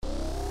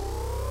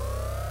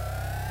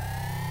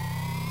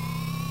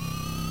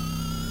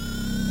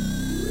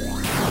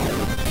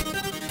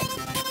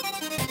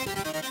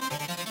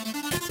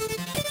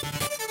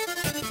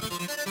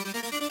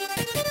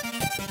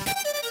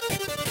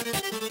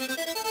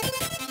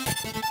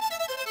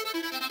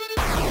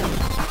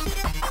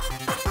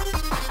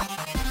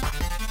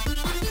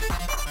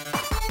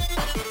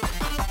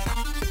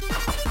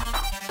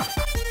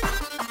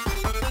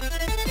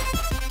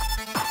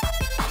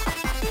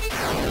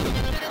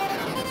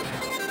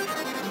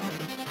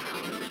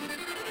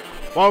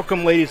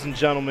Welcome, ladies and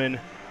gentlemen, to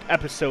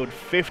episode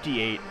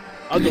 58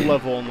 of the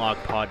Level Unlock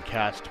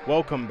podcast.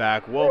 Welcome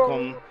back.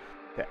 Welcome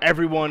to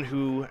everyone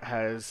who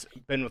has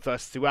been with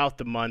us throughout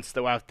the months,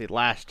 throughout the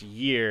last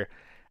year,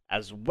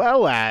 as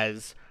well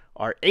as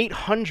our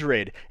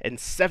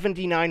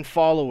 879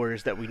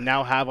 followers that we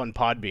now have on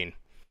Podbean.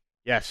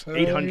 Yes,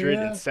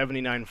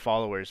 879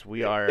 followers.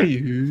 We are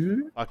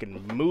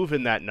fucking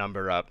moving that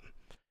number up.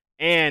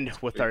 And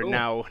with our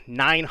now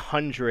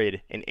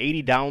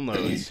 980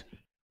 downloads,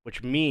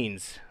 which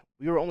means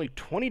we were only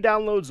 20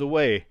 downloads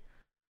away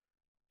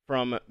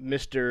from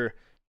Mr.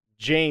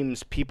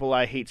 James People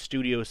I Hate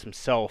Studios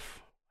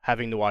himself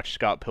having to watch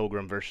Scott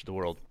Pilgrim vs. the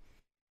World.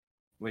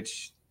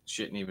 Which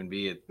shouldn't even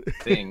be a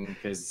thing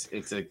because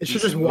it's a. You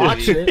should just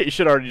watch it. He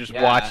should already just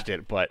watched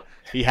it, but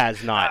he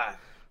has not.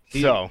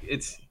 He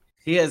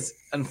has,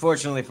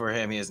 unfortunately for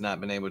him, he has not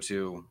been able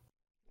to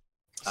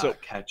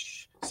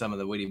catch some of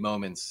the witty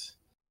moments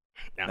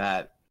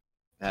that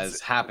has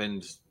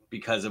happened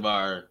because of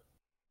our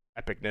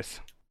epicness.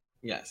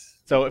 Yes.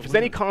 So if it's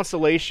any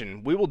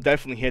consolation, we will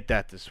definitely hit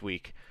that this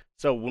week.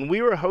 So when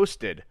we were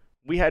hosted,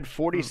 we had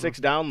 46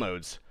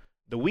 downloads.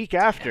 The week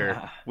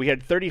after, we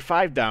had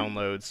 35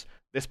 downloads.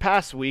 This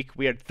past week,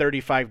 we had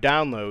 35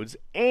 downloads,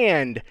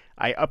 and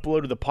I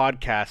uploaded the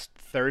podcast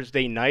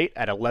Thursday night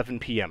at 11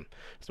 p.m.,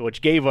 so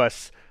which gave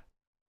us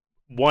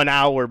 1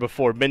 hour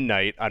before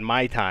midnight on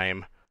my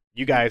time.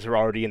 You guys are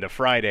already into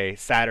Friday,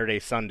 Saturday,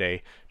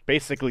 Sunday,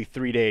 basically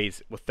 3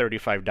 days with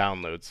 35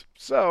 downloads.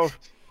 So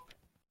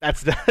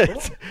that's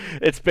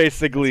it's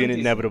basically an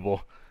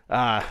inevitable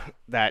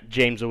that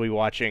James will be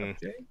watching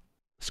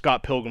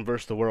Scott Pilgrim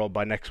vs. the World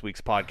by next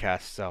week's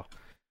podcast. So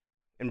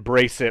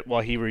embrace it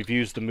while he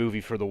reviews the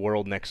movie for the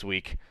world next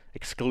week,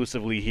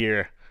 exclusively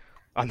here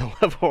on the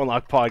Level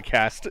Unlock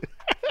podcast.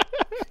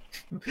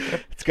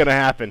 It's gonna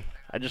happen.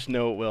 I just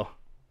know it will.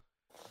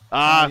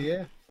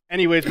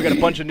 Anyways, we got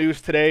a bunch of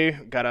news today.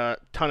 Got a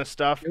ton of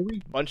stuff.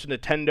 Bunch of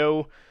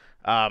Nintendo.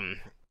 Some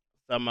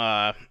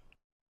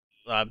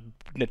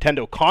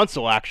Nintendo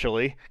console,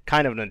 actually.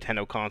 Kind of a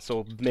Nintendo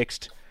console.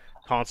 Mixed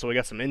console. We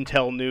got some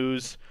Intel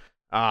news.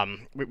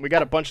 We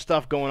got a bunch of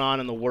stuff going on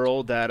in the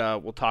world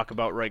that we'll talk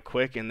about right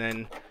quick and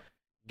then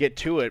get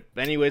to it.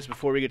 Anyways,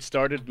 before we get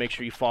started, make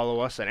sure you follow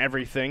us on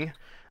everything.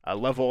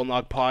 Level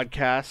Unlock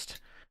Podcast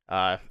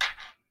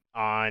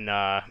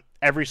on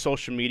every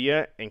social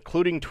media,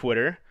 including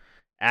Twitter,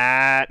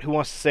 at, who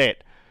wants to say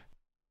it?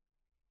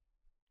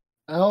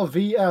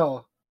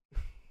 LVL.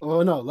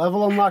 Oh, no,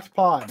 Level Unlocked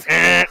Pod. What?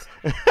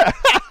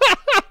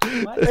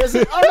 Is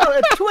it? Oh, no,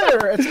 it's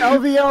Twitter. It's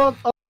LVL.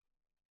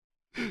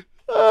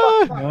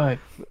 All right,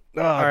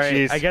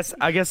 jeez. I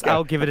guess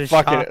I'll give it a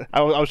Fuck shot. It.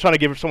 I was trying to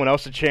give someone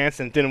else a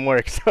chance and it didn't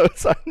work. So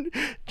it's on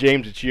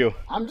James, it's you.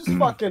 I'm just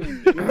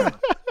fucking.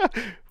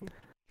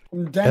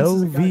 I'm dense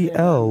as a goddamn-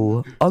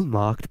 LVL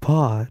Unlocked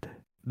Pod.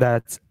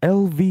 That's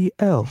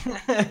LVL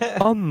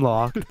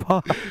Unlocked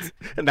Pod.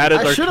 And that is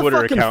I our should have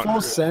Twitter fucking account. full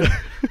sent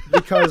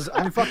because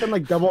I fucking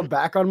like doubled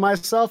back on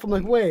myself. I'm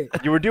like, wait,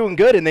 You were doing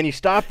good, and then you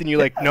stopped, and you're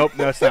like, nope,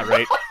 no, that's not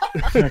right.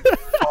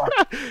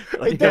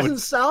 it doesn't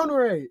sound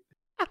right.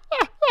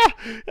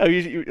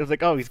 I was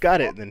like, oh, he's got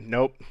it, and then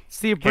nope. It's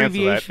the Cancel that.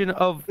 abbreviation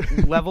of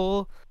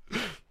level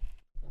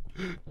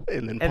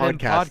And then and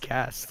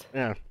podcast.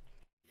 then podcast. Yeah.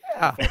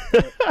 Yeah.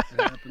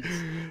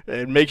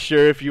 And make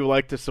sure if you would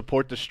like to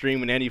support the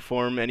stream in any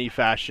form, any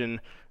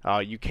fashion,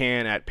 you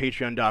can at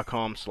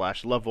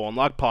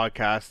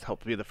patreon.com/levelunlockpodcast.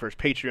 Help be the first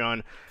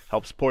Patreon.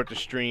 Help support the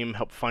stream.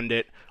 Help fund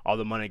it. All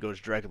the money goes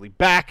directly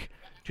back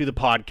to the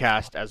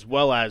podcast, as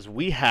well as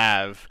we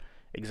have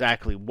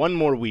exactly one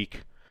more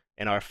week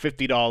in our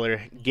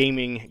 $50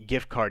 gaming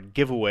gift card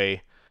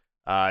giveaway.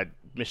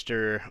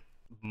 Mr.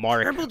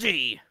 Mark, Triple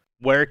G.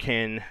 where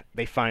can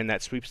they find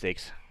that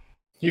sweepstakes?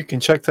 You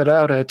can check that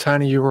out at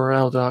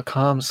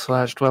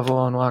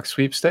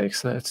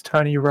tinyurl.com/levelunlocksweepstakes. That's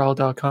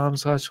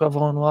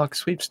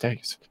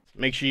tinyurl.com/levelunlocksweepstakes.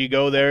 Make sure you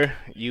go there.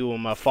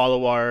 You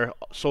follow our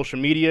social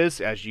medias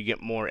as you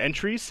get more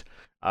entries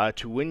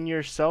to win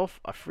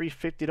yourself a free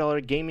 $50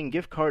 gaming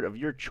gift card of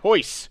your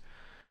choice.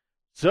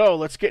 So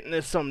let's get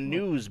into some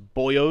news,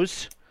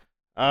 boyos.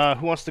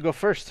 Who wants to go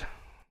first?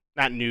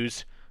 Not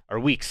news, our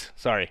weeks.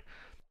 Sorry,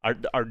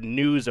 our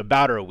news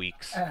about our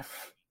weeks.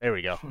 F. There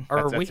we go.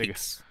 Or That's a good-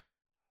 weeks.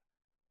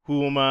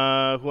 Who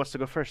wants to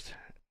go first?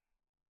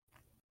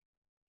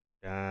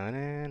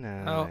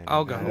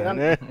 I'll go.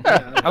 Yeah.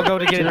 I'll go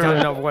to get it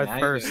done over with Now you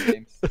first. go,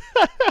 James.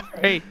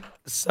 Hey,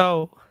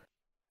 so.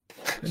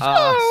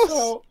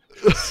 So,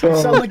 it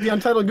sounds like the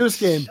Untitled Goose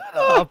Game. Shut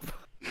up.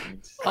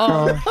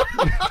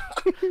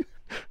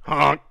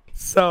 Honk.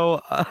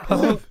 So,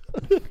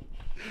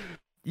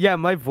 yeah,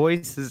 my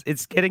voice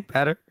it's getting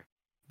better,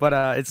 but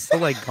it's still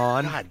like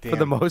gone God for the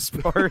damn. most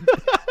part.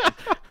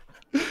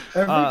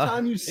 Every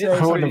time you say I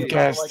wouldn't something have about,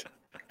 guessed. like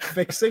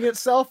fixing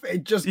itself,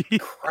 it just it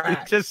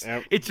cracks. just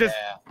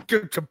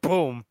Yep.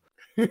 boom.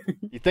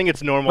 You think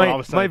it's normal? My- All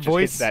of a sudden, my it just hits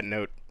voice- that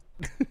note.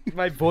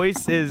 My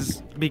voice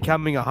is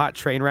becoming a hot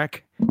train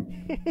wreck.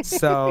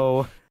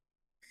 So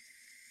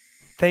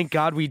thank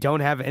God we don't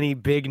have any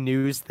big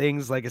news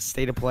things like a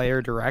State of Play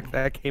or Direct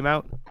that came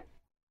out,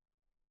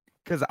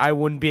 because I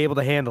wouldn't be able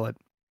to handle it.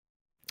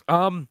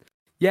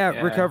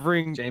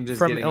 Recovering James is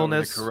from getting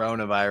illness. over the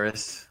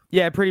coronavirus.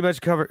 Yeah, pretty much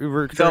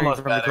recovering from almost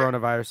the better.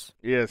 coronavirus.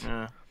 Yes.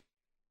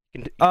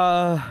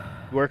 Uh,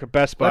 Work at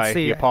Best Buy. let's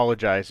see. He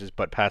apologizes,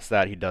 but past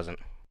that, he doesn't.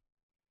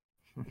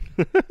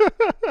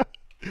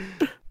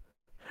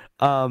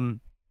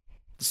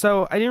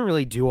 So I didn't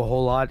really do a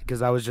whole lot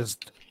because I was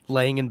just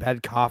laying in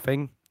bed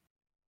coughing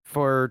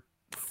for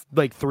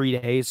like 3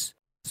 days.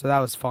 So that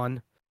was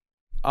fun.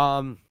 I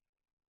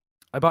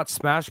bought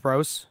Smash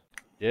Bros.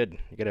 You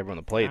get everyone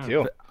to play it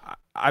too.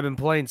 I've been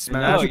playing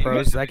Smash you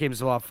Bros. guys- That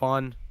game's a lot of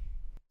fun.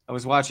 I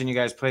was watching you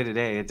guys play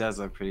today. It does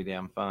look pretty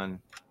damn fun.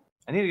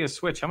 I need to get a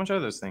Switch. How much are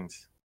those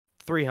things?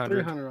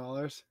 300.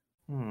 $300.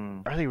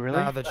 Are they really?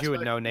 Now that you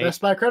would know, Nate.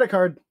 Best Buy credit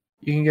card.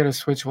 You can get a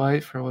Switch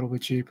Lite for a little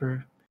bit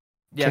cheaper.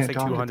 Yeah, it's like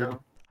Can't talk 200.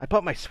 I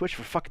bought my Switch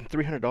for fucking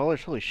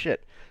 $300. Holy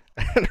shit!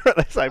 I didn't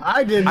realize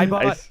I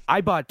didn't.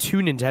 I bought 2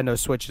 Nintendo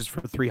Switches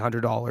for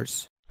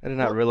 $300. I did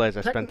not realize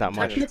I spent that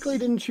much. Technically,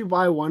 didn't you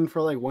buy one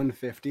for like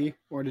 $150,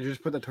 or did you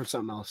just put that towards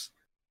something else?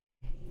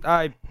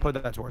 I put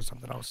that towards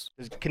something else.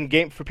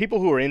 For people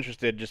who are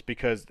interested, just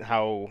because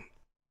how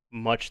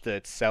much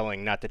that's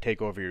selling, not to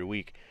take over your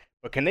week,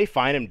 but can they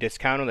find them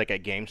discounted like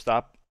at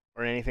GameStop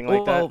or anything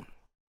like that?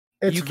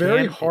 It's You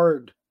very can-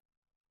 hard.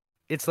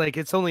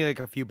 It's only like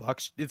a few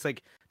bucks. It's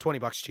like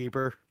 $20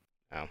 cheaper.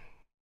 For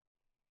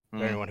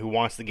anyone who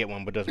wants to get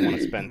one but doesn't want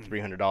to spend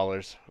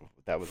 $300,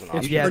 that was an It's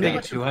option. Yeah, pretty they-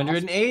 much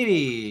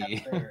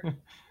 280.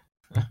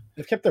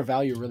 They've kept their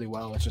value really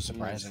well. It's just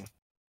surprising.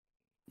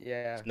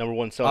 Yeah. Number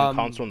one selling Um,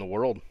 console in the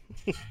world.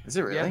 Is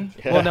it really?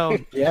 Yeah. Well, no.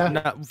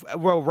 Yeah.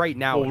 Well, right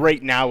now. Well,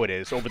 right now it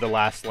is. Over the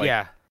last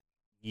yeah.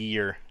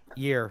 year.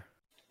 Year.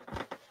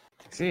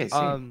 See.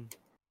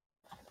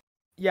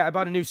 Yeah, I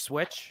bought a new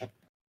Switch.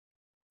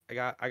 I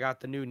got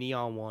the new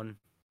neon one.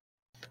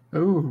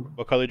 Ooh.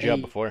 What color did you have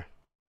Hey. before?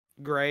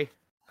 Gray.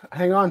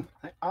 Hang on.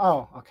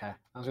 Oh, okay.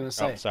 I was gonna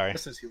say. sorry.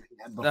 This is who we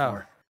had No.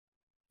 before.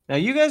 Now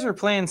you guys were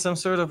playing some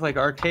sort of like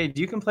arcade.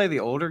 You can play the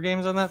older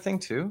games on that thing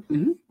too.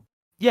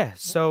 Yeah,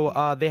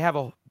 so they have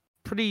a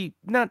pretty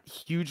not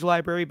huge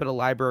library, but a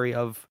library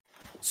of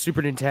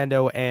Super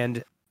Nintendo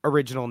and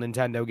original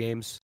Nintendo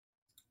games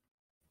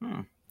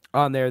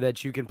on there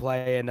that you can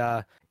play, and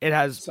it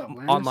has What's up,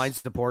 Lance? online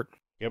support,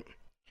 You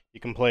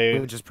can play.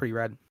 which is pretty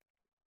rad.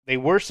 They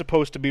were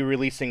supposed to be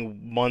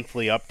releasing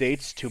monthly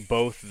updates to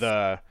both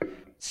the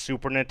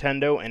Super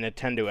Nintendo and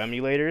Nintendo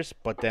emulators,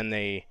 but then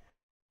they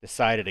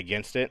decided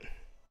against it.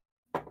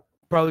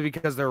 Probably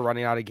because they're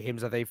running out of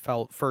games that they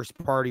felt first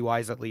party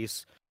wise, at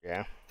least.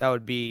 Yeah. That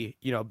would be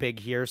big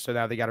here. So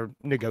now they got to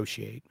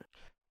negotiate.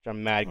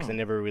 I'm mad because they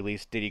never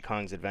released Diddy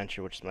Kong's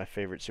Adventure, which is my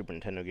favorite Super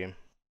Nintendo game.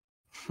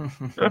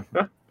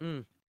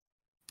 They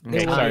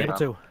Okay, won't sorry. be able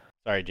to.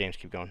 Sorry, James,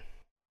 keep going.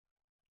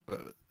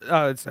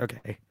 Oh, it's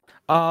okay.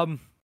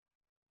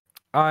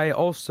 I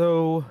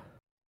also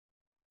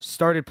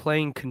started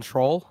playing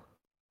Control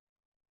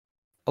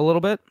a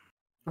little bit.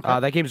 Okay.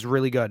 That game's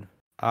really good.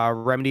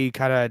 Remedy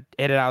kind of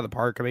hit it out of the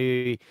park.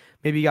 Maybe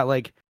you got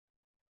like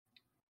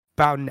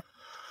about an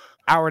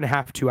hour and a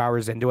half, 2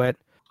 hours into it.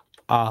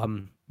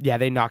 Yeah,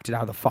 they knocked it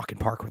out of the fucking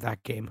park with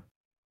that game.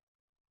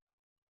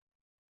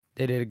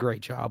 They did a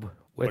great job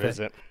with What is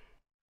it?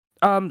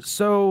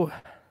 So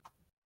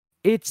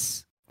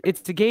it's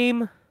a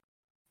game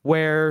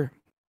where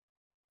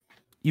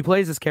you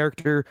play as this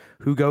character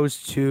who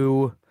goes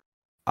to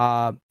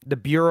the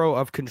Bureau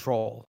of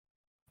Control.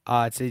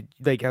 It's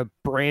a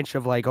branch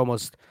of like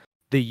almost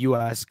the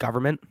U.S.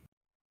 government,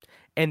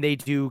 and they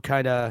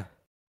kind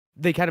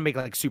of make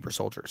like super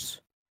soldiers.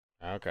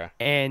 Okay.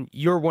 And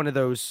you're one of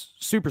those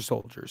super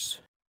soldiers.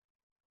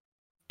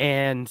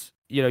 And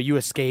you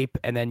escape,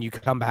 and then you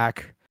come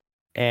back,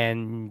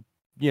 and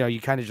you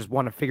kind of just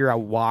want to figure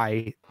out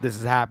why this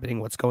is happening,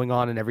 what's going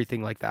on, and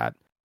everything like that.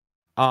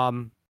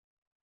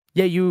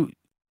 Yeah,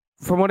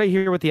 from what I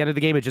hear at the end of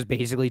the game, it just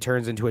basically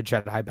turns into a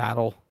Jedi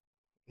battle.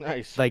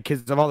 Nice. Like,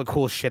 because of all the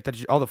cool shit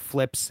all the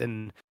flips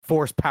and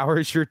force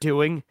powers you're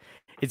doing,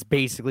 it's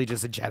basically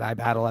just a Jedi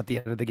battle at the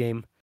end of the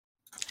game.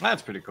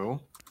 That's pretty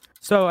cool.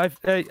 So I've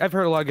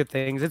heard a lot of good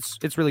things.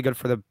 It's really good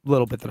for the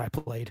little bit that I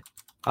played.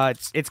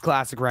 It's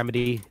classic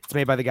Remedy. It's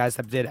made by the guys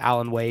that did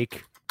Alan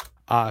Wake,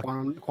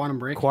 Quantum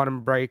Break.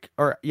 Quantum Break,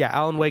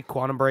 Alan Wake,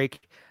 Quantum Break,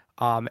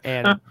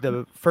 and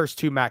the first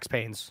two Max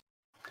Paynes.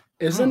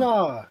 Isn't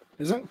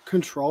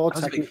Control I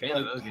was a big fan technically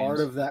of those part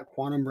games. of that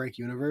Quantum Break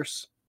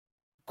universe?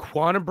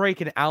 Quantum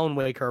Break and Alan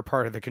Wake are a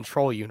part of the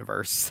Control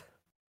universe.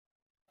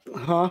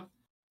 Huh?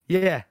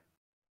 Yeah,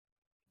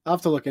 I'll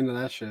have to look into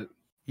that shit.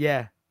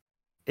 yeah.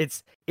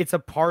 It's a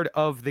part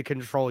of the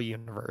Control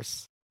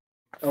universe.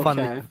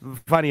 Okay.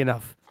 Funny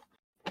enough.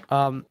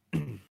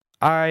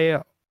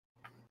 I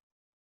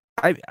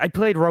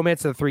played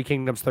Romance of the Three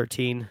Kingdoms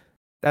 13.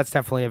 That's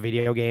definitely a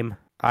video game.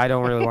 I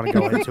don't really want to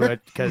go into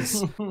it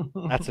because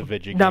That's a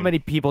video game. not many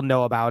people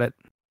know about it.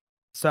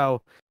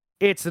 So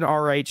it's an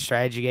R8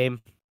 strategy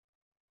game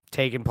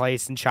taking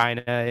place in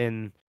China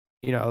in,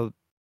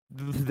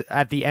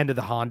 at the end of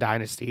the Han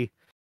Dynasty.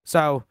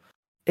 So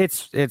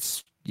it's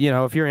if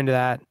you're into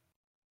that,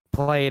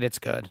 play it. It's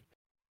good.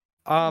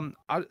 I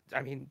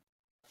mean,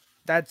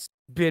 that's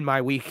been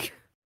my week.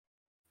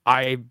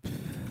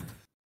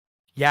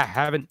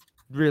 Haven't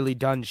really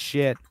done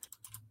shit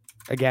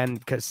again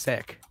because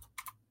sick.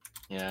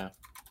 Yeah.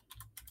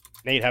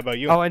 Nate, how about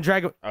you? Oh, and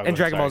Dragon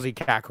Ball Z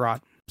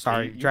Kakarot.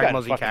 Sorry, Dragon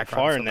Ball Z Kakarot.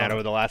 Far in that over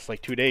it. the last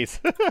like 2 days.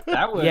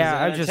 That was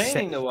I'm just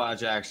entertaining to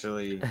watch,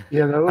 actually.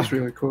 Yeah, that was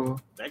really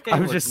cool. That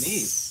game was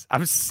neat.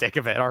 I'm sick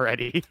of it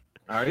already.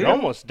 Are you? You're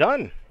almost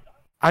done.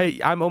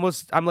 I'm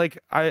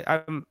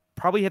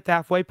probably hit the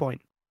halfway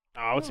point.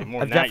 Oh, I would say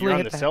more I've than that. You're definitely on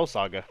hit the that. Cell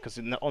Saga because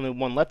the only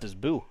one left is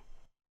Boo.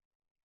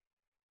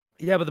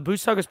 Yeah, but the Boo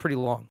Saga is pretty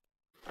long.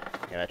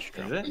 Yeah, that's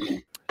true. Is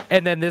it?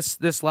 And then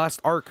this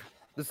last arc,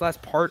 this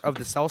last part of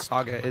the Cell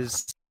Saga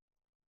is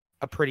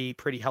a pretty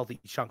healthy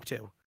chunk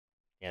too.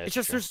 Yeah, It's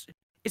that's just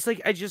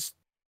true.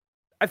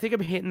 I think I'm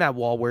hitting that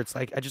wall where it's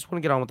like I just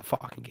want to get on with the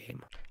fucking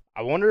game.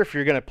 I wonder if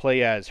you're gonna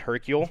play as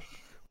Hercule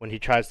when he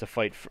tries to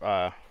fight.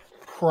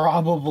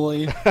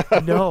 Probably.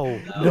 No,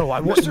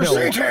 I want Mr.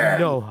 Satan!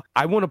 no,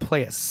 I want to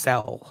play a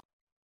Cell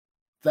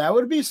That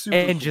would be super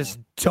and cool. just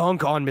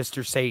dunk on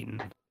Mr.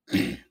 Satan.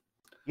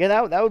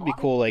 Yeah, that would be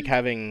cool. Like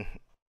having,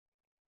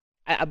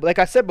 like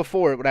I said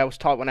before, when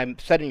I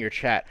said in your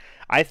chat,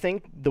 I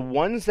think the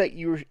ones that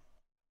you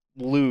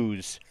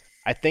lose,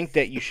 I think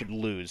that you should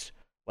lose.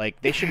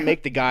 Like they should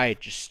make the guy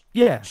just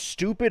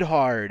stupid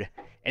hard,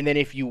 and then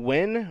if you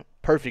win,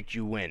 perfect,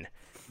 you win.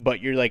 But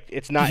you're like,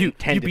 it's not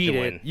intended you beat to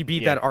it. win. You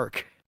beat that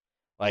arc.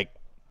 Like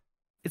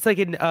It's like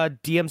in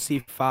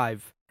DMC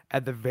 5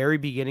 at the very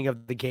beginning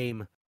of the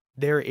game.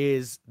 There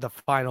is the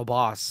final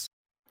boss.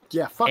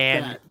 Yeah, fuck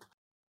and that.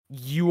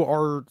 You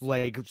are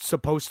like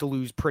supposed to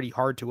lose pretty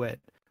hard to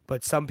it,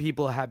 but some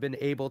people have been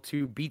able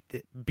to beat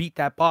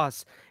that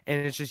boss,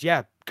 and it's just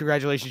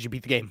congratulations, you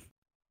beat the game.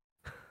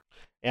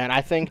 And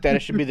I think that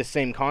it should be the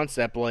same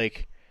concept,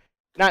 like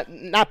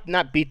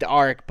not beat the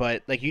arc,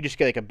 but like you just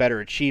get like a better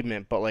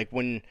achievement. But like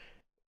when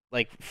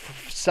like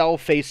Cell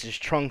faces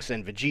Trunks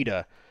and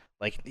Vegeta,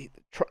 like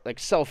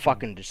Cell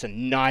fucking just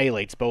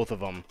annihilates both of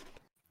them.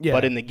 Yeah.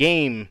 But in the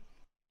game,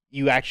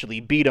 you actually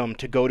beat them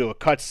to go to a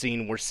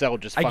cutscene where Cell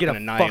just fucking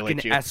annihilates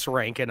fucking you. S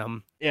rank in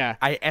him. Yeah.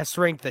 I S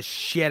rank the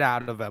shit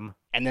out of him.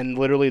 And then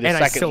literally the and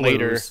second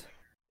later, lose.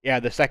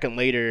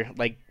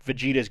 like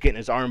Vegeta's getting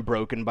his arm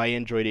broken by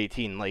Android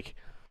 18. Like,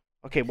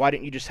 okay, why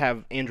didn't you just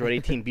have Android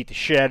 18 beat the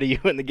shit out of you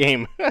in the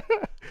game?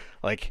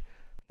 Like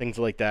things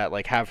like that.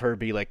 Like have her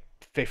be like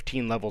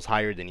 15 levels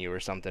higher than you or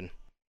something.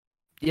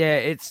 Yeah,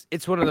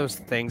 it's one of those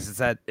things.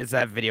 It's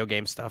that video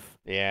game stuff.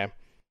 Yeah.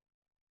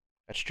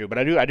 That's true, but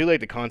I do like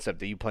the concept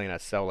that you playing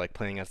as Cell, like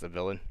playing as the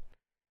villain.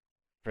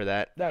 For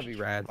that, that'd be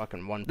rad.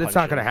 Fucking one. It's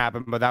not gonna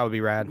happen, but that would be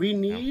rad. We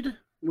need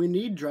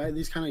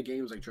these kind of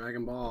games like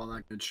Dragon Ball, all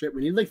that good shit.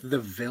 We need like the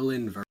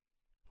villain version.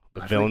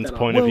 The villain's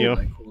point of view.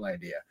 Like, cool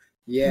idea.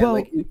 Yeah, well,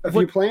 like if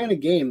you're playing a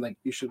game, like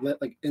you should let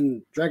like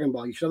in Dragon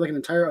Ball, you should have like an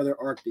entire other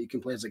arc that you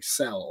can play as like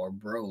Cell or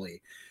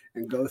Broly,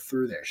 and go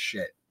through their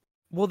shit.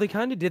 Well, they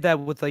kind of did that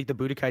with like the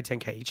Budokai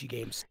Tenkaichi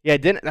games. Yeah,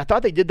 I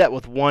thought they did that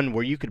with one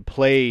where you could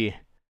play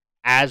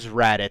as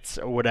Raditz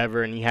or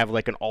whatever, and you have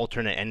like an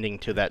alternate ending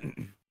to that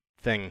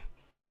thing.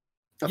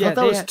 I thought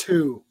that was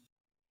 2.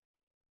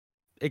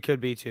 It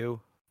could be 2.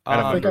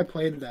 I think I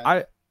played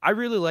that. I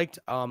really liked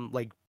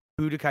like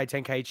Budokai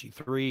Tenkaichi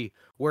 3,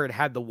 where it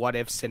had the what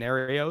if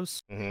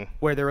scenarios,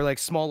 where there were like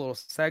small little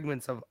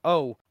segments of,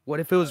 oh, what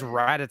if it was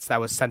Raditz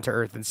that was sent to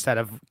Earth instead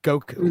of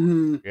Goku?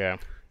 Mm-hmm. Yeah.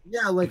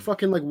 Yeah, like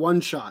fucking like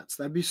one shots.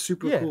 That'd be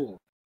super cool.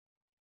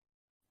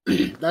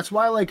 That's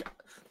why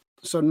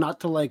so not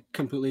to like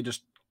completely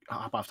just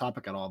hop off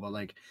topic at all, but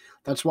like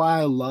that's why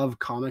I love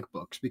comic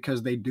books,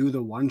 because they do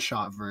the one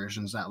shot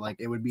versions that like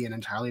it would be an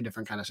entirely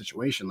different kind of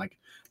situation, like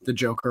the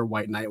Joker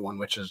White Knight one,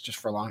 which is just,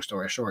 for long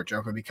story short,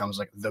 Joker becomes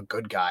like the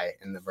good guy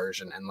in the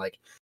version and like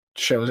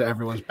shows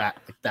everyone's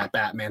that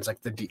Batman's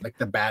like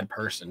the bad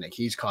person, like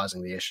he's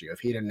causing the issue. If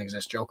he didn't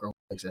exist, Joker would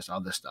exist,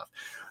 all this stuff.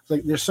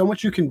 Like there's so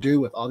much you can do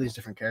with all these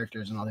different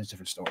characters and all these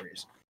different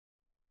stories.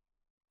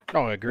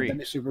 Oh, I agree. That'd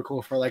be super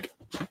cool for like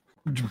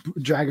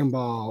Dragon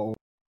Ball,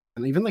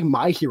 and even like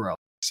My Hero,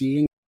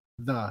 seeing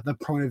the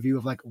point of view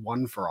of like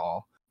One for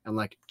All and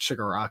like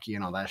Shigaraki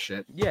and all that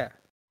shit. Yeah,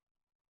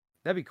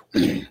 that'd be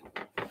cool.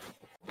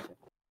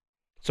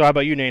 So how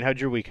about you, Nate? How'd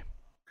your week?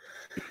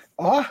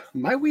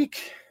 My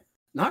week,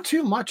 not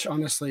too much,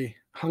 honestly.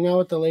 Hung out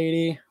with the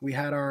lady. We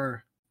had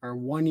our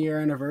 1-year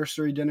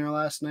anniversary dinner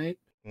last night.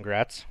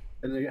 Congrats.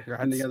 Been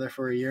together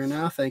for a year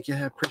now. Thank you. I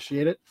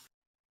appreciate it.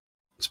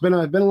 It's been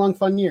a long,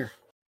 fun year.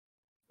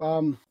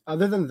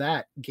 Other than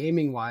that,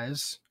 gaming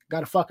wise,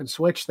 got a fucking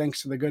Switch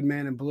thanks to the good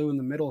man in blue in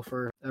the middle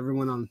for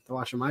everyone on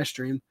watching my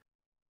stream.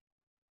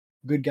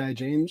 Good guy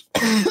James.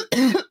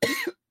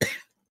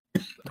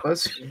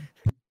 Plus,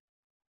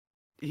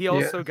 he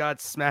also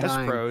got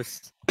Smash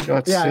Bros.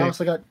 I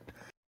also got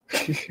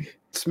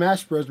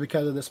Smash Bros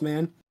because of this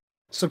man.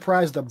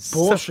 Surprised the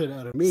bullshit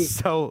out of me.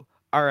 So,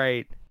 all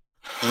right.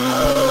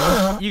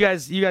 You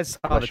guys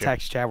saw the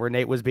text chat where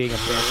Nate was being a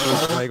bitch. He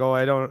was like, oh,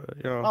 I don't,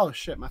 Oh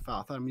shit, my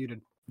fault. I thought I'm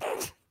muted.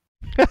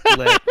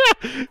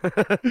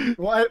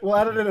 We'll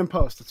edit it in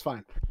post. It's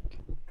fine.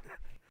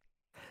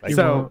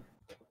 So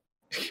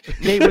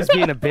Nate was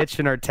being a bitch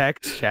in our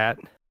text chat.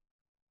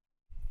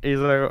 He's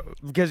like,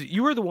 because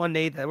you were the one,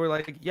 Nate, that were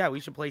like, yeah, we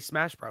should play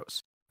Smash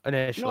Bros.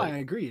 Initially. No, I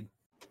agreed.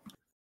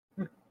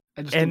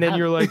 And then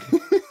you're like,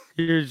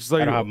 you're just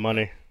like, I don't have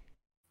money.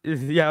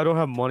 Yeah, I don't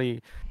have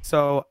money.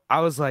 So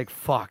I was like,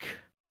 fuck.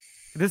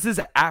 This is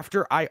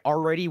after I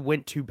already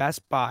went to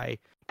Best Buy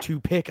to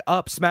pick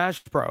up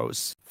Smash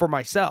Bros. For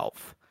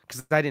myself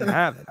because I didn't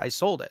have it. I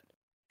sold it.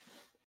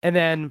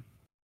 And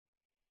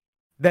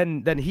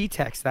then he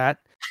texts that,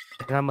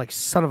 and I'm like,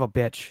 son of a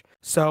bitch.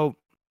 So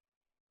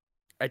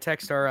I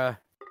text our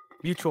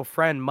mutual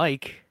friend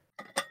Mike,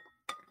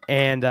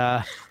 and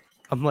I'm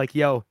like,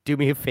 yo, do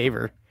me a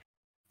favor.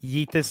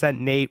 Yeet this at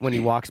Nate when he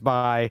walks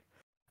by.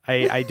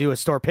 I do a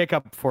store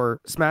pickup for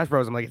Smash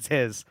Bros. I'm like, it's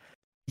his.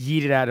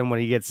 Yeet it at him when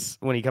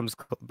he comes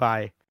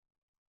by.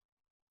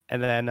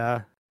 And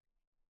then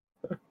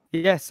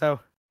yeah, so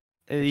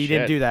he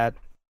didn't do that.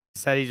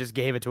 Said he just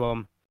gave it to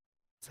him.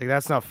 It's like,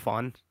 that's not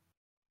fun.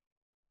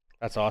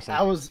 That's awesome.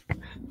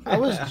 I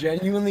was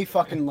genuinely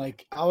fucking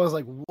like, I was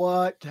like,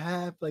 what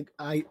happened?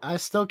 Like, I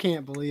still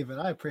can't believe it.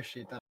 I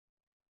appreciate that.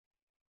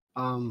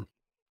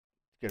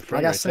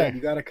 Like I said,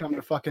 you got to come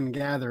to fucking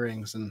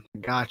gatherings, and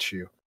got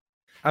you.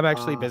 I'm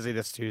actually busy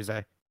this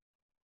Tuesday.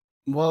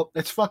 Well,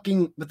 it's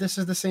fucking, but this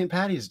is the St.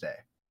 Patty's Day.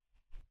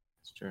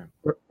 It's true.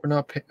 We're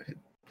not.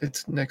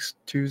 It's next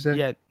Tuesday.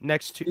 Yeah,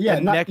 next Tuesday.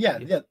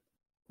 Yeah.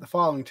 The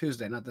following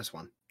Tuesday, not this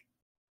one.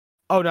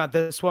 Oh, not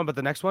this one, but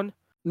the next one.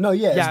 No,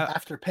 yeah. It's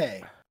after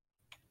pay.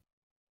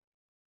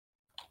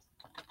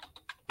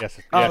 Yes.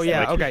 Oh yeah.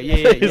 Like, okay.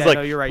 Yeah. like,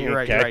 No, you're right. You're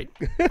okay. right.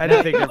 I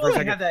didn't think that for a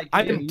second.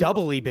 I'm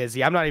doubly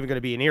busy. I'm not even going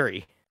to be in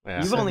Erie.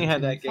 Yeah. You've only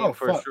had that game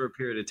for a short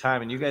period of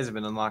time, and you guys have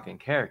been unlocking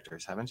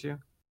characters, haven't you?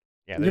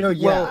 Yeah.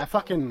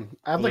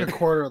 I have like a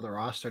quarter of the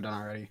roster done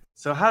already.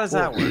 So how does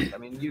that work? I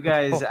mean, you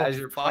guys, as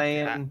you're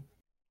playing,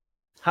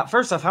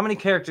 first off, how many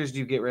characters do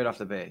you get right off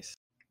the base?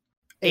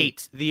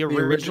 8. The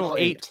original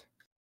 8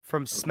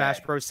 from Smash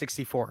Bros.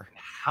 64.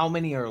 How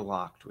many are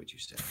locked, would you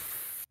say?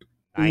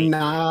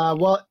 Nah,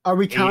 well, are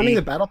we counting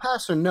the battle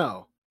pass or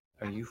no?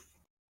 Are you?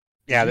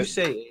 Yeah. Did you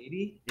say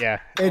 80? Yeah.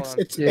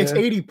 It's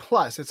 80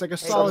 plus. It's like a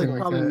solid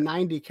probably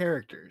 90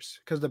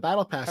 characters because the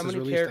battle pass is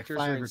released like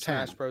 5 or 10.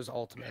 Smash Bros.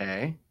 Ultimate.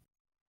 Okay.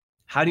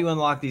 How do you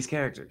unlock these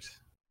characters?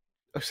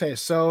 Okay,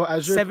 so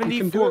as you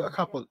can do a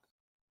couple.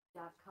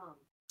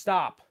 Stop.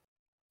 Stop.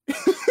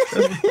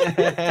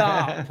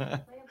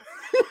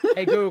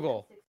 Hey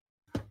Google.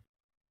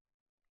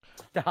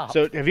 Stop.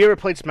 So have you ever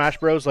played Smash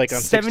Bros. Like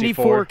on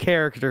 74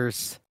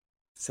 characters?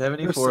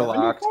 74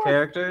 locked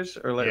characters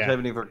or like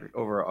 74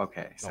 overall?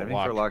 Okay,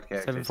 74 locked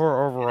characters.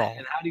 74 overall.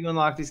 And how do you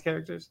unlock these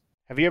characters?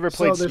 Have you ever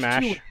played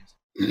Smash?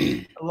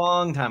 A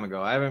long time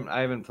ago. I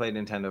haven't played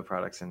Nintendo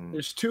products in.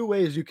 There's 2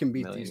 ways you can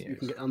beat these. You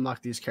can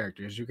unlock these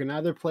characters. You can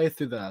either play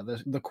through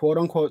the quote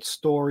unquote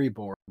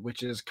storyboard,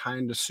 which is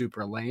kind of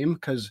super lame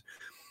because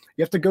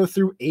you have to go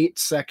through 8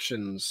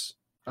 sections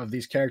of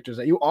these characters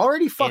that you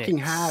already fucking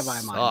have.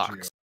 I mind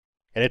you.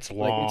 And it's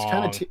long.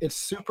 Like, it's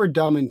super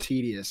dumb and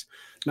tedious.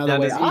 Now the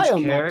way I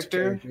unlock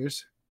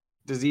characters.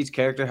 Does each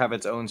character have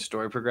its own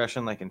story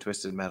progression, like in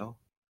Twisted Metal?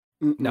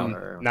 No,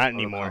 not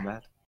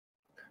anymore.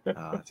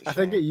 Oh, I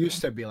think it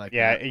used to be like that.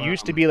 Yeah, it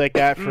used to be like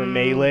that for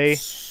Melee,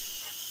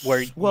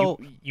 where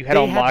you had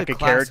to unlock a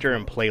character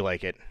and play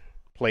like it.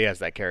 Play as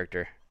that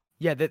character.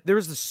 Yeah, there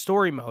was the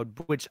story mode,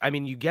 which, I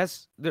mean, you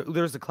guess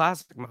there's the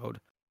classic mode,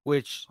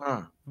 which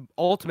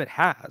Ultimate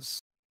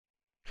has.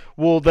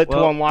 Well,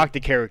 to unlock the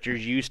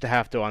characters, you used to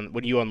have to,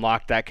 when you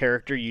unlocked that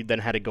character, you then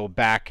had to go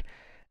back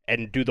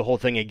and do the whole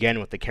thing again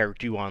with the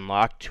character you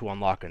unlocked to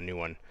unlock a new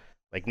one.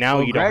 Like now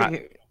you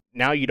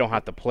don't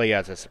have to play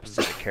as a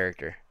specific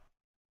character.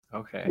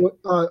 Okay.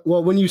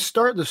 Well, when you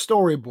start the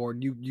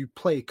storyboard, you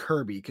play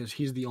Kirby because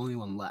he's the only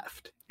one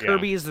left.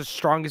 Kirby is the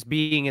strongest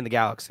being in the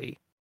galaxy.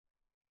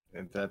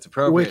 If that's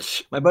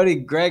appropriate. My buddy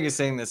Greg is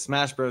saying that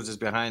Smash Bros is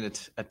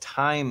behind a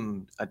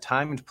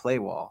timed play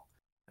wall.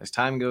 As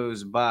time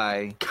goes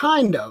by,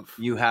 kind of,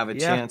 you have a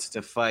chance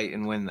to fight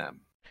and win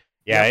them.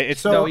 Yeah,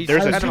 it's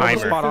there's a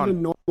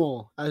timer.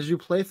 As you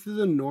play through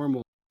the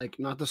normal, like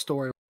not the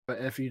story, but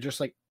if you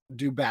just like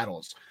do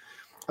battles,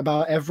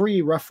 about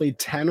every roughly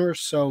 10 or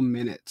so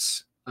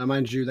minutes,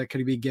 mind you, that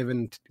could be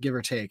given give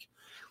or take,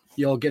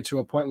 you'll get to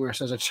a point where it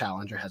says a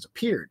challenger has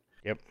appeared.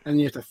 Yep. And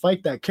you have to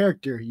fight that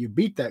character, you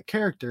beat that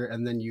character,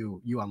 and then you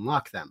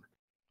unlock them.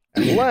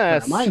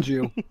 Unless, mind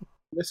you,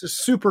 this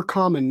is super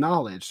common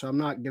knowledge, so I'm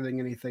not giving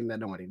anything that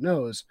nobody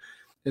knows,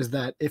 is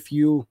that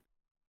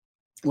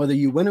whether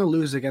you win or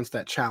lose against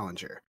that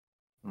challenger,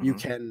 you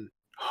can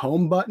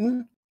home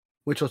button,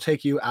 which will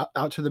take you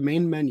out to the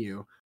main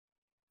menu,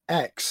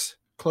 X,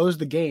 close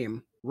the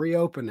game,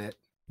 reopen it,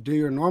 do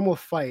your normal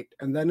fight,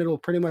 and then it'll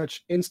pretty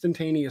much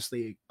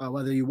instantaneously,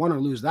 whether you won or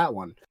lose that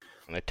one.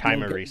 And the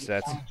timer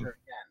resets.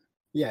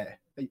 Yeah,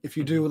 if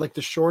you do like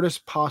the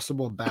shortest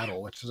possible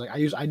battle, which is like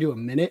I do a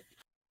minute,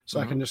 so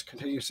I can just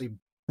continuously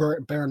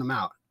burn them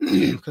out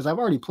because I've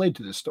already played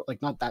through the story,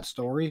 like not that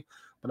story,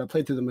 but I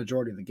played through the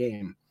majority of the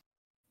game,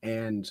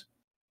 and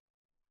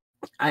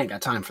I ain't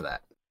got time for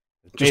that.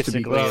 Just to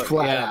be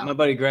flat out. My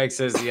buddy Greg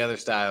says the other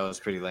style is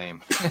pretty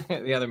lame.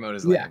 The other mode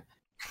is lame.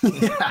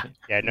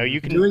 Yeah. No, you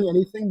can doing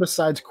anything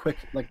besides quick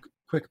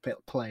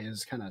play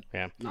is kind of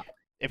not.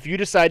 If you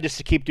decide just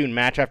to keep doing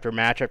match after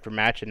match after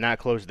match and not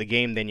close the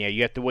game, then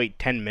you have to wait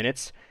 10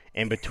 minutes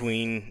in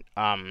between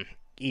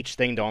each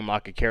thing to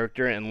unlock a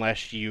character,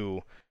 unless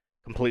you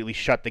completely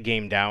shut the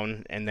game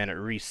down and then it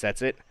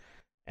resets it,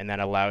 and that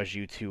allows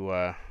you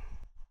to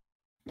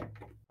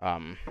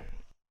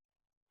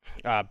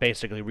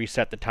basically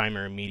reset the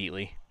timer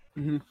immediately.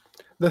 Mm-hmm.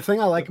 The thing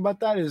I like about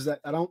that is that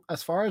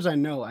as far as I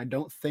know, I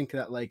don't think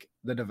that like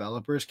the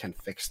developers can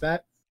fix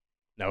that.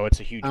 No, it's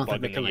a huge bug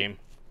in the game.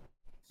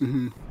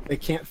 They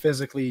can't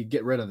physically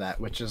get rid of that,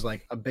 which is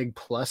like a big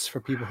plus for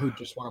people who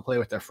just want to play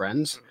with their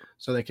friends,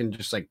 so they can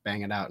just like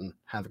bang it out and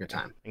have a good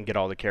time and get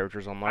all the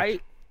characters unlocked.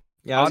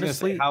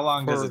 Honestly, how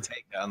long does it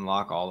take to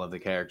unlock all of the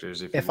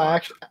characters? If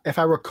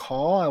I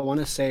recall, I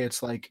want to say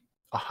it's like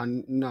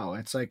 100. No,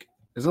 it's like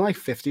isn't it like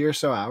 50 or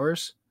so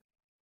hours?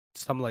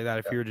 Something like that.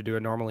 If you were to do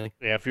it normally.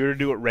 Yeah, if you were to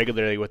do it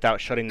regularly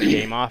without shutting the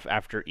game off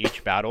after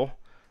each battle,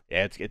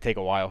 it'd take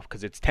a while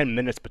because it's 10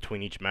 minutes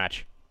between each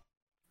match.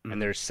 And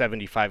there's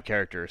 75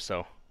 characters,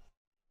 so.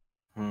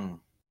 Well,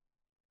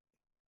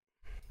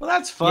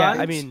 that's fun.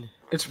 Yeah, I mean,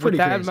 it's pretty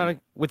crazy.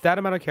 With that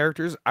amount of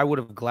characters, I would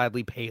have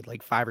gladly paid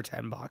like $5 or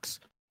 $10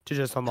 to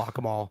just unlock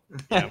them all.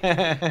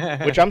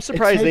 Yeah. Which I'm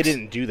surprised they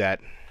didn't do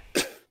that.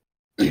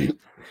 It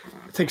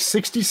takes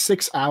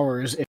 66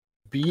 hours if you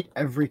beat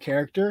every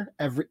character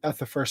at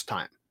the first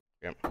time.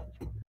 Yep.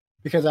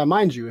 Because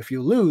mind you, if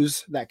you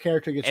lose, that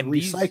character gets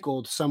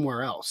recycled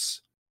somewhere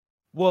else.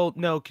 Well,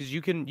 no, because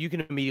you can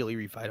immediately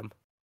refight them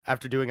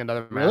after doing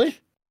another match. Really?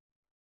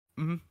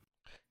 Mm-hmm.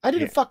 I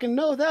didn't fucking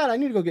know that. I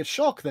need to go get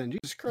Shulk then.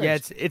 Jesus Christ. Yeah,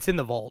 it's in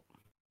the vault.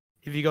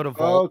 If you go to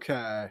vault,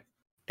 okay,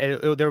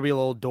 there'll be a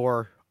little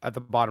door at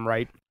the bottom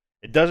right.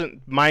 It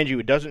doesn't, mind you,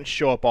 it doesn't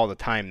show up all the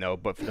time though,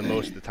 but for the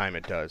most of the time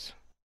it does.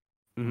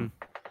 Mm-hmm.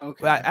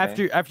 Okay.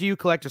 After you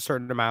collect a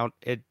certain amount,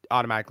 it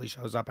automatically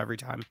shows up every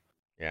time.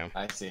 Yeah.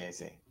 I see.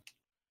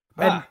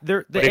 And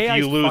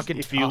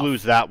if you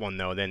lose that one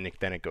though, then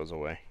it goes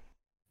away.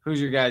 Who's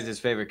your guys'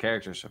 favorite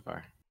character so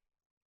far?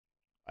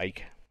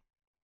 Ike.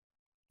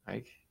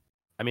 I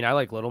mean, I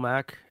like Little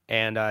Mac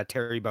and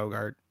Terry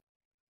Bogard.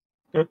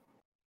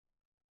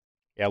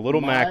 Yeah, Little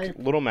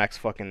Mac's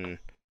fucking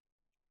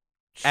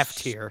F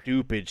tier.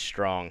 Stupid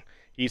strong.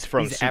 He's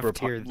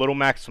Little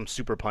Mac's from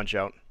Super Punch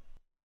Out.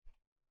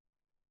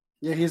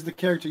 Yeah, he's the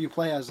character you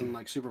play as in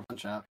like Super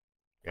Punch Out.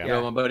 Yeah.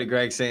 Yo, my buddy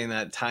Greg saying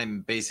that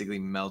time basically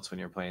melts when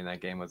you're playing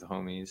that game with the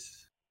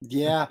homies.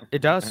 Yeah,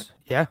 it does.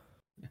 Yeah,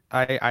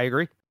 I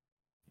agree.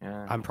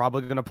 Yeah, I'm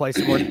probably gonna play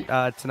some more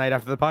tonight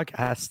after the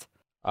podcast.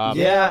 I've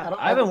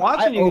been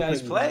watching you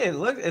guys play.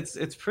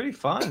 It's pretty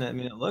fun. I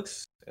mean, it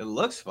looks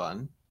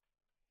fun.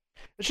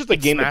 It's just a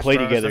game to play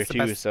together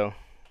too. So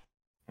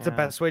it's the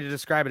best way to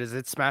describe it. Is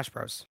it's Smash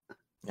Bros.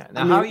 Yeah.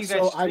 Now, how are you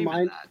guys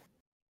streaming that?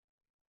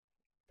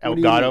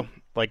 Elgato,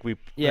 like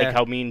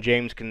how me and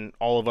James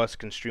all of us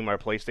can stream our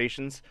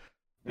PlayStations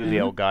through the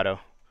Elgato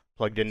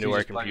plugged into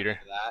our computer.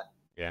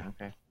 Yeah.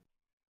 Okay.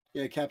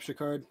 Yeah, capture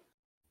card.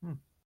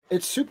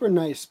 It's super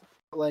nice.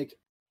 Like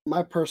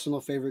my personal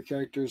favorite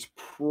character is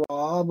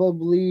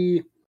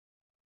probably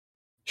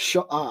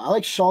I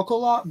like Shulk a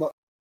lot, but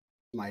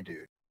my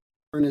dude,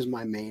 Corrin is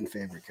my main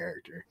favorite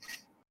character.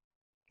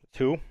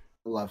 Who?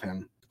 I love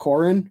him.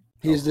 Corrin.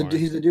 He's the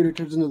dude who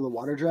turns into the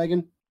water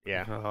dragon.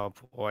 Yeah. Oh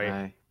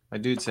boy. My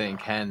dude's saying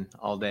Ken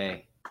all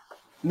day.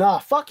 Nah,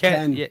 fuck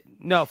Ken. Yeah,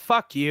 no,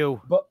 fuck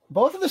you. But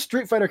both of the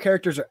Street Fighter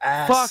characters are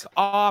ass. Fuck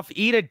off.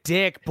 Eat a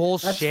dick.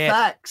 Bullshit. That's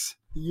facts.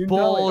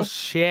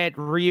 Bullshit.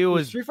 Ryu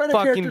is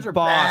fucking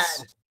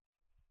boss.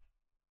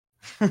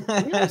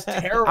 Ryu's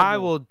terrible. I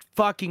will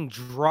fucking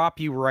drop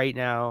you right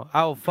now.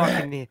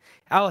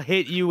 I'll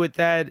hit you with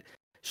that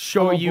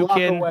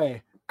Shoryuken.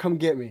 Away. Come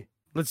get me.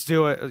 Let's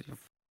do it.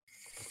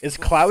 Is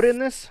Cloud in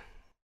this?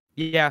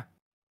 Yeah.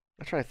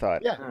 That's what I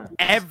thought. Yeah.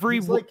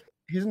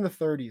 He's in the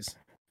 30s.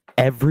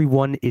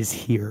 Everyone is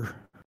here.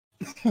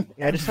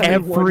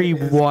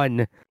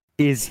 Everyone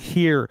is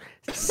here.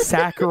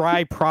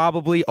 Sakurai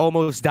probably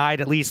almost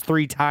died at least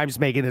 3 times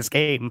making this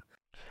game.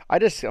 I'm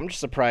just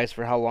surprised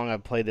for how long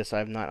I've played this. I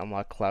have not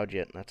unlocked Cloud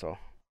yet. That's all.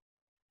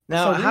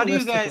 Now, so how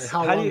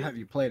long have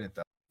you played it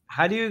though?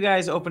 How do you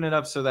guys open it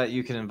up so that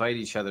you can invite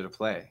each other to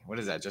play? What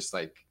is that? Just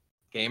like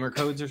gamer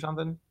codes or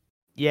something?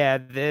 Yeah,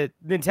 the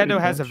Nintendo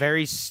has a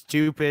very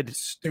stupid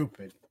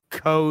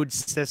code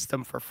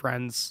system for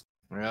friends.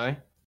 Really?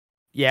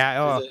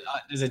 Yeah.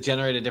 Does it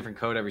generate a different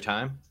code every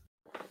time?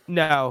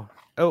 No.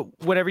 Oh,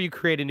 whenever you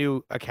create a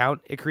new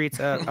account, it creates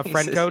a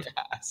friend code.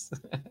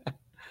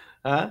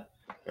 Huh?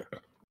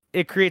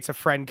 It creates a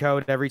friend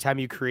code every time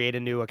you create a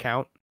new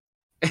account.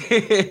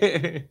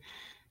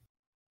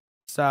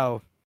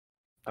 So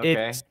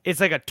okay. it's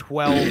like a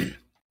 12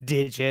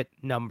 digit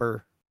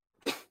number.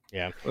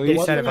 Yeah. Well,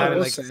 Instead of I having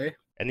will like say,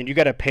 And then you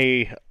got to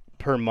pay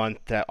per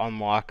month to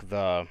unlock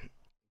the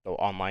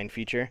online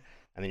feature,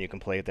 and then you can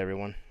play with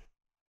everyone.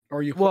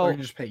 or you Well,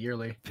 just pay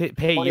yearly. pay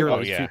 $20. yearly, Oh,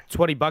 yeah.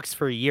 $20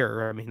 for a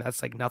year. I mean,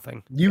 that's like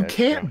nothing. You Yeah, it's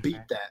can't true.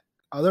 beat that.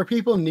 Other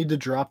people need to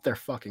drop their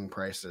fucking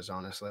prices,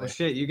 honestly. Well,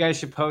 shit, you guys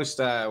should post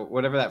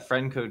whatever that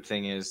friend code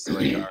thing is to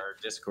like our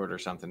Discord or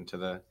something to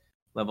the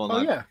Level Oh,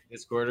 Up yeah.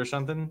 Discord or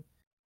something,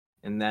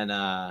 and then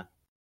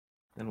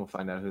we'll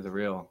find out who the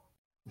real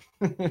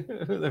who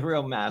the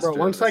real master. Bro,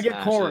 once of the I get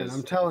Smash corn, is.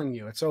 I'm telling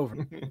you, it's over.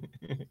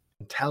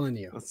 I'm telling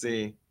you. Let's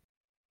see.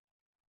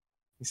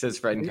 He says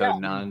friend Yeah.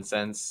 code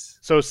nonsense.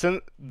 So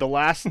since the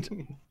last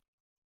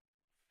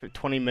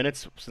 20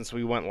 minutes since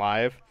we went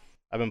live,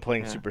 I've been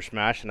playing Yeah. Super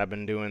Smash, and I've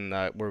been doing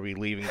where we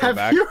leave and go Have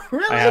back. you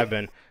really? I have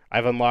been.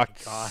 I've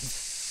unlocked God.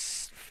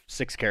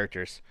 6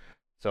 characters.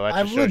 So that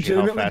I've just shows you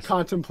how legitimately fast.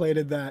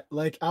 contemplated that.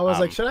 Like, I was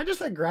like, Um, should I just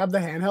like grab the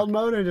handheld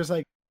mode and just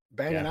like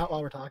bang it Yeah. out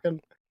while we're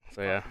talking?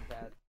 So yeah.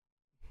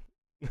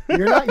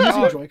 You're not using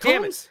Oh,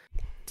 Joy-Cons?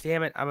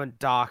 Damn it, I'm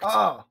docked.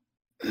 Oh,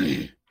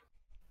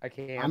 I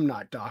can't. I'm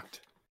not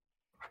docked.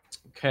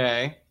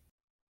 Okay,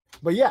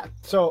 But yeah,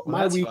 so well,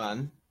 my that's week,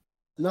 fun.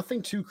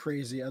 nothing too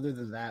crazy other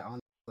than that. On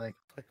like,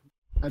 I've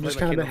Play just my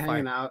kind of been Kindle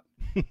hanging out.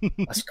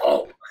 Let's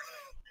go.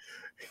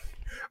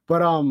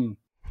 But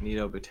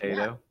Neato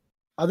potato.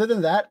 other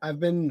than that, I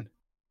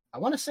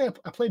want to say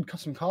I played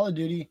some Call of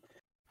Duty.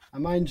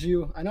 Mind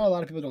you, I know a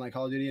lot of people don't like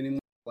Call of Duty anymore.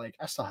 Like,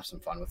 I still have some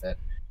fun with it.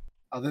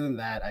 Other than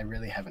that, I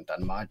really haven't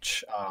done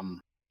much.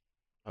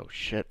 Oh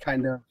shit.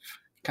 Kind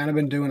of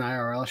been doing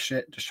IRL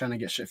shit, just trying to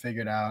get shit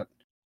figured out.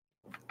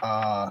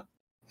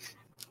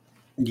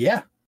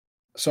 Yeah.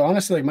 So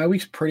honestly, like my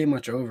week's pretty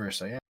much over.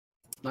 So yeah,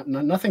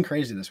 nothing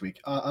crazy this week.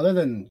 Other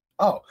than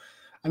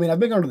I mean, I've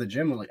been going to the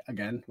gym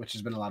again, which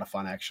has been a lot of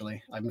fun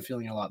actually. I've been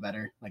feeling a lot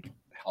better, like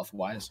health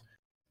wise.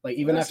 Like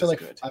even This after is like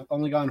good. I've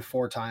only gone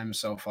 4 times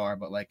so far,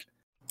 but like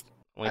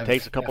Only I've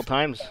takes a couple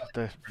definitely- times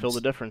to feel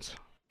the difference.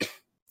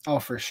 oh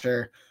for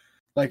sure.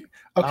 Like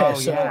okay, Oh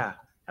so yeah,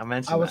 I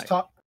mentioned I was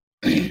that.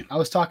 I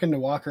was talking to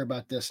Walker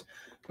about this,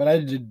 but I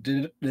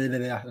did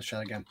let's try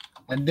that again.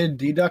 I did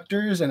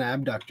deductors and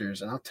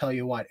abductors, and I'll tell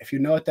you what, if you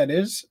know what that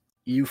is,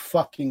 you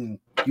fucking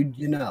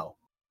you know.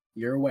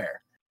 You're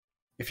aware.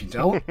 If you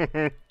don't,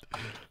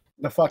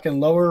 the fucking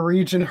lower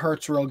region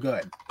hurts real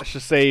good. Let's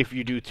just say if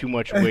you do too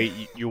much weight,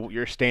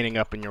 you're standing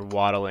up and you're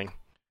waddling.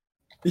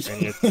 you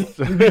it's-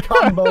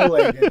 become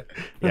bow-legged.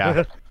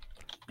 Yeah.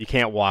 You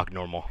can't walk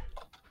normal.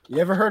 You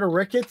ever heard of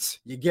rickets?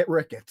 You get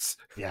rickets.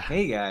 Yeah.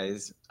 Hey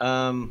guys,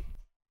 when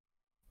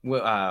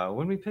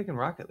we picking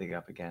Rocket League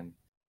up again?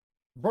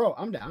 Bro,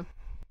 I'm down.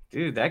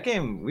 Dude, that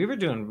game we were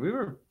going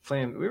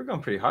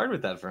pretty hard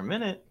with that for a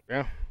minute.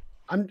 Yeah.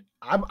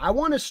 I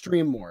want to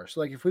stream more. So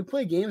like if we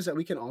play games that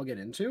we can all get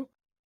into,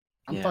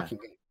 I'm Yeah. fucking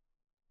game.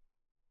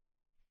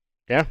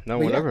 Yeah. No,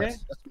 But yeah, whatever.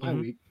 that's my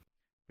Mhm. week.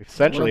 We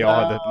essentially What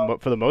all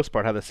had for the most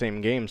part, had the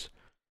same games,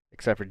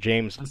 except for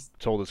James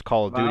told us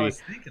Call of Well, I Duty.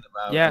 was thinking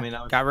about. Yeah, I mean,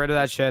 I was, got rid of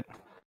that shit.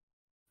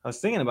 I was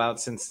thinking about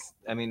since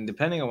I mean,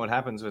 depending on what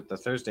happens with the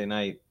Thursday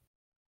night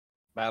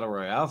battle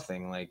royale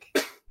thing, like,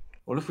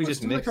 what if we Let's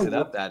just do like mix a it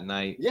up that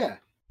night Yeah.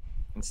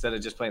 instead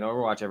of just playing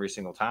Overwatch every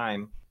single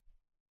time?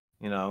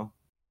 You know,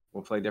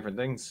 we'll play different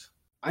things.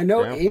 I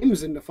know Yeah.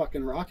 Aim's into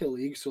fucking Rocket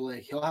League, so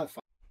like he'll have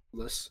fun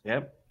with this.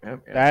 Yep.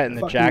 That and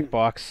the Fucking-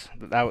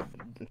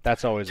 Jackbox.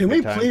 That's always Can a we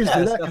good time. please Yeah,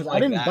 do that? stuff Because I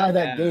like didn't that, buy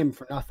that yeah. game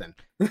for nothing.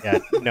 Yeah.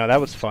 No,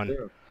 that was fun.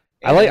 True.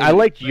 I And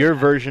liked we your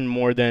play version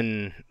more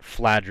than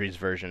Fladry's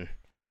version.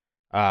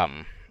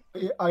 Oh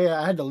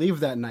yeah, I had to leave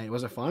that night.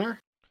 Was it funner?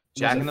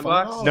 Jack Was in it the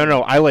fun? Box? Oh.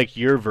 No, I like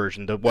your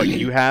version, the what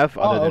you have,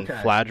 other Oh, than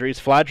okay. Fladry's.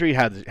 Fladry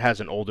has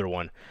an older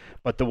one,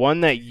 but the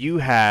one that you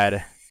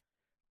had,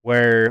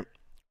 where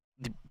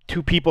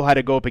two people had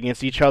to go up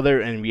against each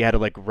other, and we had to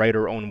like write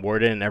our own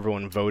word in, and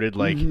everyone voted.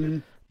 Like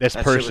Mhm. this That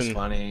shit was person,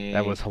 funny.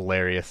 that was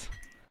hilarious.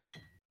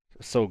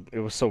 So it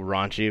was so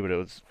raunchy, but it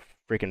was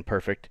freaking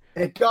perfect.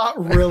 It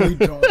got really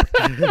dark.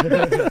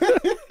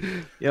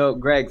 Yo,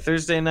 Greg,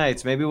 Thursday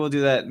nights. Maybe we'll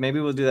do that. Maybe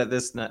we'll do that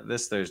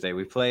this Thursday.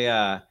 We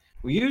play.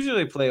 We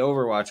usually play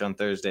Overwatch on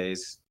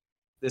Thursdays.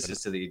 This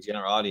is to the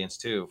general audience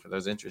too, for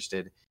those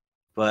interested.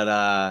 But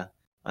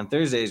on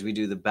Thursdays we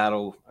do the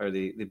battle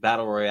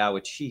royale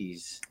with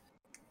cheese,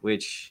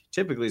 which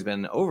typically has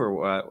been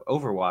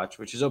Overwatch,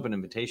 which is open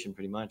invitation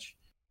pretty much.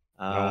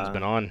 No one's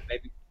been on.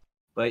 Maybe,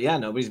 but yeah,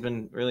 nobody's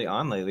been really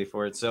on lately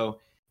for it. So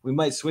we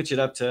might switch it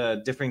up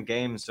to different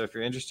games. So if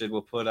you're interested,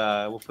 we'll put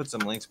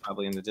some links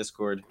probably in the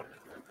Discord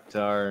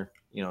to our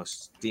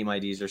Steam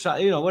IDs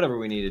or whatever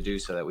we need to do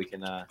so that we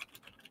can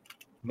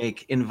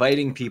make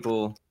inviting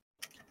people.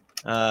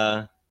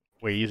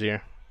 Way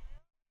easier.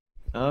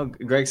 Oh,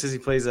 Greg says he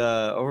plays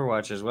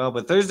Overwatch as well.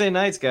 But Thursday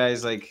nights,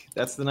 guys, like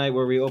that's the night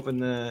where we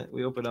open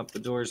up the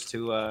doors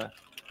to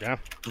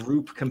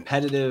group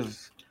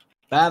competitive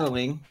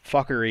battling.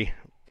 Fuckery.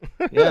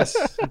 Yes.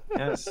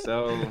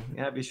 So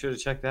yeah, be sure to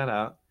check that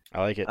out. I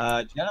like it.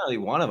 Generally,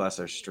 one of us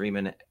are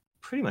streaming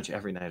pretty much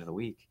every night of the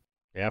week.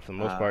 Yeah, for the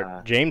most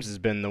part. James has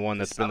been the one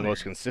that's been the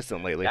most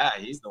consistent lately. Yeah,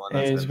 he's the one.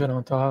 He's been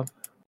on top.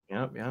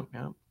 Yep.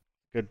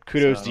 Good.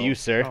 Kudos to you,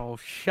 sir. Oh,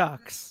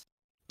 shucks.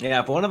 Yeah,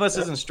 if one of us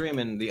isn't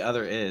streaming, the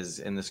other is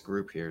in this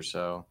group here.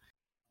 So,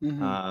 you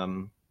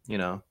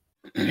know.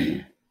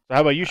 So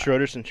how about you,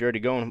 Schroeder? Since you're already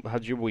going,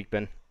 how's your week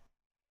been?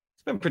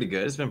 It's been pretty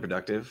good. It's been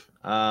productive.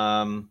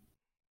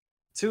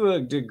 To a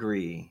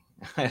degree,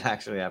 I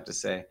actually have to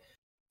say.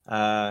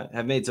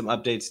 Have made some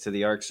updates to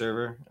the Ark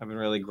server. I've been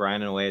really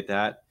grinding away at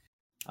that.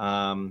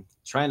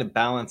 Trying to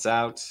balance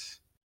out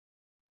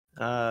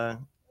a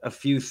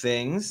few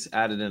things.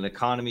 Added an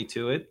economy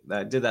to it.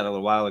 I did that a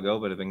little while ago,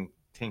 but I've been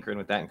tinkering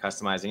with that and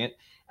customizing it.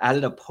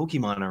 Added a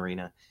Pokemon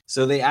arena.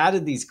 So they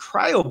added these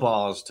cryo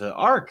balls to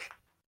Ark,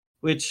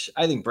 which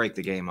I think break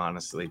the game,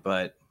 honestly,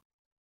 but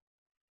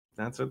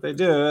that's what they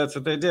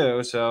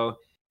do. So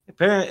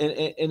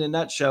apparently, in a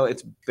nutshell,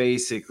 it's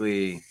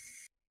basically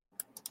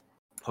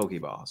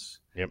Pokeballs.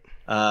 Yep.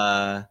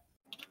 I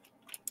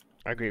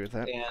agree with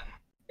that.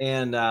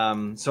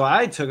 And so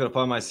I took it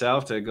upon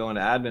myself to go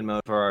into admin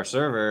mode for our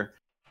server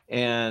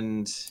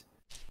and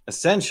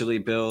essentially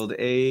build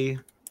a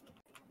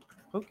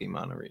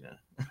Pokemon arena.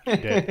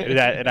 It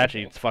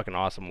actually, it's fucking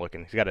awesome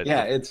looking. He's got it.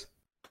 Yeah, it's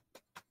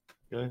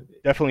good.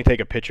 Definitely take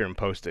a picture and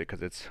post it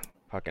because it's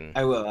fucking.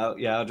 I will.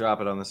 I'll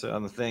drop it on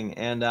the thing.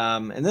 And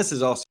this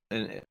is also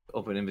an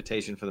open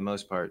invitation for the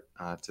most part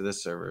to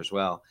this server as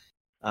well.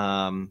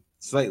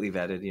 Slightly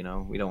vetted,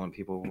 we don't want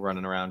people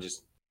running around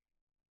just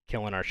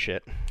killing our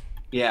shit.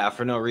 Yeah,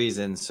 for no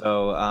reason.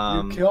 So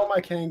you kill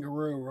my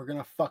kangaroo, we're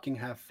gonna fucking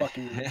have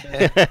fucking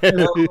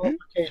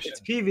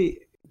it's PV.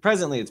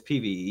 Presently it's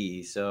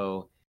PvE,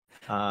 so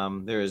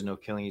there is no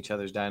killing each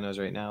other's dinos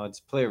right now. It's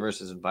player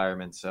versus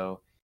environment.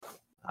 So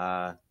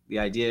the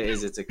idea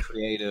is it's a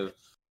creative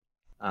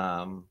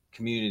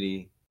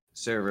community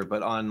server,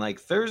 but on like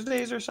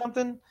Thursdays or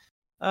something,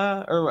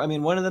 or I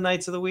mean one of the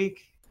nights of the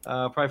week,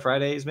 probably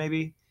Fridays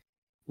maybe,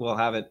 we'll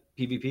have it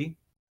PvP.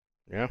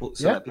 Yeah.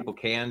 So that people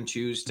can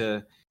choose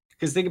to,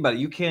 because think about it,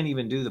 you can't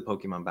even do the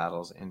Pokemon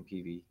battles in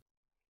PV.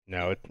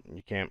 No,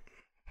 you can't.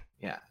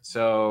 Yeah.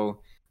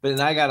 So, but then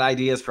I got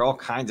ideas for all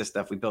kinds of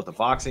stuff. We built a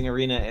boxing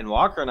arena, and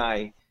Walker and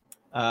I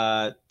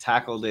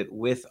tackled it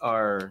with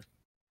our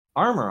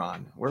armor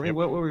on. What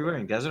were we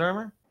wearing? Desert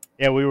armor?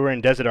 Yeah, we were in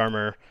desert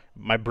armor.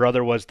 My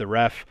brother was the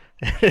ref.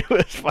 It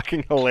was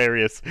fucking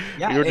hilarious.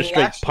 Yeah, we were just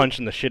straight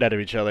punching the shit out of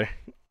each other.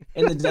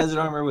 And the desert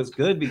armor was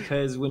good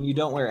because when you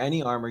don't wear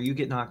any armor, you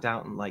get knocked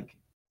out in like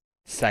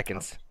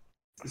seconds.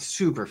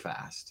 Super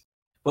fast.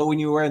 But when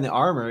you were wearing the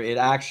armor, it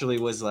actually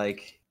was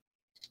like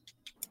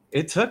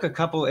it took a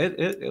couple.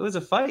 It was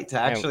a fight to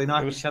actually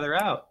knock each other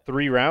out.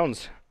 3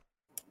 rounds.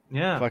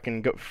 Yeah.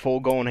 Fucking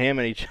full going ham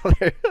at each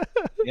other.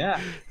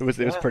 Yeah. It was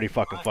pretty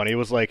fucking funny. It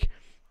was like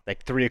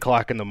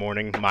 3:00 in the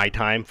morning, my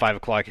time,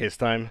 5:00 his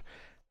time.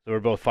 So we're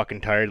both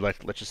fucking tired. Let's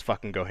just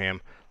fucking go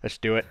ham. Let's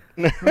do it.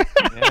 Yeah,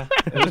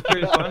 it was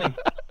pretty funny.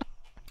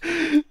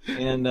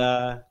 And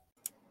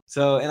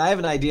and I have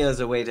an idea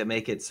as a way to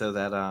make it so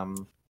that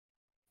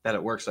that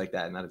it works like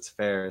that and that it's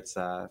fair. It's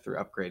through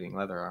upgrading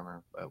leather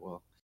armor, but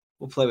we'll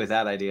play with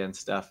that idea and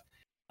stuff.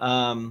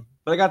 But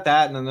I got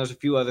that, and then there's a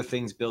few other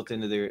things built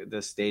into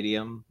the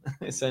stadium,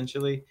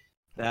 essentially.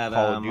 That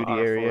Call of Duty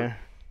area.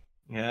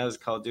 Yeah, there's a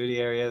Call of Duty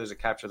area. There's a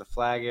capture the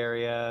flag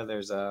area.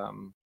 There's a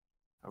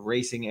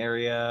racing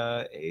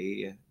area,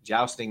 a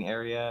jousting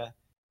area,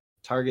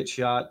 target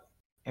shot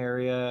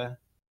area.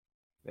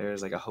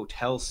 There's like a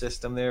hotel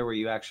system there where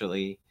you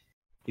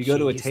go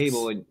to a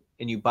table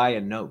and you buy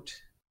a note,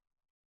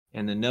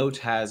 and the note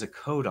has a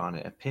code on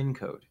it, a PIN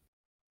code.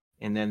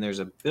 And then there's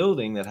a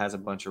building that has a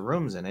bunch of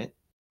rooms in it,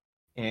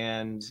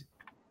 and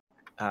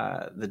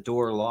the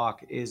door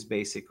lock is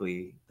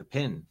basically the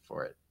PIN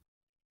for it.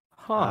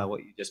 What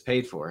you just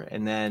paid for.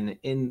 And then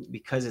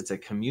because it's a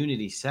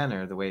community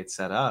center, the way it's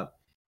set up,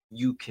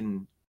 you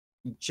can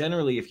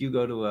generally, if you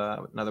go to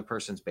another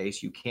person's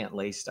base, you can't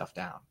lay stuff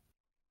down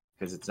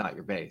because it's not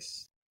your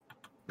base.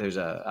 There's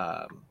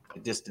a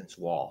distance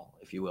wall,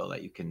 if you will,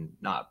 that you can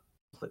not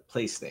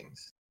place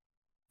things.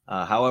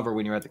 However,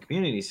 when you're at the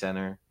community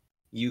center,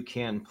 you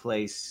can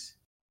place,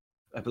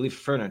 I believe,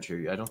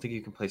 furniture. I don't think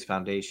you can place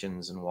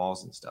foundations and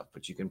walls and stuff,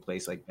 but you can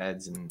place like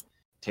beds and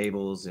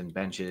tables and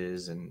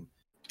benches and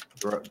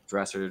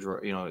dressers,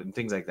 and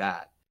things like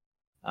that.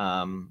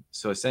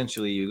 So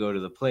essentially, you go to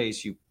the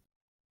place, you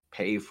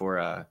pay for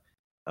a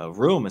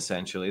room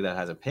essentially that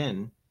has a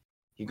PIN.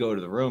 You go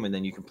to the room, and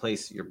then you can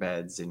place your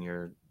beds and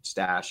your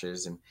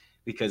stashes, and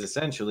because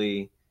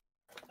essentially,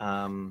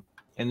 and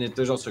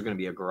there's also going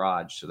to be a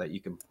garage so that you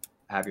can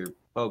have your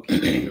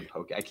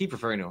I keep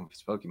referring to them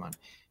as Pokemon,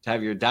 to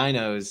have your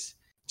dinos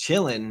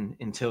chilling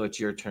until it's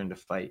your turn to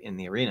fight in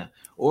the arena,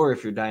 or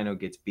if your dino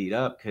gets beat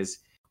up, because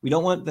we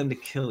don't want them to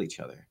kill each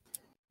other.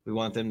 We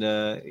want them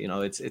to,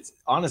 it's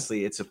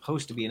honestly, it's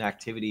supposed to be an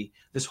activity.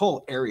 This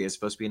whole area is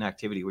supposed to be an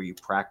activity where you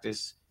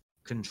practice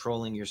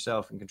controlling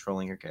yourself and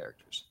controlling your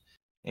characters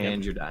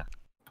and your dino.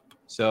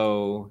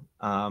 So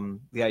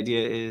the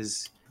idea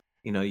is,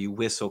 you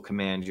whistle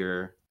command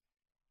your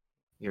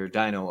your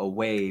dino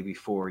away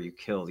before you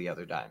kill the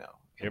other dino,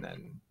 and Yep.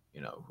 then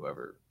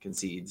whoever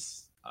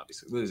concedes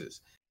obviously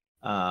loses.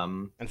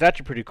 It's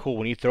actually pretty cool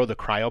when you throw the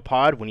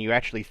cryopod, when you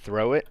actually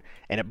throw it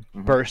and it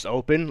bursts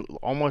open,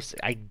 almost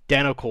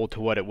identical to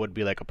what it would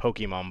be like a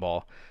Pokemon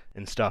ball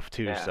and stuff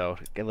too. Yeah. So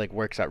it like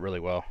works out really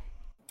well.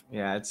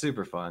 Yeah, it's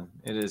super fun.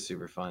 It is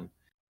super fun.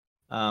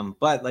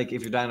 But like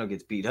if your dino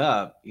gets beat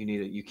up,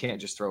 you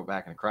can't just throw it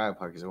back in a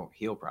cryopod because it won't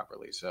heal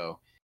properly. So,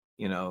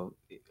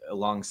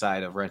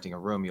 alongside of renting a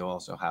room, you'll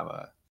also have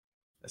a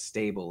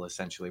stable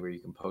essentially where you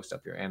can post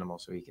up your animal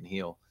so he can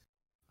heal.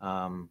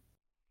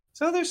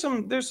 So there's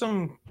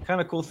some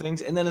kind of cool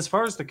things. And then as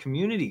far as the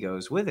community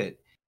goes with it,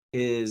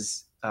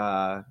 is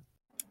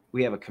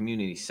we have a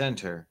community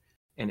center,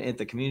 and at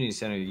the community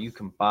center you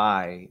can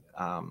buy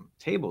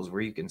tables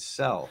where you can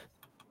sell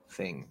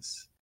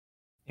things.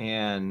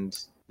 And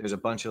there's a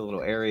bunch of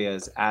little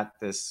areas at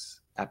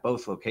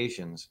both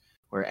locations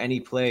where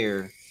any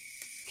player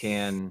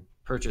can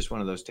purchase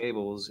one of those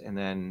tables, and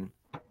then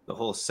the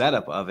whole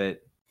setup of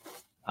it,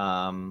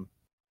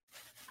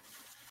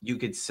 you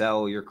could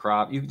sell your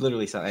crop. You could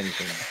literally sell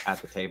anything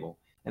at the table.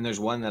 And there's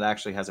one that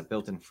actually has a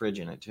built-in fridge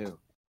in it too,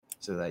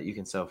 so that you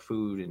can sell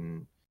food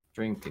and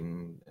drink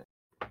and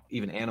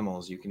even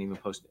animals. You can even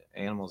post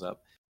animals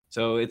up.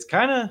 So it's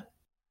kind of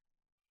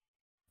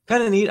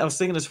neat. I was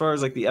thinking as far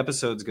as like the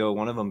episodes go,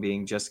 one of them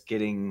being just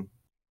getting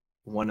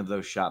one of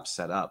those shops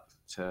set up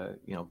to,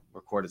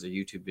 record as a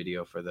YouTube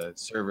video for the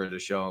server to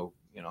show,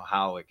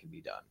 how it can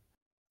be done.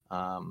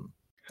 Hell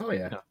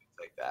yeah. Things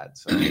like that.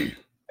 So I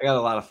got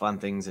a lot of fun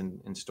things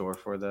in store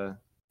for the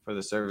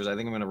servers. I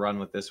think I'm going to run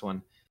with this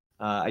one.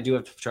 I do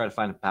have to try to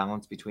find a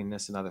balance between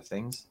this and other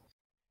things.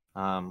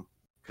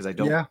 Because I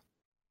don't. Yeah.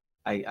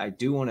 I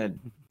do want to.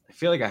 I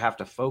feel like I have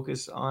to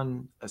focus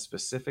on a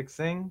specific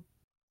thing,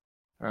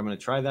 or I'm going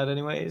to try that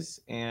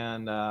anyways.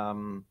 And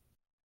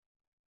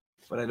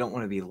but I don't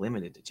want to be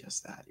limited to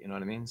just that. You know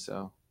what I mean?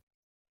 So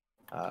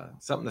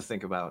something to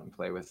think about and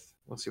play with.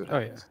 We'll see what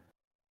happens. Yeah.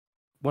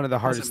 One of the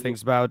hardest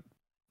things about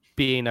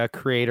being a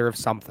creator of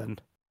something.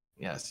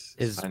 Yes,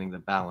 is finding the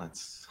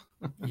balance.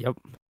 Yep.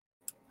 All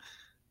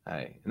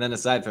right. And then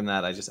aside from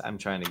that, I'm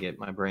trying to get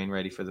my brain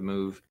ready for the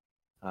move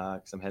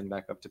because I'm heading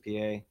back up to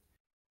PA,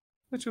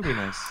 which will be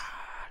nice.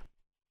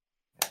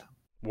 Yeah.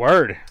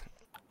 Word.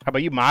 How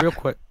about you, Mock? Real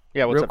quick.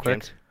 Yeah, what's real up,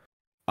 quick.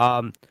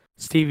 James?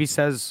 Stevie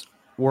says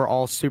we're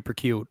all super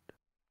cute.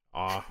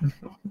 Aw.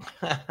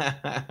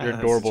 You're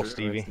adorable,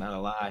 Stevie. It's not a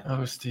lie.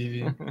 Oh,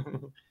 Stevie.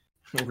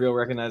 Real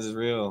recognizes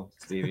real,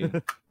 Stevie.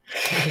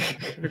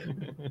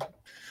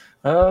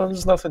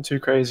 There's nothing too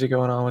crazy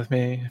going on with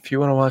me. If you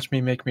want to watch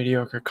me make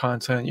mediocre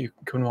content, you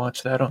can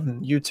watch that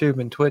on YouTube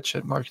and Twitch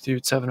at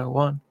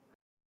MarkDude701.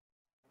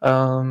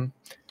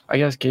 I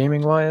guess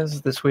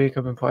gaming-wise, this week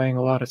I've been playing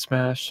a lot of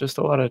Smash, just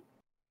a lot of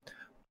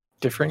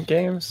different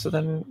games. So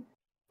then,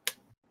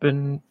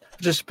 been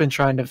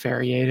trying to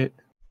variate it,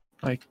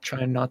 like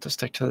trying not to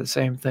stick to the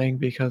same thing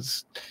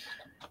because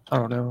I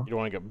don't know. You don't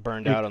want to get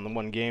burned out on the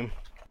one game.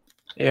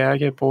 Yeah, I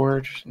get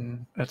bored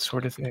and that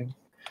sort of thing.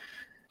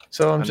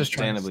 So I'm just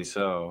trying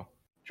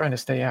to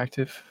stay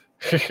active.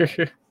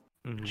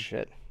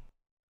 Shit.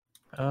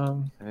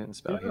 I didn't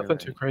spell here. Nothing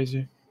too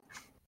crazy.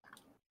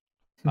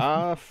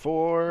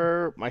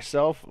 For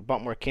myself, a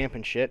bunch more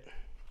camping shit.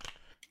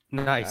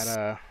 Nice.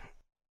 Got,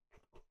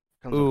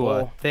 Ooh,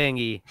 a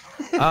thingy.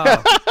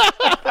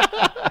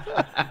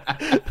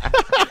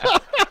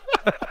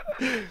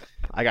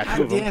 I got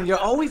two of them. Damn, you're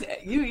always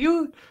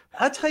you.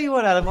 I'll tell you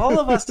what. Out of all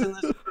of us in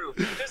this group,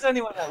 if there's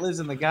anyone that lives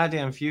in the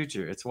goddamn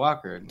future, it's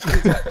Walker.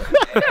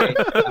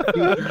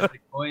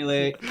 Futuristic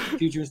toilet,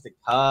 futuristic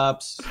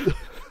cups.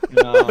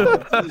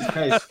 Jesus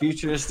Christ,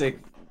 futuristic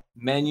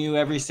menu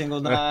every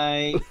single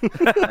night.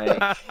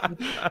 Like,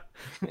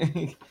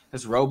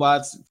 his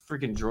robots,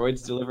 freaking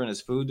droids delivering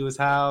his food to his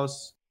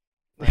house.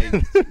 Like,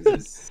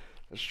 Jesus.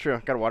 That's true.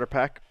 Got a water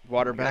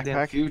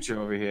backpack. Future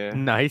over here.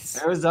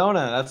 Nice.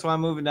 Arizona. That's why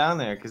I'm moving down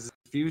there because it's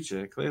the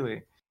future.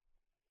 Clearly.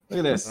 Look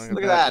at this.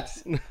 Look at that.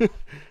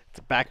 It's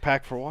a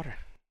backpack for water.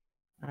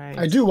 All right.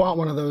 I do want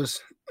one of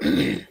those.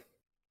 I'm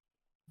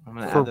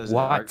gonna add those to the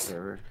ARC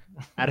server.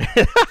 Just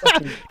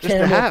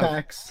to have.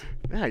 Packs.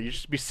 Yeah, you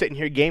just be sitting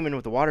here gaming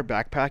with a water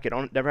backpack. You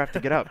don't never have to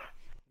get up.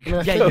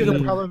 Yeah,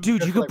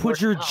 dude, you could put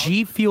your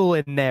G Fuel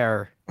in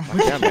there.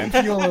 Yeah, man.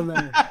 Fuel in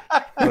there.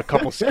 Put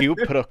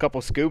a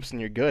couple scoops, and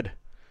you're good.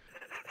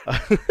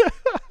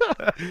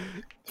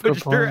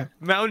 Put your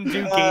Mountain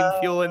Dew game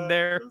fuel in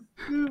there.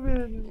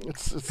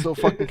 It's so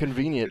fucking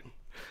convenient.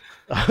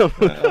 Oh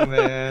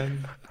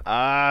man.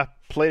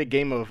 Played a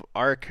game of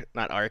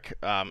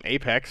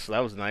Apex. So that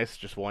was nice,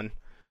 just one.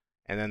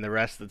 And then the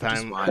rest of the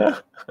time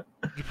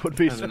would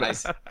be a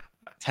nice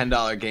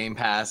 $10 Game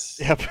Pass.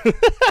 Yep.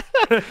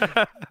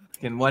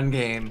 In one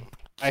game.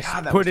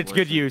 God, put it to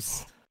good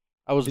use.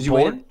 Did you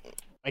win?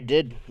 I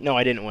did. No,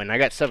 I didn't win. I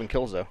got 7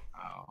 kills though.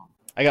 Oh,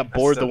 I got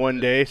bored the one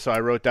day, so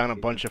I wrote down a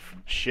bunch of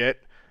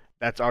shit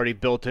that's already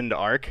built into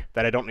Ark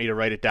that I don't need to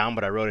write it down,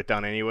 but I wrote it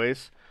down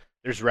anyways.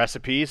 there's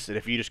recipes, and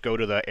if you just go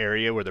to the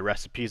area where the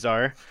recipes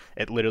are,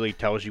 it literally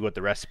tells you what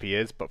the recipe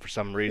is. But for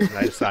some reason,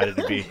 I decided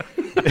to be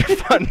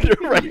fun to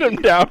write them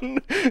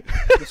down.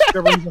 The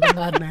scribblings of a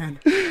madman.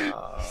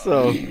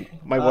 So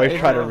my wife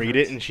tried to read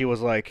it, and she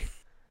was like,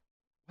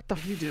 "What the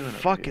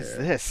fuck is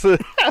this?" Like,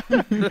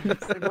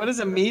 what is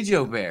a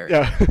Mijo berry?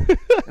 Yeah.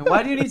 And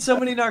why do you need so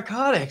many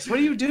narcotics? What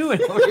are you doing?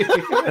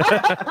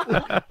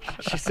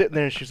 She's sitting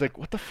there, and she's like,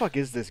 "What the fuck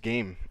is this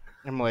game?"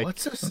 I'm like,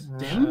 What's this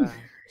thing?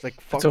 It's like,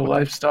 fuck. It's a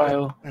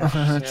lifestyle.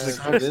 She's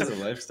like, it is a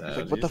lifestyle. It's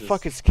like, what the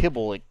fuck is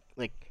kibble?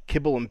 Like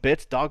kibble and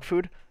bits, dog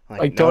food? I'm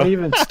Like, no.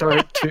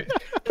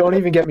 don't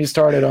even get me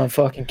started on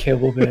fucking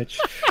kibble, bitch.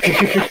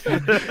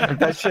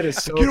 That shit is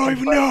so. You don't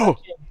even know.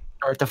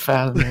 Start to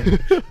fathom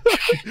it.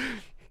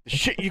 The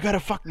shit you gotta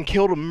fucking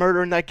kill to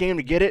murder in that game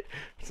to get it.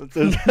 So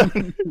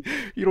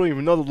you don't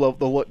even know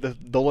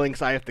the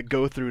lengths I have to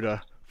go through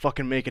to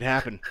fucking make it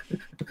happen.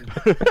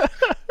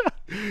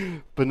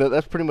 But no,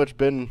 that's pretty much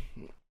been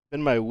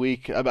my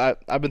week.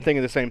 I've been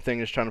thinking the same thing,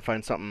 just trying to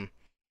find something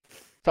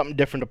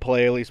different to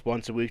play at least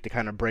once a week to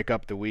kind of break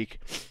up the week.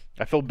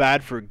 I feel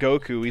bad for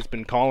Goku. He's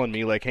been calling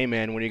me like, "Hey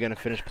man, when are you gonna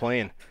finish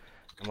playing?"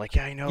 I'm like,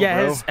 "Yeah, I know,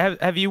 bro."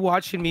 Have you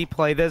watching me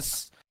play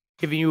this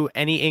giving you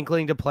any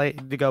inkling to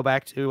go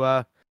back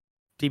to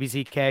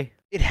DBZK?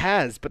 It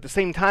has, but at the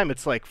same time,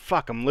 it's like,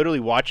 fuck, I'm literally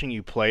watching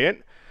you play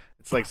it.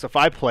 It's like, so if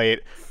I play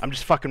it, I'm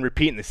just fucking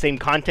repeating the same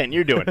content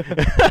you're doing.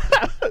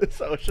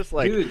 So it's just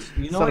like, dude,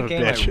 you know what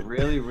game I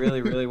really,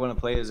 really, really want to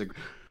play is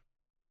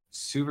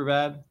super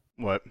bad?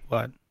 What?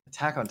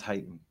 Attack on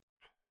Titan.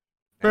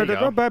 There you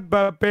go.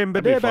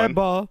 That'd be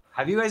fun.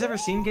 Have you guys ever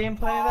seen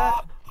gameplay of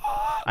that?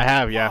 I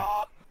have, yeah.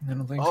 I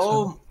don't think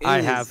Oh, so.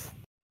 I have.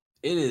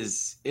 It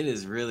is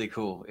really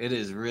cool. It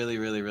is really,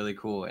 really, really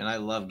cool. And I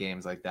love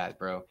games like that,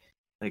 bro.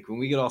 Like when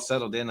we get all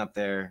settled in up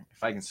there,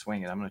 if I can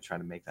swing it, I'm gonna try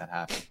to make that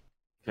happen.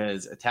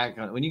 Because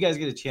when you guys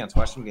get a chance,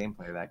 watch some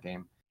gameplay of that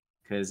game.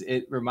 Because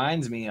it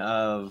reminds me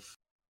of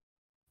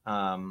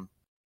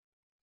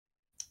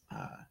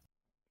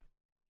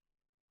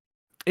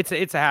It's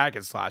a hack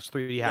and slash,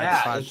 3D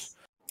hack and slash.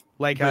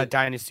 Like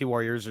Dynasty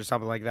Warriors or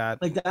something like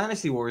that. Like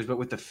Dynasty Warriors, but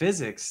with the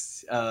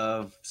physics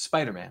of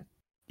Spider-Man.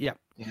 Yeah.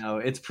 You know,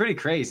 it's pretty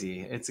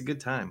crazy. It's a good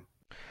time.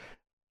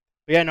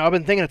 Yeah, no, I've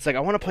been thinking, it's like, I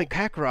want to play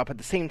Kakarot at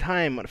the same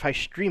time if I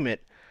stream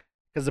it.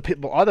 Because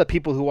other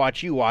people who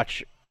watch you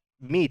watch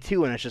me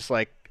too, and it's just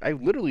like, I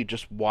literally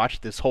just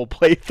watched this whole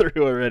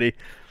playthrough already.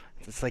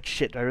 It's like,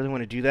 shit, do I really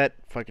want to do that?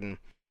 Fucking.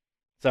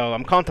 So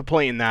I'm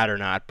contemplating that or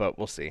not, but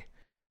we'll see.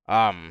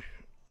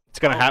 It's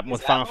gonna happen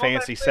with Final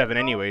Fantasy VII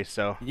anyway,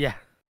 so. Yeah.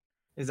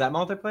 Is that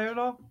multiplayer at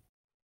all?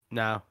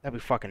 No. That'd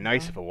be fucking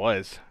nice if it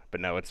was,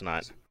 but no, it's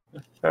not.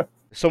 There's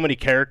so many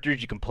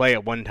characters you can play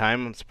at one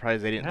time. I'm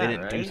surprised they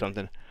didn't do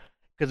something.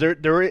 Because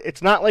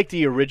it's not like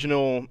the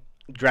original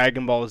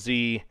Dragon Ball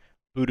Z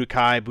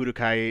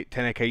Budokai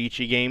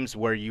Tenkaichi games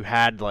where you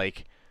had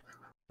like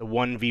the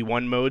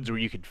 1v1 modes where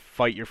you could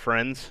fight your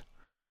friends.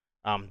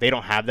 They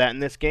don't have that in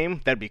this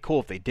game. That'd be cool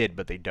if they did,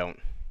 but they don't.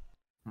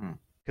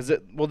 Because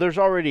there's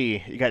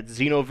already, you got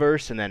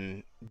Xenoverse and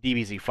then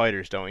DBZ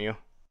Fighters, don't you?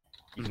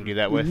 You can do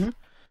that with.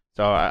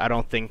 So I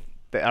don't think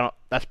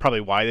that's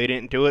probably why they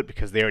didn't do it,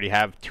 because they already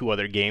have 2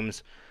 other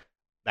games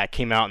that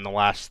came out in the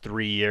last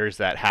 3 years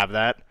that have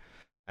that.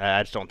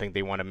 I just don't think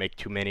they want to make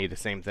too many of the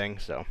same thing.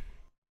 So.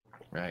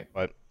 Right.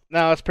 But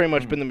no, that's pretty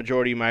much been the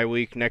majority of my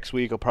week. Next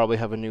week I'll probably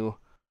have a new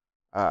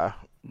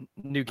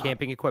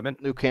camping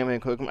equipment. New camping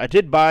equipment. I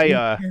did buy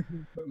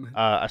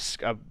a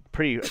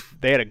pretty.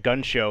 They had a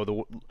gun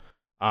show.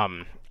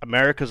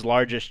 America's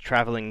largest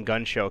traveling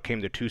gun show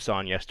came to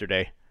Tucson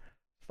yesterday.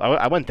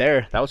 I went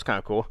there. That was kind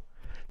of cool.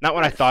 Not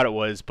what I thought it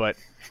was, but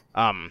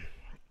I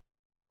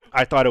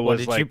thought it was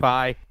like. What did you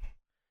buy?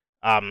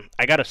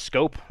 I got a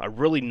scope, a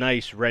really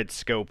nice red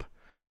scope,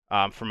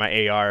 for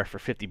my AR for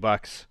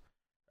 $50.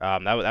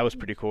 That was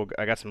pretty cool.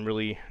 I got some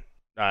really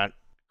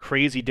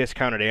crazy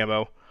discounted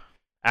ammo.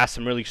 Asked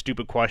some really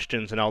stupid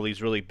questions, and all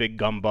these really big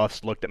gun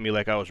buffs looked at me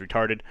like I was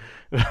retarded.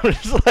 I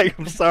was just like,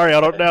 I'm sorry, I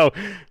don't know.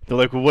 They're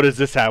like, well, what does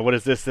this have? What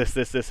does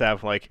this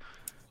have? Like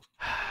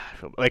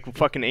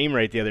fucking Aim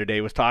Right the other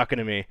day was talking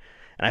to me,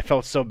 and I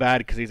felt so bad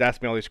because he's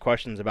asking me all these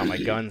questions about my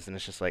guns, and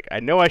it's just like,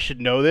 I know I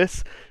should know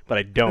this, but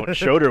I don't.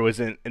 Schroeder was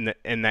in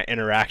that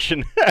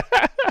interaction.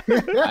 I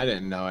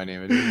didn't know any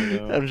of it.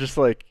 I'm just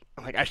like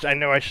I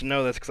know I should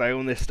know this because I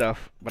own this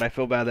stuff, but I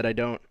feel bad that I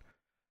don't.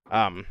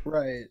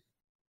 Right.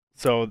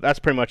 So that's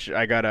pretty much.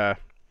 They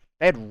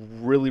had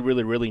really,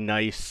 really, really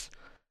nice,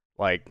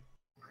 like,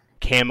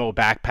 camo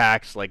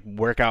backpacks, like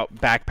workout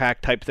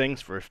backpack type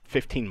things for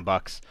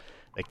 $15.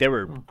 Like, they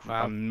were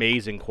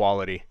amazing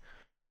quality.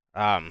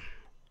 I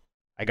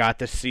got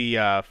to see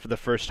for the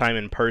first time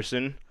in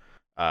person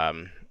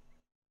a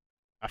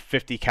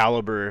 50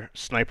 caliber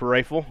sniper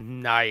rifle.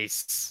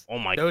 Nice. Oh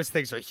my! Those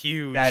things are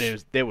huge.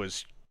 It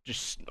was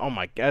just, oh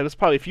my god! It was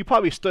probably, if you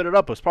probably stood it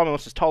up, it was probably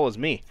almost as tall as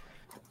me.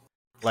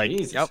 Like,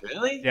 Jesus,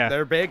 really? Yeah,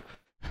 they're big.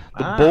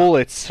 The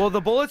bullets. Well, the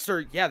bullets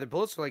are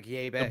like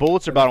yay big. The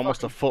bullets are about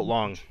almost a foot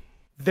long.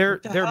 They're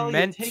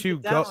meant to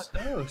go.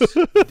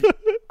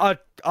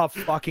 a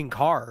fucking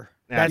car.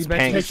 Yeah, That's it's meant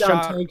to tanks. be Take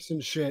down shot. tanks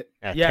and shit.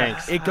 Yeah,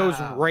 tanks. it goes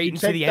right You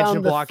into take the down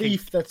engine the block and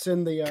thief that's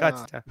in the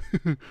cuts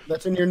down.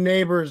 that's in your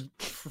neighbor's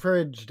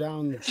fridge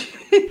down the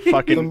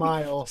Fucking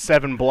mile.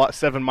 7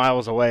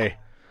 miles away.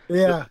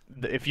 Yeah,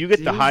 If you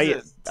get the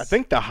highest, I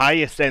think the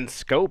highest end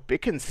scope,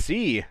 it can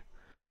see.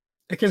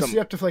 it can see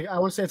up to like I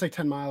want to say it's like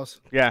 10 miles.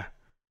 Yeah.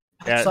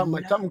 Yeah.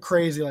 Something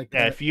crazy like that.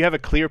 Yeah, if you have a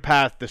clear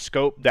path,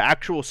 the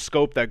actual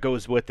scope that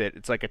goes with it,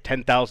 it's like a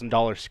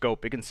 $10,000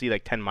 scope. It can see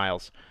like 10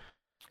 miles.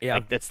 Yeah,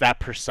 Like, it's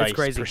that precise,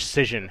 crazy.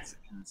 precision. That's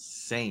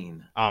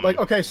insane. Like,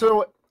 okay,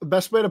 so the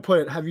best way to put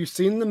it, have you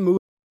seen the movie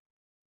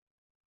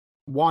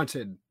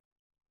Wanted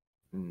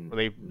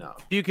they No.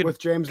 you could with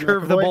James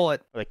curve the McAvoy?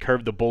 bullet. like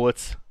curve the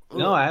bullets.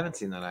 No, I haven't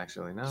seen that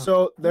actually. No.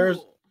 So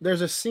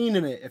there's a scene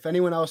in it, if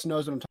anyone else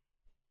knows what I'm talking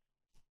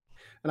about.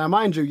 And I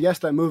mind you, yes,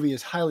 that movie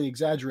is highly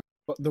exaggerated,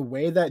 but the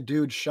way that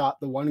dude shot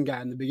the one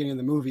guy in the beginning of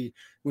the movie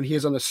when he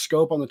is on the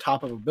scope on the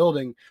top of a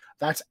building,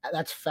 that's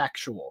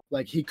factual.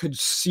 Like he could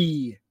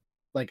see,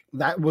 like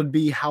that would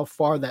be how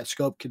far that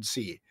scope could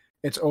see.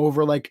 It's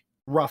over like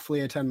roughly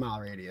a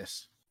 10-mile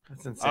radius.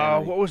 That's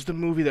insane. What was the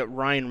movie that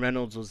Ryan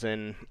Reynolds was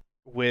in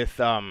with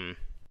I'm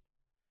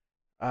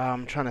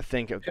trying to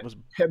think. It was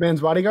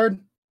Hitman's Bodyguard?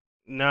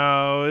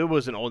 no, it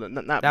was an old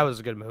not That was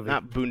a good movie.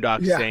 not Boondock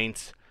Yeah.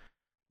 Saints,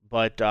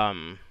 but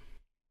what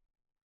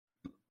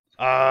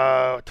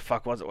the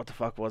fuck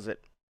was it?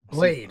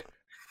 Blade.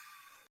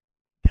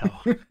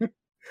 Hell, That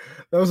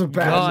was a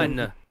bad movie.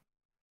 Gun.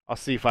 I'll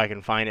see if I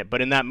can find it.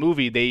 But in that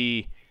movie,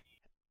 the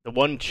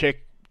one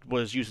chick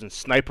was using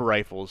sniper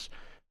rifles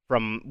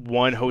from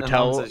one My mom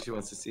hotel, says she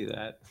wants to see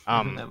that.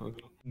 That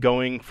movie.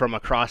 going from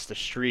across the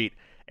street,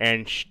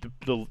 and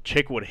the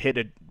chick would hit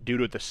a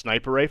dude with a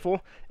sniper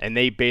rifle, and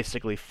they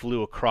basically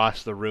flew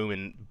across the room,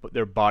 and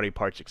their body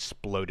parts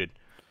exploded.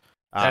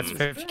 That's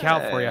 50 cal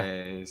for you.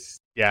 Nice.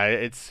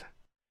 Yeah,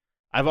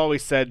 I've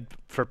always said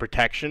for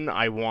protection,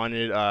 I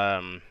wanted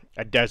a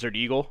Desert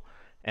Eagle,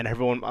 and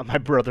my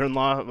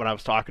brother-in-law, when I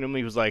was talking to him,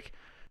 he was like,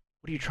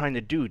 "What are you trying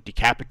to do?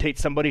 Decapitate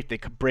somebody if they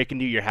could break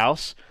into your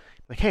house?"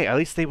 Like, hey, at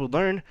least they would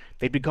learn.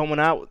 They'd be going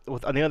out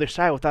on the other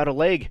side without a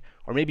leg,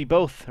 or maybe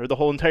both, or the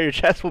whole entire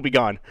chest will be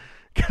gone.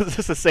 Because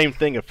it's the same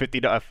thing. A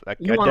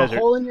You want desert. a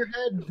hole in your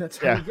head? That's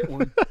how you get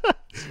one.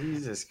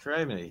 Jesus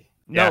Christ.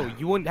 No, Yeah.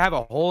 you wouldn't have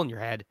a hole in your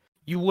head.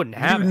 You wouldn't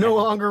have You a no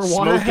head. longer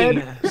want a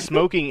head?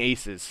 Smoking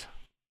Aces.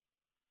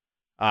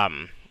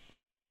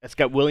 It's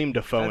got William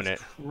Dafoe in it.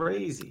 That's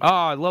crazy. Oh,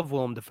 I love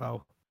Willem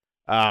Dafoe.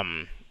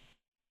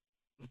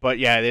 But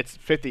yeah, it's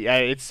 50.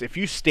 It's if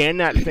you stand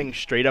that thing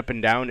straight up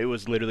and down, it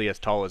was literally as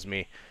tall as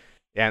me.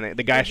 Yeah, and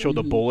the guy showed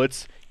the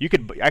bullets. I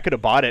could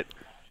have bought it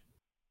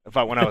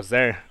when I was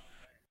there.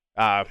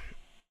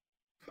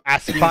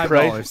 Asking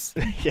price.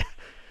 $5.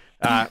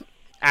 Yeah.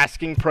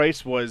 Asking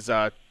price was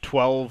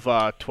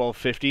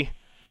 $12.50.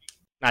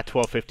 Not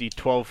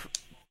 $12.50.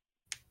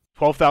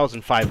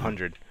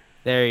 $12,500.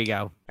 There you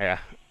go. Yeah.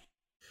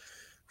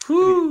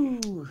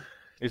 Whew.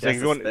 It's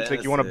Yes,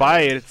 like you want to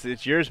buy it,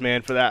 it's yours,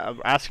 man, for that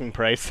asking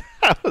price.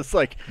 I was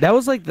like,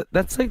 That's like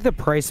the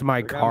price of my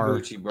I'm car.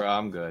 Gucci, bro.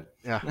 I'm good.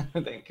 Yeah.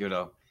 Thank you,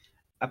 though.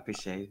 I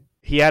appreciate it.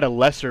 he had a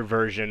lesser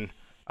version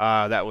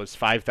that was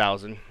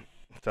 5,000.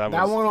 So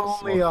That one will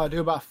only do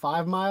about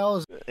 5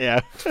 miles. yeah.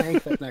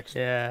 Tank that next.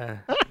 Yeah.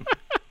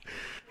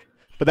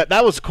 But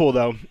that was cool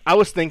though. I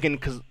was thinking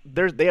because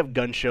they have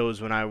gun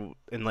shows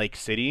in Lake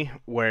City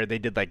where they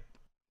did like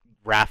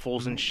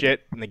raffles and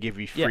shit, and they give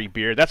you free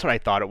beer. That's what I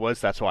thought it was.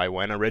 That's why I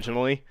went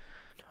originally,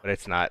 but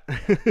it's not.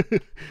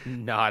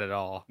 Not at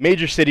all.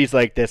 Major cities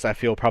like this, I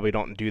feel, probably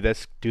don't do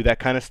that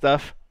kind of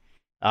stuff.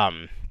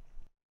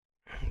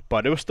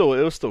 But it was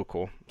still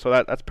cool. So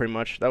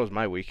that was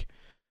my week.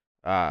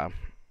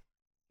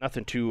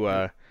 Nothing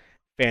too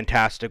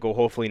fantastical.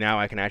 Hopefully now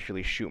I can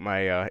actually shoot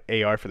my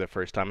AR for the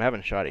first time. I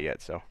haven't shot it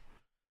yet, so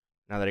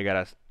now that I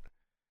got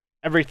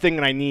everything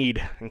that I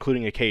need,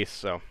 including a case,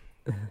 so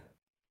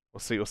we'll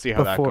see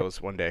how that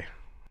goes one day.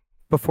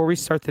 Before we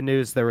start the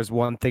news, there was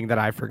one thing that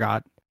I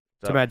forgot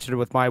to So- mention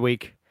with my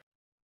week.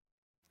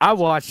 I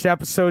watched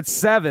episode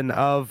 7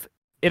 of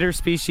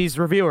Interspecies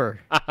Reviewer.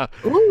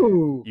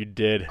 Ooh. You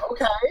did.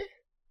 Okay.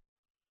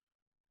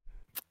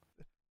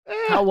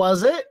 How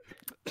was it?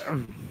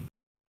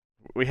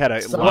 We had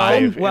a So-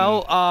 live.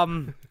 Well,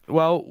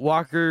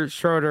 Walker,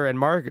 Schroeder, and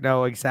Mark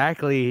know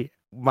exactly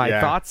my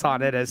Yeah. thoughts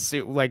on it.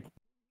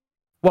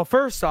 Well,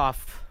 first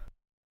off,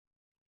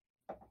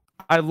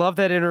 I love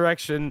that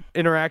interaction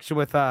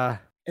with John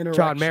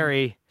Interaction.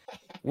 Mary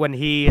when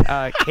he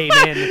came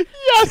in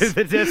to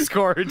the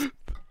Discord.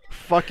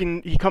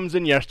 Fucking, he comes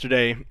in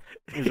yesterday.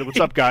 He's like, "What's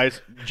up,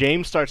 guys?"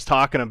 James starts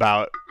talking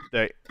about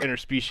the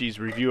Interspecies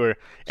Reviewer,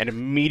 and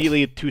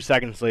immediately 2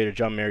 seconds later,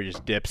 John Mary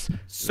just dips.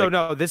 So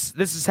no, this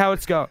is how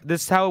it's go.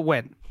 This is how it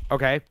went.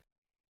 Okay.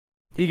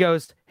 He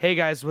goes, "Hey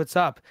guys, what's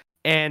up?"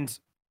 And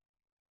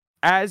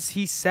as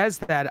he says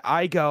that,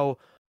 I go,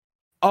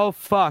 "Oh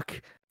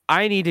fuck,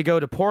 I need to go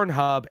to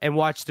Pornhub and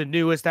watch the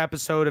newest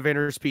episode of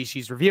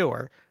Interspecies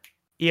Reviewer."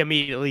 He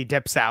immediately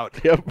dips out.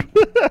 Yep.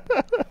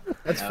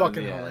 That's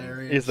fucking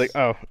hilarious. He's like,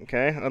 oh,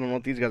 okay. I don't know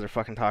what these guys are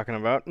fucking talking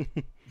about.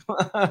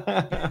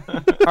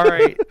 All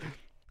right.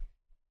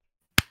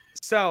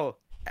 So,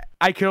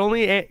 I could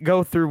only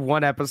go through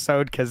one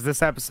episode because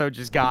this episode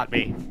just got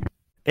me.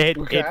 It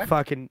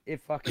fucking.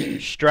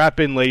 Strap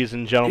in, ladies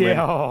and gentlemen.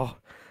 All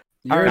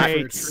You're in for a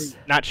right. treat.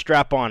 Not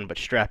strap on, but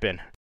strap in.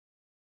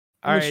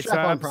 All right.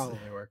 Strap on So, probably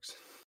works.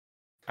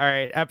 all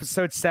right.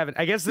 Episode 7.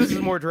 I guess this is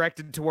more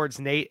directed towards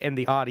Nate and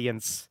the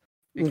audience.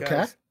 Okay.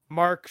 Because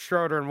Mark,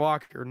 Schroeder, and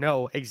Walker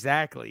know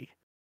exactly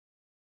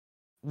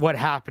what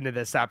happened to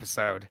this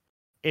episode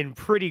in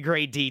pretty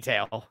great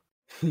detail.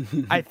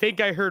 I think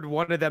I heard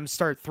one of them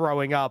start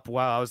throwing up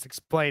while I was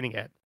explaining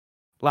it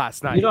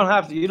last night. You don't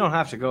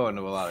have to go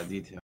into a lot of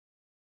detail.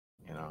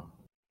 You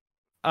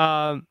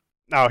know.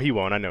 No, he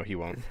won't. I know he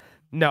won't.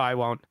 No, I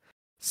won't.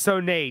 So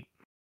Nate,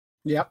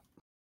 Yep.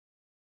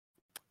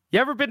 you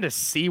ever been to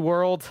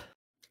SeaWorld?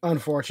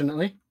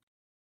 Unfortunately.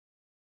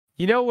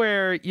 You know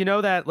where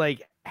that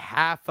like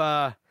half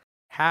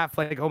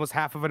like almost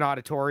half of an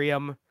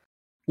auditorium?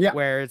 Yeah.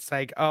 Where it's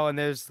like, oh, and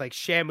there's like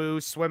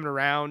Shamu swimming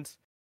around,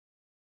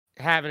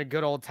 having a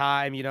good old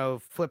time,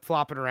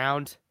 flip-flopping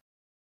around.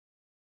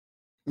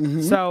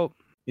 Mhm. So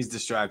He's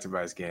distracted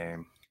by his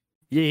game.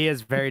 yeah, he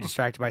is very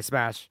distracted by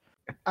Smash.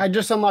 I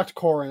just unlocked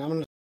Corin. I'm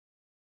gonna.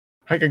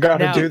 I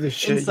gotta Now, do this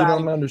shit. You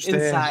don't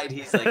understand. Inside,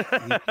 he's like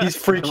He's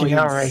freaking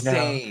out right now.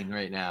 insane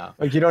right now.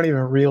 Like you don't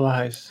even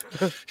realize.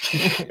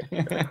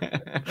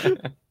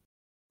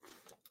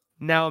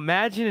 Now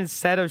imagine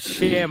instead of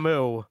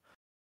Shamu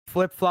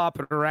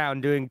flip-flopping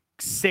around doing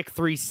sick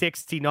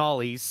 360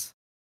 nollies,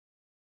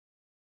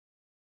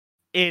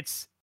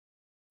 it's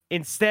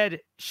instead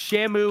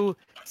Shamu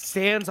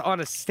stands on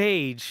a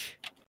stage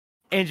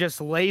and just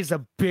lays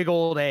a big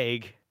old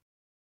egg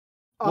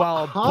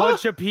while a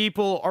bunch of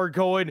people are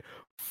going,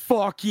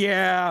 fuck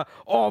yeah,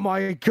 oh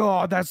my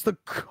god, that's the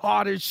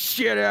hottest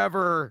shit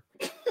ever.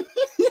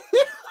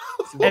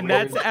 And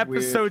that's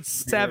episode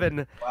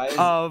 7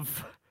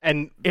 of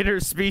And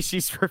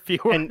Interspecies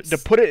Reviewers. And to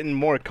put it in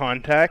more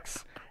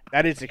context,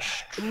 that is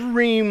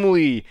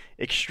extremely,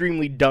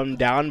 extremely dumbed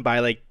down by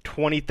like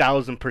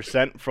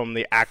 20,000% from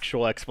the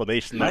actual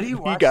explanation How that do you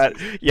he watch got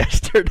this?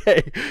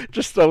 yesterday.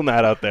 Just throwing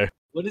that out there.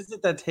 What is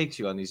it that takes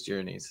you on these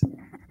journeys?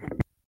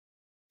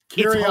 It's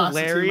Curiosity,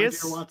 my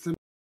hilarious. dear Watson.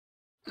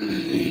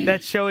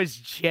 That show is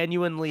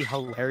genuinely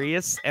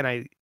hilarious, and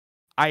I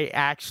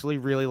actually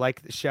really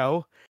like the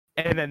show.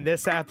 And then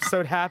this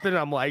episode happened,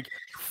 I'm like,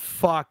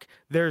 fuck,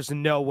 there's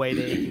no way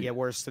they can get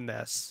worse than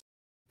this.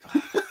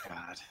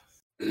 God.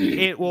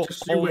 It will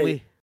Just you only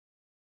wait.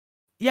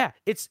 Yeah,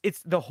 it's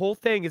the whole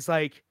thing is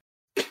like,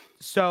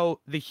 so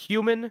the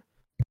human,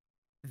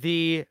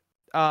 the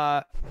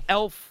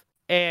elf,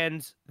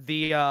 and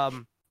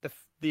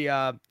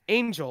the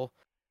angel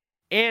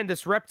and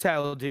this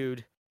reptile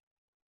dude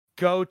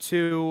go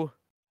to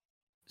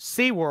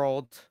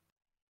SeaWorld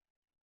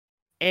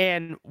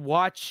and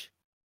watch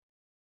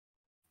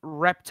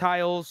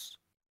reptiles,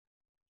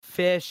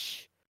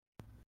 fish,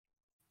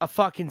 a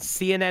fucking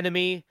sea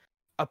anemone,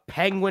 a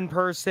penguin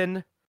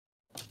person.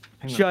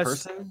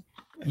 Person?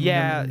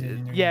 Yeah.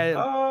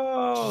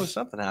 Oh,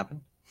 something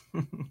happened.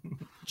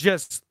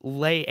 Just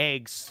lay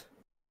eggs.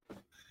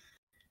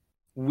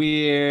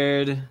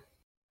 Weird.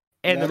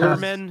 And the That is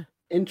mermen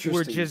Interesting.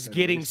 were just at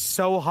getting least.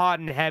 so hot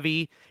and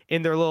heavy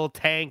in their little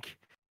tank.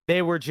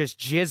 They were just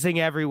jizzing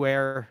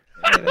everywhere.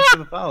 Hey, thanks for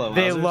the follow.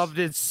 They Wowzers. loved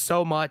it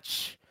so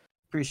much.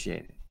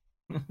 Appreciate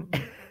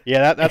it.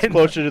 Yeah, that's And-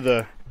 closer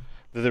to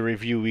the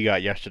review we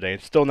got yesterday.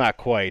 It's still not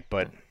quite,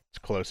 but it's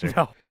closer.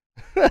 No,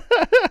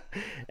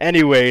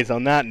 Anyways,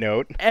 on that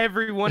note,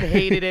 everyone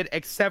hated it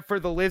except for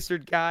the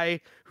lizard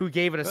guy who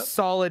gave it a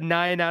solid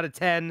 9 out of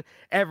 10.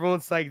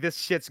 Everyone's like, this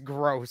shit's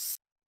gross.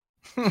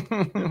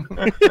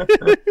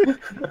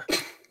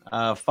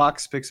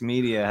 Fox Picks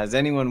Media. Has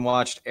anyone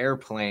watched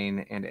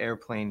Airplane and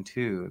Airplane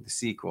 2, the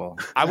sequel?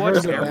 I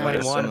watched heard about Airplane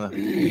it. Some 1. of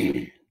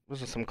the-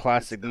 those are some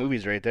classic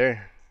movies right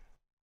there.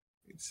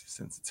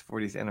 since its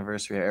 40th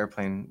anniversary of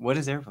Airplane. What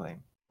is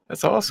Airplane?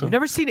 That's awesome. You've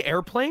never seen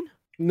Airplane?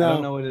 I don't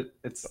No. know what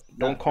it's.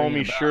 Don't not call me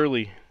ringing a bell.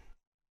 Shirley.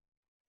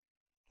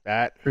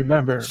 That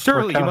Remember, we're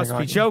Shirley, you counting must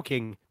on be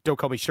joking. Don't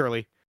call me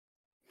Shirley.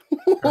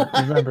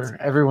 Remember,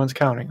 everyone's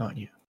counting on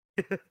you.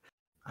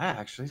 I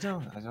actually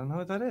don't. I don't know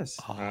what that is.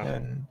 Oh,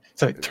 And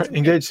it's like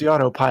engage the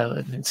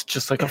autopilot, and it's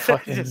just like a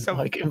fucking Just some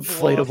like blow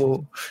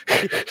inflatable.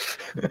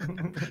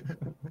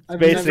 I've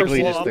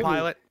basically never just seen the- it.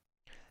 pilot.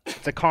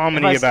 it's a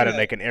comedy If I about see it,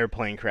 like an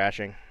airplane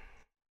crashing.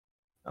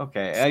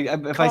 Okay,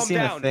 if I Calm seen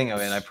down. a thing of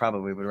it, I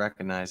probably would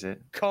recognize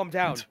it. Calm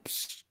down.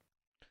 It's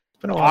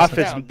been a while since-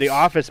 Office, down. The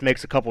Office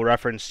makes a couple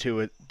reference to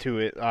it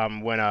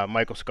when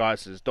Michael Scott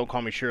says, "Don't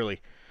call me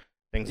Shirley,"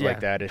 things Yeah.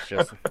 like that. It's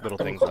just little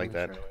things like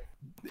that.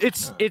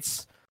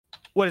 It's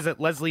what is it?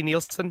 Leslie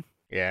Nielsen?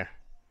 Yeah,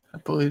 I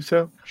believe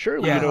so.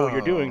 Shirley, Yeah. you know what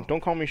you're doing. Oh.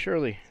 Don't call me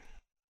Shirley.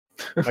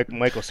 Like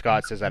Michael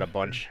Scott says that a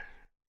bunch.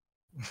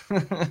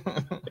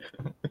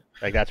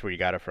 Like that's where you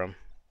got it from.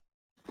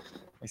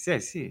 I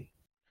see.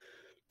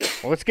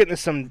 Well, let's get into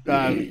some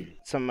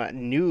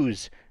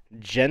news,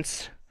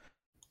 gents.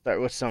 Start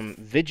with some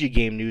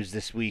Vigigame news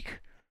this week.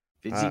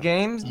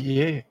 Games?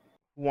 Yeah.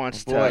 Who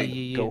wants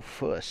to go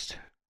first?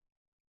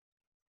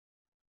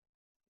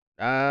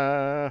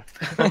 Once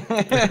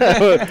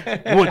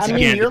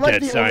again, you're like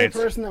Dead the Science.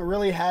 only person that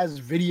really has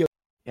video.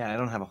 Yeah, I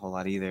don't have a whole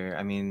lot either.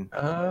 I mean,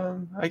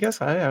 I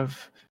guess I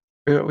have.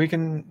 I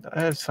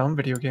have some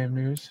video game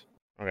news.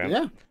 Okay.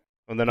 Yeah.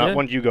 Well, then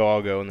once you go,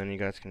 I'll go, and then you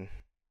guys can.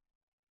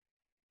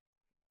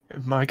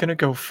 Am I gonna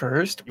go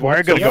first? You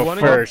are gonna go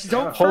first.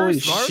 Go Holy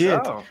first, Mark.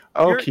 shit!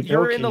 Okay,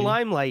 You're in the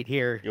limelight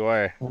here. You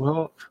are.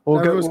 We'll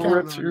Who's go counting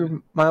on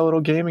through my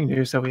little gaming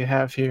news that we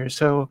have here.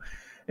 So,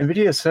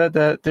 Nvidia said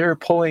that they're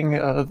pulling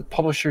the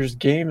publisher's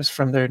games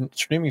from their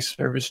streaming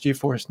service,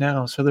 GeForce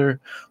Now. So they're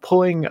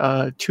pulling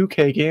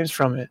 2K games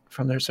from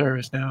their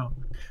service now.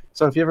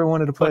 So if you ever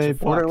wanted to play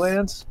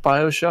Borderlands,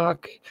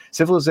 BioShock,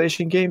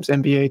 Civilization games,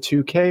 NBA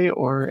 2K,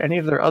 or any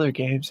of their other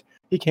games,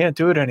 you can't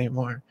do it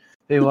anymore.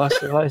 They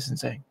lost their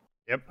licensing.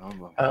 Yep.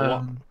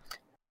 Have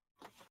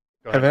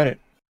at it.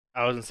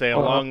 I was gonna say,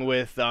 along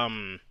with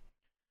who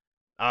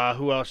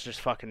else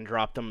just fucking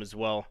dropped them as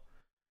well?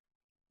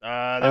 There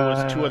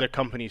was 2 other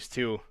companies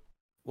too.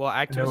 Well,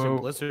 Activision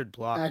Blizzard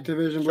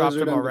Activision dropped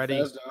Blizzard them already.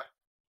 Bethesda.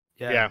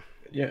 Yeah.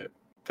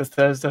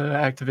 Bethesda,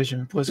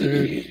 Activision,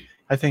 Blizzard.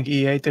 I think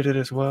EA did it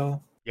as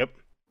well. Yep.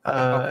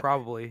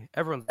 Probably.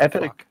 Everyone's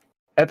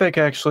Epic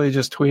actually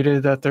just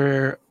tweeted that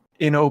they're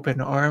in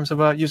open arms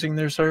about using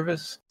their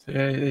service.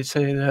 They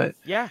say that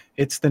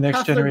it's the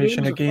next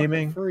generation of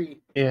gaming.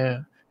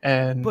 Yeah,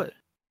 and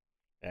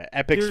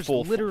Epic's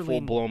full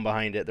blown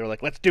behind it. They're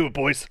like, let's do it,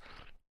 boys.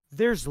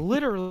 There's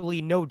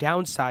literally no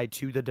downside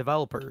to the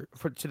developer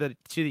to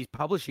these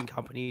publishing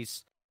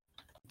companies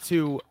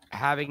to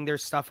having their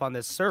stuff on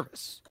this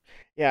service.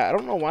 Yeah, I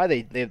don't know why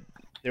they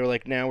were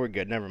like, nah, we're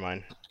good, never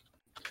mind.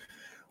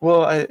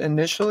 Well,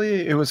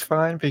 initially it was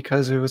fine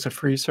because it was a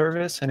free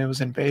service and it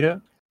was in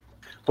beta.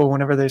 But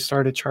whenever they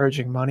started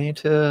charging money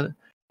to,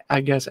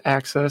 I guess,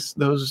 access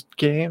those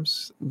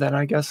games, then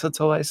I guess it's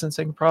a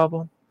licensing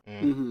problem.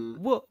 Mm-hmm.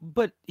 Well,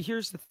 but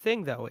here's the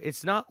thing, though.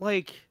 It's not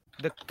like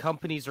the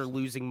companies are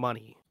losing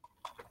money.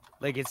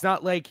 Like, it's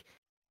not like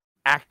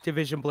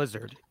Activision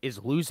Blizzard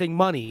is losing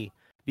money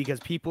because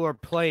people are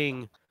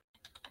playing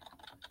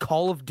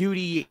Call of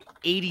Duty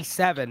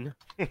 87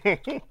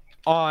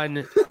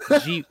 on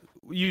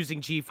using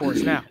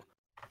GeForce Now.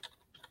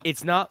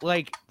 It's not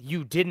like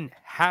you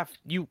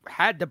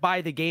had to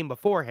buy the game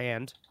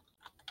beforehand,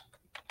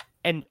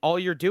 and all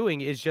you're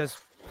doing is just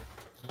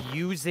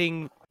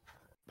using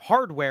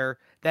hardware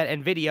that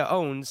Nvidia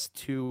owns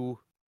to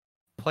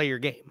play your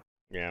game.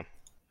 Yeah.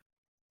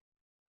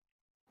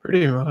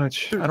 Pretty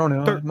much. I don't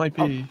know. It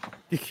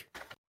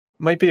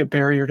might be a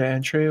barrier to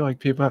entry. Like,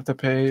 people have to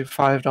pay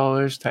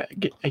 $5 to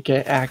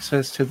get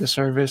access to the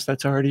service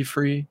that's already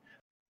free.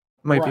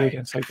 Might be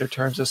against like their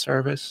terms of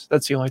service.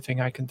 That's the only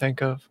thing I can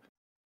think of.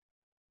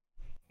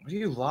 What are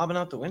you lobbing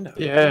out the window?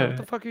 Yeah. What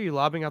the fuck are you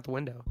lobbing out the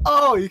window?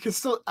 Oh, you can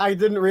still. I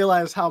didn't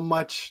realize how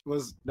much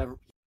was never.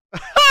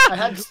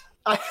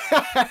 I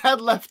had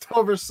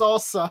leftover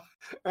salsa,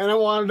 and I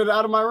wanted it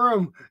out of my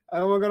room. I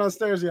don't want to go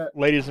downstairs yet.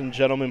 Ladies and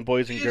gentlemen,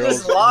 boys and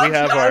girls, we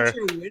have our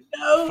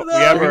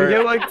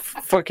You're like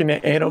fucking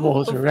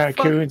animals or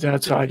raccoons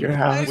outside your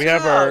house. We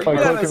have our like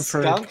looking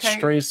for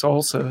stray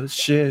salsa.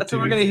 Shit. That's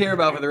what we're gonna hear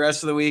about for the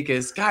rest of the week.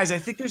 Is guys, I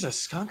think there's a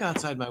skunk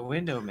outside my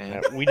window,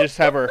 man. We just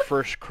have our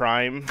first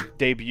crime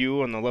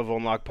debut on the Level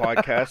Unlock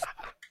podcast.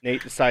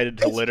 Nate decided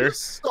to litter.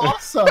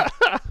 Salsa.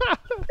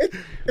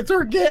 It's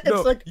organic.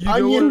 It's like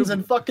onions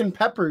and fucking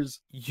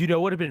peppers. You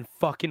know what would have been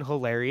fucking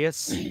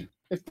hilarious?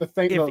 If the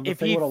thing would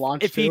have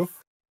launched too.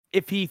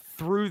 If he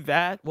threw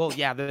that, well,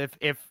 yeah.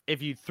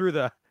 If you threw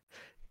the,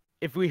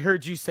 if we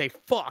heard you say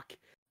 "fuck"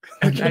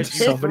 as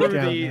you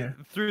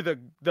threw the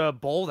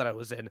bowl that I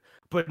was in,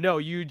 but no,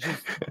 you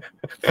just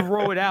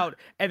throw it out,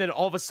 and then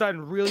all of a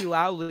sudden, really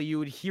loudly, you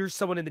would hear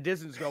someone in the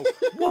distance go,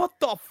 "What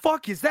the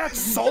fuck is that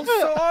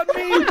salsa on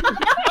me?"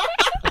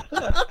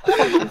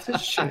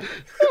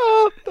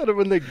 Oh, that would have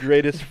been the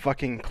greatest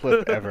fucking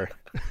clip ever.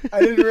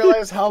 I didn't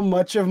realize how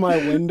much of my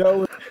window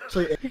was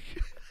actually.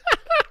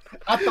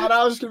 I thought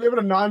I was gonna be able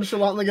to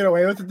nonchalantly get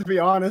away with it. To be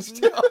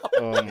honest.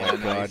 Oh my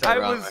god!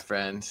 My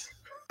friend.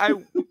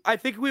 I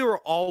think we were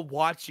all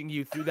watching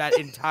you through that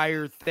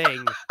entire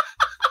thing.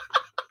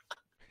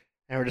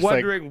 And we're just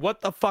wondering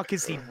what the fuck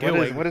is he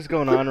doing? What is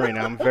going on right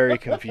now? I'm very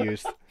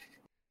confused.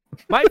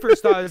 My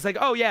first thought is like,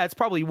 oh yeah, it's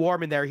probably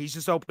warm in there. He's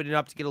just opening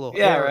up to get a little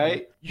air.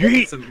 Right.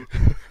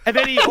 And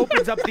then he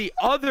opens up the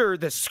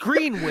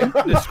screen window,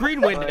 well,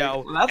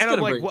 that's and I'm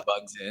like, bring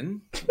bugs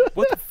in.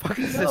 What the fuck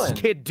is this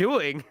kid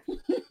doing?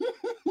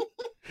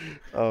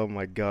 Oh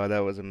my god, that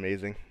was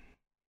amazing.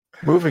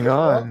 Moving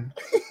on.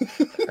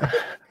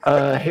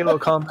 Halo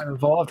Combat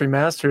Evolved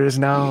Remastered is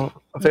now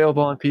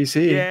available on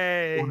PC.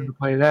 Yay! I wanted to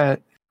play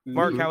that.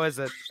 Mark, how is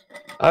it?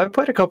 I've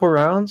played a couple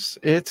rounds.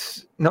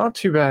 It's not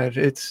too bad.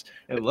 It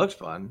looks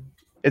fun.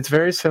 It's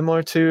very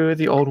similar to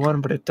the old one,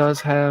 but it does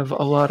have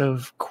a lot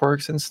of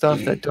quirks and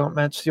stuff that don't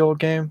match the old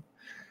game.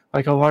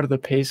 Like a lot of the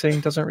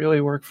pacing doesn't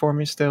really work for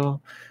me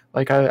still.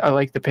 Like I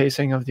like the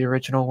pacing of the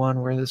original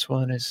one, where this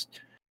one is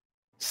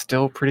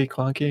still pretty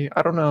clunky.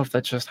 I don't know if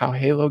that's just how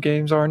Halo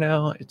games are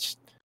now. It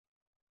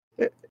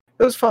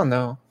was fun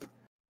though.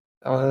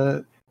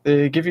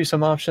 They give you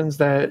some options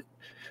that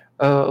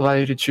allow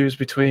you to choose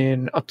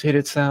between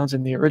updated sounds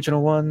and the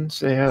original ones.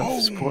 They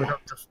have support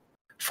up to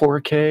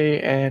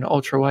 4K and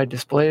ultra wide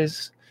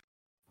displays,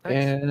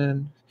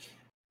 and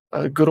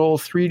good old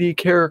 3D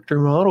character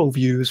model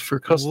views for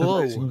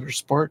customizing your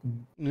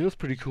Spartan. Yeah, that's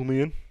pretty cool,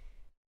 man.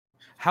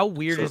 How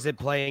weird is it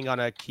playing on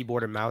a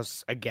keyboard and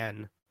mouse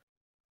again?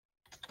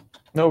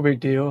 No big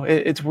deal.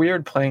 It's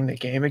weird playing the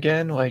game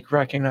again, like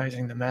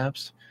recognizing the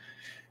maps,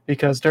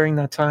 because during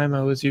that time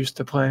I was used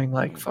to playing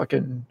like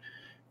fucking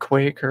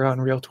Quake or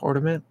Unreal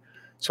Tournament,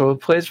 so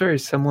it plays very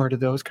similar to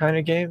those kind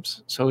of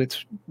games. So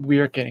it's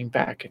weird getting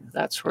back into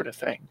that sort of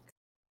thing.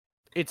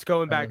 It's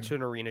going back to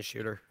an arena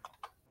shooter.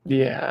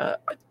 Yeah,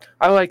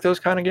 I like those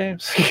kind of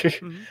games,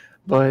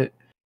 but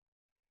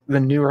the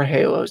newer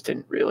Halos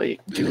didn't really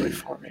do it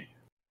for me.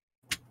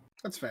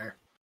 That's fair.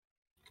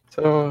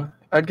 So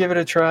I'd give it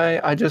a try.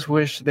 I just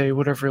wish they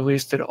would have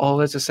released it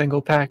all as a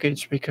single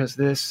package, because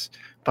this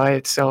by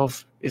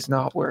itself is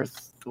not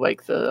worth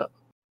like the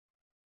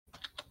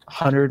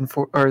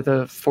 $104 or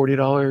the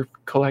 $40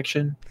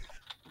 collection,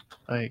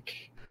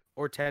 like,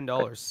 or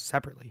 $10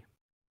 separately.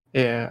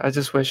 Yeah, I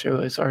just wish it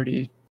was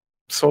already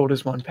sold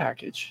as one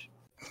package.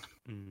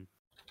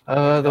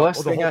 The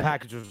whole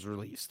package was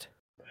released.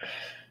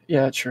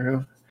 Yeah,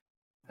 true.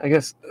 I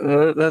guess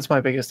that's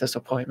my biggest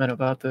disappointment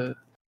about the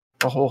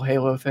whole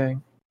Halo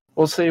thing.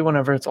 We'll see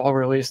whenever it's all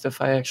released if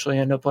I actually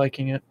end up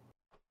liking it.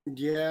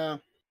 Yeah.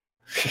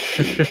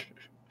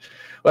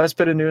 Last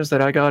bit of news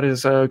that I got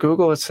is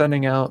Google is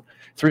sending out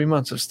 3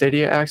 months of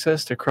Stadia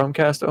access to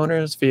Chromecast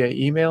owners via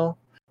email.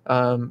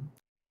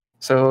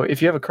 So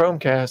if you have a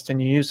Chromecast and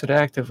you use it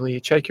actively,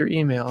 check your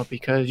email,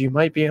 because you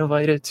might be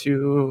invited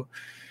to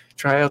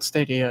try out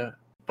Stadia,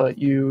 but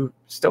you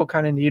still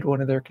kind of need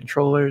one of their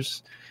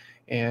controllers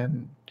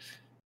and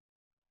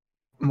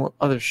more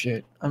other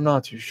shit. I'm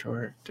not too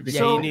sure.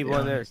 You need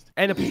one there.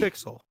 And a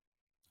Pixel.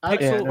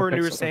 Pixel or a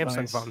newer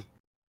Samsung phone.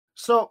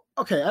 So,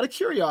 okay, out of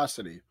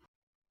curiosity,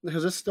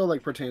 because this still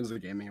like pertains to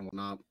gaming and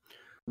whatnot,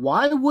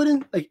 why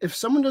wouldn't, like, if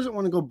someone doesn't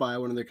want to go buy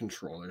one of their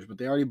controllers, but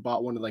they already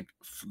bought one of like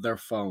their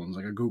phones,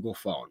 like a Google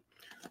phone,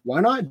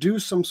 why not do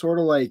some sort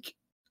of like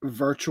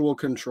virtual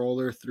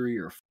controller through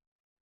your phone?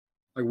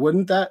 Like,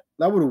 wouldn't that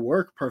would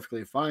work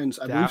perfectly fine?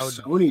 I believe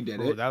Sony did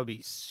it. That would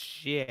be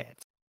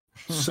shit.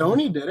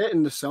 Sony did it,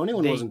 and the Sony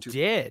one wasn't too. They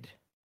did,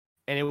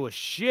 and it was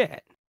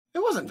shit. It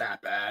wasn't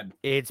that bad.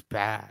 It's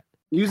bad.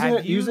 I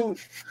didn't use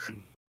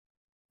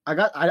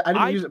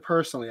it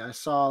personally. I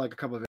saw like a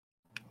couple of.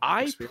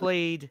 I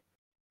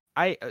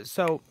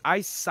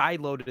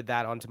sideloaded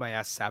that onto my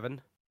S7.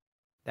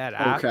 That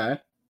app. Okay.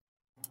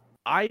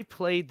 I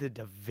played The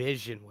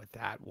Division with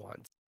that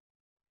once.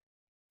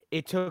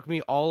 It took me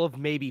all of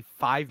maybe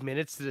 5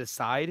 minutes to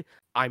decide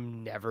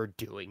I'm never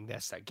doing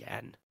this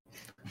again.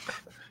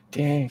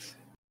 Dang.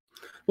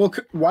 Well,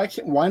 why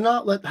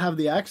not have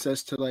the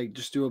access to like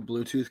just do a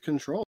Bluetooth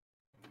control?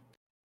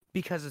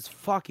 Because it's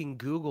fucking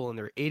Google and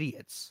they're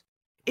idiots.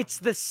 It's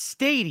the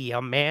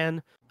Stadia,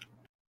 man.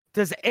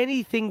 Does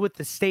anything with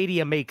the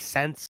Stadia make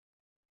sense?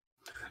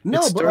 No,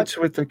 it starts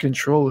with the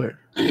controller.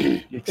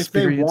 The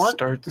experience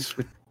starts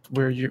with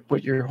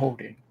what you're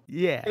holding.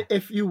 Yeah.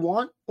 If you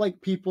want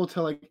like people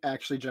to like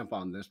actually jump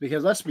on this,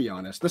 because let's be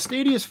honest, the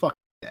Stadia is fucking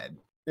dead,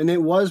 and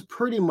it was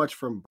pretty much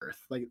from birth.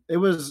 Like it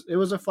was dead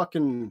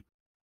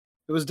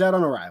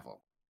on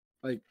arrival.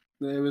 Like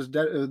it was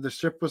dead. The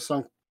ship was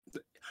sunk.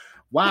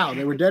 Wow,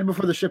 they were dead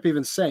before the ship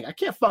even sank. I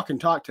can't fucking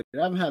talk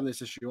today. I've been having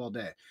this issue all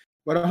day.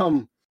 But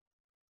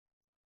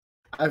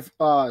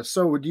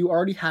so would you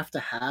already have to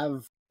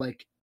have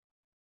like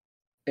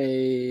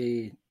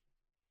a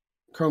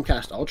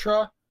Chromecast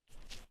Ultra?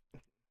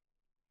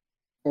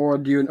 Or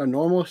do you a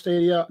normal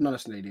Stadia? Not a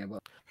Stadia,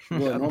 but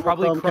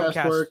probably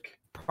Chromecast work?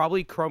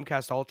 Probably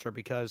Chromecast Ultra,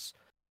 because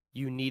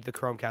you need the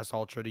Chromecast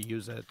Ultra to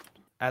use it,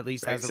 at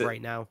least as of right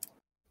now.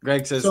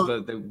 Greg says,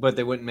 but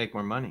they wouldn't make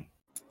more money.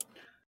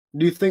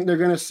 Do you think they're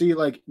gonna see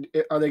like?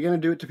 Are they gonna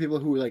do it to people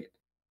who like?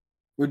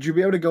 Would you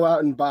be able to go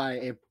out and buy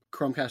a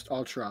Chromecast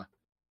Ultra,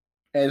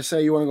 and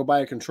say you want to go buy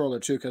a controller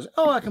too? Because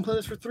I can play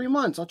this for 3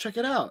 months. I'll check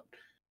it out.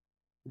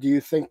 Do you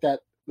think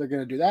that they're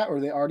gonna do that, or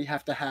they already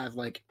have to have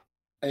like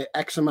a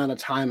X amount of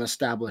time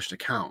established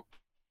account?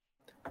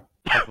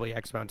 Probably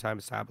X amount of time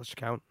established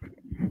account.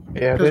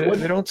 Yeah,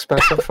 they don't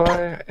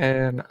specify,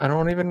 and I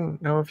don't even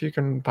know if you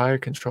can buy a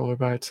controller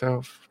by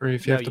itself, or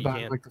if you have to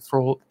buy like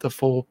the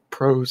full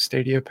Pro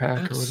Stadia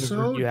pack. That's or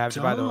whatever. So you have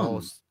dumb. to buy the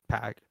whole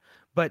pack.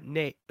 But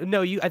Nate,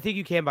 no, I think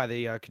you can buy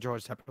the controller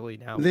separately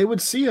now. They would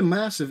see a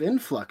massive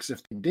influx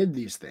if they did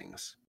these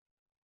things.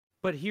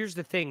 But here's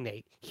the thing,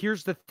 Nate.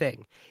 Here's the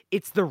thing.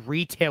 It's the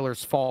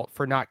retailer's fault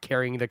for not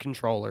carrying the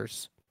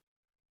controllers.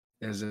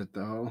 Is it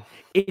though?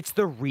 It's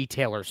the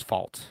retailer's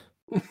fault.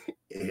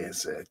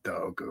 Is it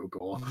though,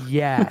 Google?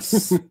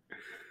 Yes.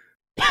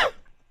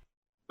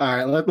 All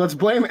right, let's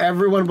blame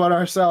everyone but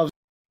ourselves.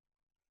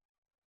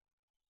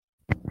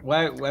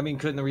 Why? I mean,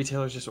 couldn't the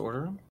retailers just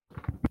order them?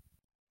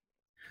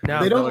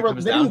 No, they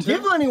didn't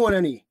give anyone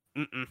any.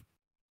 Mm-mm.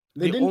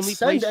 They didn't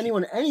send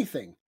anyone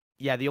anything.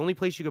 Yeah, the only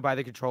place you could buy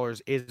the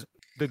controllers is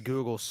the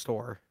Google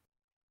store.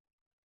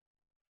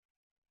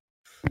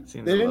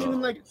 They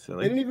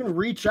didn't even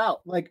reach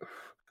out. Like,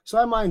 so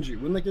I mind you,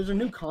 when like there's a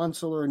new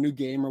console or a new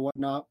game or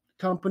whatnot,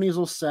 companies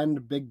will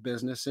send big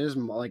businesses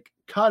like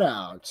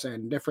cutouts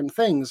and different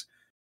things.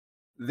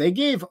 They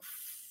gave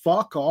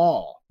fuck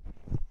all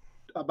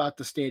about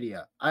the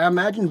Stadia. I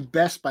imagine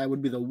Best Buy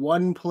would be the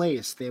one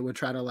place they would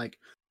try to like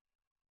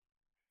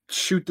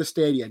shoot the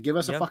Stadia. Give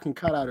us a fucking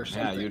cutout or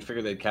something. Yeah, you'd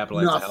figure they'd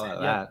capitalize the hell out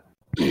of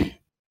that.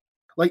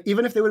 Like,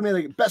 even if they would have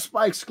made like Best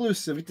Buy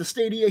exclusive, it's the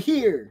Stadia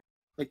here.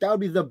 Like, that would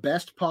be the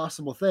best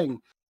possible thing.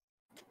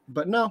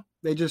 But no,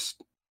 they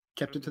just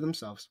kept it to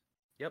themselves.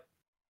 Yep.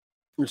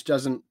 Which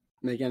doesn't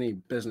make any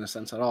business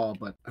sense at all,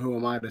 but who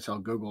am I to tell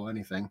Google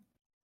anything?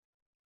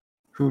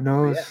 Who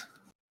knows? Yeah.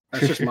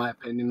 That's just my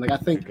opinion. Like, I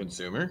think...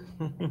 Consumer?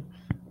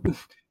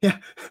 Yeah.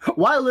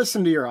 Why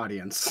listen to your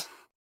audience?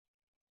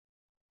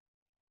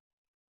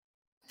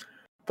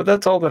 But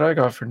that's all that I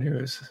got for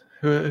news.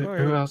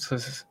 Who else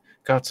has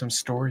got some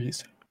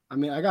stories? I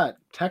mean, I got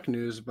tech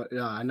news, but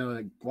I know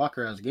like,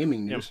 Walker has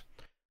gaming news.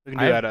 We can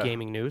I do have that,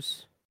 gaming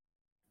news.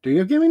 Do you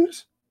have gaming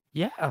news?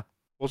 Yeah.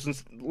 Well,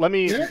 let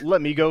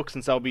me go,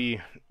 since I'll be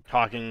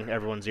talking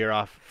everyone's ear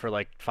off for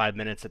like 5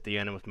 minutes at the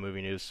end with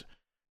movie news.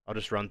 I'll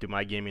just run through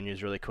my gaming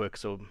news really quick,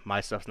 so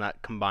my stuff's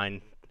not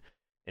combined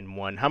in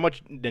one. How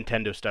much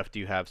Nintendo stuff do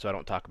you have, so I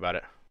don't talk about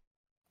it?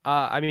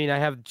 I mean, I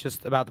have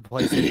just about the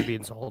PlayStation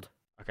being sold.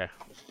 Okay.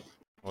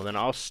 Well, then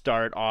I'll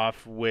start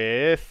off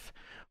with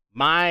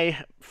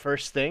my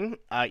first thing.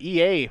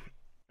 EA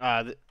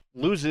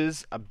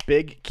loses a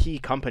big key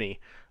company.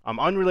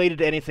 Unrelated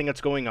to anything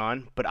that's going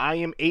on, but I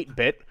Am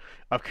 8-Bit,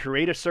 a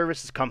creative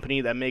services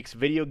company that makes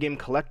video game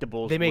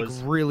collectibles. They make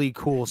really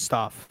cool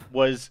stuff.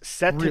 Was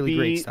set to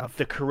be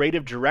the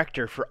creative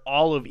director for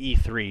all of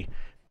E3.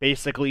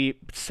 Basically,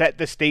 set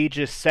the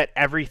stages, set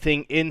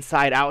everything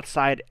inside,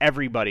 outside,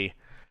 everybody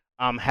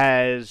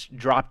has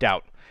dropped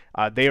out.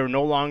 They are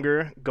no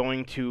longer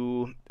going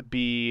to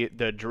be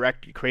the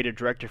creative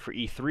director for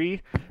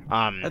E3.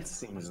 That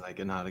seems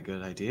like not a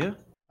good idea.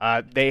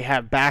 They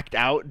have backed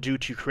out due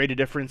to creative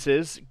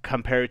differences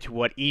compared to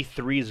what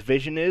E3's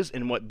vision is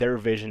and what their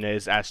vision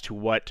is as to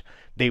what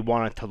they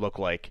want it to look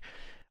like.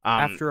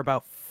 After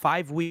about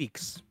 5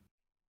 weeks.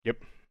 Yep.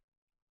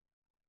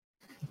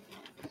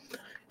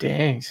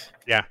 Dang.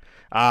 Yeah.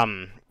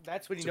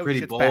 That's when you it's know a pretty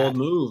shit's bold bad.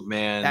 move,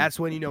 man. That's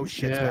when you know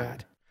shit's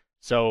bad.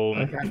 So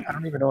like, I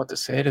don't even know what to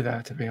say to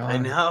that, to be honest.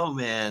 I know,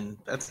 man.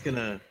 That's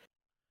gonna.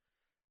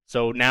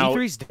 So now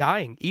E3's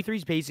dying.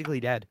 E3's basically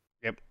dead.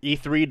 Yep.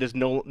 E3 does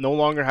no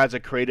longer has a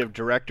creative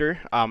director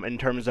in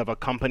terms of a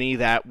company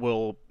that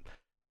will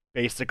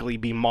basically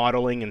be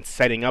modeling and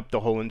setting up the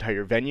whole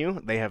entire venue.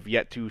 They have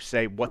yet to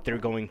say what they're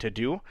going to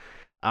do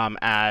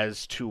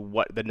as to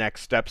what the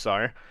next steps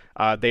are.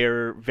 They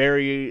are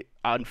very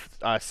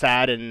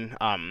sad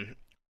and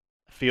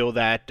feel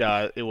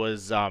that it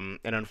was an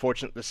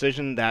unfortunate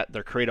decision that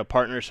their creative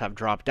partners have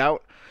dropped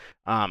out.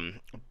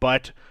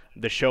 But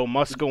the show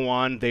must go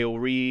on. They will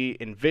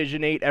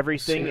re-envisionate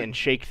everything and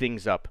shake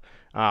things up.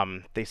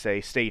 They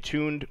say, stay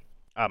tuned.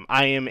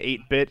 I Am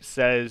 8-Bit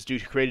says, due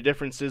to creative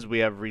differences, we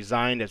have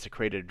resigned as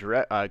creative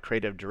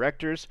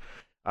directors.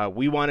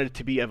 We wanted it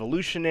to be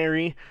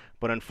evolutionary,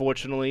 but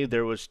unfortunately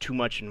there was too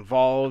much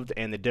involved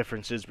and the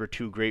differences were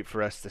too great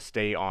for us to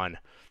stay on.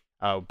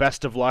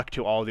 Best of luck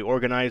to all the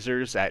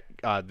organizers at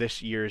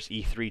this year's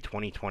E3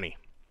 2020.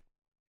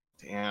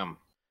 Damn.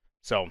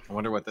 So I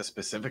wonder what the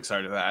specifics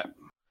are to that.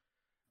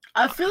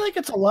 I feel like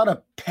it's a lot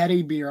of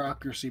petty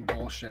bureaucracy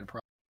bullshit.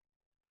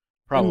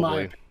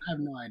 Probably. I have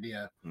no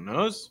idea. Who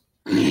knows?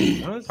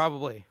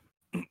 Probably.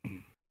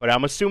 But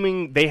I'm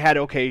assuming they had,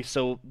 okay,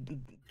 so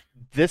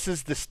this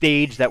is the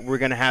stage that we're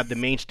going to have, the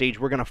main stage.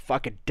 We're going to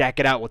fucking deck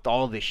it out with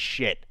all this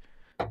shit.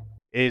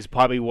 Is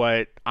probably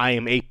what I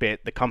Am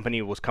 8-Bit, the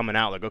company, was coming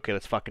out like, okay,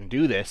 let's fucking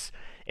do this.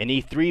 And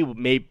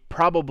E3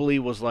 probably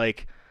was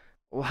like,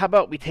 well, how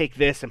about we take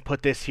this and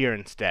put this here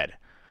instead?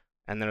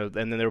 And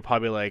then they were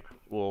probably like,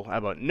 well, how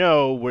about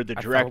no, we're the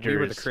directors. We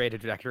were the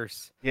creative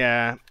directors.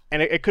 Yeah,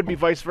 and it could be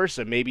vice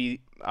versa.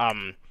 Maybe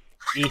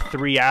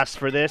E3 asked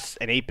for this,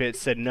 and 8-Bit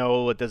said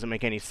no, it doesn't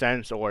make any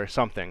sense, or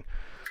something.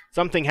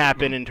 Something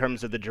happened in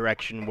terms of the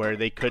direction where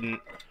they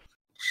couldn't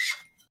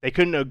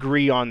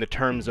agree on the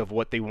terms of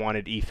what they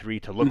wanted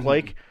E3 to look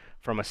like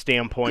from a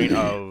standpoint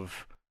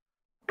of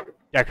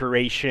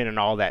decoration and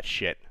all that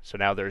shit. So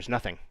now there's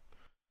nothing.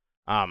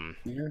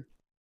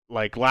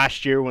 Like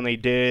last year when they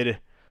did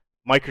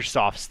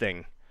Microsoft's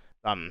thing,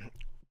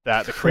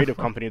 that the creative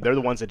company, they're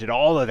the ones that did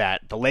all of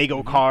that, the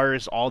Lego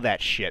cars, all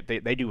that shit.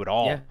 They do it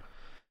all. Yeah.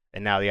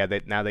 And now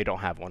they don't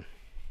have one.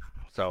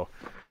 So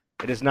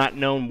it is not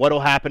known what'll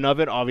happen of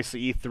it.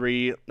 Obviously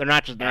E3, they're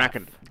not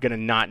gonna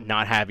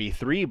not have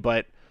E3,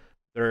 but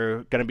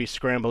they're gonna be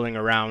scrambling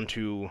around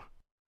to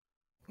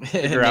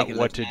figure out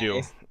what to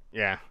do.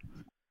 Yeah.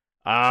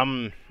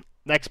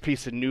 Next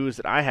piece of news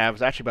that I have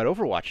is actually about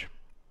Overwatch.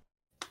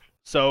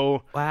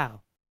 So,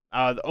 wow.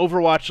 The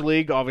Overwatch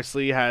League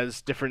obviously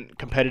has different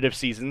competitive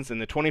seasons. In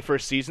the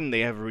 21st season,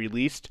 they have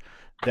released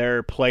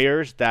their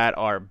players that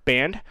are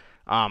banned.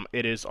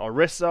 It is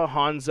Orisa,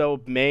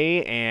 Hanzo,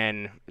 Mei,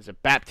 and is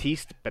it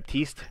Baptiste?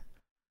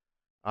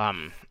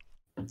 Orisa,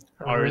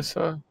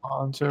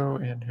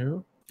 Hanzo, and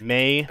who?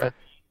 Mei.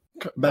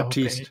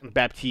 Baptiste.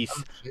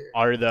 Baptiste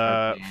are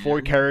the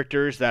 4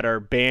 characters that are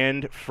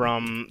banned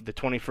from the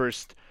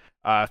 21st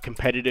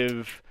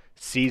competitive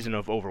season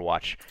of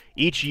Overwatch.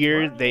 Each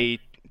year they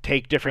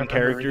take different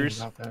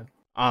characters,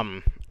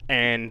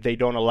 and they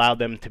don't allow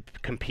them to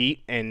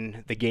compete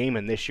in the game.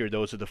 And this year,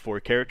 those are the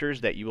 4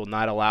 characters that you will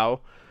not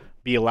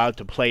be allowed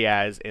to play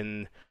as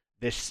in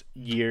this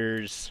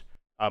year's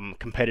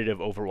competitive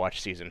Overwatch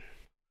season.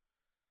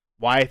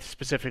 Why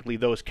specifically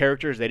those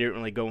characters? They didn't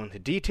really go into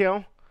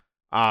detail.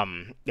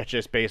 It's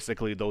just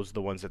basically those are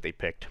the ones that they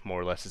picked, more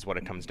or less, is what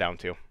it comes down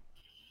to.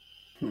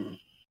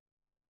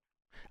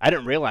 I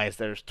didn't realize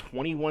there's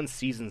 21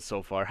 seasons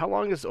so far. How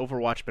long has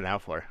Overwatch been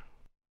out for?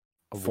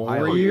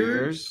 4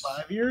 years?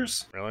 5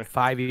 years? Really?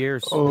 5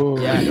 years. Oh,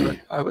 yeah.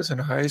 I was in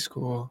high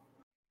school.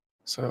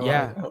 So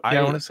yeah,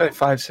 I want to say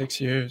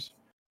 5-6 years.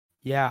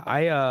 Yeah,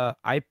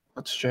 I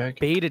Let's check.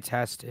 Beta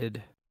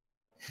tested.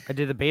 I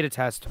did the beta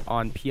test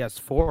on PS4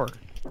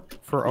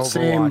 for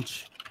Overwatch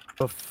Same.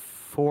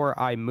 before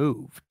I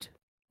moved.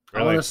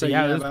 I want to say,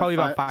 it was probably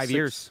about 5 6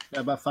 years. Yeah,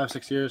 about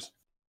 5-6 years.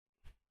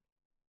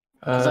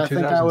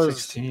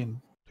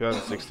 2016.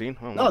 2016?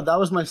 Oh, wow. No, that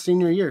was my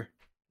senior year.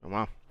 Oh,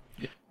 wow.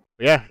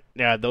 Yeah,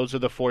 those are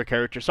the 4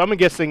 characters. So I'm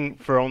guessing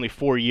for only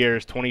 4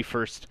 years,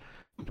 21st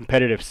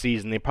competitive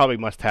season, they probably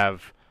must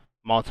have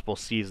multiple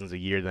seasons a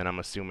year then, I'm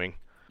assuming.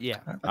 Yeah.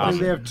 I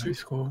think they have 2. High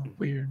school.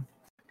 Weird.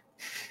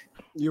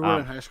 You were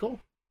in high school?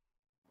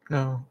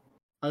 No.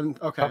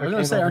 Okay, I was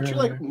gonna say, aren't you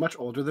like much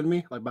older than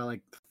me? Like by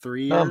like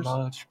 3 years? Not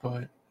much,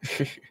 but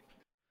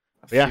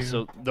yeah,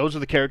 so those are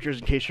the characters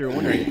in case you're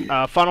wondering.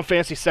 Final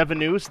Fantasy VII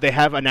news, they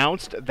have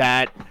announced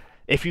that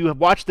if you have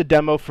watched the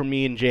demo from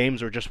me and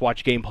James or just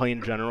watch gameplay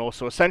in general,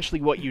 so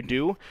essentially what you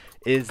do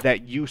is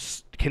that you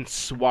can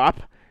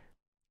swap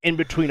in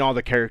between all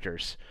the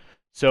characters.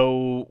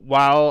 So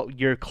while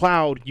you're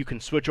Cloud, you can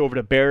switch over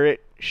to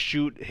Barret,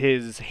 shoot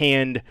his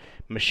hand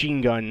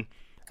machine gun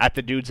at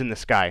the dudes in the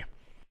sky.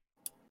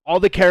 All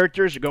the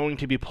characters are going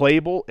to be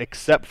playable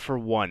except for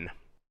one.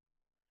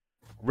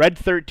 Red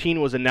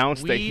 13 was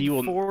announced that he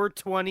will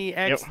 420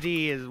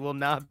 XD will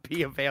not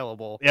be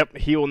available. Yep,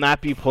 he will not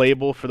be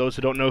playable. For those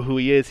who don't know who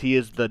he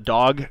is the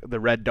dog, the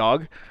red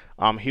dog.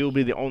 He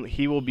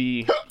will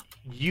be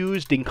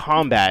used in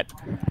combat.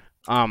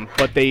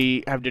 But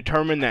they have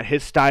determined that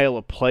his style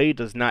of play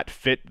does not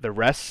fit the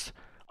rest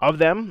of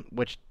them,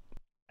 which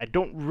I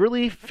don't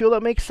really feel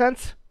that makes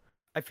sense.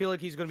 I feel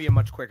like he's going to be a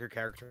much quicker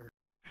character.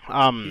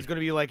 He's going to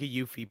be like a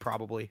Yuffie,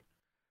 probably.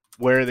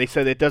 Where they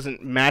said it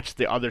doesn't match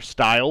the other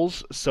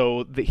styles,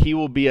 so he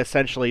will be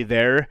essentially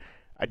there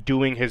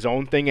doing his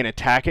own thing and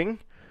attacking,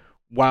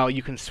 while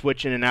you can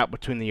switch in and out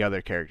between the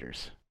other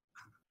characters.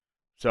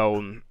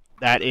 So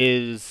that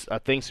is a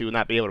thing, so you will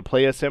not be able to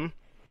play as him.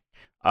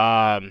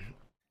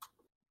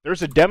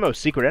 There's a demo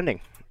secret ending,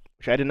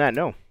 which I did not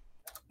know.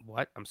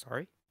 What? I'm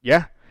sorry?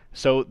 Yeah.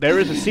 So there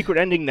is a secret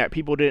ending that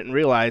people didn't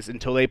realize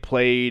until they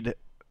played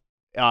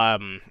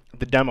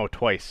the demo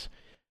twice.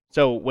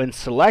 So when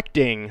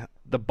selecting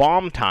the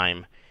bomb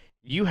time,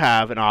 you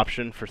have an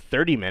option for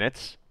 30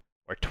 minutes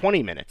or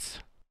 20 minutes.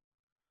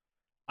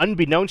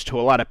 Unbeknownst to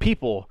a lot of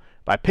people,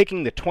 by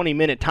picking the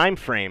 20-minute time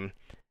frame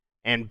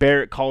and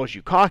Barret calls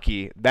you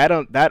cocky,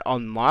 that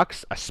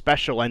unlocks a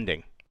special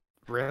ending.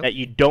 Really? That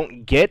you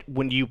don't get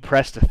when you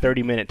press the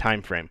 30-minute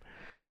time frame.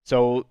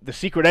 So the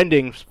secret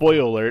ending,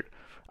 spoiler alert,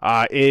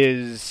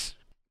 is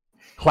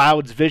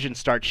Cloud's vision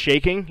starts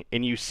shaking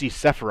and you see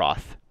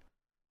Sephiroth.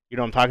 You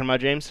know what I'm talking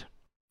about, James?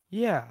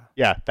 Yeah.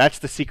 Yeah, that's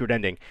the secret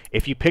ending.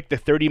 If you pick the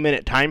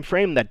 30-minute time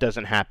frame, that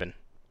doesn't happen.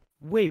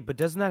 Wait, but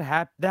doesn't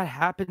that that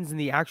happens in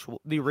the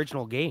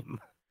original game?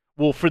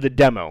 Well, for the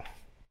demo.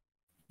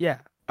 Yeah.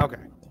 Okay.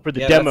 For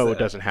the demo, it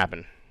doesn't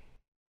happen.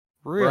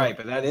 Really? Right,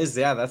 but that's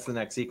the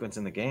next sequence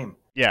in the game.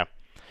 Yeah.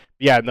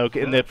 Yeah, no,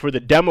 for the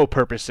demo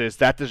purposes,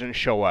 that doesn't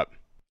show up.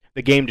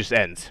 The game just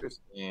ends.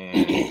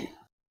 Yeah.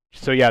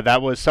 So yeah,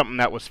 that was something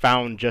that was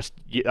found just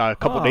a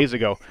couple days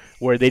ago,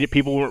 where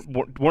people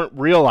weren't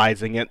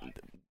realizing it,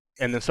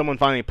 and then someone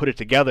finally put it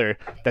together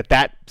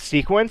that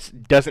sequence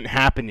doesn't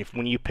happen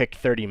when you pick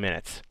 30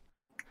 minutes.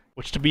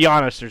 Which, to be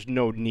honest, there's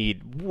no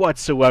need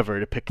whatsoever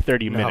to pick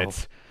 30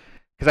 minutes.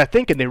 Because I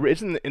think in the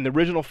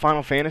original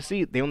Final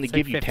Fantasy, they only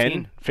give you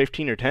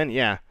 15 or 10.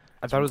 Yeah.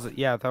 I thought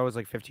it was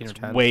like 15 or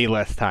 10. Way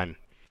less time.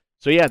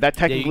 So yeah, that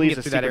technically is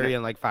a secret. That area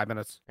in like 5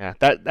 minutes. Yeah,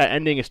 that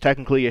ending is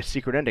technically a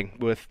secret ending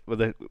with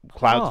the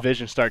Cloud's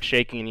vision starts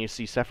shaking and you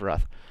see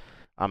Sephiroth,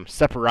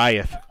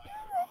 Sephiroth,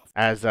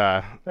 as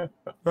oh,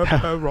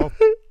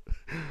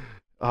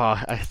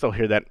 I still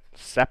hear that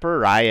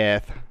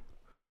Sephiroth,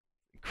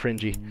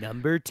 cringy.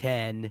 Number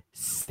 10,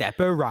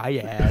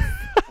 Sephiroth.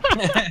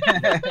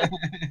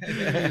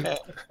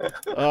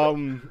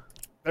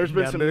 There's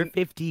been Number some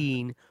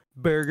 15,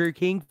 Burger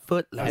King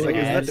foot I was like,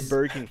 isn't that the lettuce.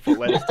 Burger King foot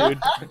lettuce, dude?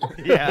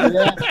 Yeah.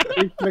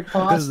 Big The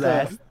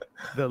pasta.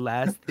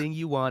 last thing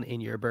you want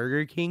in your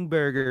Burger King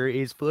burger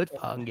is foot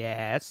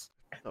fungus.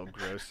 Oh,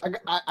 gross.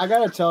 I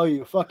gotta tell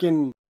you,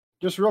 fucking,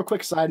 just real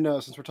quick side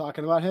note since we're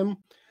talking about him,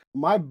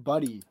 my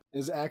buddy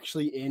is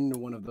actually in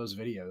one of those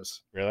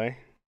videos. Really?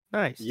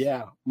 Nice.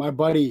 Yeah, my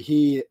buddy,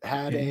 he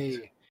had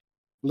a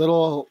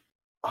little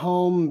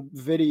home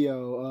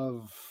video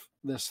of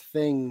this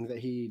thing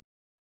that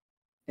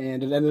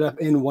and it ended up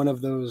in one of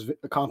those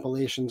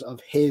compilations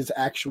of his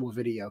actual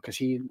video because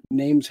he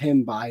names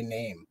him by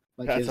name.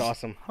 Like That's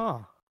awesome. Huh.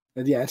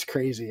 Yeah, it's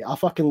crazy. I'll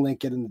fucking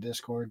link it in the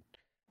Discord.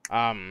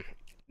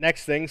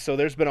 Next thing, so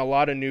there's been a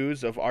lot of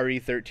news of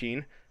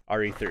RE13.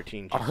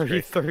 RE13.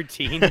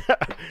 RE13.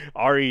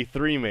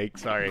 RE3 make,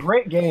 sorry.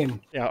 Great game.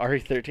 Yeah,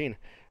 RE13.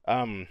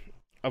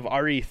 Of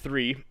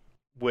RE3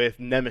 with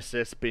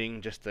Nemesis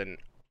being just an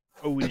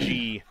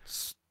OG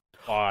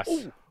boss.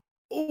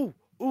 Ooh.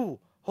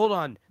 Hold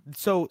on.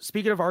 So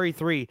speaking of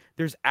RE3,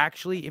 there's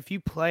actually, if you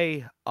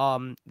play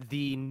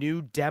the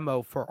new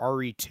demo for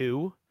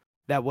RE2,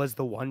 that was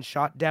the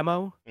one-shot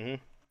demo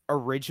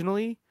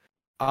originally.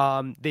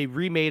 They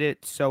remade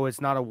it so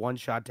it's not a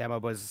one-shot demo,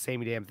 but it's the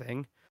same damn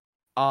thing.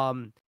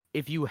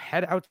 If you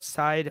head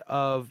outside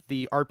of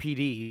the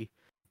RPD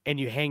and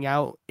you hang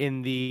out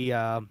in the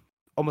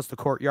almost the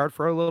courtyard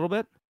for a little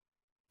bit,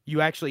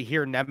 you actually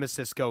hear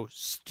Nemesis go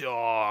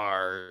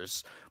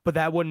stars, but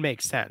that wouldn't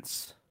make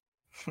sense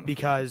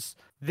because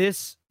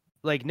this,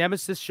 like,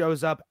 Nemesis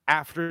shows up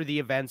after the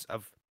events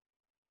of,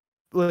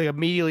 like,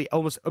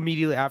 almost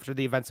immediately after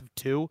the events of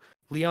 2.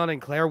 Leon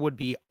and Claire would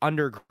be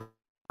underground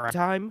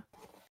time,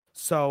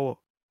 so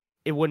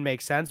it wouldn't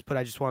make sense, but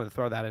I just wanted to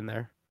throw that in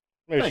there.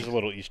 Maybe it's just a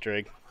little Easter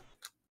egg.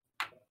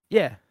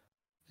 Yeah,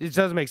 it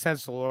doesn't make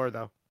sense to the lore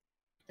though.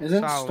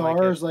 Isn't Sound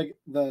Stars like like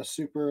the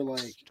super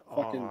like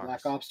fucking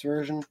Black Ops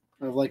version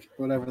of like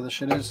whatever the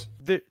shit is?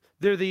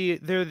 They're the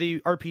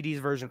RPD's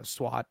version of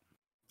SWAT.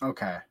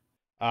 Okay.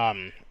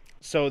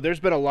 So there's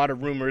been a lot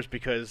of rumors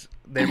because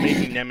they're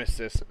making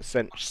Nemesis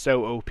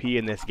so OP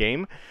in this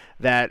game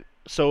that,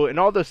 so in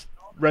all the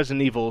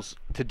Resident Evils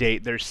to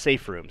date, there's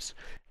safe rooms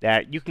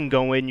that you can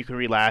go in, you can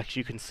relax,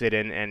 you can sit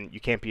in, and you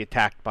can't be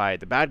attacked by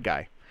the bad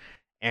guy.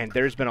 And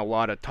there's been a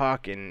lot of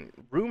talk and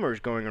rumors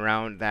going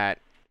around that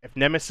if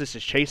Nemesis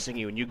is chasing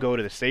you and you go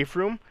to the safe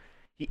room,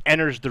 he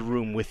enters the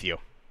room with you,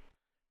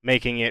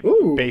 making it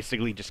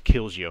basically just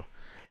kills you.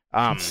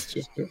 It's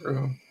just a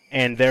room.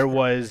 And there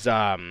was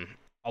a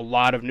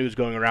lot of news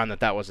going around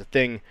that was a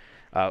thing.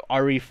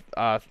 RE,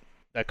 the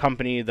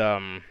company,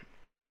 the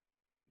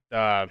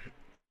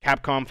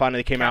Capcom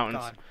finally came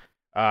out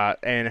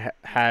and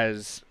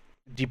has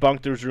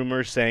debunked those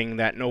rumors, saying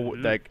that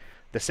like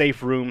the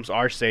safe rooms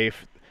are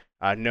safe.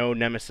 No,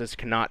 Nemesis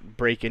cannot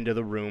break into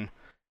the room,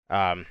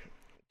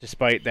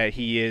 despite that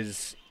he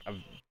is a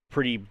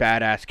pretty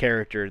badass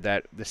character.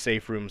 That the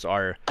safe rooms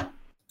are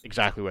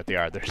exactly what they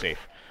are. They're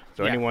safe.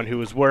 So anyone who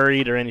was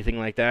worried or anything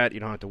like that, you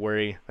don't have to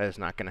worry. That is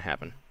not going to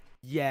happen.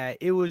 Yeah,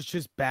 it was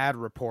just bad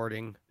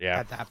reporting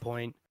at that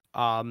point.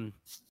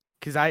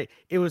 Because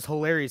it was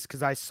hilarious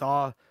because I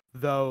saw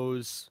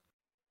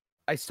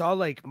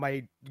like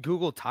my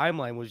Google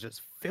timeline was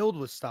just filled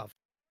with stuff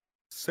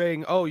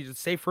saying, "Oh, the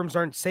safe rooms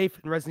aren't safe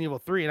in Resident Evil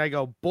 3," and I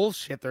go,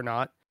 "Bullshit, they're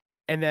not."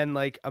 And then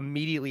like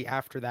immediately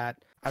after that,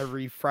 I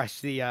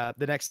refreshed the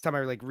next time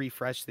I like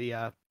refreshed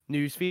the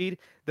news feed,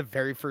 the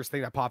very first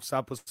thing that pops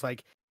up was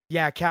like,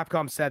 "Yeah,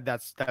 Capcom said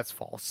that's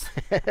false."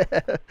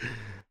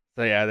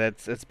 So yeah,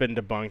 it's been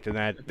debunked, and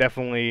that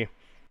definitely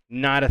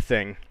not a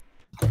thing.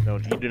 So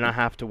you do not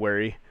have to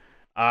worry.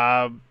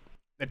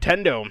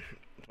 Nintendo,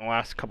 the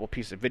last couple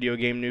pieces of video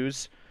game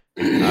news.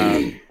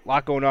 A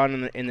lot going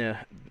on in the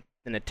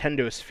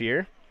Nintendo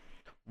sphere.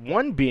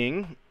 One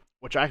being,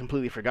 which I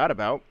completely forgot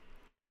about,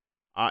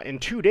 in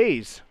 2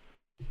 days,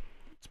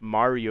 it's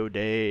Mario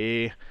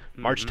Day,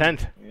 March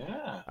 10th.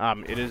 Yeah.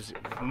 It is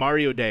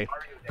Mario Day.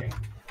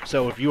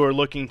 So if you are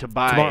looking to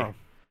buy... Tomorrow.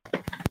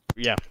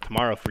 Yeah,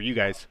 tomorrow for you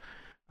guys.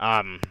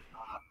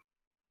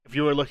 If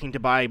you are looking to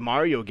buy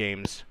Mario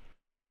games,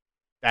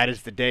 that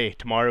is the day.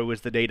 Tomorrow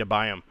is the day to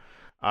buy them.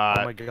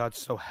 Oh my god,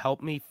 so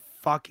help me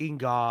fucking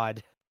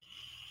God.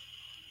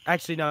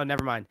 Actually, no,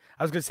 never mind.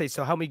 I was going to say,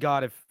 so help me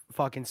God if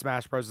fucking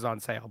Smash Bros. Is on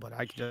sale, but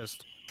I could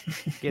just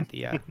get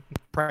the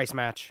price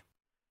match.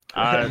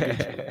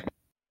 There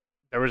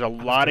was a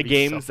lot of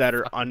games that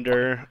are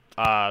under,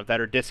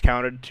 that are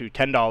discounted to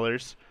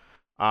 $10.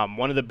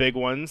 One of the big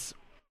ones,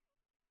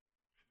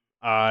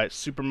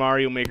 Super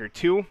Mario Maker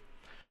 2,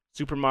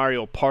 Super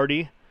Mario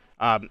Party.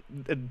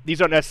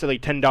 These aren't necessarily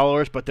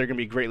 $10, but they're going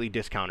to be greatly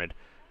discounted.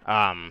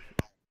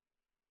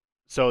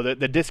 So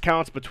the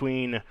discounts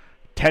between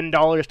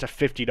 $10 to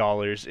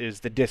 $50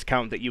 is the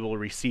discount that you will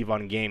receive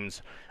on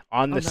games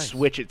on the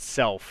Switch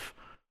itself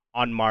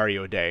on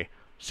Mario Day.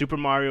 Super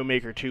Mario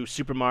Maker 2,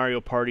 Super Mario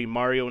Party,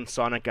 Mario and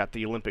Sonic at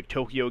the Olympic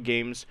Tokyo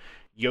Games,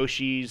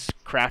 Yoshi's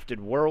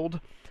Crafted World,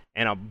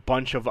 and a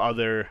bunch of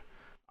other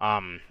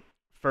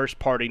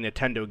first-party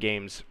Nintendo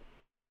games.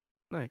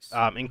 Nice.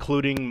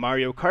 Including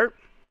Mario Kart.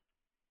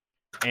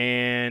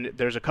 And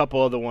there's a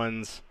couple other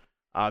ones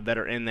that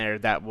are in there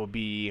that will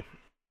be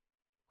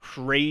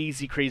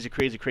crazy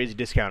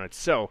discounted.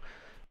 So,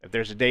 if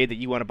there's a day that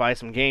you want to buy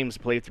some games to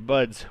play with your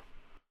buds,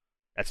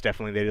 that's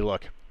definitely the day to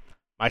look.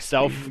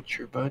 Myself,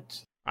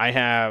 I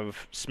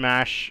have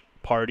Smash,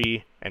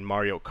 Party, and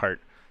Mario Kart.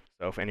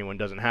 So if anyone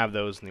doesn't have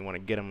those and they want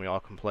to get them, we all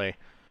can play.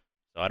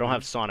 So I don't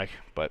have Sonic,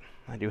 but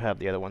I do have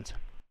the other ones.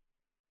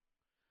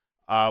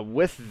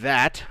 With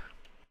that,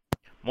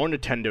 more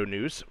Nintendo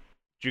news.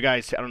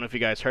 I don't know if you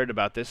guys heard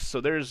about this. So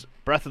there's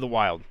Breath of the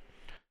Wild.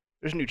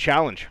 There's a new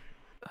challenge.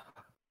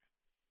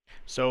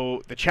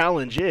 So the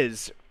challenge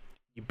is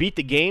you beat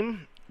the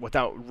game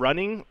without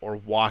running or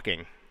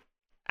walking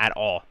at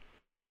all.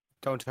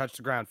 Don't touch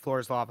the ground. Floor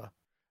is lava.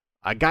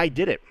 A guy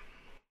did it.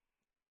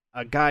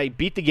 A guy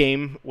beat the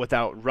game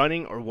without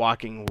running or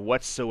walking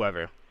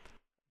whatsoever.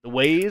 The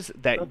ways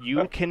that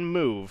you can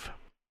move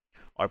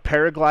are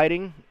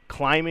paragliding,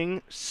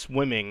 climbing,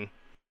 swimming,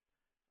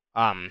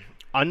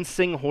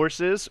 unsing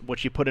horses,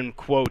 which you put in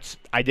quotes,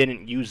 I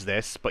didn't use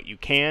this, but you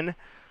can,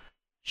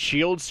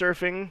 shield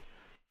surfing,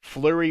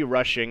 flurry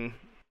rushing,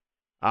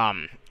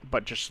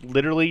 but just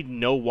literally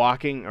no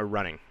walking or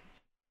running.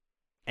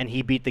 And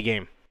he beat the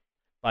game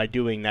by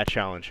doing that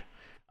challenge.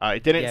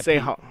 It didn't say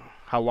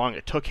how long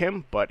it took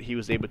him, but he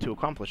was able to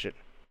accomplish it.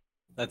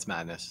 That's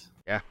madness.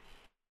 Yeah.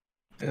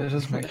 It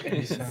doesn't make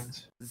any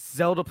sense.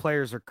 Zelda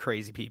players are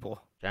crazy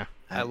people. Yeah.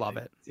 I love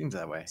it. Seems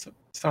that way.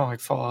 It's not like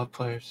Fallout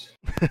players.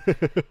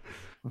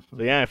 So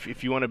yeah,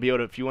 if you want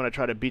to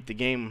try to beat the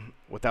game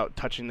without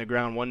touching the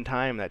ground one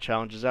time, that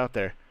challenge is out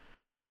there.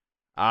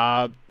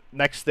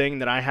 Next thing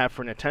that I have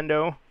for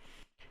Nintendo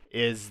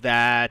is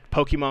that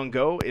Pokemon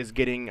Go is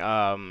getting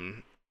a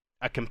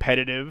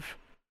competitive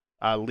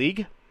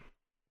league.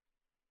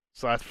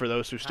 So that's for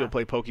those who still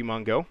play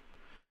Pokemon Go.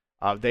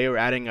 They are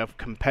adding a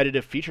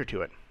competitive feature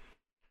to it.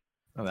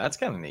 Oh, that's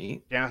kind of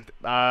neat. Yeah.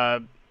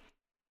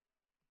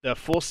 The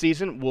full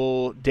season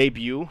will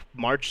debut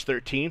March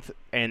 13th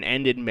and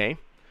end in May.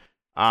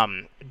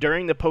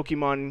 During the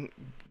Pokemon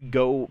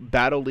Go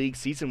Battle League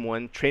Season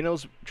 1,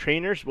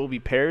 trainers will be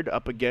paired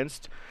up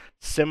against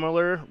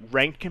similar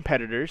ranked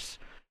competitors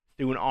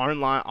through an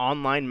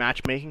online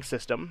matchmaking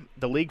system.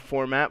 The league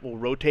format will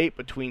rotate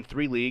between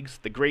 3 leagues,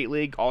 the Great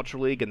League, Ultra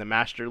League, and the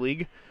Master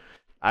League.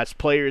 As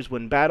players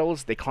win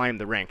battles, they climb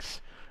the ranks.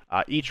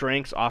 Each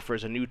ranks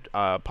offers a new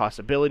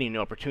possibility, new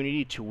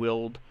opportunity to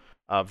wield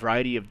a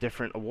variety of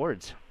different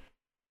awards.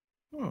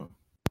 So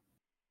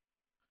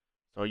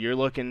you're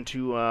looking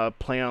to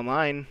play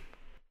online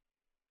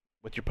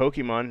with your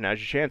Pokemon, now's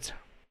your chance.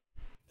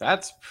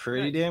 That's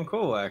pretty damn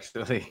cool,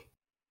 actually.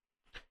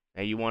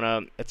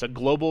 And it's a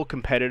global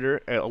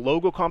competitor, a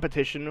logo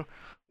competition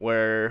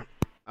where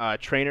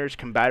trainers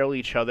can battle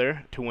each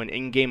other to win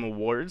in-game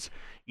awards.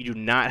 You do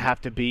not have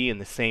to be in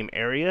the same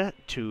area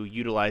to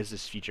utilize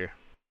this feature.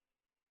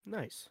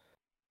 Nice.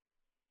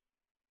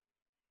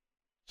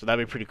 So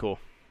that'd be pretty cool.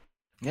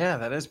 Yeah,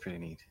 that is pretty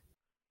neat.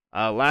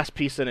 Last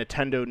piece of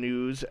Nintendo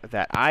news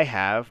that I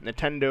have,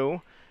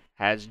 Nintendo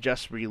has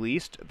just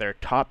released their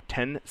top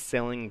 10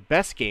 selling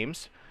best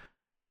games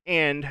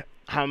and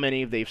how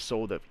many they've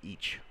sold of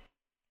each.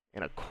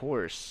 And of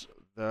course,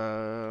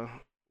 the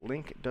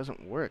link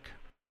doesn't work.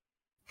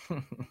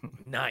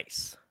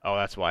 Nice. Oh,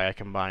 that's why I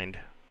combined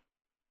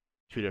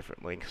 2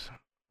 different links.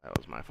 That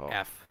was my fault.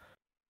 F.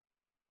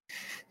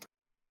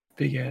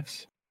 Big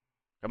Fs.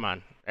 Come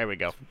on. There we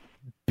go.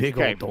 Big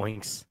Okay. old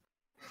doinks.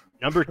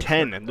 Number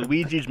 10,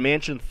 Luigi's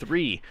Mansion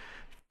 3.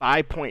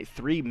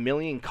 5.3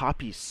 million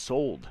copies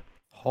sold.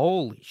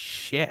 Holy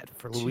shit.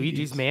 For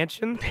Luigi's Jeez.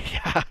 Mansion?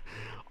 Yeah.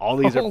 All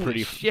these are Holy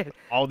pretty. shit.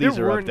 All these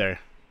There are up weren't- there.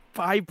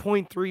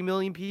 5.3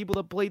 million people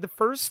that played the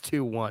first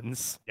 2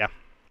 ones.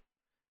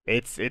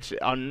 It's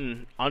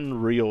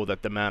unreal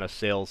that the amount of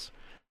sales.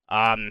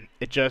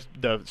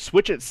 The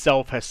Switch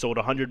itself has sold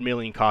 100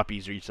 million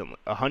copies recently.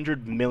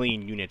 100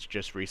 million units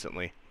just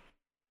recently.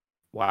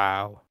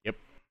 Wow.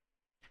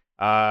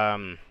 I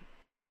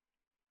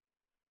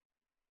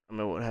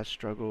mean, what has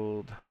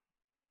struggled?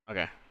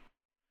 Okay.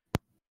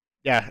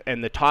 Yeah,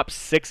 and the top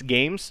 6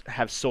 games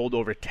have sold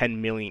over 10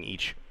 million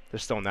each.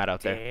 Just throwing that out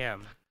there.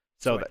 Damn.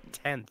 So, So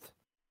 10th.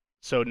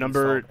 so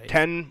number install base.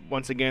 10,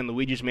 once again,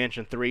 Luigi's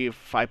Mansion 3,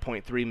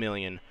 5.3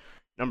 million.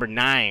 Number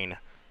 9,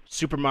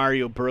 Super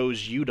Mario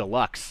Bros. U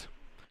Deluxe,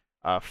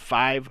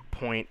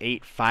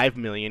 5.85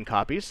 million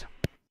copies.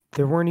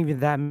 There weren't even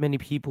that many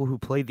people who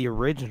played the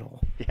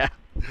original. Yeah,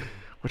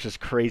 which is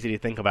crazy to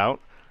think about.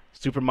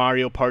 Super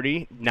Mario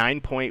Party,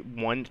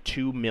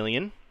 9.12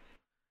 million.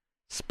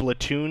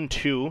 Splatoon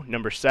 2,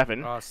 number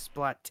 7,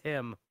 Splat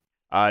Tim.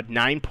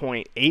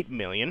 9.8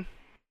 million.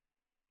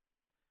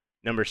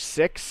 Number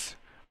 6,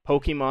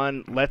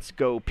 Pokemon Let's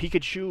Go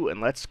Pikachu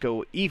and Let's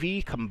Go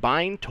Eevee,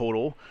 combined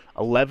total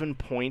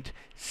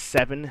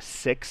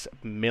 11.76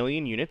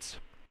 million units.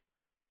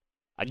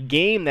 A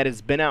game that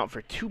has been out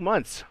for 2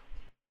 months.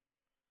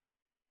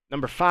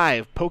 Number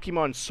 5,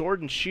 Pokemon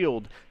Sword and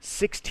Shield,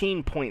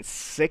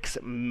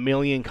 16.6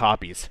 million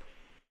copies.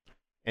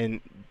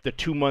 in the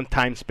 2-month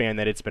time span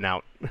that it's been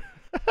out.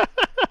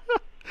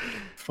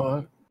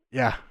 Fuck.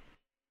 Yeah.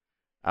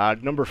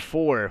 Number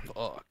 4,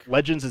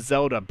 Legends of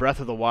Zelda Breath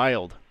of the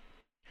Wild.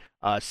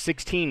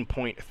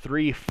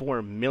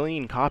 16.34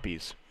 million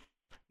copies.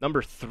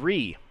 Number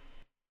 3,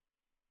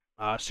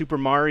 Super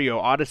Mario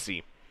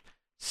Odyssey.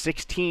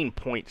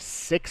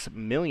 16.6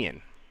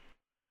 million.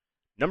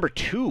 Number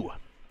 2,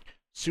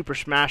 Super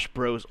Smash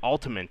Bros.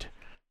 Ultimate.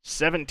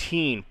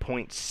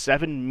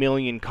 17.7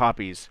 million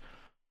copies.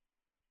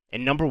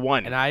 And number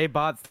 1. And I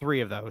bought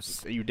 3 of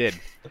those. You did.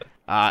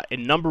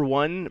 And number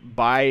 1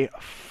 by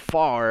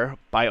far,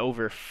 by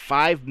over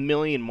 5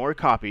 million more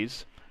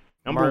copies.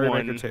 Number Mario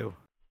 1. Maker 2.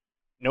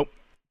 Nope.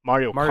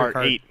 Mario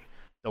Kart 8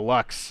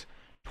 Deluxe.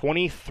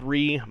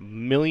 23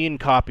 million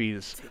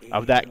copies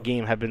of that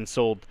game have been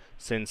sold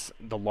since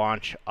the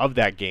launch of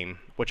that game,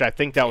 which I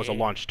think that was a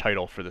launch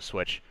title for the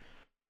Switch.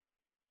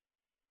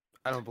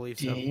 I don't believe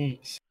so.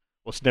 Jeez.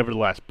 Well, it's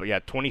nevertheless, but yeah,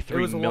 23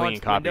 It was a million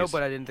launch copies. window,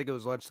 but I didn't think it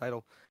was a launch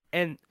title.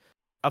 And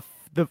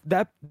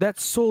that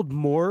sold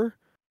more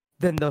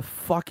than the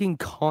fucking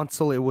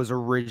console it was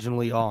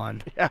originally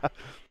on. Yeah.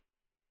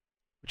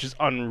 Which is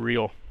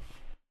unreal.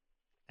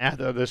 Yeah,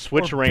 the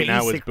Switch Or right now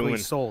is basically booming.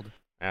 sold.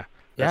 Yeah.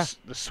 Yeah.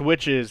 The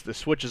Switch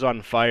is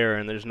on fire,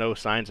 and there's no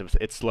signs of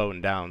it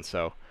slowing down.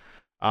 So,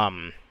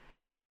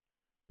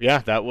 yeah,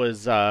 that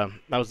was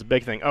the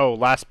big thing. Oh,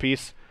 last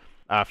piece,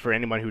 for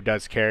anyone who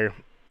does care,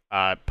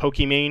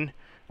 Pokimane.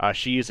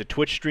 She is a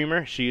Twitch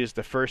streamer. She is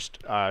the first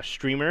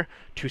streamer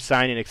to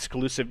sign an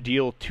exclusive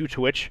deal to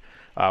Twitch,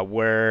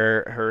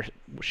 where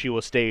she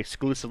will stay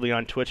exclusively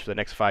on Twitch for the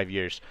next 5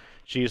 years.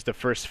 She is the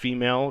first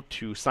female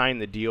to sign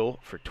the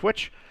deal for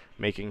Twitch,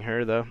 making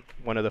her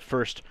one of the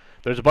first.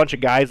 There's a bunch of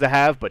guys that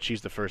have, but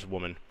she's the first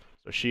woman.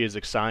 So she is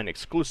signed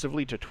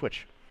exclusively to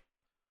Twitch.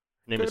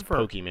 Her name is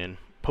Pokimane.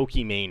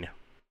 Pokimane.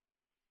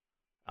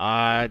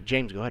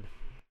 James, go ahead.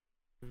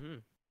 Mm-hmm.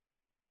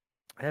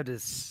 I had to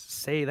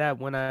say that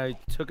when I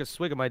took a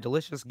swig of my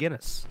delicious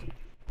Guinness.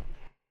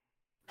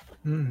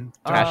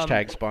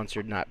 Hashtag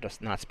sponsored, not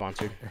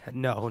sponsored.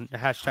 No,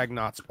 hashtag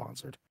not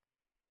sponsored.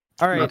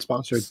 All right. Not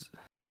sponsored.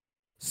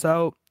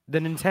 So, the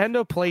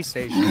Nintendo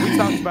PlayStation, we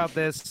talked about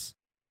this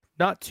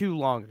not too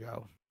long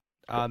ago.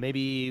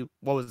 Maybe,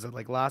 what was it,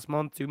 like last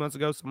month, 2 months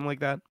ago, something like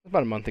that?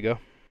 About a month ago.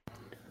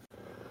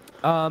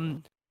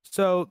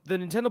 So, the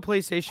Nintendo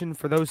PlayStation,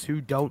 for those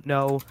who don't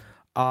know,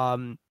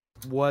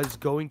 was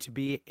going to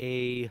be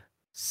a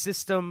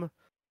system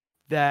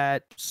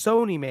that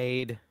Sony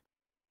made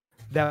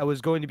that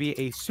was going to be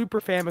a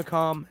Super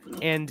Famicom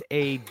and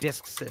a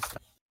disc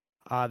system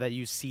that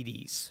used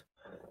CDs.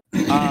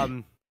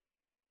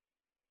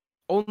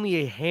 Only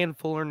a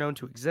handful are known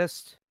to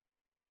exist,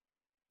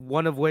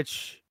 one of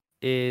which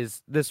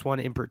is this one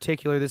in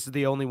particular. This is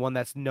the only one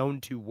that's known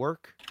to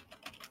work.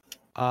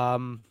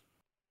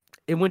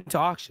 It went to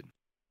auction.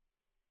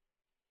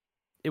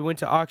 It went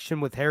to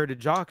auction with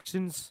Heritage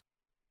Auctions,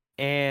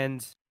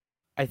 and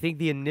I think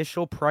the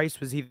initial price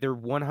was either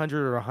 $100,000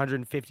 or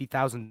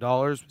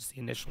 $150,000 was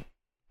the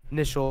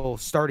initial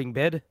starting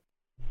bid.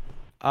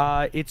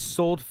 It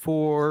sold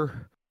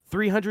for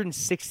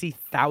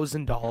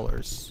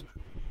 $360,000.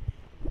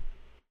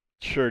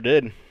 Sure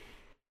did.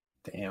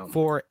 Damn.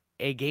 For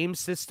a game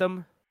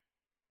system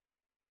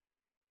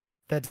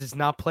that does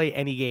not play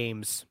any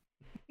games.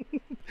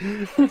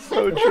 It's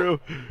so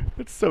true.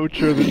 It's so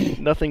true.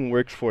 Nothing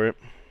works for it.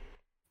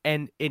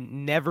 And it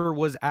never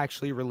was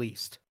actually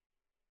released.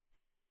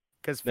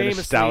 Because The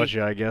famously,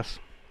 nostalgia, I guess.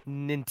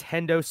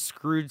 Nintendo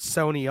screwed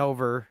Sony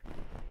over.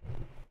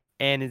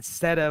 And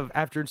instead of,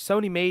 after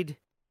Sony made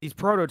these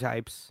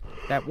prototypes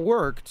that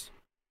worked,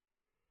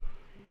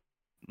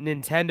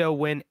 Nintendo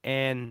went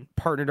and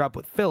partnered up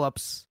with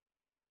Philips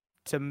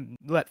to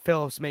let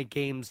Philips make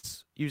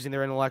games using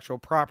their intellectual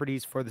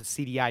properties for the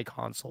CDI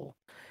console.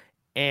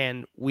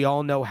 And we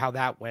all know how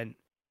that went.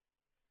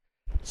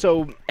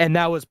 So, and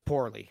that was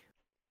poorly.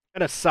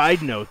 On a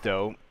side note,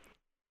 though,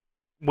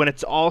 when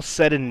it's all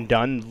said and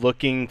done,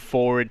 looking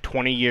forward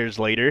 20 years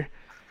later,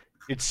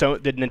 did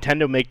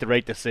Nintendo make the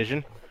right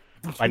decision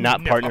by not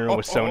partnering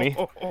with Sony?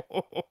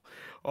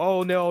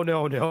 Oh, no.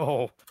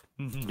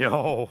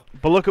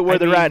 But look at where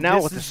they're at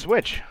now with the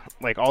Switch.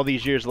 Like, all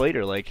these years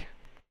later, like...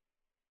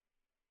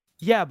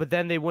 Yeah, but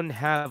then they wouldn't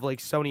have, like,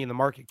 Sony in the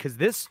market. Because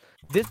this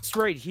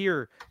right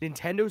here,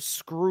 Nintendo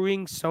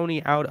screwing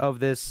Sony out of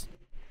this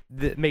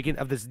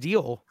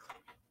deal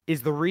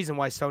is the reason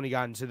why Sony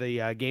got into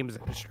the games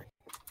industry.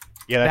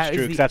 Yeah, that's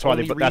true. Because that's why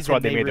they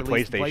made the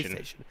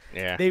PlayStation.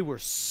 Yeah, they were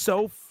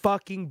so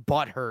fucking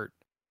butthurt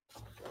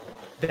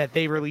that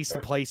they released the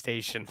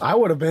PlayStation. I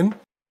would have been.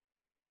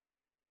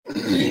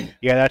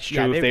 Yeah, that's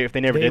true. Yeah, if they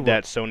never did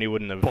that, Sony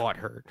wouldn't have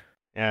butthurt.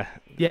 Yeah.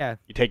 Yeah.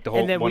 You take the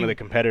whole one of the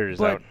competitors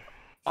out.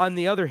 On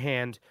the other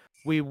hand,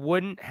 we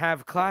wouldn't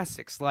have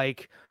classics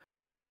like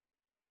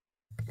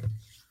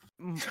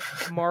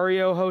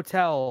Mario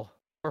Hotel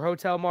or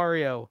Hotel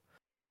Mario,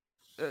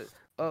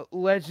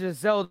 Legend of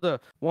Zelda,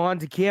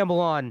 Wand of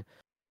Gamelon,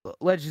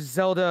 Legend of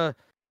Zelda,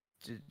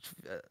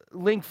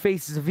 Link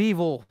Faces of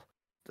Evil,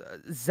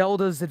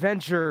 Zelda's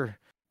Adventure,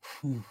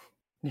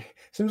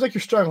 Seems like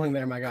you're struggling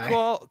there, my guy.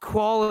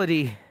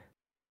 Quality.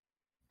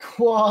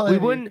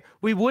 Quality.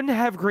 We wouldn't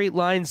have great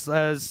lines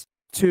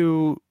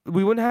we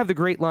wouldn't have the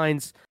great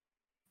lines.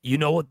 You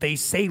know what they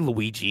say,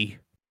 Luigi?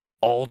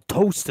 All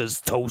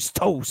toasters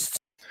toast.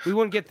 We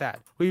wouldn't get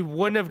that. We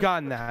wouldn't have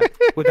gotten that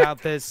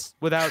without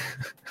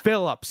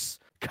Phillips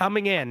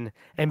coming in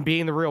and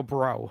being the real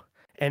bro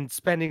and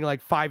spending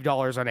like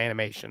 $5 on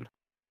animation.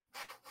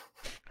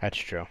 That's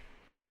true.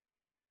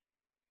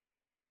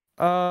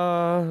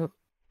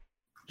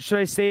 Should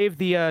I save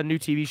the new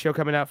TV show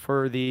coming out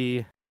for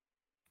the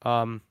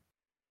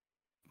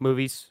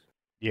movies?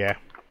 Yeah.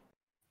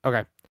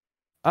 Okay.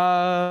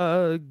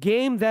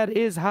 Game that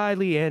is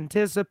highly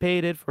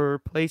anticipated for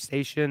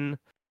PlayStation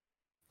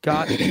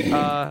got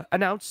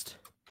announced.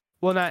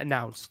 Well, not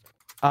announced.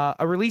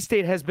 A release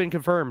date has been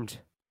confirmed.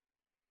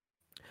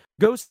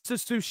 Ghost of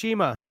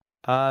Tsushima,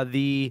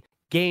 the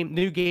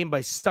new game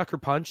by Sucker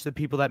Punch, the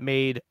people that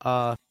made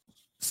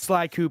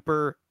Sly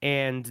Cooper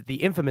and the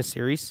Infamous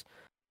series,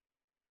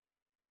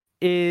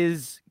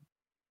 is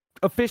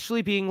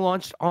officially being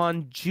launched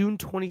on June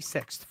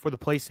 26th for the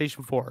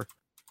PlayStation 4.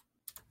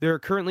 There are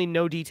currently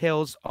no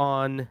details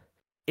on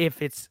if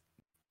there's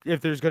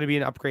going to be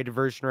an upgraded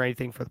version or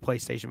anything for the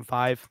PlayStation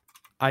 5.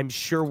 I'm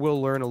sure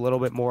we'll learn a little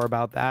bit more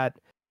about that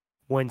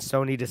when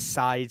Sony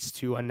decides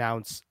to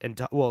announce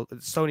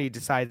Sony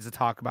decides to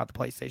talk about the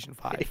PlayStation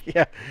 5.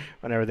 Yeah,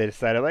 whenever they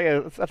decide.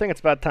 I think it's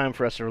about time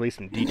for us to release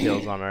some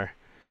details on our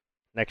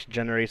next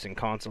generation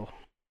console.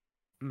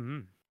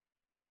 Mm-hmm.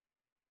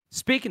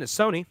 Speaking of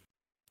Sony,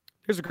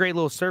 here's a great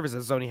little service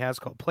that Sony has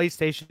called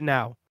PlayStation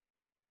Now.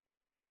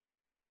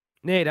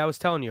 Nate, I was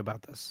telling you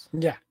about this.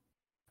 Yeah.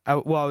 I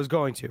was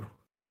going to.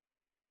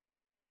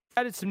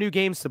 Added some new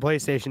games to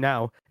PlayStation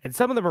Now, and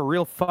some of them are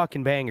real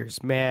fucking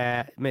bangers,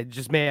 may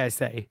I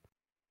say.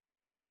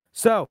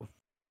 So,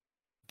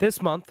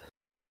 this month,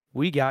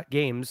 we got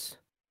games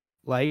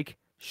like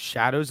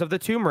Shadows of the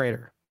Tomb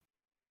Raider,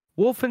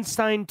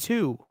 Wolfenstein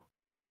 2,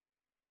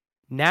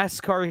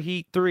 NASCAR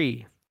Heat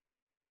 3,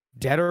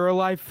 Dead or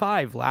Alive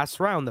 5 Last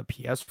Round, the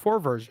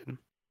PS4 version,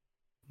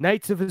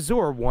 Knights of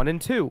Azure 1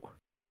 and 2,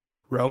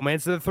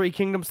 Romance of the Three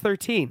Kingdoms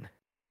 13,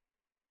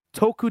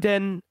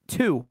 Tokuden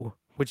 2,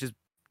 which is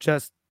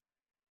just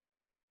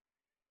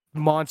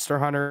Monster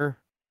Hunter,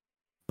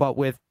 but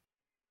with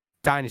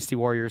Dynasty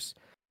Warriors,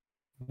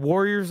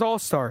 Warriors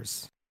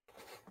All-Stars,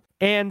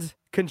 and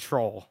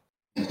Control.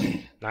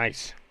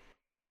 Nice.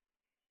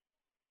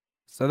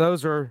 So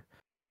those are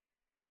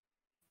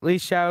at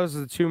least Shadows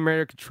of the Tomb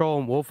Raider, Control,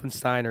 and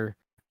Wolfenstein are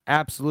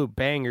absolute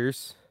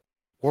bangers.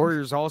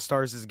 Warriors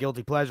All-Stars is a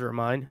guilty pleasure of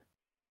mine.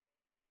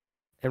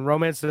 And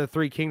Romance of the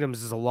Three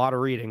Kingdoms is a lot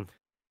of reading.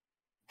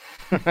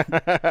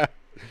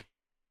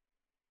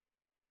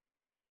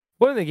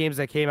 One of the games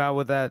that came out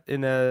with that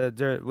with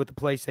the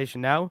PlayStation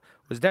Now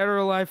was Dead or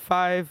Alive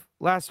 5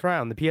 Last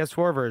Round, the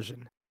PS4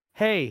 version.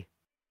 Hey,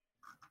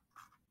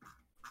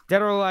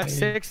 Dead or Alive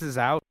 6 is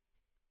out.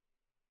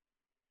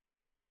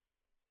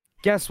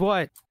 Guess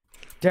what?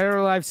 Dead or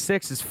Alive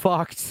 6 is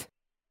fucked.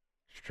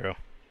 It's true.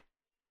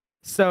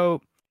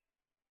 So,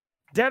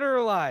 Dead or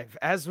Alive,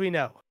 as we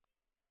know,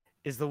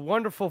 is the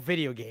wonderful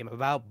video game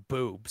about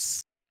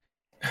boobs.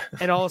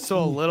 And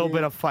also a little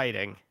bit of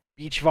fighting.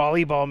 Beach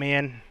volleyball,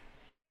 man.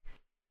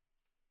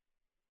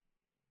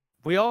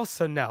 We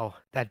also know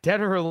that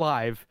Dead or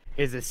Alive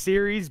is a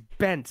series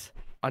bent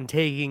on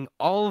taking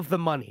all of the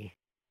money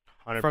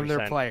 100%. from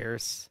their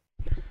players.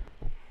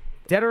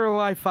 Dead or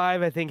Alive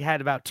 5, I think, had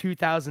about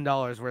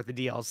 $2,000 worth of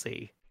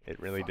DLC. It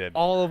really did.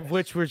 All of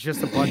which was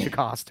just a bunch of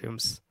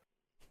costumes.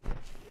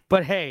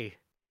 But hey,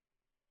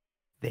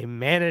 they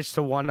managed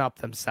to one-up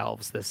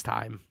themselves this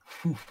time.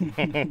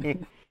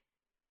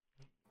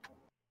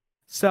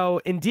 So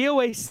in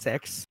DOA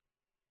 6,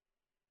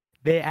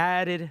 they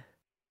added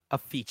a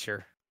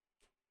feature.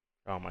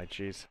 Oh my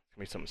jeez. It's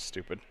gonna be something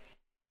stupid.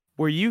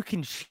 Where you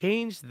can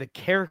change the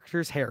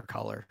character's hair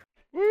color.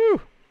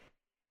 Woo!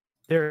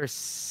 There are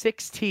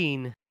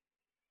 16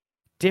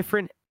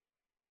 different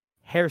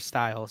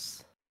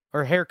hairstyles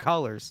or hair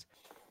colors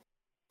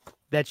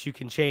that you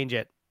can change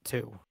it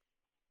to.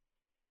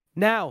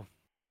 Now,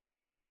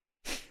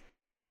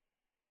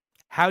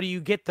 how do you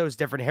get those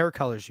different hair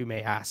colors, you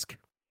may ask?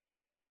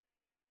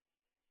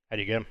 How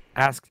do you get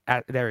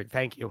There,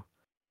 thank you.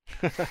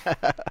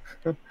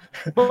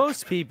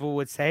 Most people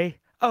would say,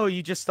 "Oh,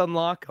 you just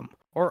unlock them,"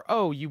 or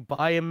 "Oh, you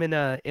buy them in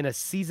a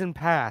season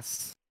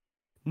pass."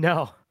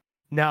 No,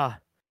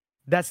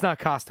 that's not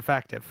cost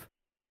effective.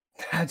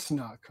 That's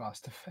not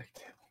cost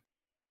effective.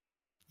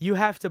 You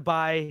have to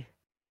buy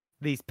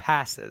these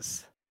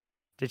passes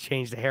to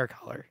change the hair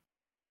color.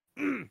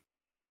 You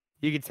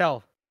can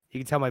tell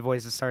my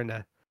voice is starting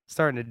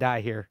to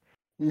die here.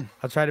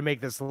 I'll try to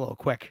make this a little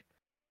quick.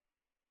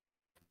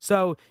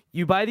 So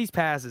you buy these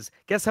passes.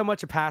 Guess how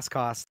much a pass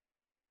costs?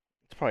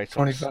 It's probably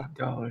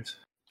 $25.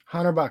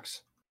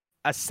 $100.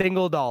 A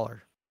single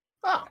dollar.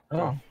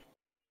 Oh.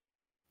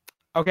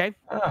 Okay.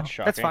 That's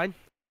That's fine.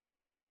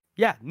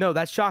 Yeah, no,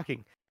 that's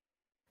shocking.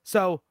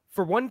 So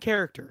for one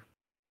character,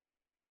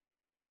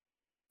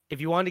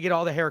 if you wanted to get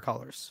all the hair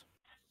colors,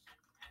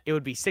 it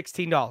would be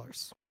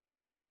 $16.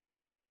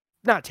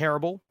 Not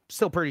terrible.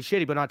 Still pretty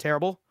shitty, but not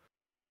terrible.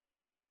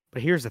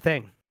 But here's the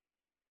thing.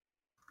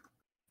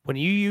 When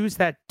you use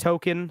that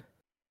token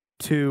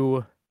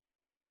to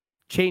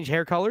change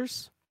hair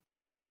colors,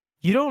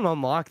 you don't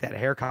unlock that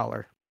hair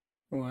color.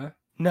 What?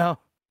 No,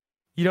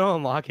 you don't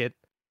unlock it.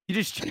 You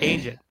just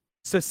change it.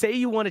 So say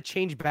you want to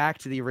change back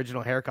to the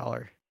original hair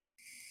color.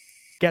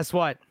 Guess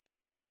what?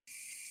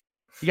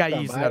 You got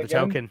to use another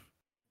token.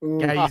 Ooh.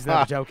 Gotta use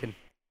another token.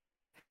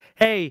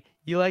 Hey,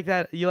 you like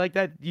that? You like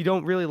that? You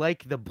don't really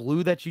like the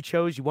blue that you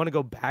chose. You want to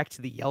go back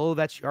to the yellow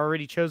that you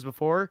already chose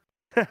before?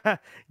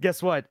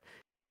 Guess what?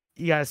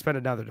 You gotta spend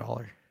another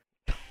 $1.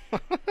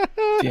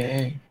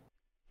 Dang.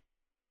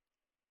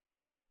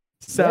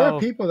 So there are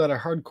people that are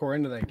hardcore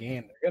into that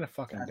game. They're gonna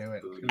fucking do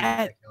it. It's gonna be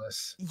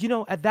ridiculous. You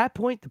know, at that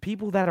point, the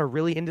people that are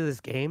really into this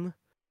game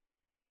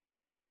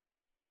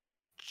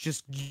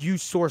just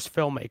use Source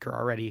Filmmaker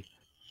already.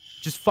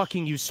 Just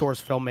fucking use Source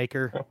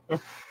Filmmaker.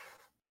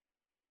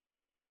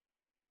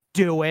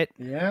 Do it.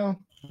 Yeah.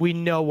 We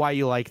know why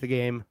you like the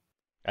game.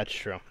 That's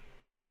true.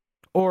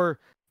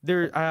 Or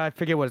I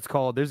forget what it's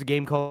called. There's a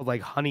game called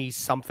like Honey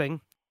something.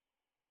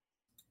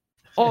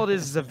 All it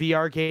is a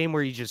VR game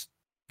where you just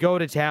go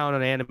to town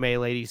on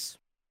anime ladies.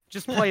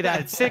 Just play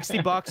that. It's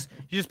 $60.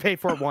 You just pay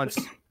for it once.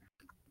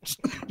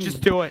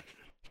 Just do it.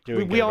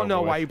 We all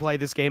know why you play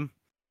this game.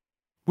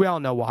 We all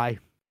know why.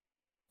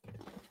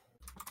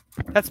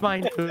 That's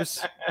my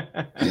news.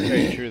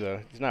 Very true, though.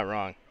 He's not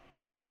wrong.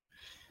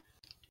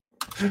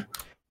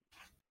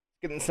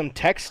 Getting some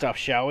tech stuff,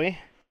 shall we?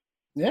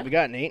 Yeah. What we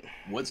got, Nate?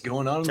 What's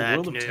going on in the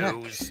world of tech?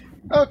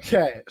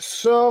 Okay,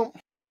 so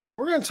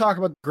we're gonna talk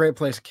about the great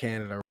place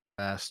Canada real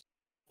fast.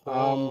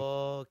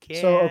 Oh,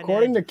 So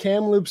according to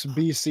Kamloops,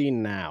 BC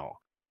now,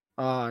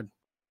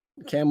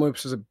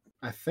 Kamloops is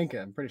I'm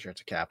pretty sure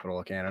it's a capital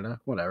of Canada.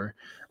 Whatever.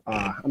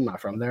 I'm not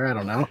from there. I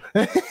don't know.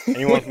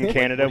 Anyone from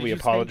Canada, we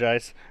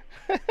apologize.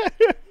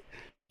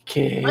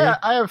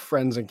 I have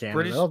friends in Canada.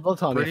 British, they'll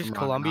tell me British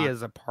Columbia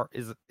is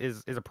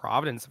a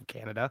province of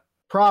Canada.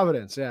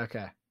 Providence, yeah,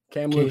 okay.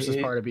 Kamloops is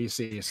part of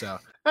BC. So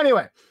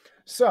anyway,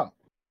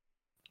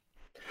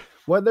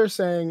 what they're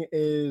saying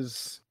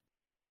is,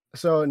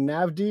 so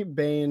Navdeep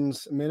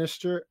Bains,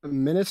 Minister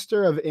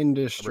of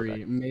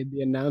Industry, made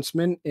the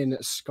announcement in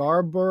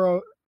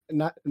Scarborough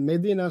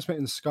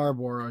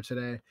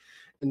today,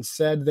 and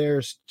said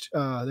there's a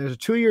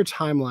 2-year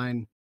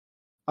timeline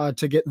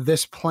to get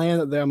this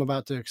plan that I'm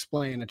about to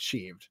explain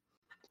achieved.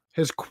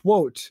 His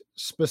quote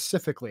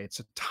specifically, it's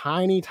a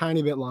tiny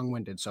bit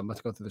long-winded, so let's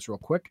go through this real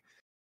quick.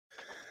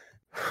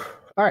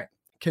 All right.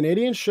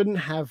 Canadians shouldn't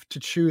have to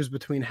choose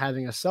between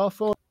having a cell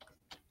phone,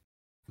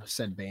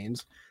 said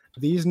Bains.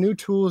 These new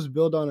tools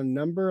build on a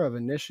number of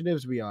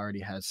initiatives we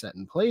already had set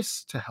in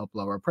place to help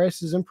lower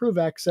prices, improve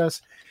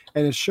access,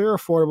 and ensure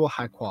affordable,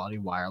 high-quality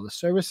wireless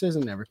services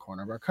in every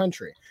corner of our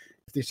country.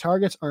 If these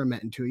targets aren't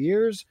met in 2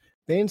 years,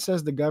 Bains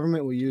says the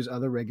government will use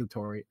other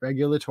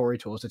regulatory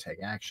tools to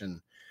take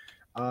action.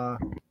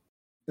 And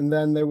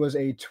then there was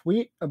a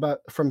tweet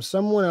from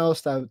someone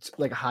else that's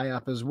like high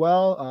up as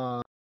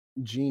well.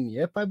 Jean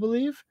Yip, I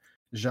believe.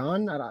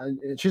 Jean,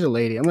 she's a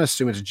lady. I'm gonna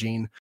assume it's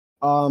Jean.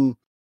 I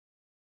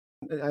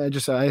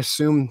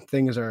assume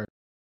things are.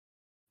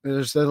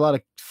 There's a lot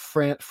of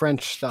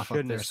French stuff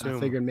up there, so I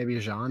figured maybe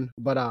Jean.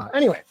 But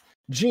anyway,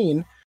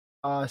 Jean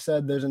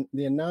said there's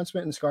the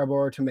announcement in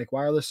Scarborough to make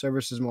wireless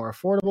services more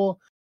affordable.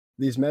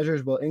 These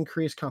measures will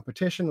increase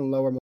competition and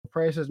lower mobile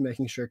prices,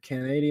 making sure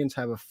Canadians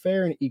have a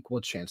fair and equal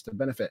chance to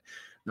benefit.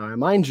 Now, I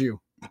mind you,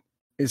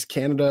 is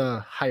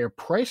Canada higher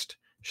priced?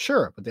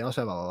 Sure, but they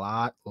also have a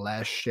lot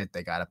less shit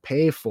they got to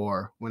pay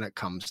for when it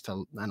comes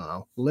to, I don't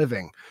know,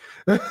 living.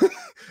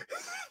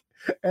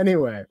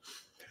 Anyway,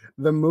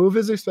 the move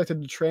is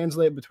expected to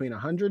translate between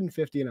 $150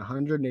 and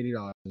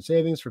 $180 in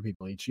savings for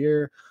people each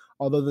year,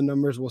 although the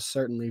numbers will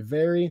certainly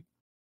vary.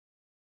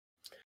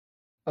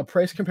 A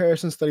price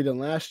comparison study done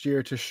last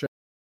year to show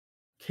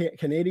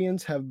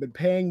Canadians have been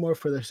paying more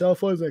for their cell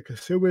phones than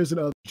consumers in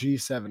other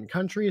G7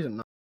 countries. I'm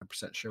not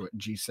 100% sure what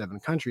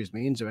G7 countries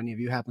means. Do any of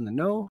you happen to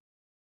know?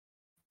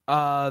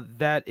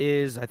 That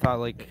is, I thought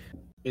like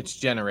it's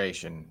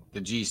generation.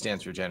 The G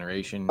stands for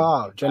generation.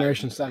 Oh,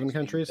 generation 7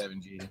 countries.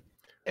 7G.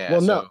 Yeah.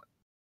 Well, no,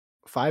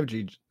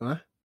 5G. Huh?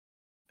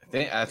 I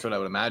think that's what I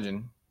would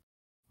imagine.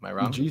 Am I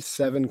wrong?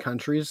 G7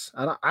 countries.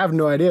 I have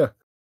no idea.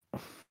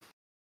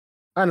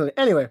 I don't know.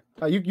 Anyway,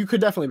 you could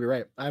definitely be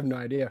right. I have no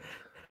idea.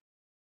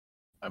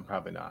 I'm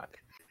probably not.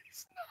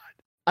 he's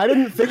not. I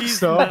didn't think He's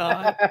so.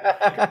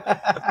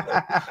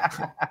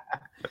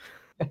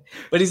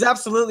 But he's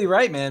absolutely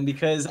right, man,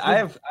 because I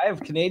have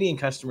Canadian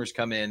customers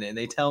come in and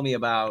they tell me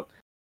about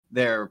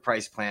their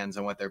price plans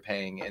and what they're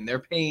paying, and they're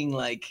paying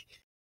like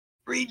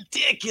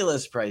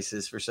ridiculous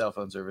prices for cell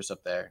phone service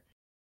up there.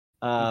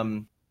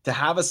 To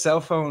have a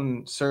cell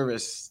phone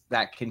service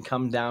that can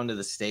come down to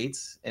the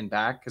States and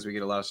back, because we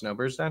get a lot of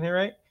snowbirds down here,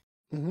 right?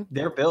 Mm-hmm.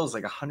 Their bill is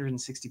like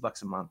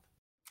 $160 a month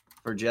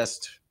for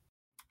just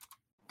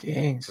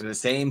Dang. for the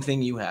same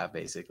thing you have,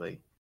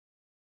 basically.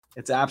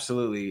 It's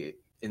absolutely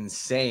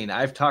insane.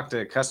 I've talked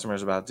to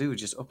customers about, dude,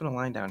 just open a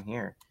line down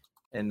here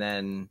and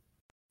then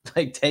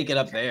like take it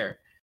up there.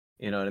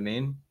 You know what I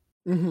mean?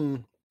 Mm-hmm.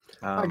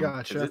 I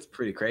gotcha. It's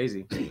pretty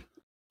crazy.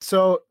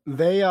 So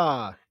they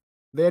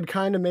had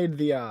kind of made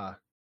the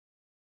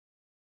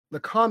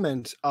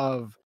comment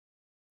of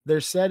they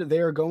said they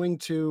are going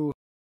to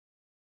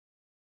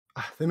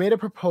they made a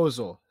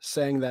proposal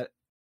saying that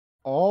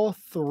all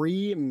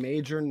 3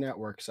 major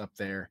networks up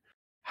there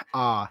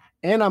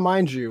and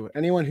mind you,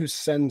 anyone who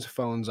sends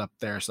phones up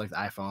there, so like the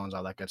iPhones,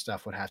 all that good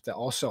stuff, would have to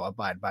also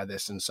abide by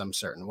this in some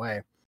certain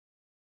way.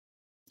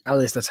 At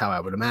least that's how I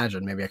would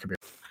imagine. Maybe I could be,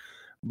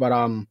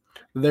 but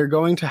they're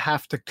going to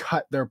have to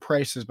cut their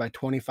prices by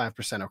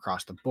 25%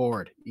 across the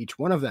board, each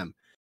one of them.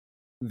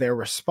 Their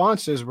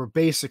responses were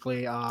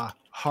basically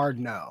hard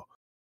no.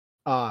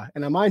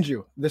 And mind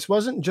you, this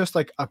wasn't just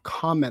like a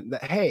comment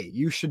that, hey,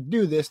 you should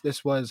do this.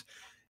 This was,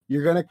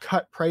 you're going to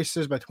cut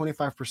prices by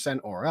 25%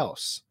 or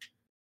else.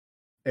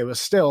 It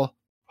was still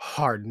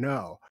hard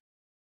no.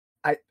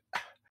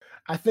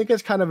 I think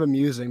it's kind of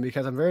amusing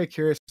because I'm very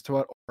curious as to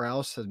what or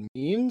else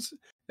means.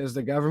 Is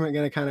the government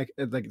going to kind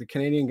of, like the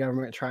Canadian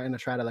government trying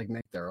to like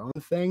make their own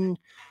thing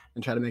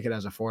and try to make it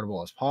as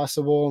affordable as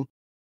possible?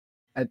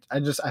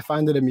 I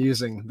find it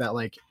amusing that,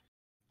 like,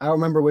 I don't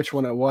remember which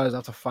one it was. I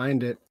have to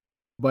find it.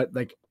 But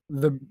like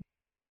the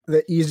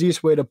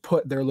easiest way to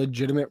put their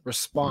legitimate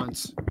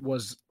response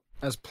was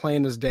as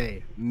plain as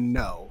day.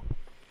 No,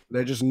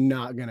 they're just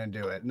not going to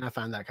do it. And I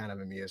find that kind of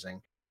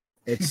amusing.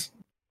 It's,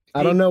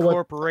 I don't know what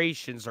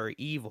corporations are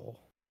evil.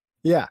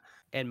 Yeah.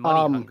 And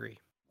money hungry.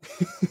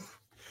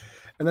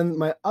 And then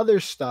my other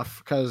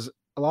stuff, because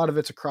a lot of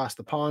it's across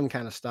the pond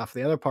kind of stuff.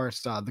 The other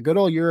parts, the good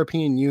old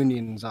European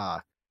Union's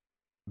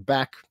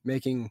back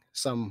making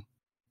some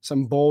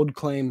bold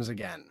claims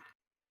again.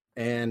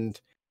 And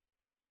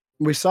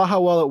we saw how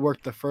well it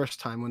worked the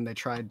first time when they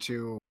tried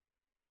to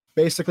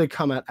basically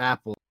come at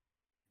Apple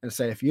and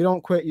say, if you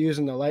don't quit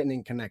using the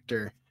Lightning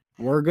connector,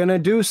 we're going to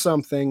do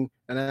something.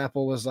 And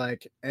Apple was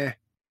like,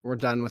 we're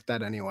done with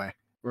that anyway.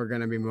 We're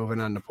going to be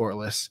moving on to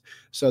portless.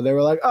 So they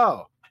were like,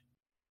 oh,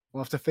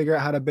 we'll have to figure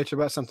out how to bitch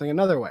about something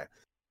another way.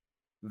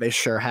 They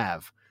sure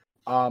have.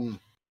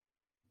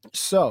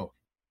 So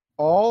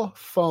all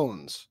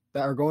phones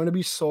that are going to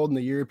be sold in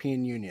the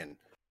European Union,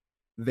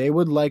 they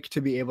would like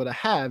to be able to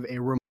have a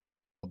removable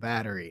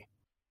battery.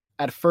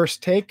 At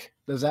first take,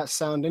 does that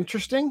sound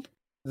interesting?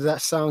 Does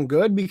that sound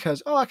good?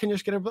 Because, I can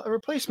just get a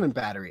replacement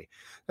battery.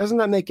 Doesn't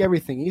that make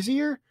everything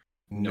easier?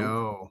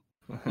 No,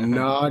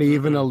 not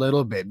even a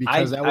little bit.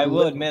 Because I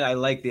will admit, I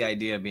like the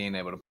idea of being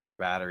able to put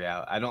the battery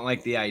out. I don't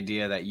like the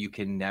idea that you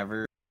can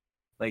never,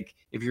 like,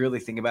 if you really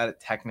think about it,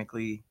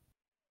 technically,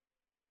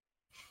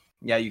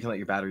 yeah, you can let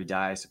your battery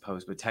die, I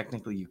suppose, but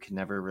technically you can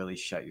never really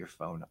shut your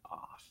phone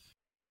off.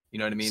 You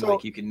know what I mean? So,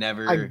 like, you can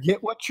never. I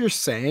get what you're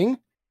saying,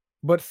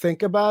 but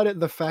think about it,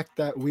 the fact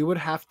that we would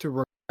have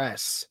to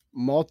regress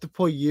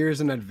multiple years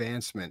in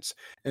advancements,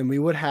 and we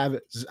would have,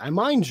 I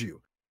mind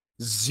you,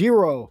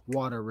 0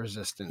 water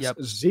resistance.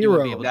 Yep.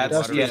 0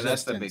 That's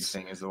resistance. the big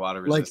thing, is the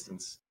water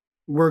resistance.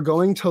 We're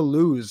going to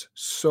lose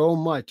so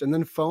much, and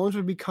then phones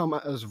would become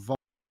as vulnerable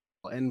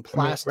and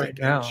plastic right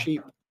now, and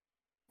cheap.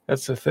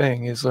 That's the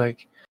thing, is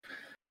like,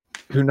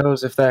 who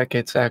knows if that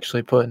gets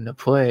actually put into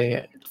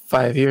play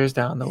 5 years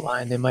down the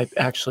line. They might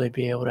actually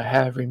be able to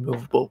have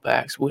removable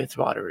backs with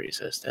water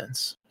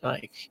resistance.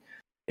 Like,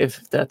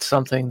 if that's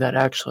something that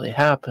actually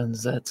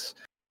happens, that's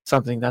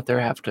something that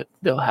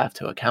they'll have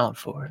to account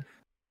for.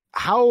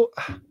 How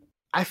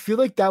I feel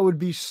like that would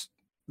be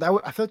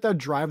I feel like that would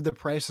drive the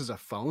prices of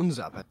phones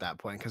up at that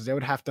point, because they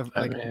would have to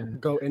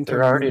go into.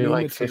 They're already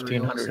like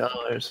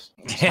 $1,500.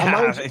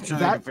 Yeah,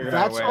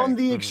 that's on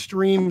the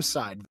extreme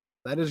side.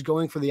 That is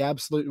going for the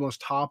absolute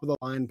most top of the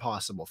line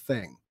possible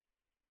thing.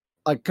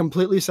 Like,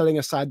 completely setting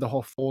aside the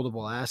whole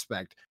foldable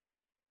aspect,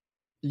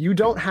 you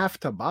don't have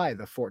to buy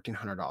the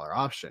 $1,400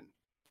 option.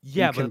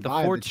 Yeah, you can but the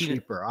buy 14 the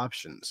cheaper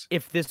options.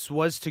 If this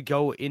was to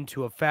go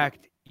into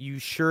effect, you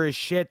sure as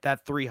shit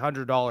that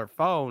 $300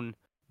 phone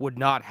would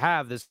not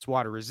have this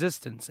water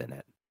resistance in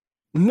it.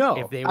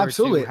 No,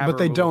 absolutely, but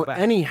they don't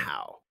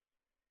anyhow.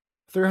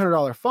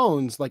 $300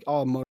 phones, like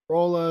all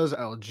Motorola's,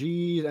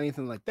 LG's,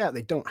 anything like that,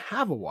 they don't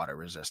have a water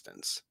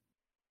resistance.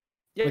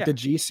 Yeah. Like the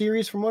G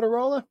series from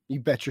Motorola, you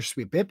bet your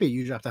sweet bippy,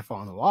 you drop that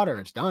phone in the water,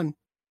 it's done.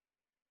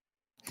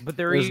 But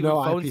there are even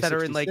phones that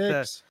are in like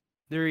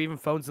there are even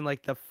phones in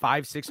like the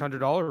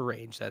 $500-$600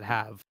 range that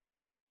have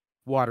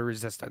water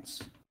resistance.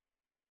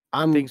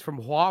 Things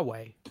from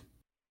Huawei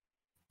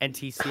and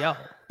TCL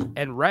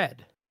and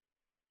Red.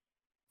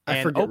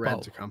 I forget Oppo.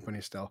 Red's a company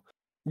still.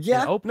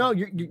 Yeah, no,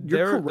 you're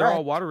correct. They're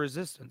all water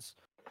resistance,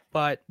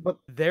 but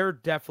they're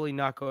definitely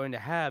not going to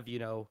have,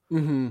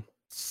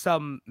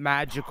 some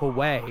magical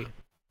way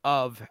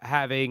of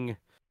having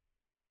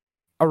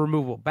a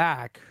removable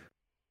back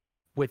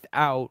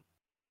without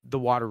the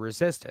water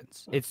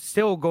resistance. It's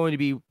still going to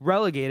be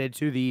relegated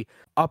to the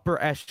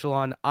upper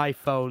echelon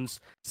iPhones,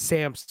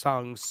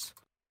 Samsungs,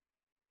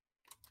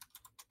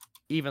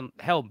 even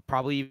hell,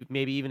 probably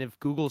maybe even if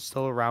Google's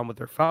still around with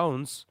their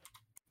phones,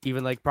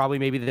 even like probably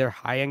maybe their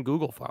high-end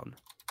Google phone.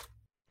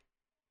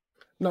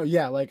 No,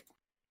 yeah, like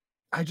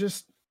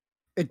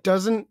it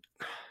doesn't.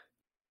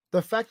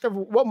 The fact of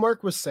what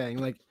Mark was saying,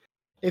 like,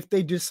 if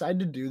they decide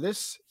to do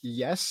this,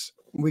 yes,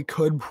 we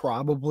could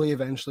probably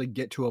eventually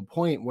get to a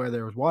point where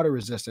there was water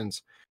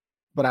resistance.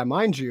 But I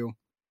mind you,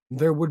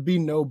 there would be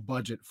no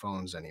budget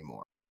phones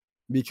anymore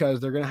because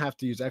they're going to have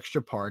to use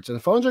extra parts and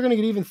the phones are going to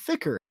get even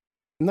thicker.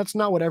 And that's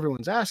not what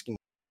everyone's asking.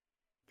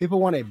 People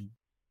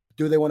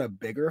do they want a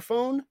bigger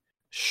phone?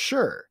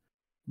 Sure.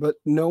 But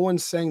no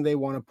one's saying they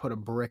want to put a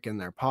brick in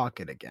their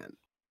pocket again,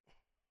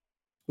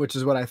 which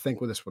is what I think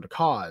this would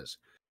cause.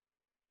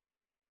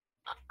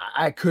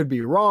 I could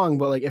be wrong,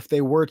 but like if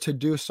they were to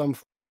do some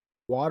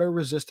water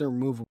resistant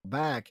removable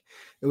back,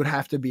 it would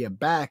have to be a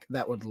back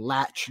that would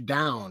latch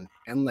down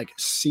and like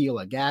seal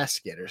a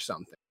gasket or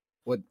something.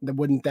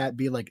 Wouldn't that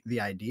be like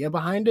the idea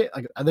behind it?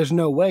 Like there's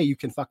no way you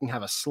can fucking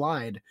have a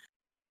slide.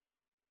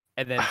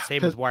 And then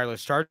same with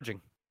wireless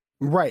charging.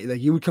 Right, like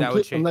you would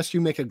completely, unless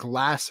you make a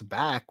glass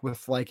back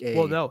with like a.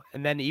 Well, no,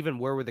 and then even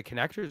where would the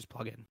connectors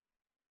plug in?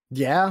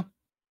 Yeah,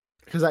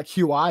 because that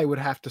QI would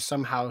have to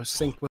somehow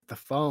sync with the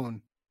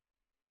phone.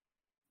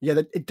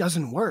 Yeah, it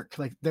doesn't work.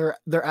 Like they're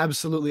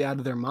absolutely out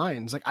of their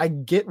minds. Like I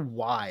get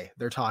why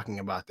they're talking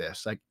about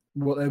this. Like,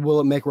 will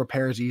it make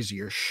repairs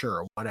easier?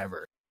 Sure,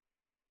 whatever.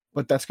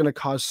 But that's going to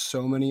cause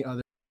so many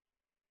other,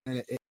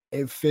 and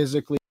it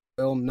physically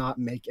will not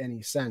make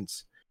any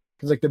sense.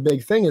 Because like the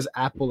big thing is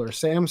Apple or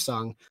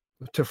Samsung.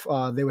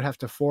 They would have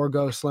to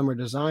forego slimmer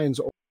designs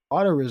or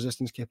water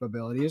resistance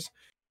capabilities,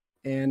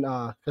 and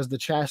because the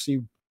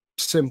chassis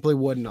simply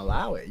wouldn't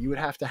allow it. You would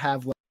have to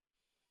have like,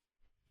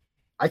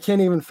 I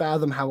can't even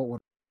fathom how it would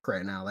work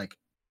right now. Like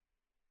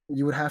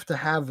you would have to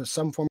have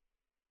some form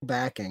of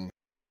backing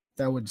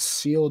that would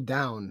seal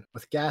down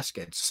with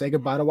gaskets. Say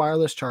goodbye to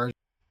wireless charging.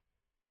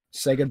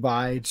 Say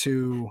goodbye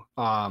to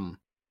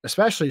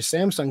especially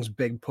Samsung's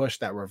big push,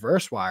 that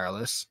reverse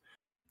wireless.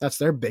 That's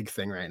their big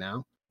thing right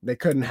now. They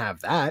couldn't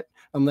have that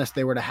unless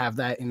they were to have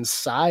that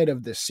inside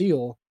of the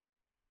seal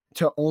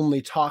to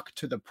only talk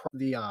to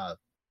the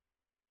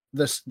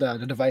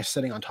device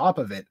sitting on top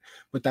of it,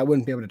 but that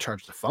wouldn't be able to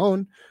charge the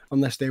phone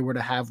unless they were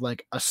to have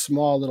like a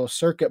small little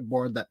circuit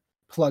board that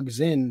plugs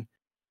in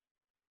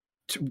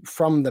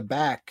from the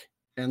back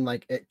and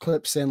like it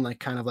clips in like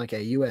kind of like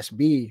a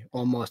USB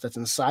almost that's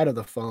inside of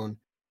the phone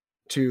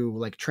to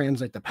like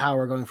translate the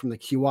power going from the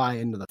QI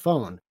into the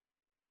phone.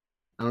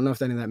 I don't know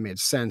if any of that made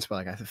sense, but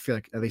like I feel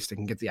like at least they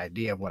can get the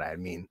idea of what I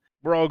mean.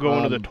 We're all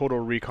going to the Total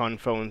Recon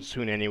phone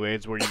soon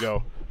anyways, where you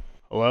go,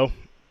 hello?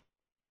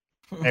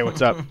 Hey,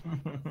 what's up?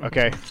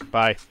 Okay,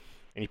 bye.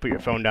 And you put your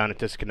phone down, it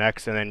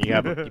disconnects, and then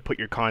you put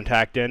your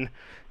contact in,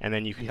 and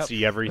then you can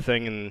see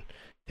everything and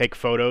take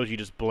photos. You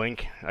just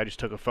blink. I just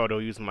took a photo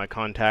using my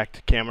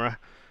contact camera.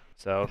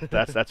 So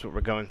that's what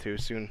we're going through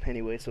soon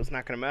anyway, so it's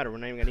not going to matter. We're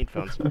not even going to need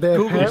phones.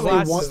 Google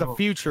Glass is the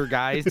future,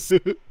 guys.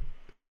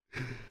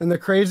 And the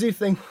crazy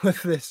thing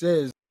with this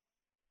is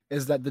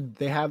that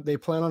they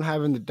plan on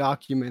having the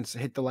documents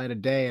hit the light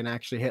of day and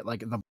actually hit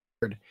like the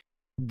board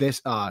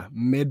this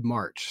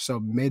mid-March. So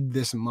mid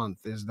this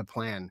month is the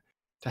plan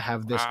to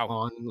have this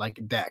on like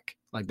deck.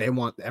 Like they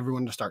want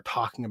everyone to start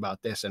talking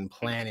about this and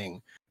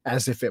planning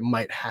as if it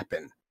might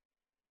happen.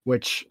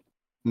 Which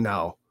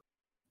no.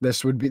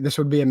 This would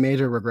be a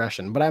major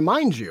regression. But I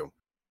mind you,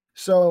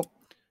 so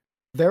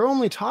they're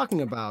only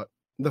talking about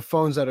the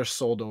phones that are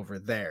sold over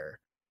there.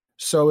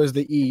 So is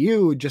the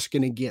EU just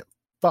going to get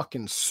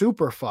fucking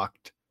super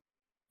fucked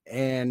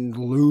and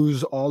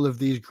lose all of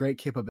these great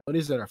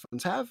capabilities that our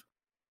phones have?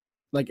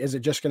 Like, is it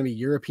just going to be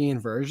European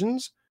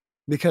versions?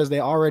 Because they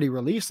already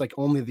released like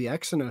only the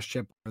Exynos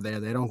chip over there.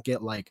 They don't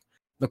get like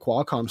the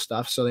Qualcomm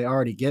stuff. So they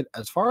already get,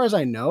 as far as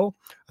I know,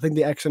 I think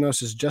the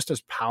Exynos is just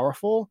as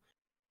powerful,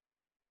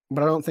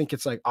 but I don't think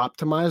it's like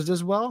optimized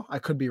as well. I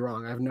could be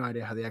wrong. I have no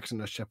idea how the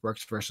Exynos chip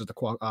works versus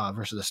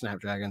the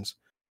Snapdragons.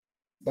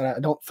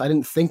 But I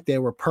didn't think they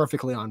were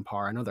perfectly on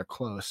par. I know they're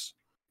close,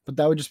 but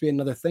that would just be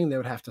another thing they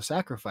would have to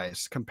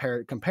sacrifice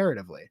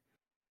comparatively.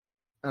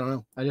 I don't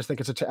know. I just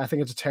think I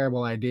think it's a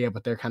terrible idea,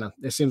 but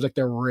it seems like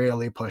they're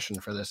really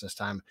pushing for this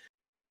time.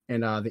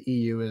 And the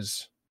EU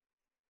is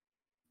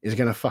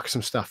going to fuck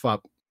some stuff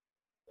up.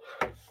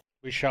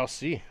 We shall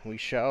see. We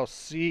shall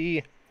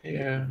see.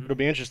 Yeah. It'll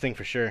be interesting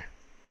for sure.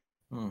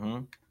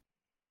 Mm-hmm.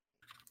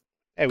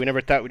 Hey, we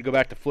never thought we'd go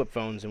back to flip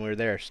phones, and we're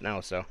there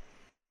now, so.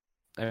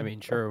 I mean,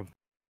 true.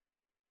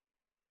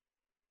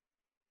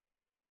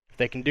 If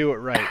they can do it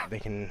right, they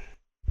can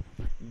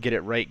get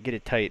it right, get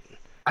it tight.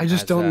 I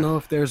just don't know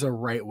if there's a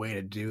right way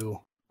to do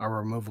a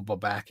removable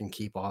back and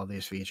keep all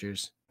these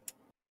features.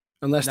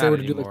 Unless they were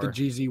to do like the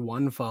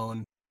GZ1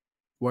 phone,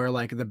 where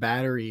like the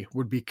battery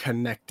would be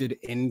connected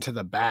into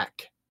the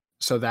back.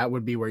 So that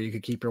would be where you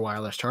could keep your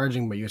wireless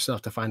charging, but you still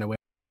have to find a way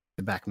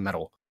to back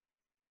metal.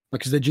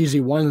 Because the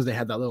GZ1s, they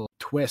had that little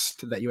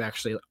twist that you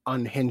actually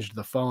unhinged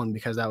the phone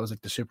because that was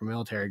like the super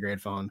military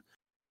grade phone.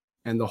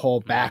 And the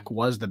whole back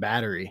was the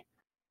battery.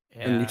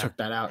 Yeah. And you took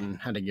that out and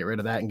had to get rid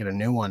of that and get a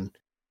new one.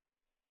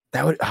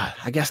 That would,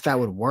 I guess that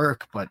would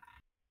work, but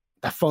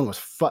that phone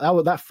was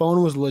that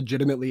phone was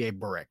legitimately a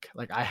brick.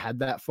 Like I had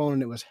that phone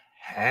and it was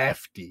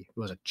hefty. It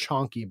was a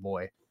chunky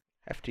boy.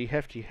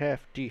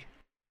 Hefty.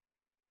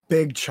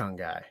 Big chunk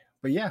guy.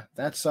 But yeah,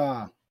 that's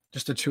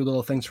just the two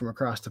little things from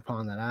across the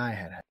pond that I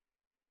had.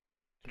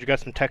 Did you got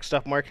some tech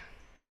stuff, Mark?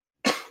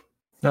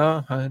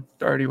 No, I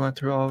already went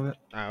through all of it.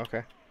 Oh,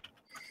 okay.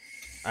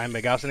 I'm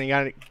McGowson. You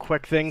got any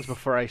quick things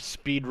before I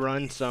speed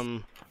run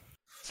some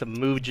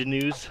moving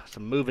news?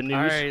 All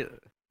right,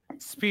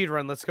 speed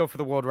run. Let's go for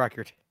the world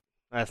record.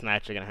 That's not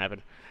actually gonna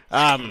happen.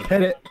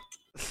 Hit it.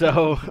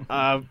 So,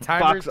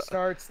 timer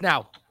starts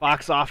now.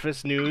 Box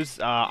office news.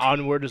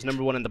 Onward is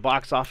 #1 in the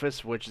box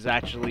office, which is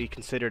actually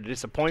considered a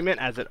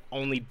disappointment as it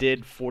only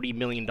did $40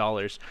 million.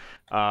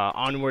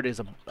 Onward is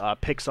a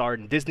Pixar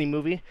and Disney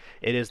movie.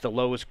 It is the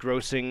lowest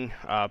grossing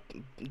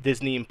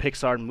Disney and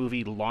Pixar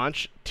movie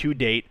launch to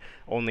date,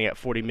 only at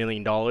 $40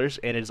 million, and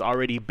it is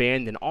already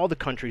banned in all the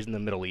countries in the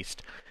Middle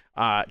East.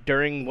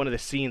 During one of the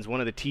scenes, one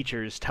of the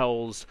teachers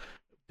tells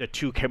the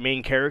two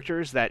main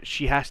characters that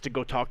she has to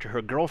go talk to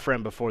her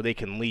girlfriend before they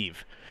can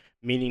leave,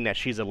 meaning that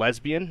she's a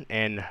lesbian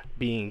and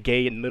being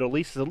gay in the Middle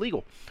East is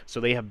illegal,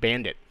 so they have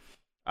banned it.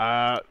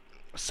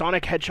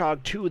 Sonic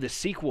Hedgehog 2, the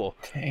sequel,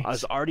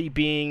 is already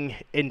being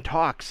in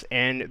talks,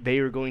 and they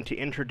are going to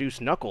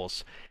introduce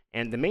Knuckles,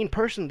 and the main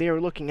person they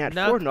are looking at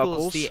for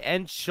Knuckles, the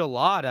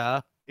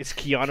enchilada, is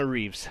Keanu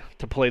Reeves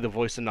to play the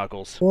voice of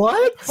Knuckles.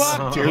 What?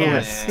 Fuck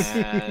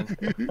yes.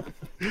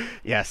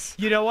 Yes.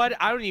 You know what?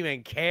 I don't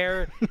even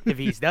care if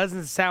he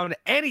doesn't sound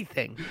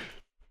anything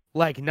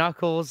like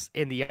Knuckles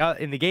in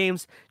the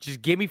games.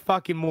 Just give me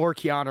fucking more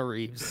Keanu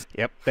Reeves.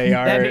 Yep, they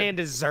are. That man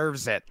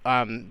deserves it.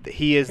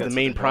 He is the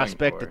main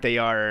prospect that they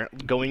are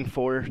going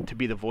for to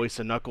be the voice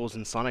of Knuckles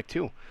in Sonic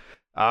 2.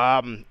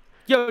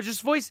 Yo,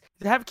 just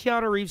have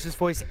Keanu Reeves just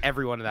voice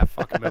everyone in that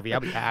fucking movie. I'll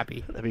be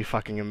happy. That'd be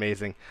fucking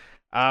amazing.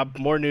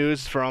 More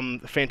news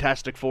from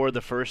Fantastic Four,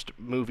 the first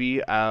movie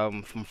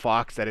from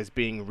Fox that is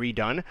being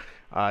redone.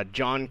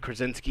 John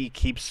Krasinski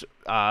keeps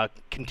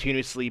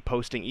continuously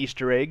posting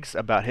Easter eggs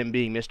about him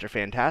being Mr.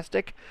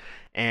 Fantastic,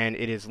 and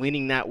it is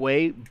leaning that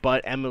way,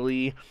 but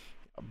Emily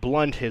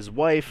Blunt, his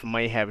wife,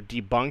 may have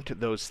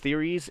debunked those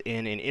theories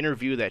in an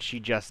interview that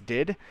she just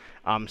did,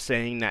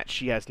 saying that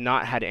she has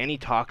not had any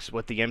talks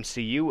with the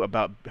MCU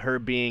about her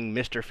being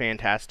Mr.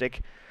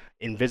 Fantastic,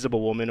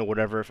 Invisible Woman, or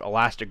whatever,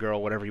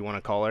 Elastigirl, whatever you want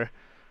to call her.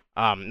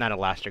 Not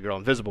Elastigirl,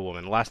 Invisible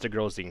Woman.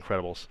 Elastigirl is The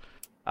Incredibles.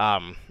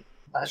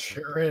 That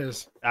sure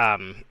is.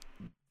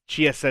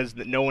 She says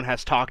that no one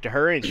has talked to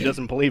her, and she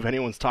doesn't believe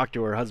anyone's talked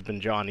to her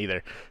husband, John,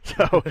 either.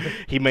 So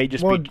he may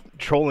just be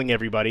trolling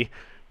everybody.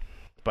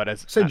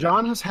 But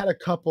John has had a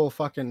couple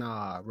fucking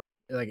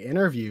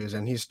interviews,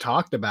 and he's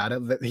talked about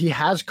it. That he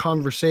has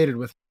conversated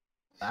with.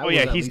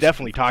 He's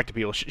definitely talked to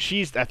people.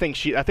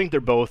 I think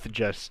they're both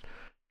just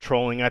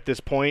trolling at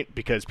this point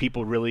because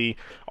people really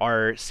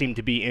seem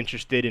to be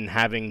interested in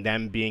having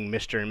them being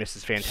Mr. and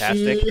Mrs.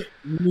 Fantastic. He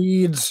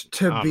needs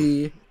to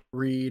be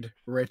Reed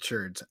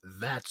Richards.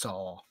 That's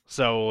all.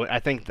 So I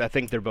think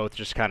they're both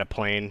just kind of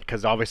playing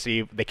because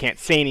obviously they can't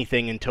say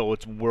anything until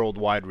it's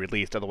worldwide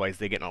released. Otherwise,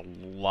 they get in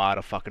a lot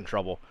of fucking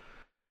trouble.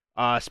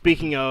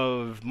 Speaking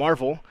of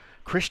Marvel,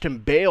 Christian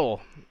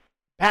Bale,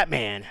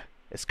 Batman,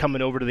 is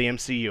coming over to the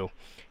MCU.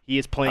 He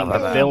is playing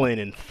the villain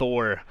in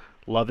Thor: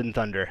 Love and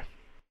Thunder.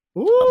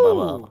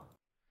 Ooh.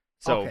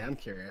 So, okay, I'm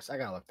curious. I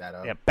gotta look that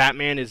up. Yeah,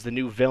 Batman is the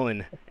new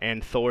villain,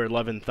 and Thor: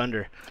 Love and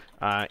Thunder.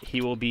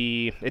 He will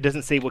be. It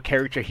doesn't say what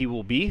character he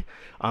will be,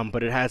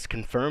 but it has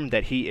confirmed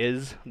that he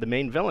is the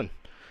main villain.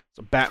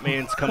 So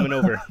Batman's coming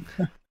over.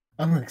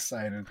 I'm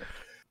excited.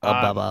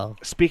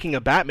 Speaking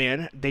of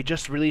Batman, they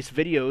just released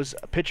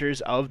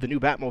pictures of the new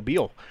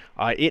Batmobile.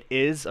 It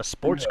is a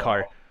sports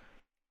car.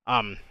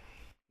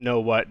 Know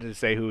what? Does it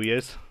say who he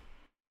is?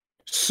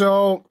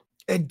 So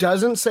it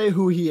doesn't say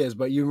who he is,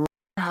 but you remember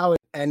how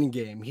in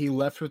Endgame he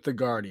left with the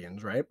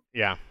Guardians, right?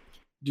 Yeah.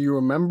 Do you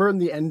remember in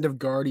the end of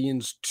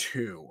Guardians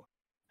 2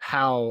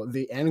 how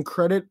the end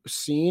credit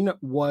scene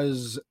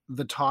was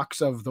the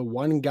talks of the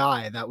one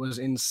guy that was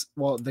in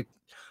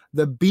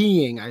the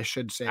being, I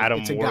should say,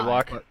 Adam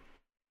Warlock? Guy,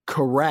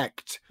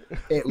 correct.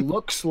 It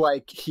looks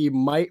like he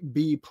might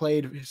be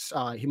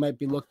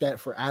looked at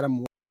for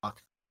Adam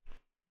Warlock.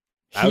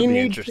 He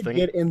needs to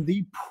get in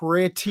the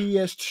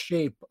prettiest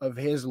shape of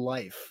his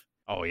life.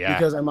 Oh yeah,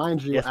 because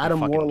mind you,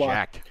 Adam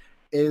Warlock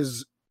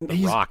he's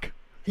rock.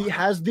 He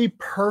has the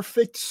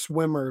perfect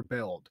swimmer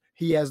build.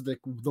 He has the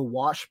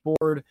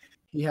washboard.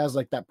 He has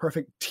like that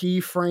perfect T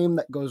frame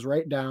that goes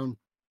right down.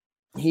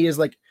 He is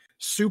like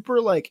super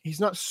he's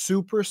not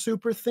super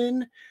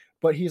thin,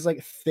 but he's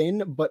like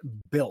thin but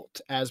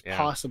built as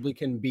possibly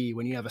can be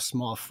when you have a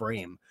small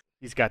frame.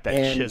 He's got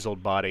that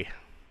chiseled body.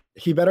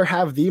 He better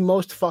have the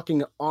most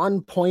fucking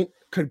on point,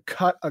 could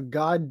cut a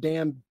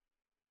goddamn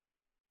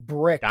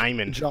brick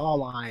diamond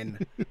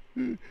jawline.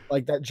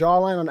 Like that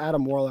jawline on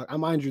Adam Warlock.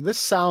 Mind you, this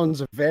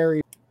sounds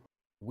very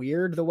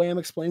weird the way I'm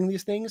explaining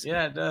these things.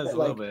 Yeah, it does a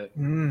little bit.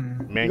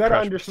 You gotta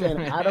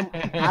understand, Adam,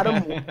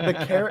 the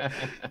character.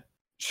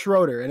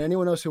 Schroeder and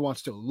anyone else who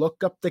wants to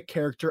look up the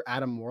character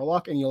Adam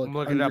Warlock, and you'll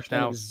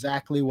understand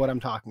exactly what I'm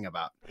talking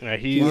about. Yeah,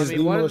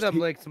 one of them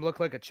makes him look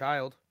like a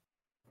child.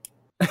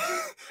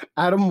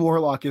 Adam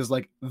Warlock is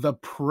like the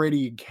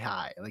pretty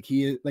guy. Like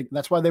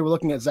that's why they were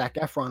looking at Zac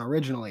Efron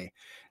originally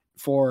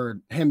for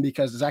him,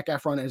 because Zac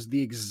Efron is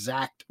the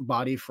exact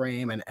body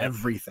frame and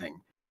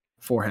everything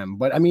for him.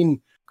 But I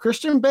mean,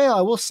 Christian Bale,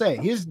 I will say,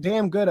 he's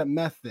damn good at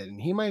method,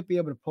 and he might be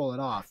able to pull it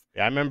off.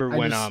 Yeah, I remember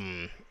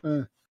when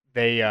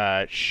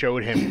they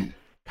showed him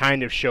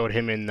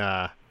in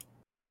the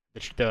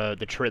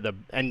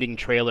ending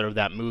trailer of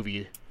that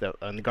movie, the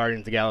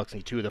Guardians of the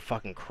Galaxy 2. The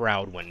fucking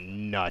crowd went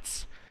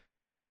nuts.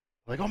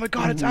 Like, oh my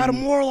god, it's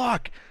Adam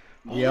Warlock!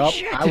 Holy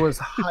shit. I was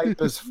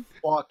hype as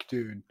fuck,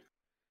 dude.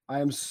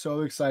 I am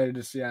so excited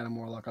to see Adam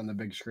Warlock on the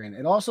big screen.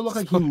 It also looked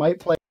like he might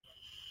play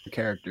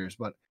characters,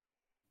 but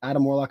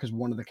Adam Warlock is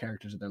one of the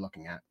characters that they're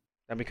looking at.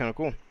 That'd be kind of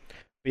cool.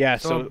 But yeah,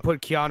 so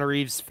put Keanu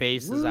Reeves'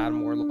 face as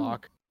Adam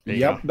Warlock.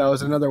 Yep, that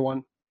was another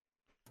one.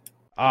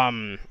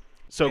 So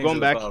going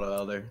back,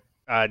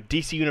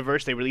 DC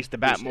Universe, they released the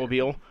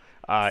Batmobile.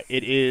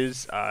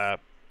 It's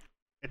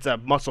a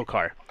muscle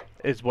car,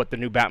 is what the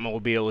new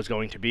Batmobile is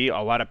going to be. A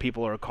lot of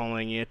people are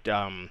calling it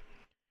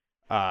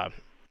Bat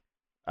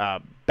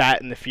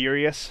and the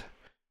Furious,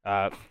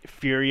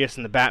 Furious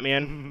and the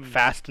Batman,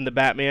 Fast and the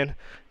Batman,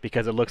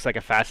 because it looks like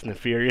a Fast and the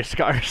Furious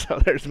car. So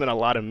there's been a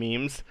lot of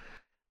memes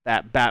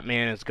that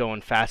Batman is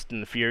going Fast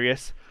and the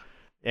Furious,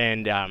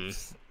 and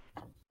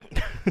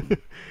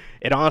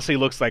it honestly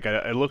looks like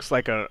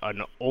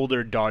an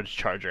older Dodge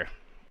Charger.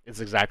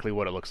 It's exactly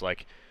what it looks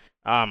like.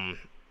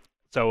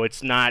 So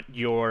it's not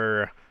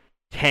your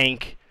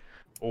tank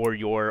or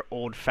your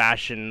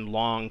old-fashioned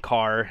long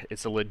car.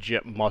 It's a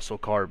legit muscle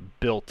car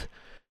built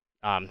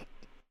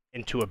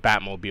into a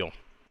Batmobile.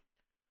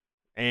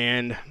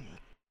 And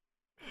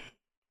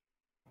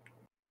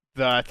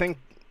I think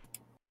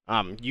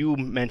you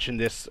mentioned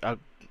this.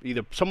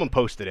 Either someone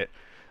posted it.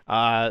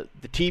 The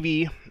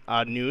TV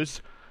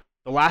news.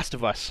 The Last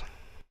of Us.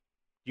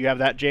 Do you have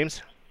that,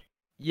 James?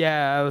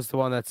 Yeah, I was the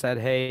one that said,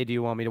 "Hey, do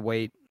you want me to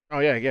wait?" Oh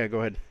yeah, go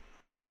ahead.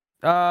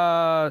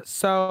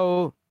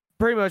 So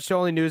pretty much the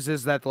only news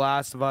is that The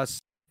Last of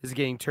Us is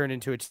getting turned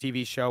into a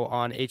TV show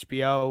on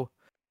HBO.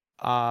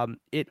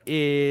 It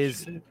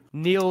is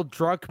Neil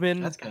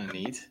Druckmann. That's kind of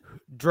neat.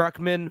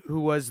 Druckmann, who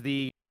was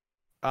the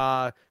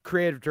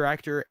creative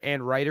director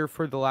and writer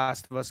for The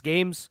Last of Us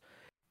games,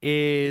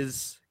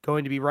 is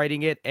going to be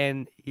writing it,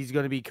 and he's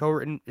going to be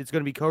co-written. It's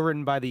going to be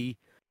co-written by the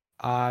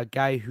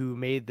guy who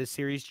made the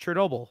series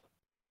Chernobyl,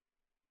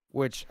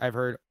 which I've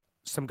heard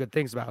some good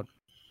things about.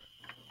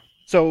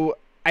 So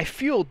I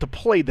feel to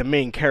play the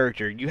main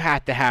character, you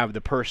have to have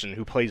the person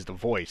who plays the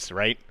voice,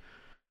 right?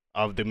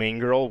 Of the main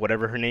girl,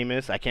 whatever her name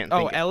is. I can't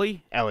think. Oh,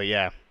 Ellie? Ellie,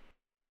 yeah.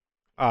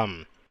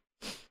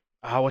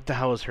 What the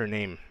hell is her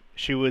name?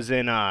 She was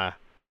in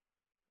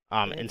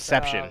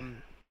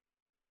Inception.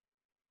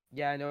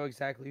 Yeah, I know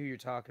exactly who you're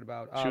talking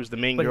about. She was the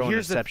main girl in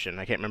Inception.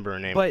 I can't remember her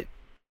name. But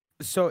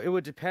so it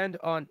would depend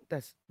on.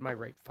 That's my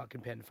right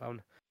fucking pen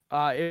phone.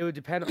 It would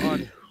depend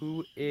on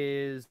who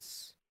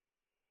is,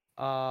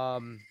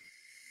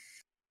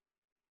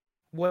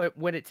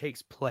 when it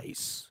takes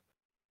place.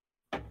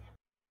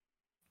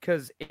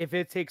 Because if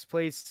it takes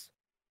place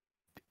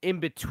in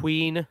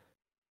between,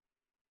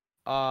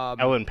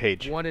 Ellen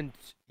Page.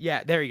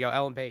 There you go,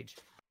 Ellen Page.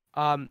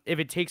 If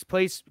it takes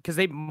place, because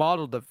they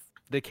modeled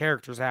the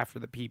characters after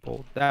the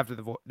people, after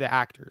the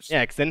actors.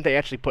 Yeah, because didn't they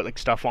actually put like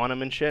stuff on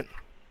them and shit?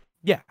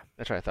 Yeah,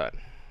 that's what I thought.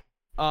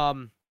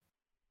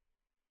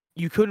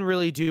 You couldn't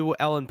really do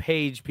Ellen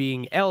Page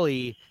being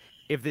Ellie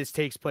if this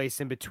takes place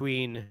in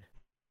between,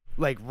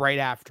 like right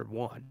after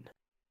 1,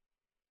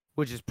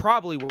 which is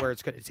probably where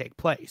it's going to take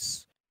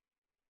place.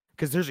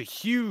 Because there's a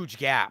huge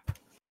gap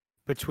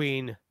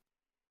between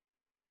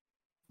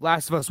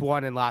Last of Us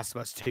 1 and Last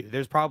of Us 2.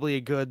 There's probably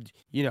a good,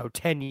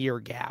 10-year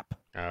gap.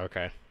 Oh,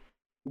 okay.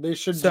 They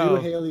should do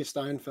Haley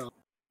Steinfeld,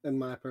 in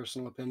my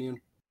personal opinion.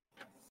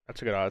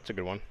 That's a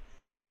good one.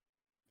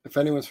 If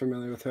anyone's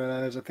familiar with her,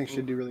 that is, I think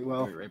she'd do really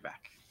well. I'll be right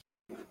back.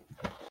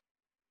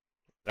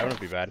 That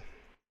wouldn't be bad.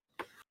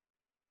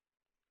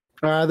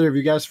 Are either of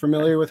you guys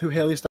familiar with who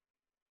Haley Steinfeld?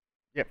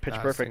 Yeah, Pitch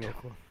Perfect.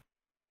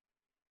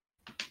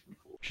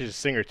 She's a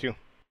singer too.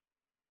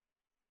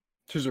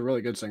 She's a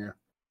really good singer.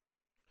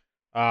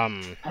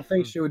 I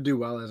think she would do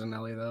well as an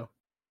Ellie, though.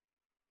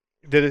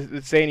 Did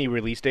it say any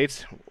release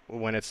dates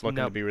when it's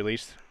looking to be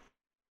released?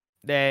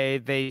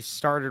 They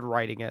started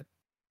writing it.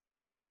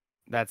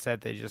 That's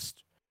it. They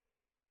just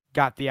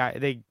got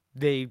they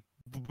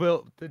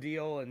built the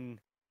deal, and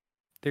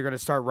they're gonna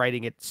start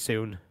writing it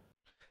soon.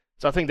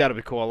 So I think that'll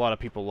be cool. A lot of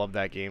people love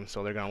that game,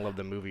 so they're gonna love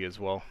the movie as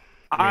well.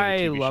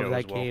 I love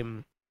that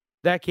game.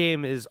 That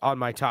game is on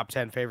my top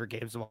 10 favorite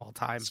games of all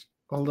time. It's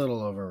a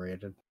little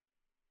overrated.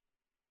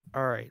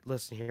 All right,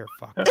 listen here,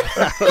 fuck.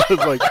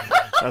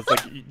 That's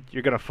like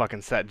you're gonna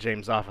fucking set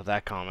James off with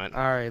that comment.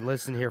 All right,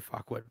 listen here,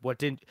 fuckwit. What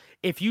didn't?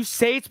 If you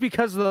say it's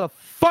because of the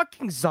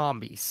fucking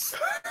zombies.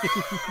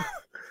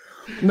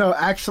 No,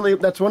 actually,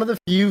 that's one of the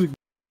few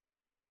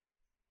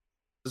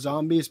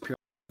zombies, purely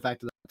the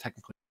fact that they're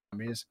technically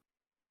zombies.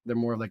 They're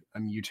more of like a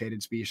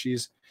mutated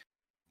species,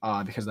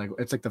 because like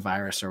it's like the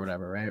virus or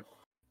whatever, right?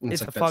 And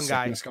It's like the that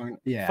fungi. sickness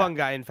yeah.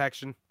 Fungi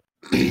infection.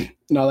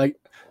 No, like,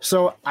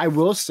 so I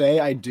will say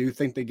I do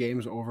think the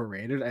game's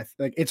overrated.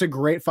 Like it's a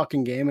great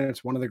fucking game and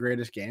it's one of the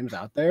greatest games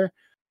out there,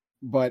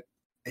 but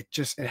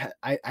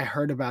I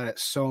heard about it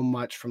so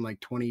much from like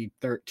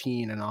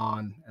 2013 and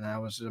on, and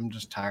I'm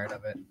just tired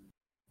of it.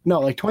 No,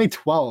 like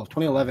 2012,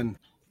 2011.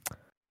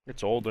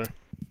 It's older.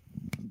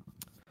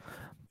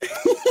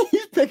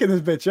 He's picking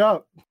this bitch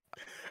up.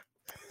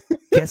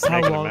 Guess how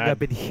Making him long mad. I've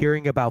been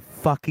hearing about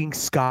fucking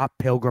Scott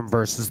Pilgrim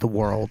versus the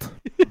World?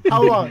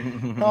 How long?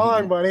 How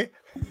long, buddy?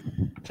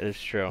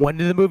 It's true. When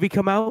did the movie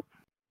come out?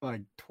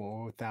 Like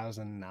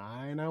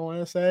 2009, I want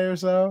to say, or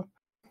so.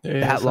 Yeah,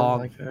 That something long.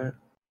 like that.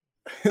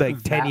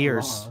 Like 10 That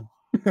years. long.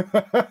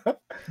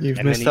 You've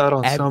And missed then out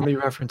on so Every- many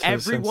references.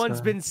 Everyone's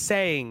since, been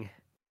saying,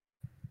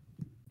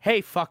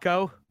 "Hey,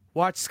 fucko,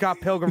 watch Scott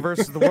Pilgrim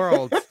versus the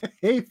World.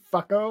 Hey,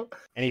 fucko.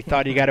 And he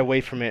thought he got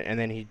away from it, and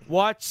then he.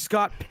 Watch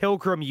Scott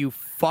Pilgrim, you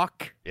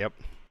fuck." Yep.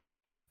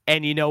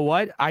 And you know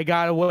what? I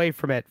got away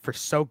from it for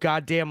so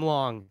goddamn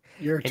long.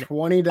 You're And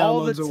 20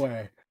 all the downloads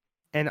away.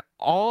 And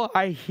all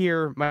I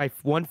hear my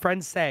one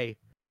friend say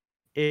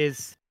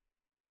is,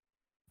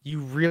 "You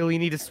really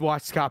need to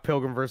watch Scott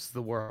Pilgrim versus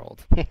the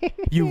World.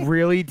 You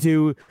really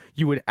do.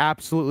 You would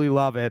absolutely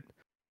love it."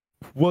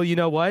 Well, you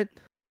know what?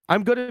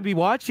 I'm going to be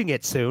watching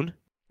it soon,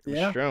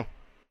 Yeah. It's true.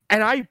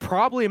 and I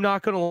probably am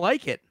not going to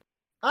like it.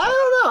 I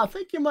don't know. I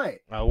think you might.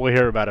 We'll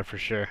hear about it for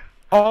sure.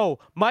 Oh,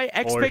 my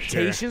sure.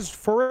 expectations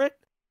for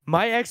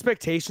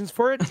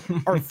it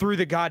are through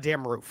the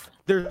goddamn roof.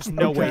 There's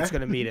no way Okay. it's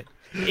going to meet it.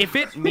 If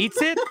it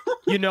meets it,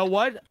 you know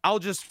what? I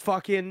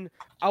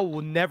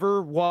will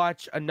never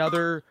watch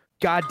another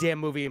goddamn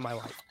movie in my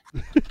life.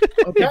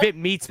 Okay. If it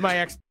meets my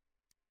expectations,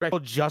 I'll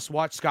just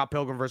watch Scott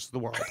Pilgrim versus the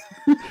World.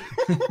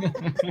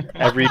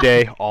 Every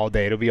day, all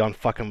day. It'll be on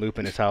fucking loop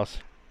in his house.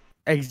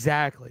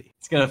 Exactly.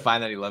 He's gonna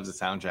find that he loves the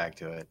soundtrack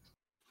to it.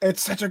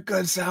 It's such a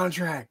good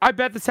soundtrack. I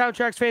bet the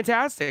soundtrack's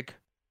fantastic.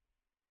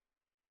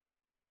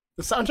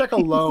 The soundtrack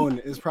alone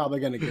is probably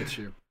going to get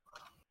you.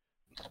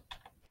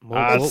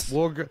 Uh,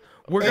 We're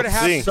going to it's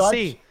have to such-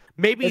 see.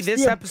 Maybe it's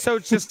this the-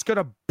 episode's just going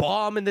to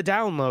bomb in the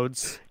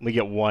downloads. We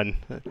get one.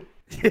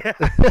 Yeah.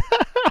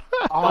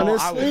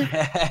 Honestly,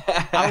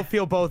 I will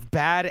feel both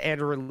bad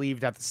and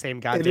relieved at the same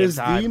it goddamn is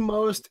time. the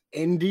most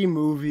indie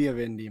movie of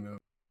indie movies.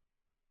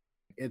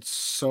 It's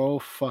so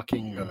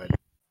fucking good.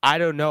 I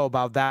don't know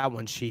about that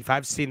one, Chief.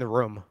 I've seen The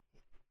Room.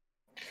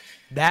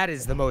 That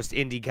is the most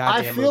indie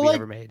goddamn feel movie like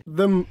ever made.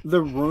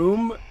 The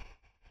Room.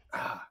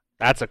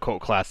 That's a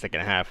cult classic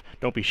and a half.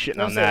 Don't be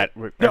shitting on That's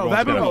that. No, that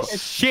Everyone's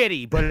movie's gonna-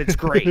 shitty, but it's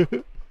great.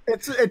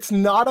 It's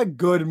not a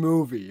good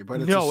movie,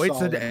 but it's No, a it's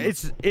solid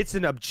movie. it's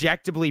an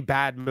objectively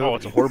bad movie. Oh,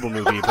 it's a horrible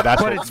movie, but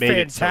that's but what it's made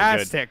it so good.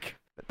 fantastic.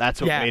 That's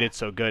what Yeah. made it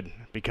so good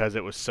because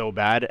it was so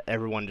bad.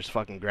 Everyone just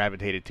fucking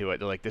gravitated to it.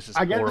 They're like, "This is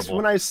I guess horrible."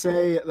 when I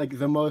say like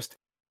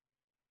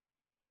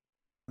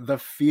the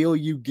feel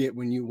you get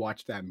when you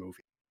watch that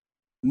movie,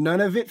 none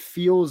of it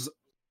feels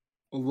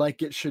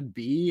like it should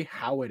be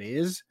how it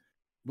is,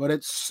 but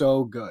it's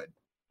so good.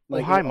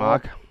 Well, hi, it all-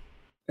 Mark.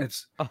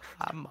 It's Oh,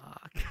 I'm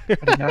Mark. I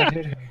did not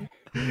hit him.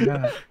 I did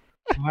not.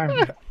 Why am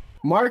I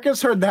Mark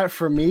has heard that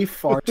from me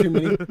far too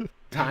many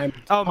times.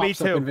 Oh, me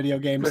Pops up too. in video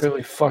games.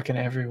 literally fucking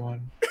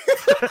everyone?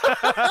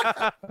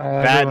 That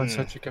Everyone's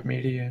and- such a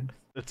comedian.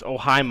 It's Oh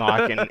Hi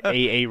Mock and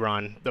A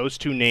Ron. Those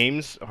two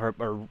names have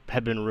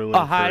been ruined.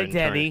 Oh, hi, for eternity.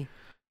 Denny.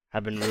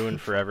 Have been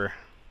ruined forever.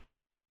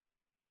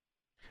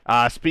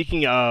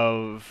 Speaking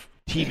of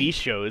TV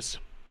shows,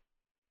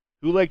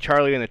 who liked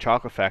Charlie and the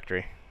Chocolate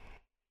Factory?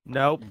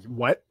 Nope.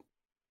 What?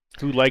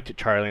 Who liked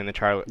Charlie and the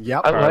Chocolate?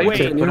 Yep. I liked Wait,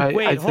 it, but I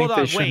wait, think hold they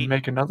on, should wait.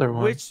 make another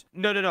one. Which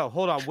no,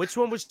 hold on. Which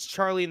one was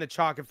Charlie and the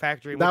Chocolate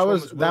Factory? And That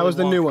which was one that was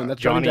the Willy new Wonka? one.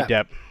 That's Johnny Depp.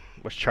 Depp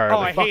was Charlie. Oh,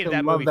 I hated fucking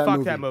that love movie. that Fuck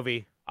movie. that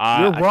movie.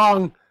 You're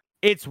wrong.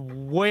 It's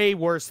way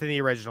worse than the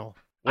original.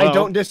 I well,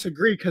 don't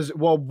disagree because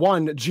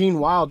one, Gene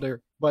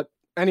Wilder, but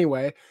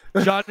anyway,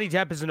 Johnny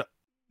Depp is a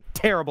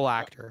terrible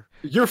actor.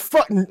 you're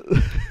fucking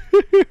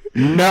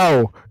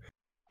No.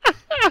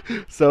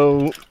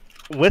 So,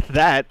 with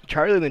that,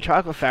 Charlie and the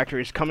Chocolate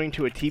Factory is coming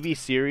to a TV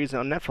series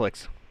on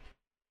Netflix.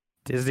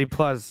 Disney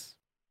Plus.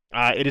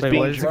 It is Wait,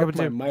 being what is it Drop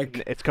coming my to?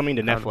 mic. It's coming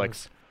to Oh,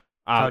 Netflix.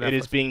 Oh, It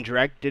is Netflix. being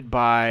directed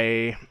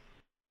by,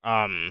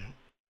 I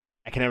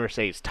can never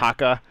say it's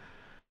Taka.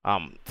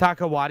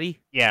 Takawati.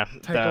 Yeah,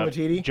 Taika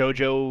Waititi?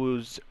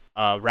 JoJo's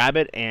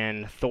Rabbit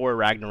and Thor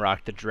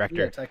Ragnarok, the Yeah,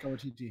 director. Taika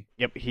Waititi.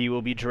 Yep, he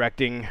will be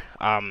directing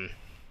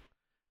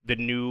the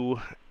new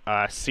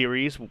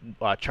series,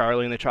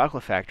 Charlie and the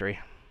Chocolate Factory.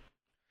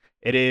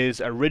 It is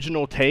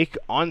original take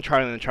on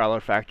Charlie and the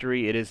Chocolate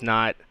Factory. It is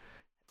not.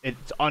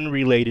 It's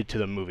unrelated to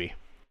the movie.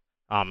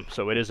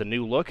 So it is a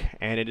new look,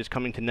 and it is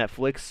coming to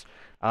Netflix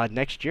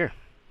next year.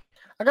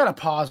 I gotta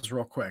pause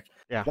real quick.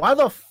 Yeah. Why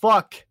the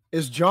fuck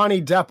is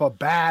Johnny Depp a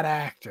bad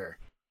actor?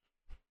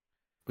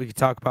 We could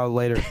talk about it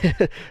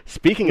later.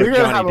 Speaking We're of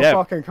gonna have Johnny a Depp,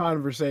 fucking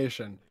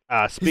conversation.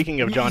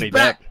 speaking of He's Johnny Depp,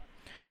 back.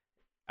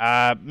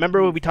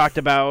 Remember when we talked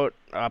about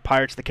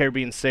Pirates of the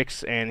Caribbean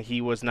 6 and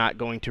he was not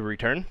going to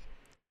return?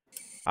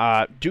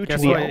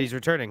 Guess what? He's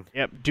returning.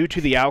 Yep. Due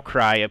to the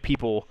outcry of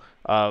people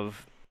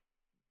of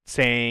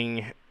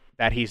saying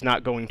that he's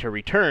not going to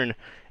return,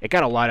 it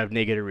got a lot of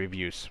negative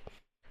reviews.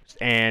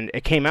 And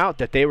it came out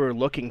that they were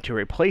looking to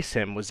replace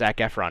him with Zac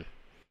Efron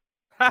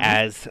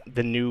as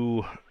the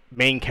new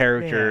main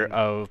character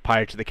of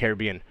Pirates of the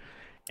Caribbean.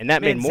 And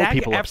that made more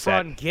people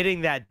upset. Efron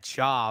getting that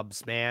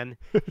jobs, man.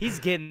 He's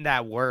getting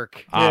that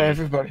work. Yeah,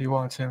 everybody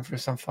wants him for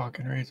some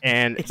fucking reason.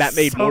 And that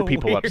made more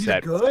people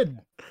upset. Good.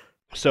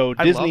 So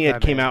Disney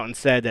had came out and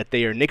said that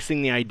they are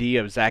nixing the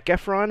idea of Zac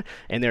Efron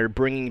and they're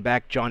bringing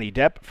back Johnny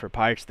Depp for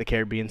Pirates of the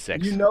Caribbean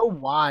 6. You know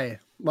why?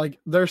 Like,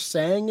 they're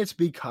saying it's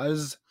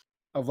because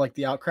of like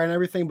the outcry and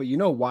everything, but you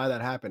know why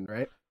that happened,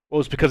 right? Well,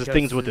 it's because of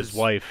things with his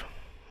wife.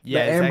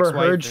 Yeah, the Amber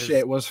Heard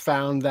shit was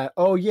found that,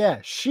 oh yeah,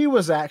 she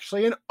was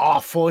actually an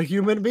awful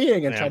human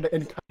being and tried to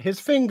cut his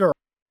finger.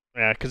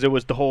 Yeah, because it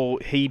was the whole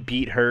he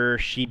beat her,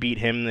 she beat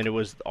him, and it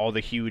was all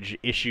the huge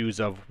issues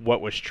of what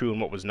was true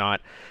and what was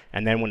not.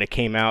 And then when it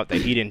came out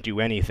that he didn't do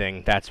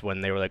anything, that's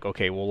when they were like,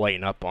 okay, we'll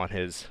lighten up on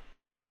his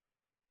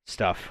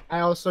stuff. I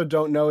also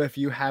don't know if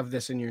you have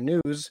this in your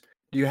news.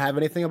 Do you have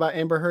anything about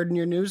Amber Heard in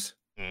your news?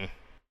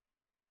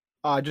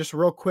 Just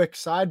real quick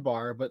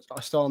sidebar, but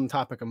still on the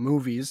topic of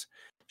movies.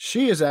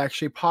 She is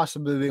actually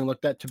possibly being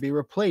looked at to be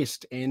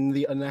replaced in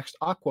the next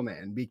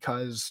Aquaman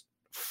because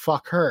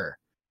fuck her.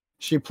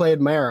 She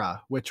played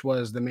Mara, which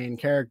was the main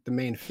character, the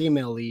main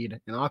female lead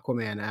in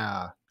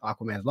Aquaman,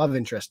 Aquaman's love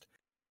interest,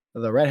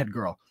 the redhead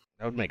girl.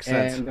 That would make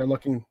sense. And they're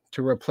looking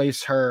to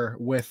replace her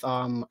with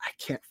I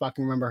can't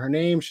fucking remember her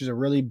name. She's a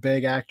really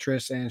big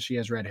actress and she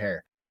has red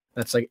hair.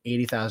 That's like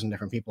 80,000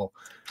 different people.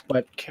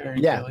 But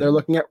Gillian. They're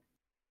looking at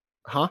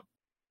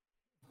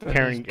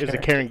Is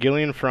it Karen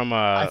Gillian from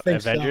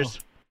Avengers? So.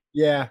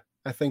 Yeah,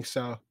 I think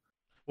so.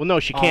 Well, no,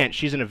 she can't.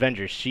 She's an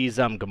Avengers. She's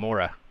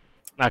Gamora.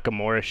 Not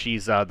Gamora,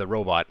 she's the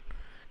robot.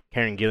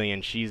 Karen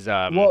Gillian, she's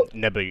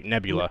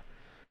Nebula.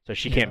 So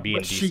she can't be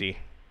in DC.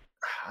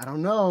 I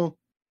don't know.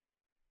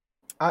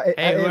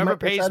 Whoever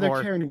pays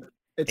more.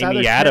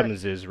 Amy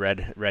Adams is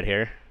red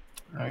hair.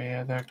 Oh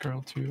yeah, that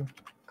girl too.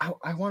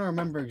 I want to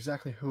remember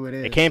exactly who it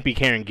is. It can't be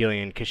Karen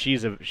Gillian because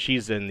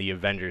she's in the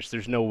Avengers.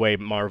 There's no way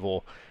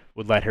Marvel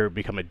would let her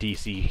become a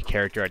DC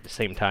character at the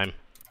same time.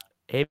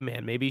 Hey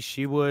man, maybe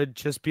she would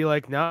just be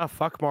like, nah,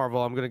 fuck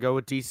Marvel. I'm gonna go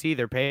with DC.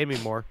 They're paying me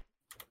more.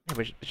 Yeah,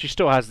 but she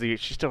still has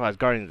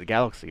Guardians of the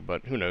Galaxy,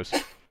 but who knows?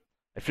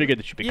 I figured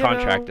that she'd be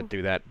contracted to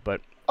do that, but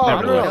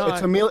no,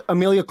 it's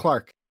Amelia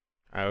Clark.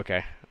 Oh,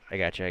 okay, I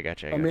got you.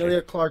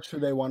 Amelia Clark's who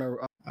they want to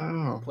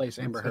replace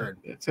Amber Heard.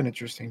 It's an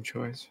interesting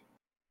choice.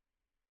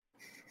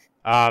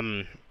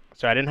 So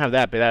I didn't have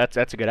that, but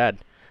that's a good ad.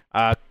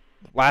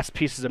 Last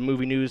pieces of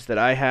movie news that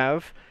I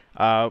have.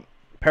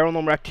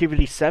 Paranormal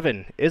Activity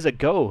 7 is a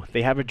go.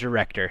 They have a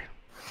director.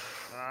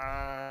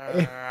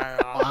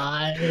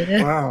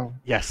 Wow.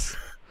 Yes.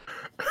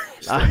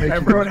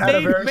 Everyone had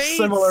a very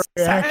similar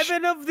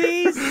reaction. 7 of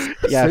these?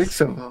 Yes.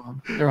 6 of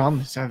them. They're on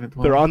the 7th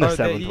one. They're on the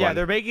 7th one. Yeah,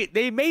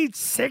 they made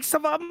 6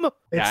 of them?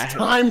 It's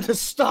time to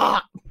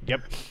stop.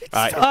 Yep. It's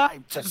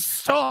time to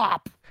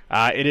stop.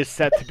 It is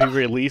set to be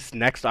released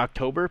next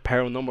October.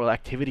 Paranormal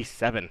Activity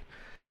 7.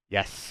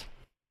 Yes.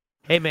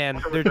 Hey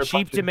man, they're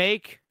cheap to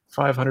make.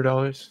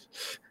 $500.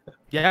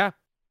 Yeah.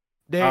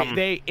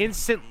 They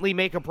instantly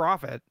make a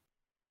profit.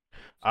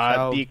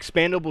 The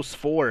Expendables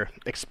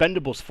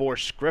 4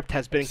 script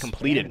has been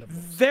completed.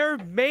 There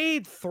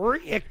made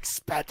 3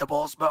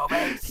 Expendables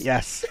movies.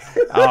 Yes.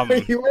 Are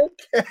you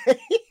okay?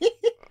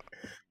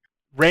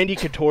 Randy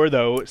Couture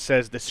though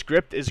says the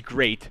script is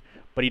great,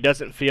 but he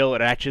doesn't feel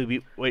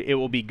it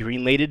will be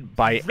greenlighted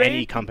by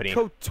any company.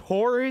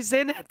 Couture is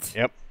in it?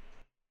 Yep.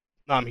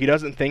 He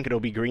doesn't think it'll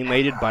be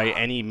greenlighted by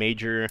any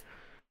major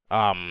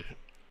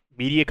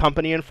media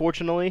company,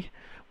 unfortunately,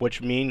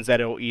 which means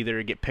that it'll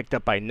either get picked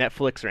up by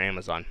Netflix or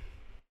Amazon.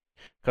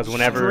 Because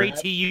whenever straight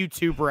to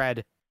YouTube,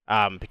 Red.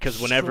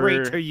 Because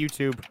whenever straight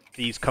to YouTube,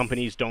 these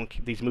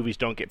movies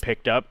don't get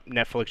picked up,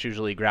 Netflix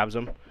usually grabs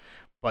them.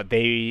 But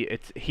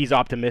he's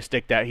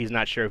optimistic that he's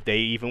not sure if they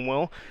even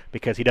will,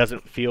 because he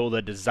doesn't feel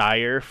the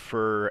desire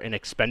for an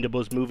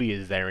Expendables movie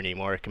is there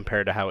anymore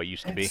compared to how it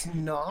used to be. It's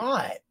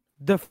not.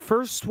 The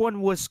first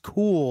one was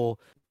cool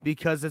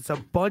because it's a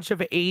bunch of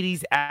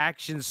 80s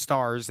action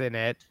stars in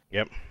it.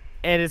 Yep.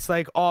 And it's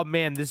like, oh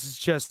man, this is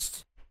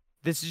just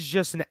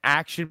an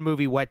action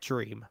movie wet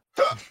dream.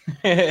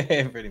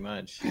 Pretty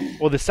much.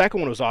 Well, the second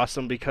one was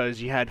awesome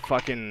because you had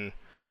fucking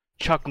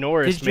Chuck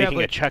Norris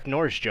making a Chuck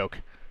Norris joke.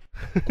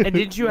 And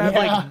didn't you have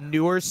like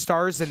newer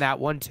stars in that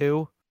one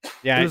too?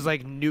 Yeah. It was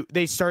like new.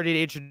 They started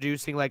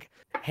introducing like,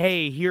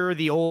 hey, here are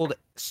the old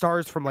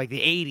stars from like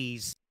the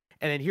 80s.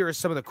 And then here are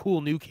some of the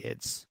cool new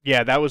kids.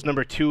 Yeah, that was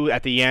number 2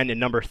 at the end, and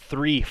number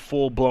 3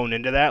 full blown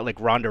into that. Like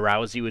Ronda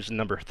Rousey was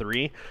number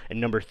 3,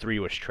 and number 3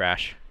 was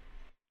trash.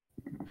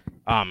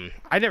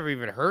 I never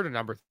even heard of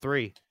number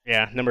 3.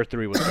 Yeah, number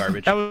 3 was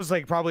garbage. That was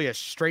like probably a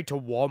straight to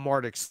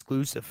Walmart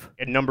exclusive.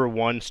 At number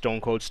 1,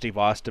 Stone Cold Steve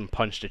Austin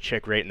punched a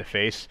chick right in the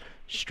face.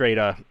 Straight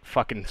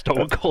fucking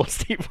Stone Cold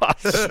Steve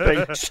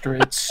Austin.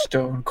 Straight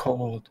Stone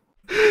Cold.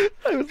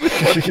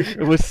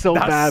 It was so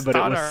bad, but it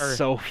stunner. was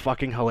so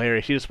fucking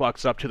hilarious. He just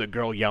walks up to the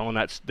girl yelling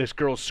at this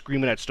girl's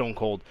screaming at Stone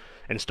Cold,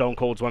 and Stone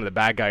Cold's one of the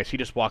bad guys. He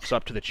just walks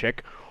up to the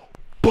chick,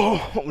 boom,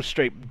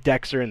 straight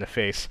decks her in the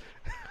face.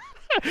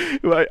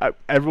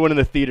 Everyone in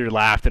the theater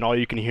laughed, and all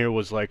you can hear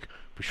was like,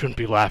 "We shouldn't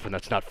be laughing.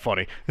 That's not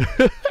funny."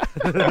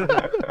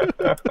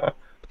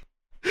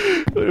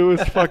 It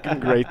was fucking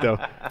great though.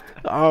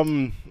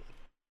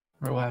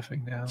 We're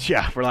laughing now.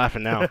 Yeah, we're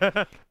laughing now.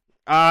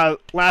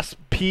 Last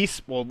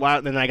piece. Well,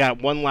 then I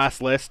got one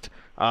last list.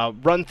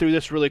 Run through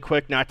this really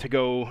quick, not to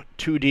go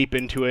too deep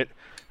into it.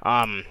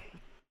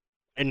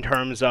 In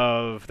terms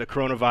of the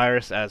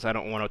coronavirus, as I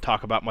don't want to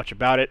talk about much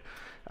about it.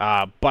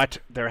 But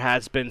there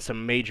has been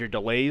some major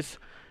delays.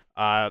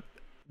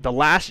 The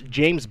last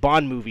James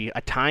Bond movie,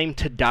 A Time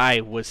to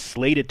Die, was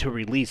slated to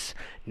release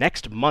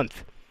next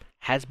month,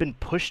 has been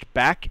pushed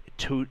back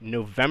to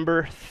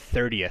November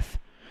 30th.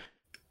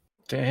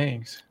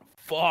 Thanks.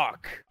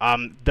 Fuck.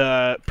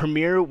 The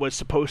premiere was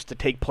supposed to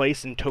take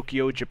place in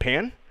Tokyo,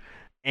 Japan,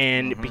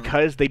 and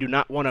because they do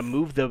not want to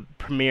move the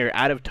premiere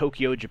out of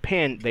Tokyo,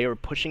 Japan, they are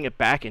pushing it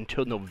back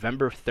until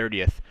November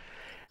 30th.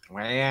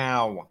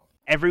 Wow.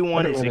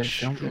 Everyone is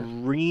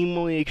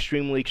extremely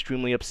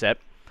upset.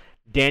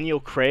 Daniel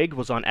Craig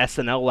was on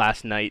SNL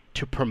last night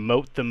to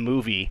promote the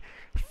movie,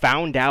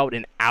 found out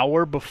an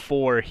hour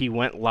before he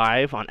went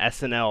live on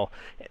SNL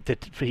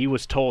that he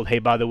was told, "Hey,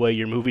 by the way,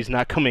 your movie's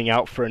not coming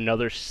out for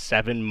another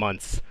 7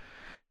 months."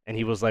 And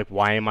he was like,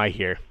 "Why am I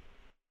here?"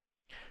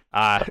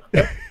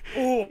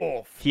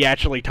 He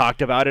actually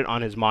talked about it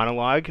on his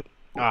monologue.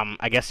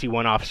 I guess he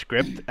went off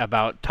script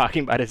about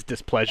talking about his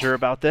displeasure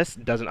about this,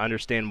 doesn't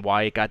understand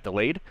why it got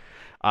delayed.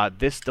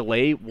 This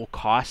delay will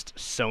cost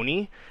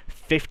Sony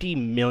 $50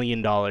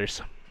 million.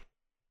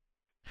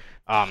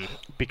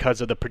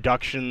 Because of the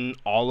production,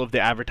 all of the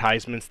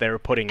advertisements they were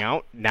putting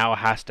out now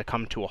has to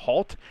come to a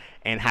halt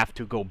and have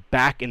to go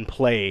back and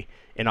play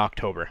in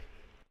October.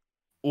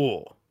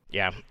 Ooh.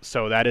 Yeah,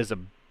 so that is a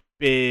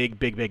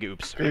big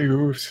oops. Big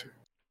oops.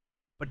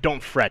 But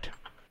don't fret.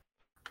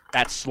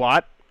 That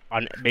slot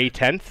on May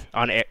 10th,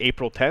 on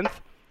April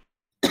 10th,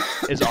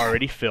 is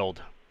already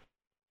filled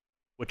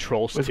with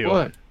Trolls 2.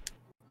 What?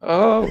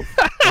 Oh.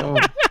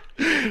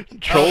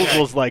 Trolls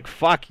was like,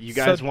 "Fuck, you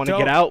guys want to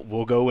get out?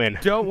 We'll go in."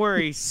 Don't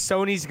worry,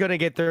 Sony's gonna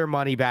get their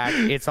money back.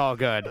 It's all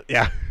good.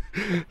 Yeah.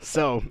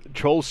 So,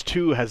 Trolls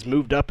 2 has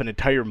moved up an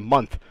entire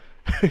month,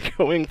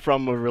 going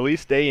from a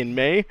release day in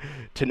May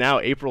to now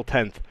April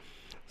 10th.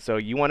 So,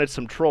 you wanted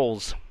some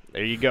Trolls.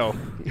 There you go.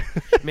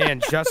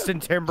 Man, Justin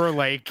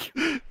Timberlake.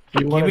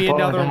 Give me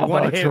another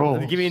one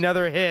hit. Give me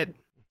another hit.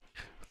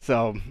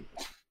 So,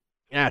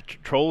 yeah,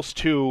 Trolls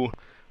 2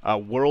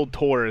 World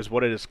Tour is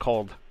what it is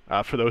called.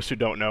 For those who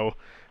don't know,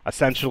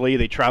 essentially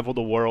they travel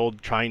the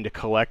world trying to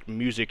collect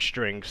music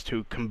strings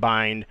to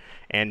combine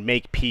and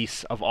make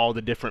peace of all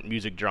the different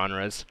music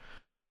genres.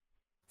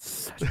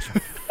 Such a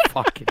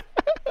fucking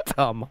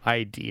dumb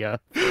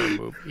idea for a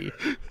movie.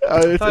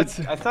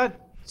 I thought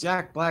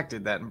Jack Black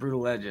did that in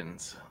Brutal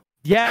Legends.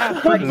 Yeah,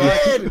 pretty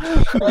much.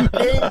 The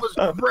game was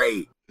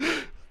great.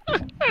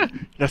 You're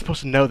not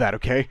supposed to know that,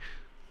 okay?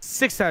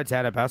 6 out of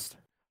 10 at best.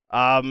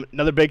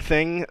 Another big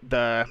thing,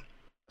 the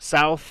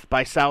South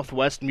by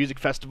Southwest Music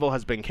Festival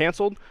has been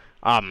canceled.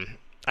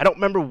 I don't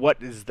remember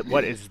what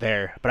is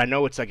there, but I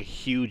know it's like a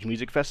huge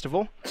music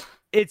festival.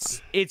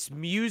 It's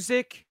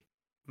music,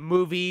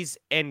 movies,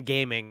 and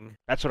gaming.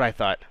 That's what I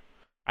thought.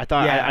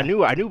 Yeah. I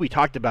knew we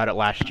talked about it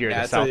last year.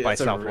 Yeah, the South by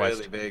Southwest.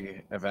 It's a really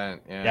big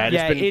event.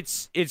 Yeah,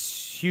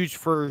 it's huge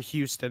for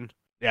Houston.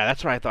 Yeah,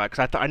 that's what I thought.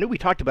 Because I knew we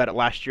talked about it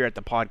last year at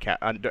the podcast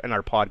in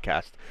our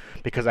podcast,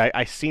 because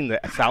I seen the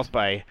South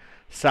by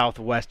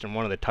Southwest in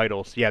one of the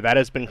titles. Yeah, that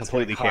has been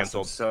completely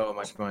canceled. So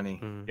much money.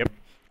 Yep.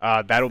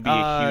 That'll be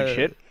a huge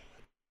hit.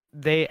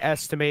 They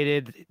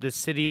estimated the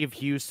city of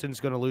Houston's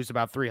going to lose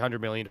about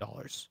 $300 million.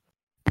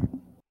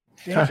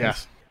 Yeah.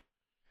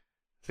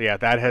 So yeah,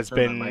 that has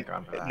been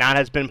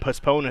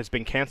postponed, has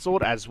been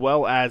canceled, as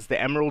well as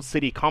the Emerald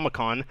City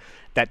Comic-Con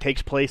that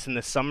takes place in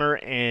the summer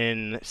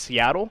in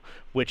Seattle,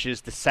 which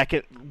is the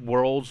second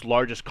world's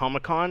largest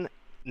Comic-Con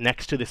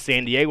next to the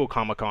San Diego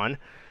Comic-Con,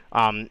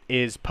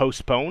 is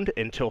postponed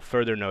until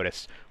further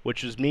notice,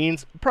 which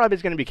means probably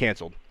is going to be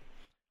canceled.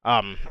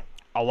 A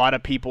lot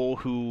of people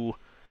who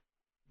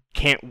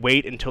can't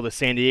wait until the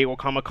San Diego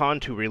Comic-Con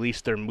to release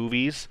their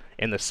movies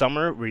in the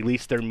summer,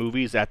 release their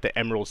movies at the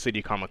Emerald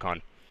City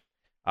Comic-Con.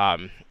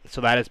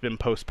 So that has been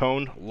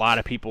postponed. A lot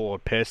of people are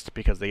pissed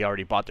because they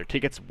already bought their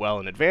tickets well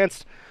in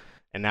advance,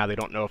 and now they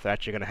don't know if they're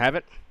actually going to have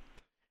it.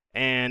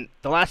 And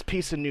the last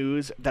piece of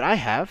news that I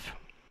have,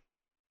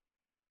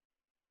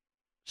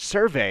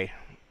 survey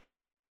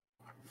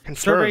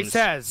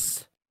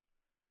says,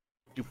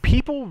 do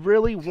people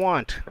really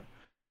want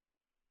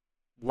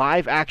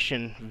live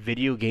action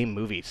video game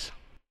movies?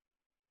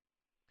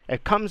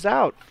 It comes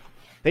out,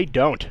 they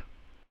don't.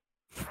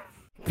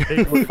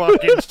 Big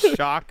fucking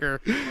shocker.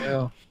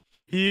 Yeah.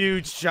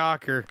 Huge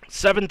shocker.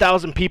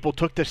 7,000 people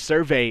took the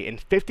survey,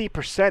 and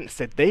 50%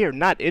 said they are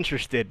not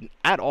interested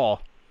at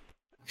all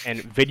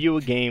in video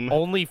game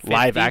Only 50?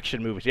 live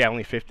action movies. Yeah,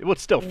 only 50. Well,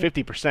 still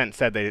 50%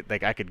 said they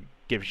like I could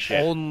give a shit.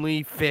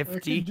 Only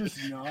 50.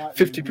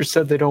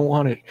 50% they don't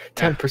want it.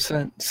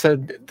 10%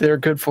 said they're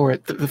good for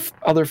it. The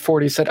other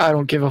 40 said I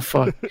don't give a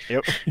fuck.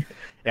 Yep.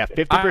 Yeah,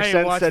 I ain't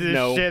 50% watching said this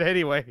no. shit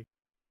anyway.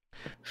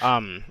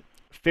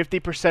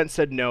 50%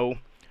 said no.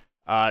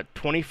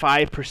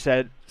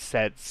 25%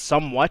 said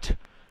somewhat.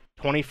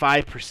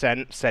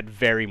 25% said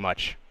very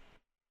much.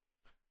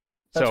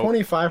 That So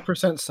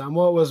 25%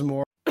 somewhat was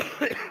more.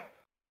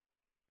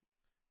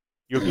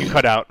 you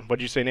cut out.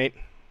 What'd you say, Nate?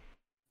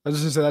 I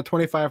was just gonna say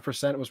that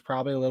 25% was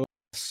probably a little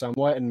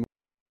somewhat and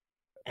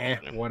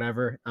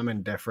whatever. I'm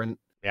indifferent.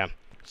 Yeah.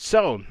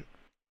 So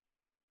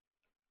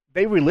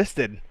they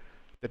relisted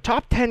the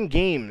top 10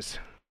 games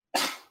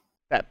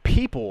that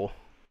people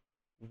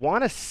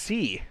want to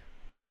see,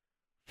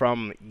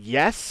 from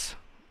yes,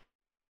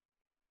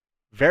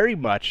 very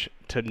much,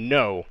 to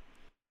no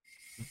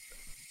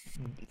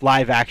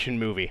live action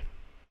movie.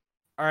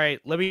 All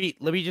right, let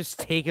me just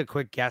take a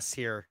quick guess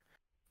here.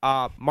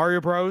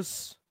 Mario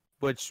Bros,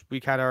 which we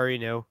kind of already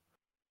knew.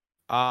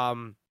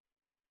 I'm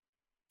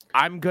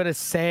gonna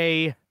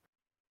say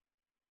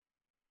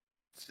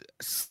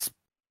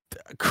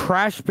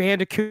Crash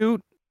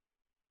Bandicoot.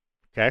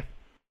 Okay.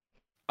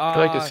 I'd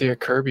like to see a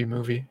Kirby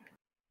movie.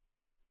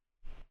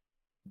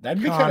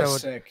 That'd be God, kind I of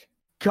would- sick.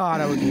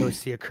 God, I would go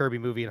see a Kirby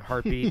movie in a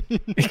heartbeat.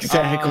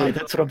 Exactly.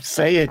 That's what I'm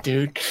saying,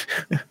 dude.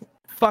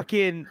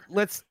 Fucking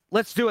let's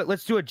do it.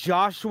 Let's do a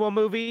Joshua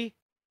movie.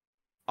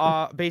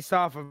 Based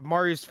off of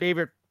Mario's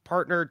favorite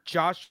partner,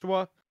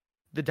 Joshua,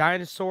 the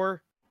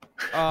dinosaur.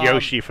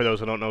 Yoshi, for those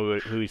who don't know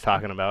who he's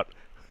talking about.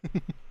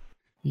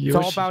 It's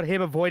all about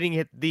him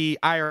avoiding the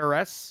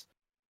IRS.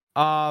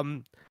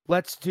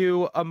 Let's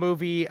do a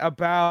movie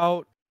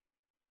about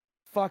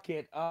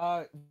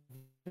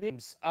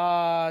names.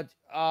 Legend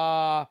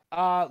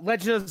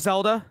of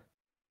Zelda.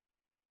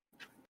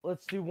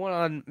 Let's do one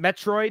on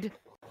Metroid.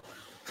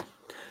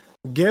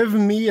 Give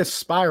me a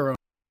Spyro.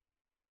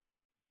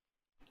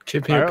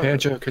 Give me a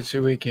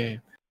Banjo-Kazooie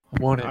game.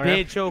 I want it.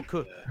 Banjo.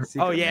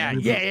 Oh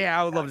yeah.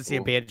 I would love to see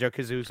a Banjo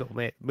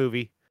Kazooie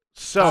movie.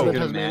 So,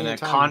 Good, man, a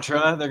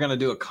Contra. They're gonna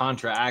do a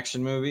Contra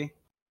action movie.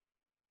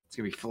 It's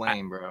gonna be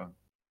flame, bro.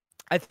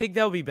 I think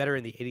that would be better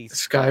in the 80s.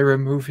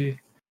 Skyrim movie.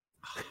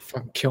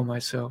 Fucking kill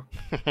myself.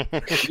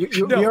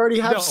 We already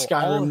have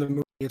Skyrim the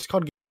movie. It's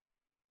called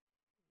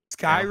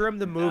Skyrim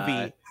the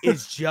movie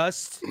is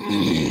just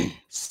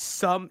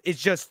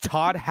it's just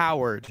Todd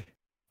Howard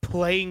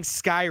playing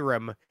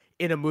Skyrim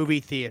in a movie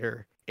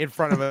theater in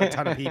front of a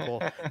ton of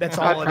people. That's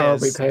all I'd it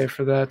probably is. pay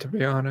for that, to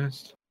be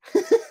honest.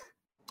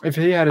 If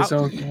he had his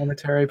own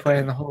commentary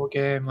playing the whole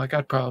game, like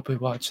I'd probably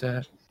watch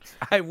that.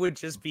 I would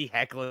just be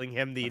heckling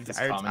him the His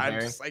entire time.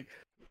 commentary. Just like,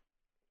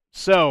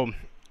 So,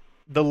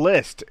 the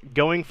list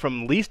going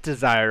from least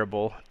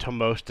desirable to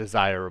most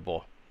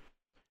desirable.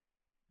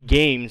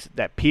 Games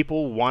that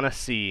people want to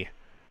see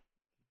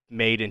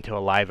made into a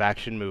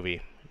live-action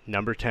movie.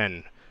 Number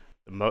 10,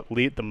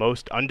 the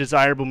most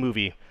undesirable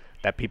movie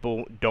that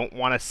people don't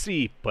want to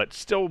see, but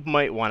still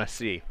might want to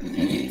see.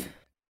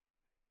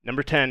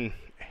 Number 10,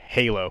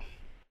 Halo.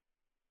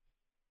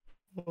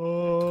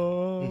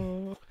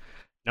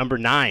 Number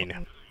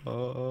 9,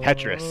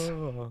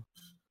 Tetris.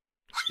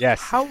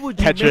 Yes, how would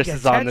you Tetris make a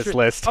is on this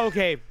list.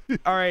 Okay,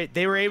 all right.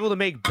 They were able to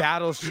make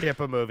Battleship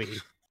a movie.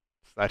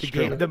 That's The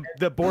true. game,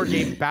 the board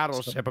game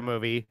Battleship a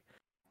movie.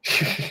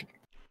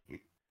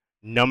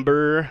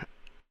 Number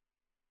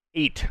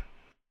 8,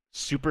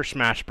 Super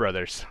Smash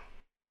Brothers.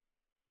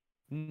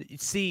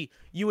 See,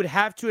 you would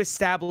have to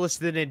establish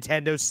the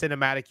Nintendo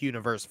Cinematic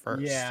Universe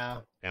first. Yeah.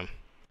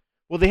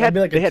 Well, they had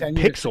That'd be like a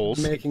 10-year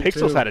Pixels. making,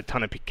 Pixels too. had a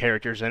ton of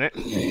characters in it.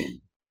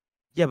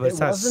 Yeah, but It it's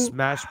not wasn't-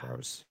 Smash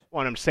Bros.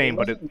 What I'm saying,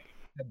 but it, wasn't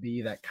to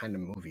be that kind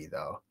of movie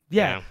though.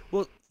 Yeah. Yeah.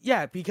 Well,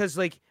 yeah, because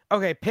like,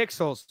 okay,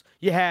 Pixels.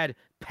 You had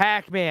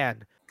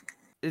Pac-Man,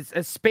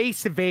 it's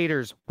Space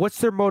Invaders. What's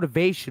their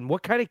motivation?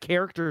 What kind of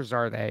characters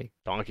are they?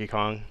 Donkey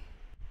Kong.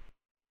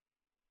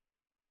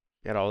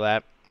 Get all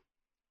that.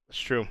 That's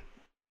true.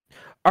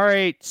 All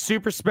right,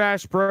 Super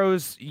Smash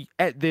Bros.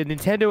 The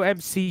Nintendo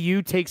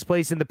MCU takes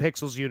place in the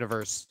Pixels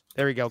universe.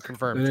 There we go, The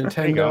confirmed.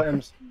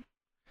 Nintendo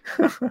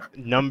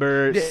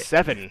Number Yeah.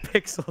 7,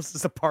 Pixels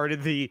is a part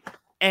of the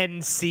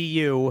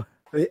NCU.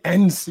 the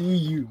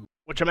NCU.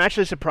 which I'm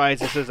actually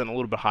surprised this isn't a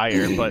little bit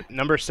higher, but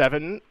number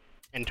 7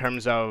 in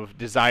terms of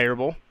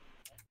desirable.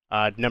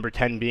 Number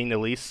 10 being the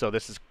least, so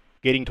this is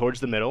getting towards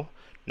the middle.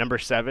 Number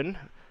 7,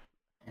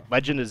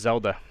 Legend of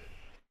Zelda.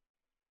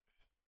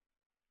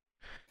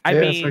 I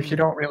It's mean, like you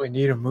don't really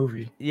need a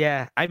movie.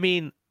 yeah, I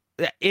mean,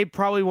 it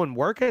probably wouldn't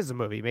work as a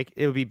movie.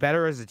 It would be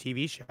better as a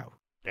TV show.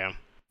 Yeah.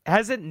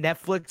 Hasn't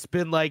Netflix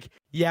been like,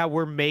 yeah,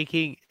 we're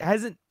making? I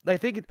They've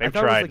thought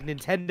tried. it was like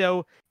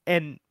Nintendo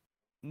and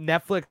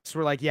Netflix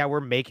were like, yeah, we're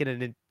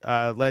making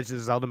Legend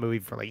of Zelda movie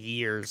for like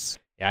years.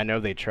 Yeah, I know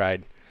they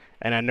tried.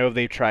 And I know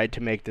they tried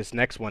to make this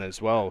next one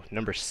as well.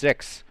 Number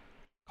 6,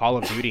 Call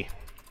of Duty.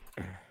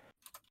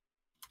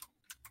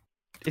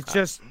 It's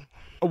just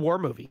a war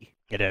movie.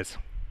 It is.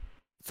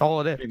 That's all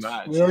it is. Pretty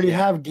much. We already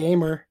have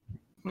Gamer.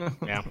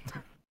 Yeah.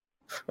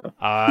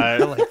 I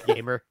like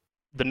Gamer.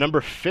 The number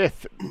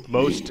 5th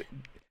most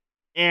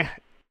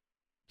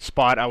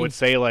spot, I would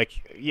say,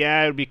 like,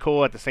 yeah, it'd be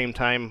cool at the same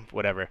time,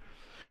 whatever.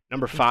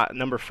 Number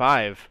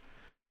 5,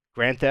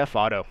 Grand Theft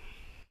Auto.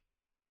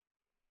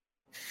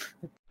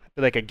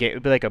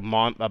 It'd be like a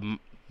mob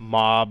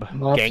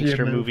Mafia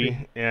gangster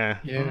movie. Yeah.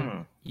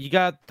 Hmm. You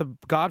got The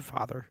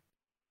Godfather.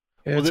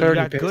 Yeah, Well, it's then you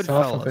already got based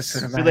off of a Goodfellas.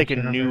 It'd be cinematic like a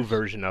new universe.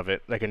 version of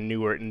it, like a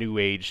new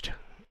aged,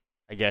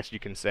 I guess you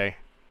can say.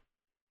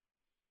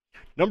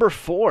 Number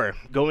 4,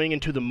 going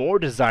into the more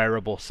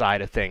desirable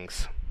side of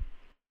things.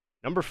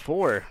 Number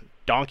 4,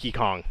 Donkey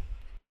Kong.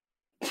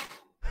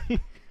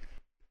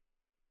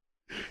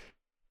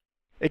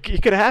 It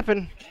could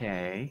happen.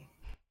 Okay.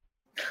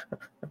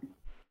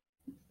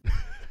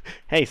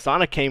 Hey,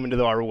 Sonic came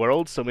into our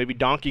world, so maybe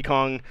Donkey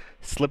Kong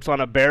slips on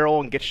a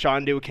barrel and gets shot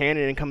into a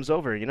cannon and comes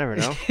over. You never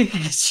know.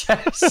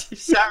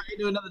 Sorry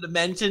to another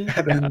dimension.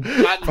 And then Not New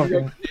York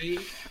fucking City.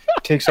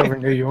 takes over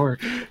New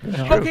York.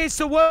 Okay,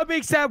 so what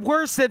makes that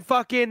worse than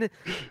fucking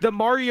the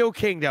Mario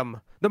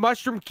Kingdom, the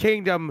Mushroom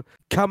Kingdom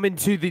coming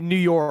to the New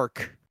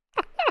York?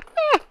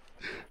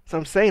 So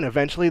I'm saying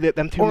eventually that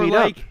them two Or meet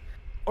like, up.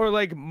 or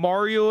like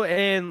Mario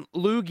and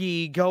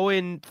Luigi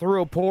going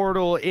through a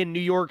portal in New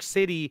York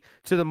City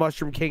to the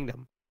Mushroom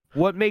Kingdom.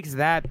 What makes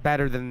that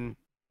better than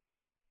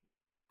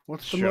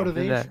What's the Sure.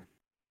 motivation? that?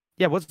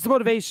 Yeah, what's the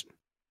motivation?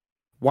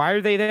 Why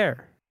are they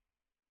there?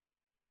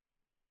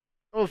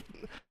 Well,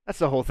 that's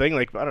the whole thing.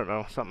 Like, I don't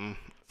know,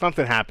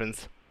 something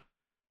happens.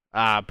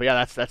 But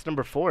yeah, that's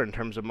number 4 in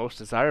terms of most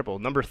desirable.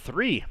 Number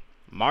 3,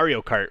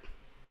 Mario Kart.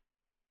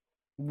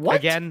 What?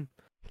 Again,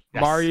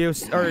 Yes. Mario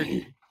or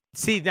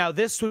see, now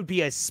this would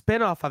be a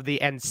spin-off of the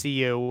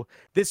NCU.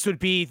 This would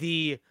be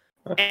the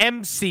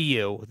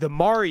MCU, the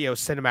Mario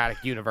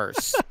Cinematic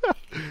Universe.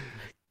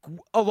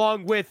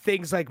 Along with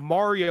things like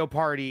Mario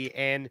Party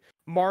and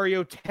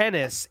Mario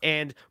Tennis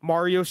and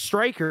Mario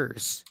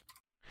Strikers.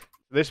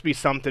 This be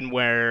something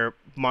where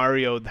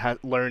Mario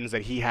learns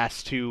that he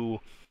has to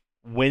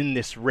win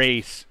this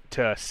race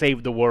to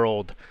save the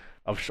world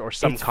or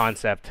some It's-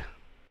 concept.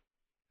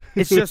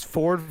 It's just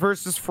Ford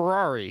versus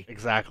Ferrari.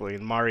 Exactly,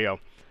 in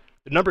Mario.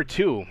 Number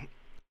 2,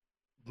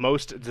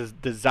 most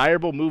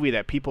desirable movie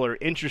that people are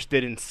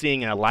interested in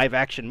seeing in a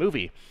live-action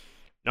movie.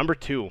 Number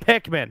 2,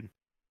 Pikmin.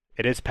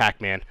 it is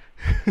Pac-Man.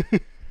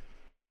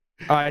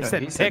 Oh, I No,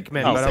 said he said-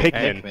 Pikmin, Oh, but okay.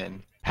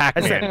 Pikmin. I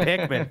Pac-Man.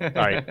 said Pikmin.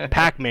 Sorry,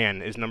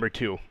 Pac-Man is number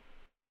 2.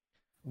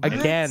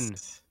 Again,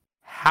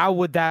 how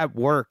would that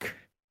work?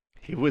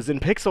 He was in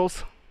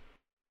Pixels.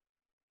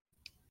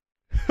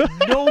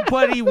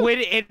 Nobody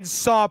went and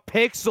saw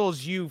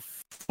Pixels, you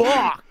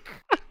fuck.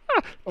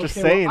 Just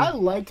Okay, saying. Well, I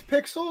liked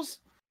Pixels.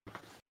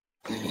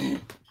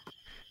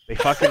 They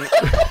fucking.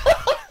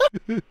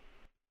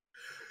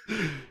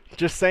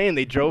 Just saying,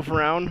 they drove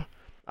around.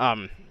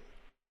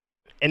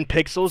 In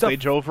Pixels, It's a they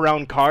drove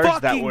around cars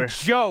that Fucking were.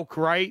 joke,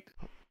 right?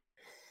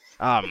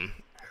 I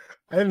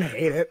didn't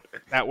hate it.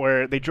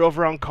 They drove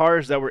around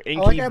cars that were I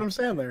like inky. Adam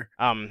Sandler.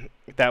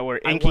 That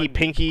were I Inky, won.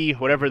 Pinky,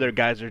 whatever their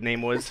guy's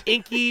name was.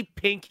 Inky,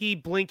 Pinky,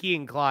 Blinky,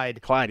 and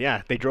Clyde. Clyde,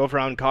 yeah. They drove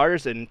around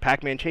cars and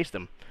Pac-Man chased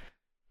them.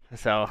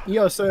 So,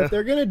 Yo, so if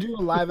they're gonna do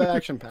a live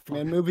action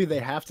Pac-Man movie, they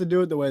have to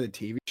do it the way the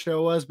TV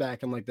show was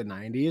back in like the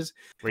 90s.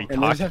 where he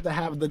And they talked. just have to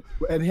have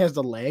and he has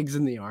the legs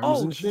and the arms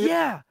Oh, and shit.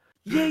 yeah.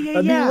 Yeah.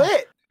 That'd be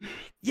lit.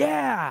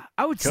 Yeah.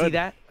 I would see Good.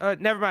 that.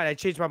 Never mind. I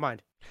changed my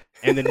mind.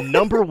 And the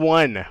number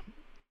 1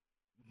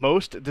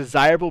 most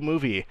desirable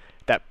movie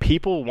that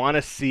people want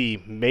to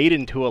see made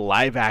into a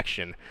live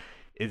action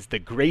is the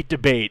great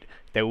debate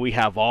that we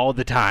have all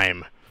the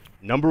time.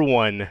 Number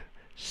 1,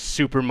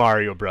 Super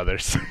Mario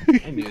Brothers.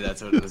 I knew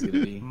that's what it was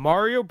gonna be.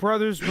 Mario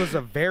Brothers was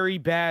a very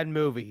bad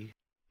movie.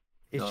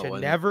 It No, it should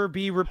wasn't. never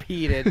be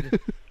repeated.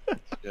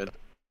 Good.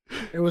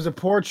 It was a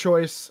poor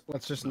choice.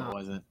 Let's just No, it not.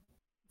 wasn't.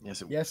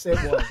 Yes, it was. Yes, it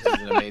was. It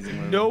was an amazing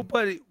movie.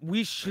 Nobody.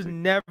 We should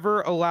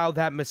never allow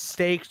that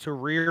mistake to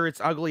rear its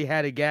ugly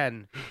head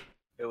again.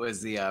 It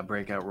was the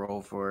breakout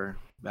role for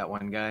that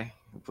one guy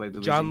who played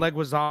Luigi. John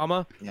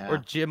Leguizamo Yeah. or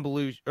Jim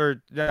Belushi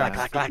or Clack,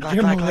 clack, clack, clack,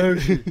 Jim clack, clack.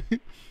 Belushi.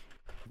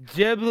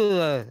 Jim.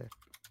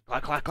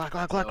 Clack, clack, clack,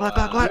 clack, clack, So, clack,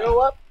 clack, You clack. know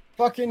what?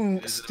 Fucking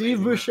This is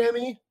Steve amazing.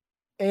 Buscemi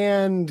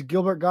and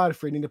Gilbert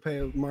Gottfried need to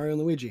play Mario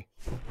and Luigi.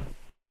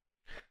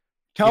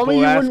 Tell me People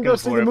you are wouldn't go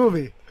asking see for the it.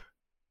 movie.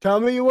 Tell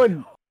me you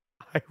wouldn't.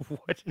 I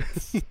would.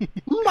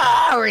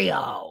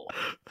 Mario!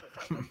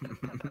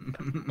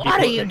 What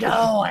are you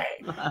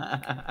doing?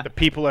 The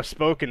people have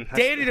spoken.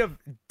 Danny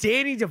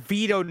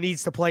DeVito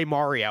needs to play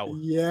Mario.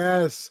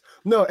 Yes.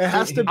 No, it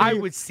has to be. I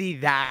would see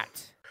that.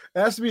 It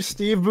has to be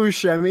Steve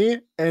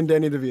Buscemi and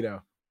Danny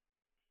DeVito.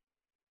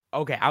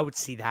 Okay, I would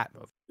see that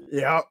movie.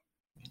 Yep.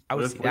 I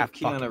would What see if that.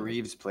 Keanu fucking-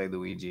 Reeves played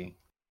Luigi?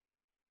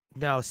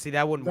 No, see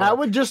that wouldn't. That work.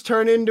 would just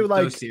turn into So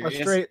like a serious.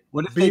 straight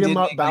What if they beat 'em did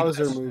up make, like,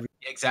 Bowser a- movie.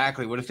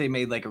 Exactly. What if they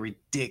made like a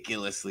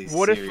ridiculously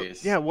What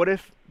serious? What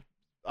if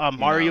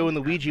Mario know, and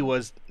Luigi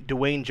was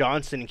Dwayne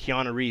Johnson and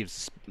Keanu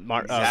Reeves?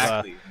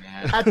 Exactly,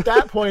 man. At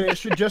that point, it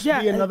should just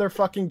Yeah, be another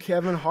fucking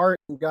Kevin Hart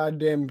and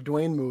goddamn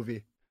Dwayne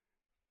movie.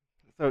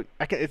 So it's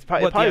What, it the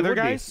probably other would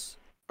guys?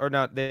 Or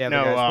not the other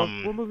No,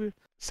 guys? What movie? be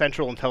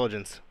Central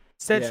Intelligence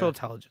Central Yeah.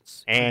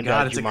 Intelligence. and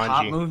God, it's a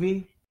cop Jumanji.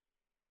 movie.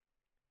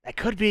 It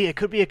could be a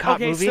cop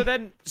Okay, movie.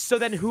 so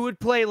then who would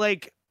play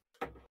like?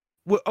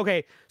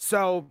 Okay,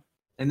 so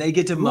And they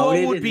get Who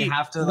demoted, would and be- they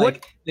have to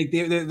what- like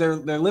they're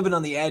living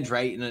on the edge,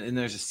 right? And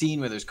there's a scene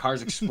where there's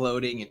cars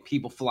exploding and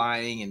people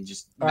flying and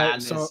just All right,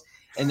 madness. so-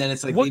 and then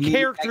it's like what they meet-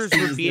 characters next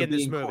scene would is be they're in this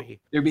being court- movie?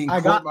 They're being I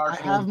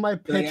court-martialed. have my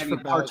They're pitch having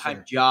for part-time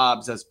Bowser.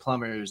 jobs as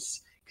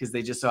plumbers because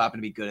they just so happen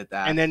to be good at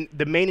that. And then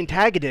the main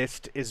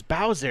antagonist is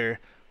Bowser,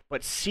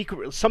 but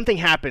something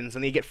happens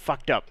and they get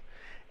fucked up.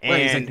 And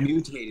right, he's like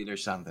mutated or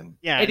something.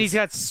 yeah, And he's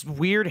got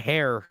weird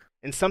hair.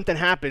 and something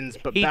happens,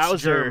 but Hates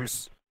Bowser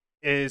germs.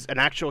 is an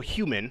actual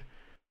human.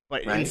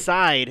 But Right.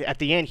 inside, at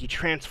the end, he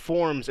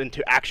transforms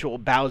into actual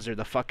Bowser,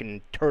 the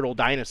fucking turtle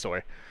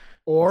dinosaur.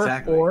 Or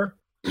Exactly.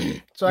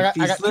 so I he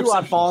got slips two and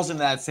options. falls into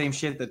that same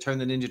shit that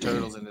turned the Ninja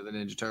Turtles into the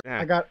Ninja Turtles.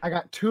 Yeah. I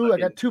got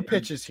two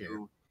pitches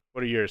here.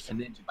 What are yours? And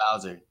Ninja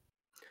Bowser.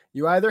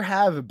 You either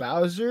have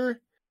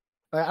Bowser,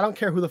 I don't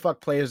care who the fuck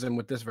plays him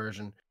with this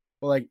version,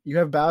 but like you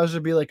have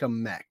Bowser be like a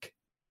mech.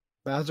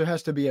 Bowser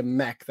has to be a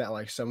mech that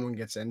like someone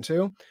gets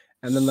into,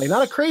 and then like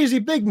not a crazy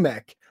big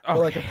mech, but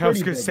like a Okay, I was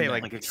pretty gonna big say mech.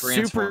 like, Like a Super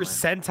Transformer.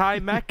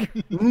 Sentai mech.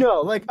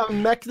 No, like a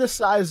mech the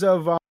size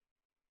of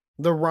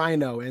the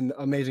Rhino in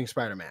Amazing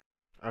Spider-Man.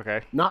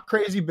 Okay, Not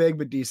crazy big,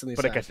 but decently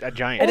but like sized. a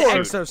giant An Or- suit.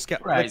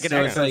 exoskeleton. Right,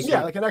 so it's like-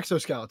 Yeah, like an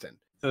exoskeleton.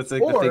 So it's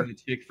like the Or- thing the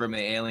chick from the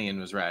Alien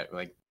was right.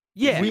 Like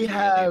Yeah. We Yeah, they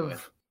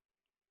have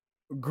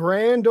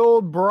grand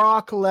old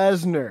Brock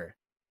Lesnar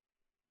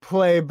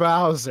play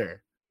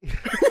Bowser.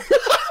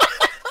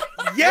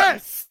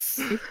 Yes.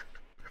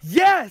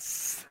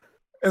 Yes.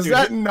 Is Dude,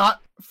 that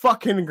not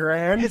fucking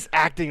grand? His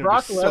acting would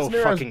Brock be so Lesnar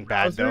as fucking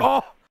bad, Bowser?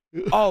 though.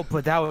 Oh,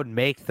 but that would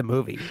make the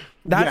movie.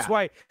 That's Yeah.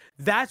 why.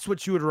 That's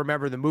what you would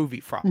remember the movie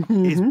from.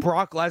 Is Mhm.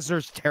 Brock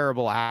Lesnar's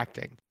terrible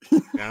acting.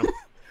 Yeah. You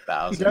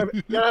Bowser.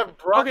 gotta have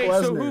Brock Okay,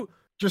 Lesnar. so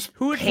just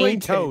who would play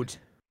painted. Toad?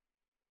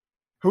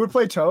 Who would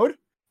play Toad?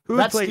 Who would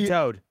That's play the-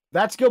 Toad?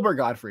 That's Gilbert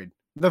Gottfried.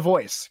 The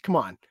voice. Come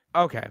on.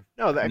 Okay.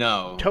 No, that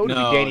No. Toad would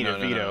no, be Danny no,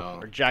 no, DeVito no.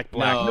 or Jack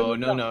Black. No, No,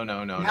 no, no,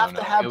 no, no. You have no.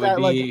 to have It that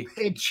would like be-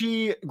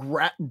 pitchy and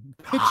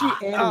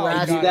Oh,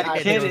 raspy. God, that I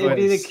kid. know It'd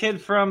be the voice.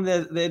 kid from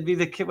it'd be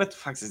the kid. What the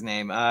fuck's his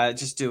name?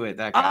 Just do it.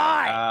 That guy.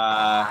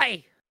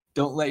 I.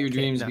 Don't let your Okay,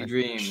 dreams no. be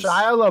dreams.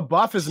 Shia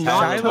LaBeouf is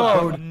not Shia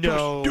Toad.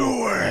 No.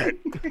 Do it.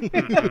 It's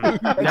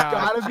No.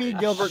 gotta be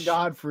Gilbert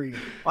Gottfried.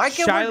 Why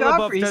can't Shia we LaBeouf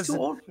Godfrey? He's too doesn't-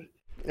 old.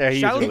 Yeah,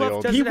 he's Shia really LaBeouf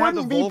old. doesn't He have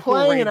the wouldn't be vocal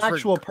playing an range for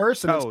actual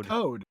person Toad. as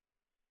Toad.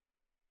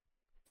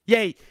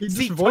 Yeah, He'd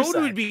see, just voice Toad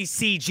act. would be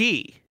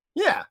CG.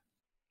 Yeah.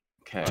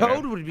 Okay.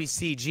 Toad would be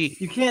CG.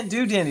 You can't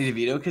do Danny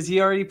DeVito because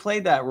he already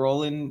played that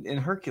role in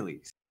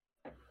Hercules.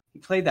 He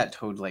played that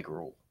Toad-like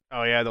role.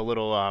 Oh yeah, the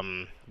little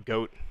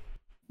goat.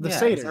 The yeah,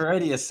 satyr. He's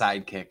already a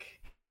sidekick.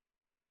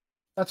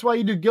 That's why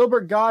you do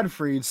Gilbert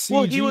Gottfried. CG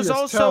Well, he was as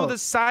also Toad. the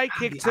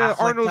sidekick the to Affleck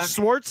Arnold duck.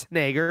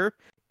 Schwarzenegger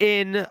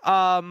in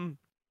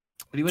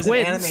But he wasn't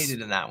Twins.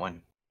 animated in that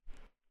one.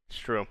 It's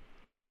true.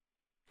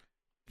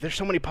 There's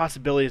so many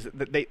possibilities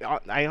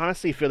that I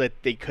honestly feel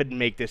that they could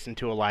make this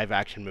into a live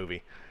action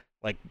movie.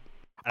 Like,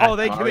 Oh,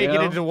 they can make it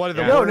Mario? into one of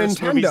the Yeah. Yo, worst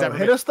movies Nintendo, ever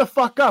hit made. us the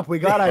fuck up. We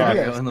got Yeah,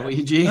 ideas. Mario and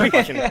Luigi.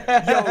 Fucking-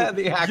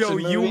 The Yo, action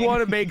you movie.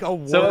 want to make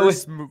a So it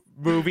worse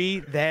movie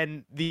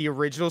than the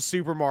original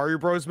Super Mario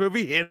Bros.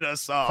 Movie? Hit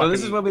us up. So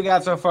this is what we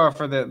got so far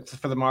for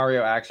the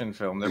Mario action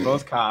film. They're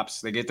both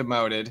cops. They get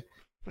demoted.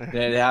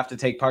 They have to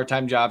take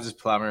part-time jobs as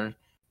plumber.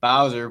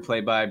 Bowser,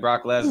 played by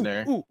Brock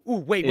Lesnar, Ooh,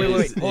 wait.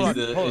 is, Hold on.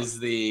 is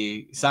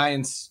the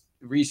science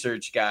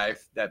research guy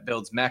that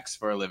builds mechs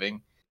for a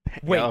living.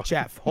 Wait, Yo.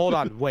 Jeff, hold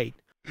on, wait.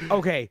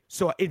 Okay,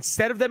 so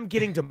instead of them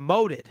getting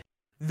demoted,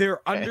 they're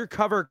Okay.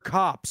 undercover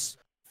cops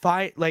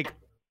I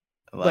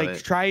love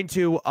it. trying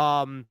to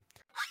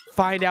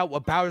find out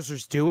what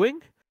Bowser's doing.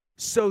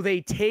 So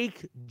they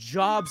take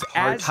jobs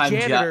as Part-time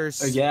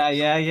janitors Oh, yeah.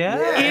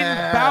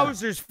 in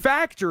Bowser's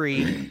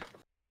factory,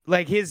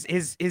 like his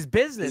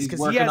business, He's because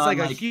he working has on, like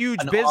a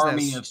huge an business.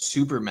 army of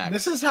super mechs.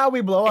 This is how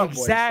we blow up.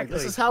 Exactly.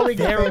 Boys. This is how we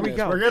get There we famous.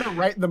 go. We're gonna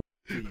write the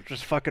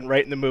just fucking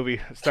write in the movie,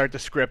 start the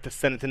script,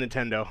 send it to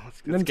Nintendo.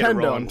 Let's get it Nintendo. I'm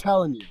rolling.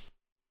 telling you.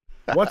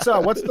 What's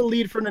the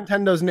lead for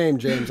Nintendo's name,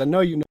 James? I know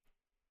you know.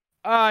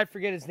 I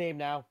forget his name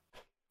now.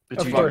 But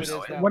Of you course.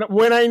 know it.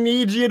 When I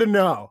need you to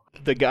know.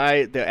 The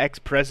guy, the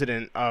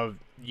ex-president of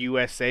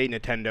USA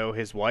Nintendo,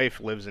 his wife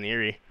lives in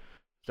Erie.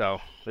 So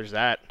there's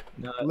that.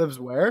 No, Lives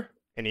where?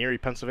 In Erie,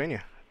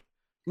 Pennsylvania.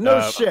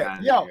 No shit.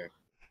 outta Yo, here.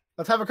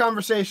 let's have a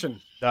conversation.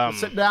 Let's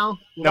sit down.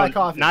 We'll No, buy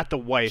coffee. not the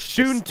wife.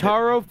 the s-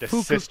 Shuntaro the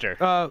Fuku. sister.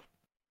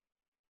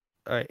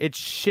 It's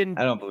Shin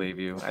I don't believe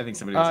you. I think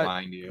somebody was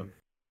lying to you.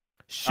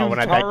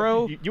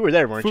 Shuntaro you were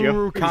there, weren't you?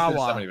 Furukawa.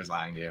 Somebody was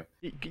lying to you.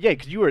 Yeah,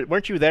 because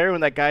weren't you there when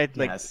that guy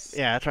Yes.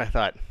 Yeah, that's what I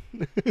thought.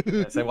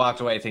 Yes, I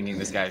walked away thinking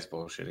this guy's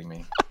bullshitting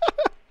me.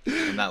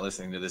 I'm not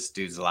listening to this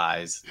dude's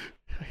lies.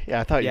 Yeah,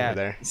 I thought you were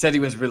there. He said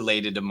he was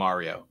related to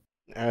Mario.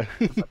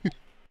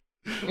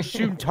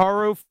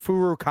 Shuntaro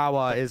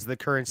Furukawa is the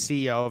current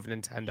CEO of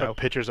Nintendo.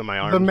 Pictures of my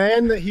arms. The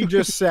man that he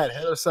just said,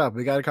 hit us up.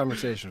 We got a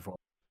conversation for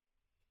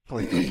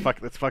him.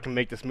 Let's fucking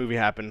make this movie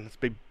happen. Let's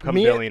become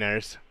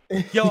billionaires.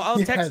 Yo, I'll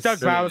text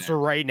Doug Bowser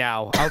right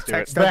now. I'll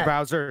text Doug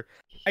Bowser.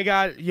 I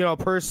got, a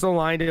personal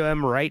line to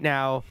him right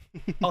now.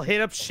 I'll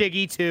hit up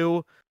Shiggy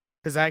too,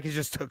 because I can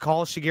just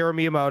call Shigeru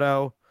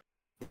Miyamoto.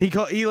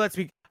 He lets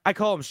me. I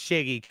call him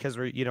Shiggy because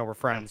we're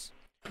friends.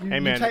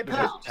 Hey man,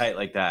 tight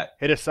like that.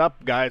 Hit us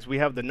up, guys. We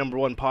have the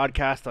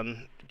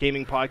 #1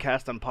 gaming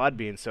podcast on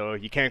Podbean, so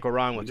you can't go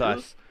wrong with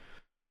us.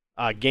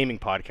 Gaming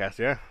podcast,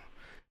 yeah.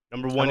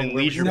 #1 in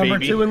leisure, baby.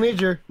 Number 2 in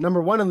leisure.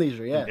 #1 in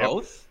leisure, yeah.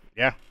 Both?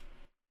 Yeah.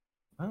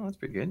 Oh, that's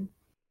pretty good.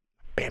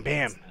 Bam,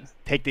 bam.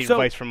 Take the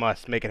advice from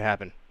us. Make it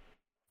happen.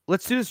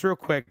 Let's do this real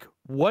quick.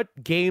 What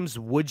games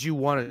would you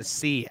want to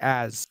see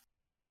as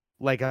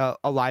like a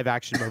live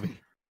action movie?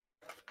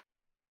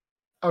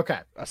 Okay.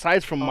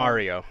 Aside from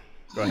Mario.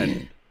 Go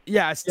ahead.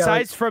 Yeah,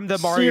 aside from the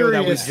Mario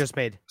that we just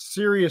made.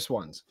 Serious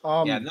ones.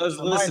 Yeah, those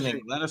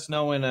listening, let us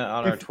know on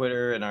our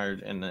Twitter and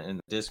in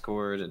the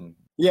Discord and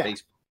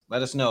Facebook.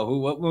 Let us know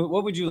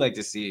what would you like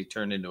to see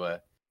turned into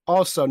a.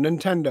 Also,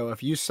 Nintendo,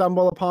 if you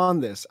stumble upon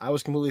this, I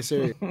was completely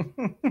serious.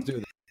 Do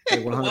this.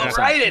 Like 100%. We'll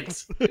write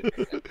it.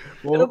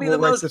 It'll be the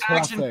most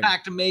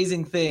action-packed,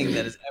 amazing thing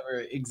that has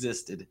ever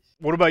existed.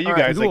 What about you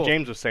guys? Cool. Like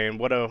James was saying,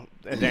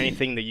 is there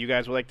anything that you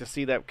guys would like to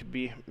see that could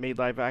be made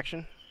live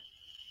action?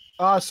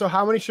 So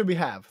how many should we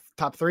have?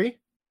 Top 3?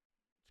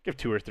 Give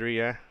 2 or 3,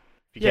 yeah.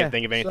 If you can't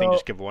think of anything,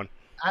 just give 1.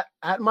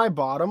 At my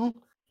bottom,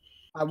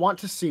 I want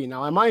to see,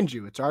 now mind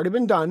you, it's already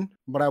been done,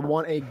 but I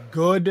want a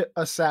good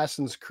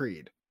Assassin's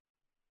Creed.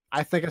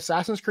 I think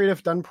Assassin's Creed,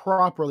 if done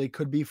properly,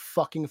 could be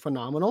fucking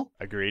phenomenal.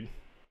 Agreed.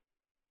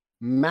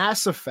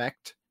 Mass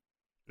Effect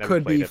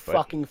could be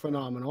fucking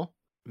phenomenal.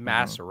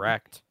 Mass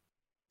Effect.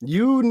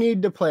 You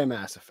need to play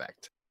Mass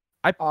Effect.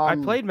 I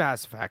played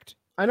Mass Effect.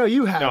 I know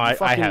you have. No,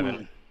 I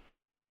haven't.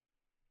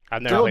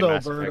 I've never played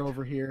Mass Effect.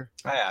 Over here.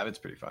 I have. It's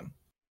pretty fun.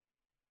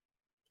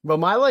 But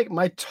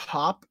my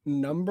top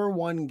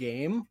 #1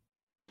 game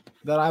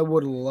that I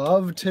would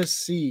love to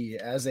see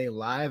as a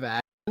live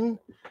action,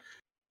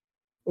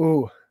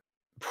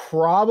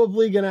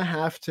 probably gonna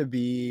have to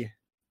be.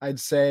 I'd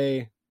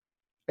say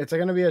it's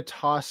gonna be a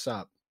toss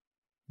up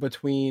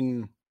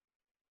between.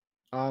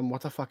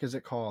 What the fuck is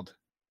it called?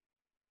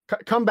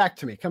 Come back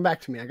to me.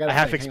 I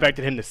half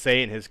expected him to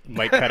say, and his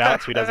mic cut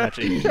out, so he doesn't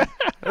actually.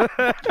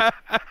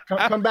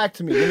 Come back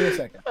to me. Give me a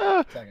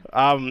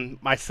second.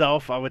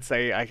 Myself, I would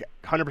say I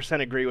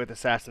 100% agree with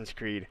Assassin's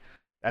Creed.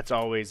 That's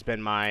always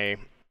been my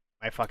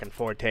fucking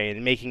forte,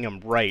 and making them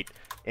right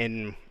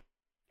in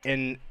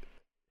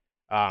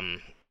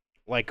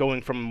like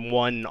going from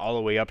 1 all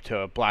the way up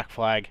to Black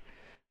Flag.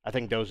 I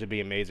think those would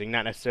be amazing.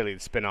 Not necessarily the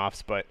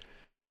spin-offs, but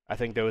I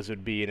think those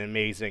would be an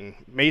amazing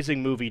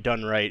movie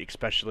done right,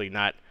 especially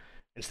not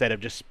instead of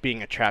just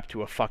being a trap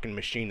to a fucking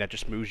machine that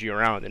just moves you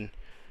around and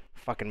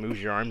fucking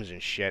moves your arms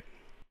and shit.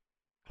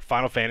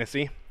 Final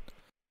Fantasy.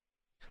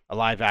 A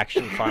live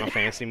action Final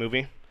Fantasy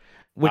movie.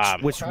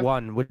 Which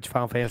one? Which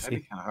Final Fantasy? That'd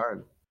be kind of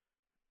hard.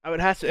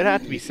 It'd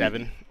have to be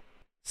 7.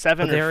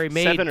 7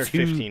 or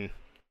 15.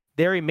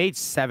 They already made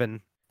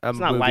 7. It's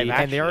not live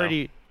action, and they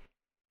already.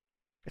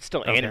 It's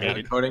still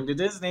animated. According to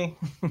Disney.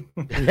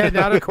 Yeah,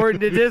 not according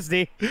to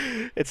Disney.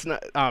 It's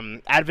not.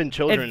 Advent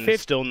Children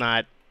is still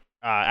not.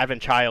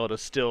 Advent Child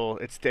is still.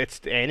 It's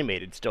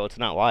animated still. It's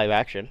not live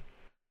action.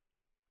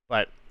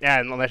 But yeah,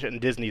 unless in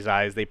Disney's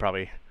eyes, they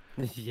probably.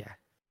 Yeah.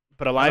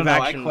 But a live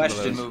action. I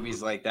question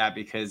movies like that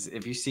because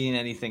if you've seen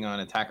anything on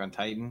Attack on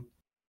Titan,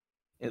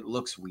 it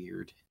looks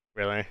weird.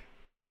 Really?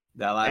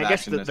 That live I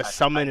guess action the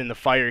summon and the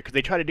fire, because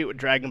they tried to do it with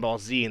Dragon Ball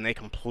Z and they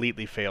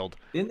completely failed.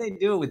 Didn't they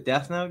do it with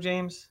Death Note,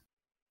 James?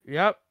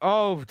 Yep.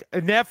 Oh,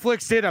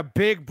 Netflix did a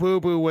big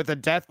boo-boo with a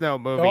Death Note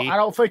movie. No, I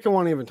don't think I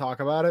want to even talk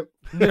about it.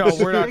 No,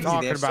 we're not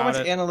talking about it. So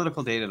much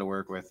analytical data to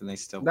work with, and they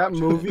still that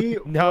movie.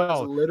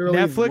 No, literally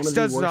Netflix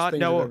does not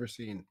know. I've ever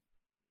seen.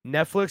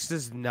 Netflix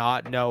does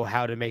not know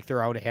how to make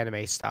their own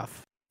anime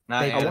stuff.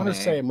 I want to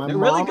say they're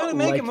really good at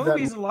making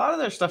movies. A lot of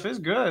their stuff is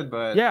good,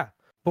 but yeah,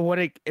 but when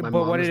it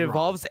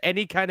involves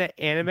any kind of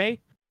anime,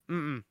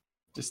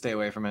 just stay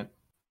away from it.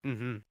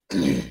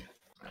 Mm-hmm.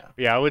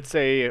 Yeah, I would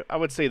say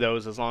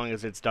those as long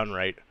as it's done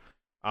right.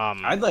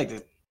 I'd like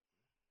to.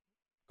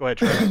 Go ahead,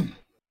 Trey.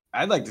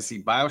 I'd like to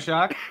see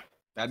BioShock.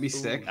 That'd be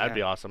sick. That'd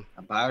be awesome.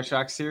 A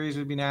BioShock series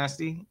would be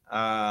nasty.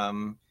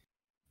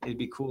 It'd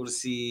be cool to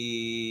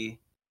see.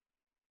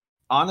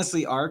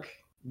 Honestly, Ark.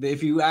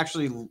 If you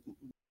actually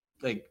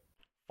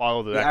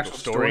follow the actual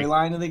story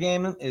storyline of the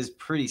game is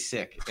pretty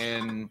sick,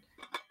 and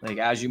like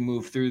as you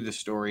move through the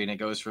story, and it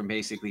goes from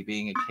basically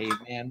being a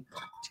caveman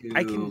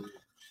to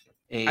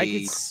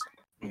a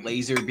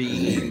laser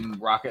beam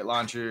rocket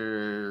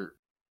launcher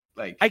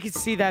like I could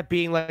see that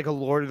being like a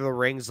Lord of the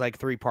Rings like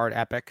 3-part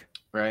epic.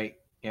 right.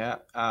 Yeah.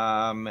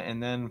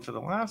 And then for the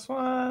last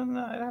one,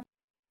 I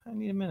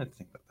need a minute to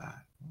think about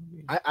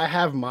that. I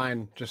have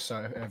mine just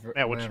so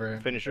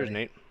finish yours,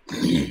 Nate.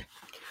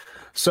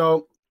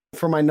 So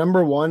for my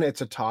number one,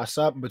 it's a toss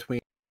up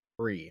between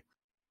 3.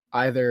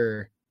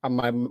 Either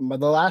the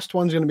last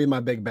one's gonna be my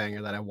big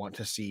banger that I want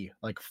to see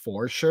like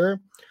for sure,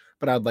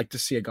 but I'd like to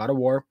see a God of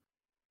War.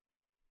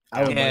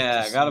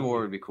 God of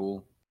War would be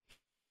cool.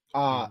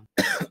 I'd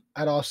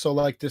also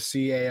like to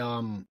see a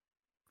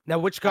Now,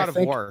 which God of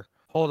War?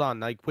 Hold on,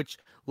 like which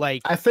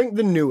like I think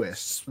the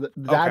newest,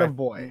 that of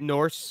Boy.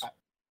 Norse.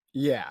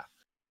 Yeah.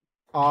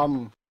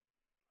 Either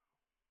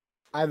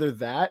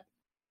that.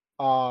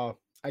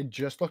 I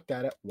just looked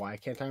at it. Why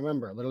can't I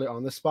remember? Literally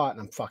on the spot, and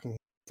I'm fucking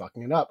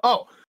it up.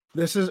 Oh,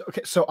 this is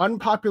okay. So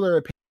unpopular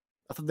opinion.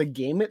 I thought the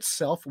game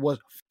itself was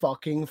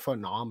fucking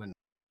phenomenal.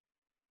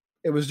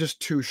 It was just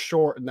too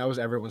short, and that was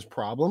everyone's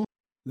problem.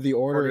 The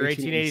Order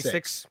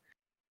 1886.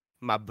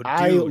 My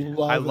dude,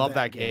 I love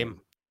that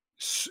game.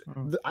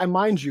 I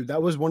mind you,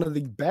 that was one of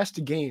the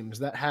best games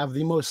that have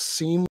the most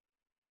seamless.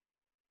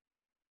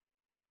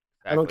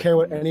 Exactly. I don't care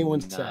what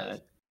anyone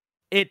says.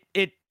 It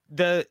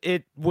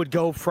would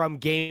go from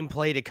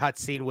gameplay to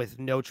cutscene with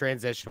no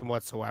transition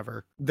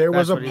whatsoever. There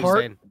was a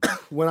part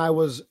when I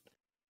was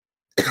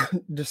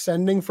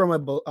descending from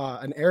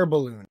an air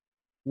balloon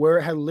where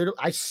it had literally.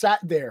 I sat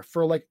there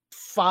for like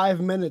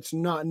 5 minutes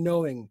not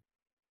knowing,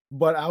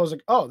 but I was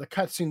like, "Oh, the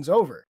cutscene's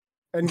over."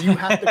 And you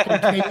have to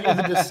continue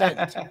the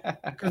descent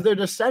because they're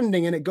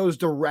descending and it goes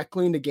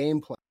directly into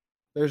gameplay.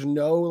 There's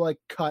no like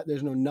cut.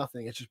 There's no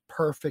nothing. It's just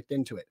perfect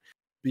into it.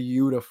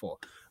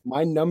 Beautiful.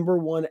 My number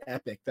one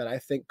epic that I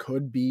think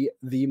could be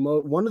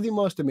one of the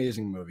most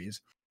amazing movies,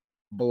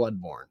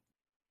 Bloodborne.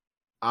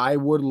 I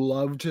would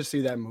love to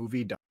see that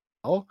movie done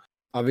well.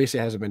 Obviously,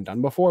 it hasn't been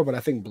done before, but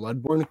I think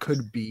Bloodborne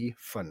could be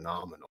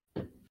phenomenal.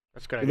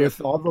 That's good. With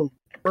all the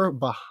lore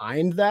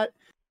behind that,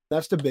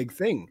 that's the big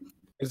thing.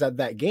 Is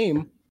that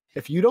game?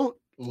 If you don't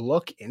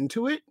look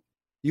into it,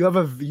 you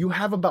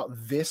have about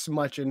this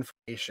much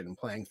information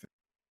playing through,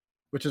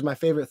 which is my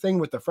favorite thing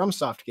with the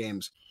FromSoft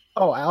games.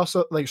 Oh, I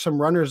also like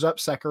some runners-up,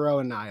 Sekiro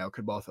and Nioh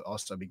could both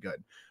also be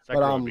good.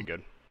 Sekiro would be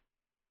good.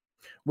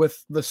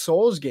 With the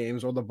Souls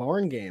games or the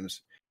Bourne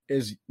games,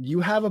 is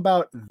you have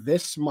about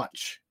this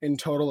much in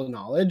total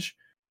knowledge,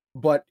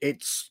 but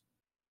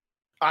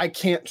I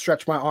can't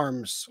stretch my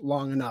arms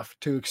long enough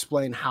to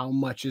explain how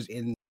much is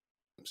in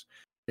games.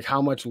 Like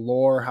how much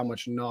lore, how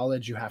much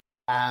knowledge you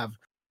have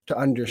to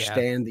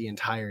understand the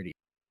entirety.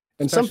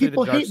 And especially some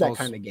people hate that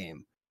kind of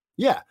game.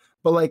 Yeah,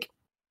 but like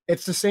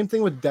it's the same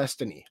thing with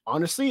Destiny.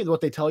 Honestly,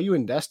 what they tell you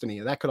in Destiny,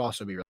 that could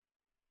also be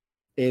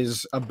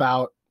is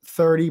about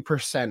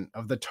 30%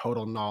 of the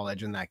total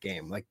knowledge in that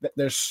game. Like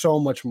there's so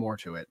much more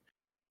to it.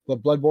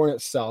 But Bloodborne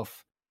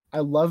itself, I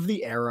love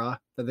the era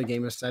that the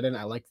game is set in.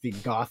 I like the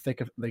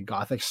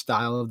gothic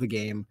style of the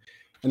game.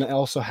 And it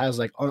also has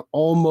like an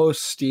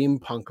almost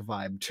steampunk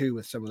vibe too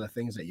with some of the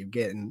things that you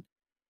get. And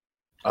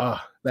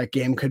that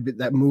game could be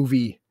that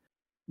movie.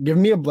 Give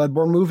me a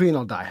Bloodborne movie and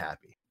I'll die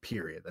happy.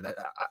 Period.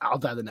 I'll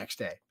die the next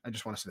day. I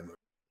just want to see the movie.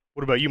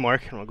 What about you,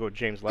 Mark? And I'll go with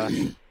James last.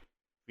 If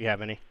you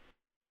have any.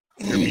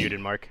 You're muted,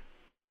 Mark.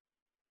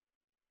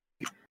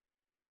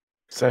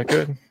 Is that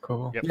good?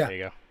 Cool. Yep, there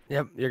you go.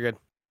 Yep, you're good.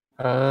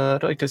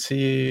 I'd like to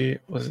see,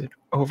 was it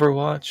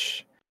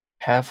Overwatch,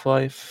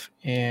 Half-Life,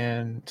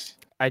 and...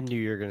 I knew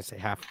you were going to say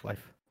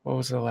Half-Life. What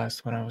was the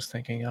last one I was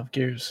thinking of?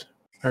 Gears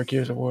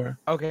of War.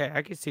 Okay,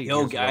 I can see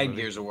I had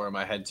Gears of War in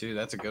my head too.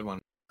 That's a good one.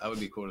 That would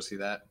be cool to see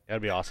that.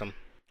 That'd be awesome.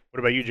 What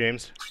about you,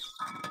 James?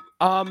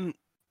 I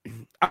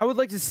would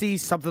like to see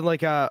something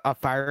like a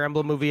Fire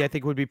Emblem movie. I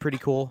think would be pretty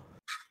cool.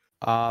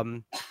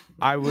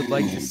 I would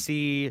like to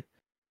see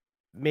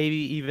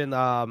maybe even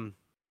an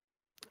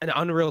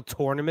Unreal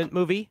Tournament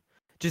movie.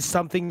 Just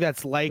something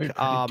that's like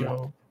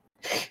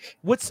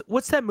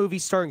what's that movie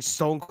starring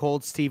Stone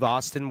Cold Steve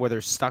Austin where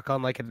they're stuck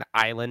on like an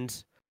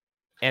island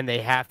and they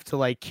have to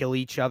like kill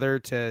each other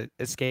to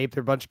escape?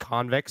 They're a bunch of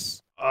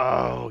convicts.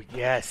 Oh,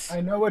 yes. I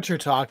know what you're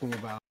talking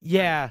about.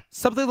 Yeah,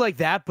 something like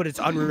that, but it's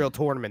Unreal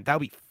Tournament. That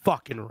would be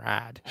fucking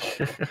rad.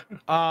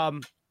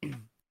 And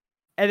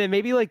then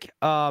maybe like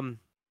I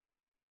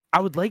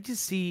would like to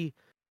see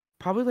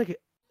probably like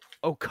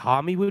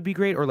Okami would be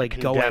great, or like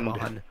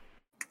Goemon.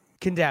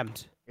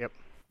 Condemned. Yep.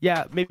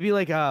 Yeah, maybe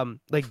like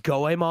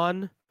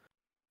Goemon,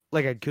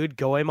 like a good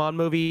Goemon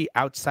movie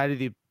outside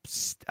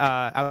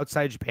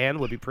of Japan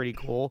would be pretty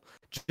cool.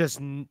 Just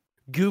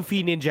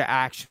goofy ninja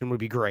action would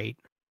be great.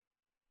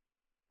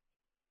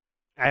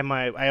 I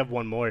have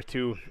one more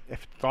too. As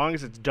long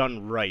as it's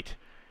done right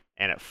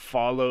and it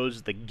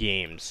follows the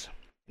games,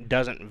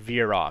 doesn't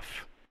veer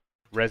off.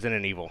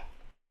 Resident Evil.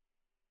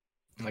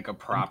 Like a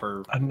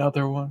proper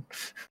another one.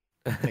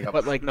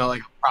 Like a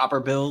proper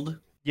build.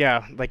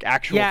 Yeah, like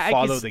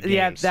follow the games.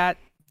 Yeah, that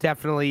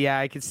definitely. Yeah,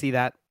 I could see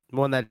that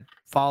one that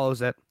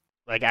follows it.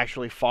 Like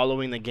actually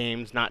following the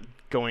games, not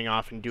going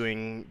off and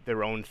doing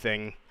their own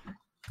thing.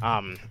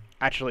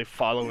 Actually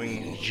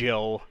following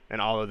Jill and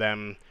all of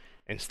them,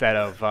 instead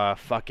of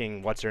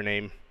fucking what's her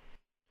name?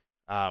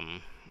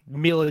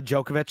 Mila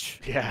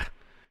Djokovic. Yeah,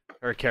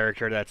 her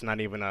character that's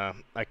not even a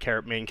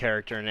main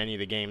character in any of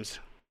the games.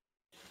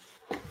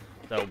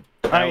 So,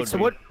 all right. So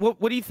what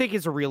do you think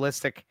is a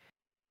realistic?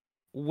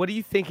 What do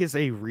you think is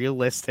a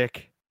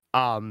realistic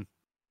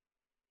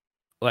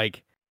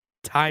like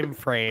time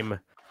frame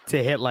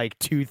to hit like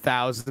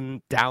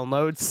 2,000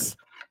 downloads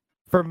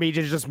for me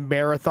to just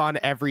marathon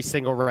every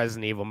single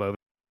Resident Evil movie?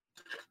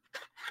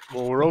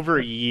 Well, we're over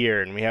a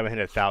year and we haven't hit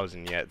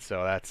 1,000 yet,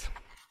 so that's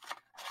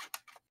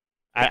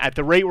at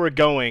the rate we're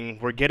going,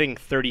 we're getting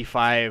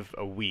 35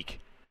 a week.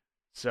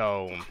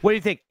 So what do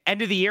you think?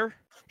 End of the year?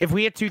 If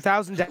we hit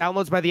 2,000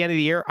 downloads by the end of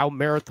the year, I'll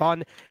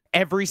marathon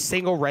every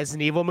single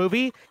Resident Evil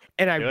movie,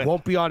 and I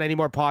won't be on any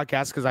more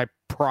podcasts because I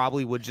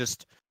probably would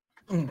just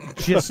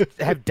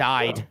have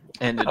died.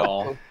 End it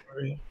all.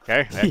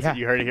 Okay,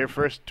 you heard it here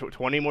first.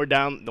 20 more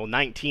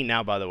 19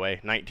 now, by the way.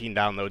 19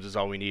 downloads is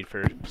all we need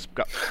for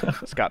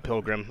Scott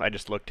Pilgrim. I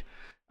just looked.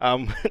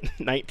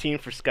 19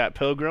 for Scott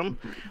Pilgrim,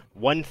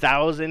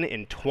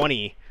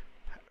 1,020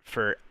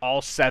 for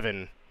all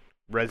 7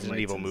 Resident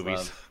Evil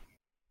movies.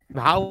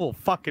 I will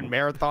fucking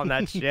marathon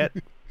that shit.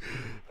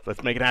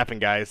 Let's make it happen,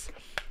 guys.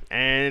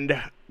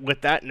 And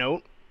with that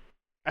note,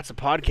 that's a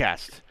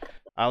podcast.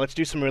 Let's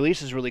do some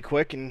releases really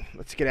quick and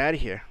let's get out of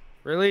here.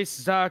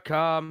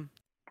 Releases.com.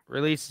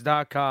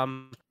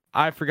 Releases.com.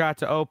 I forgot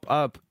to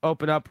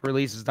open up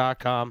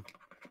releases.com.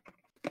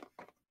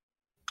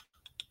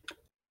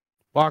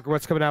 Walker,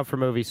 what's coming out for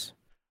movies?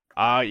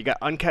 You got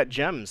Uncut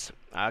Gems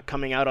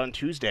coming out on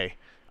Tuesday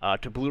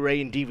to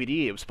Blu-ray and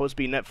DVD. It was supposed to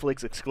be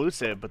Netflix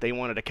exclusive, but they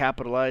wanted to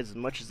capitalize as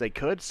much as they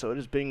could, so it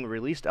is being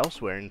released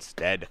elsewhere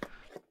instead.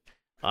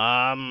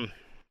 The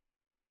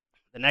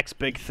next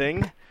big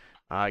thing,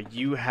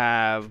 you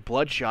have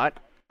Bloodshot.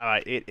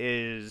 It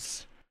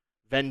is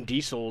Vin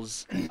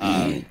Diesel's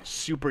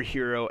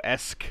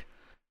superhero-esque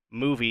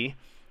movie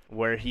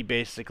where he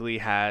basically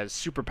has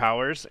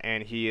superpowers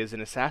and he is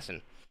an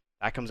assassin.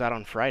 That comes out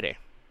on Friday.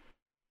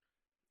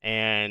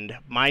 And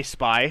My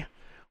Spy,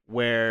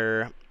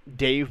 where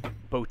Dave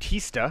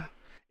Bautista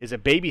is a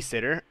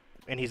babysitter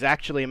and he's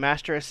actually a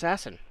master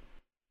assassin.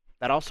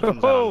 That also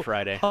comes out on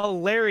Friday.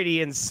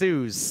 Hilarity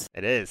ensues.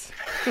 It is.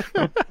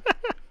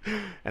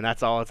 And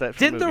that's all it's at for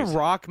Didn't movies. The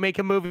Rock make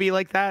a movie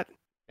like that?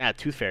 Yeah,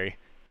 Tooth Fairy.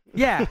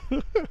 Yeah.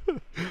 It's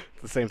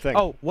the same thing.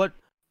 Oh,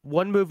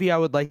 one movie I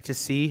would like to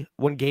see,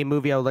 one game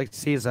movie I would like to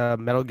see is a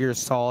Metal Gear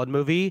Solid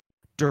movie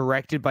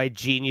directed by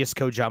Genius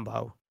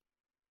Kojumbo.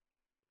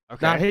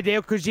 Okay. Not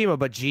Hideo Kojima,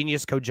 but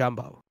Genius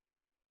Kojumbo.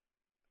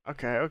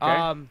 Okay.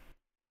 All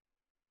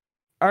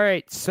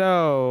right,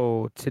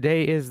 so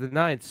today is the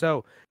 9th.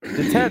 So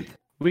the 10th,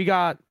 we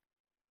got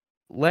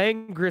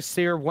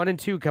Langrisser 1 and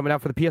 2 coming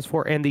out for the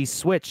PS4 and the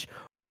Switch.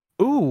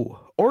 Ooh,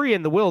 Ori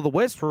and the Will of the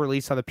Wisps were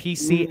released on the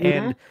PC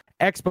and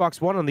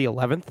Xbox One on the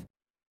 11th.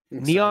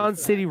 Neon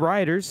City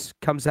Riders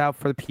comes out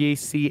for the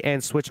PC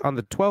and Switch on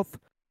the 12th.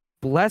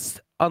 Bless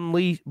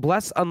Unleashed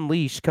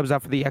comes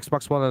out for the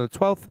Xbox One on the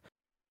 12th.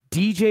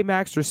 DJ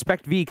Max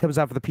Respect V comes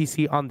out for the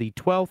PC on the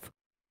 12th.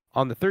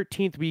 On the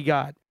 13th, we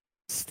got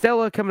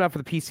Stella coming out for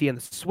the PC and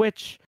the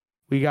Switch.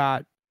 We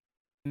got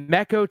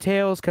Mecho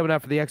Tales coming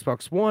out for the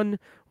Xbox One.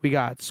 We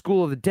got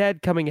School of the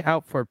Dead coming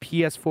out for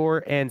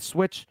PS4 and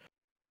Switch.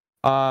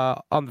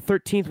 On the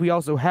 13th, we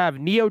also have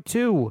Neo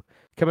 2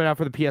 coming out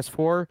for the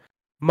PS4.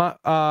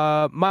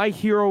 My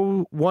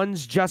Hero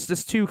 1's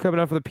Justice 2 coming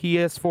out for the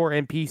PS4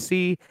 and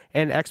PC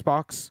and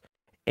Xbox.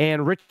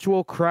 And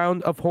Ritual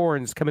Crown of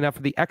Horns coming out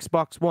for the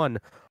Xbox One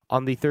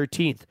on the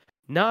 13th.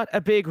 Not a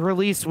big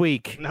release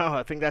week. No,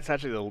 I think that's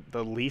actually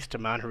the least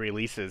amount of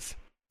releases.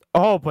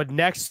 Oh, but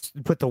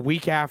the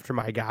week after,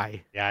 my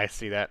guy. Yeah, I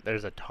see that.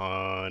 There's a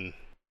ton.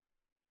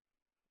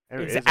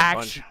 There It's is a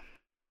bunch.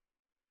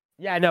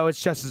 Yeah, no,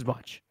 it's just as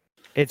much.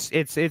 It's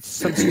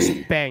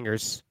some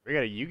bangers. We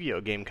got a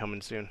Yu-Gi-Oh game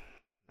coming soon.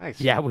 Nice.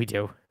 Yeah, we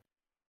do.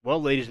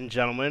 Well, ladies and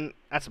gentlemen,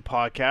 that's a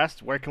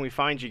podcast. Where can we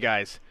find you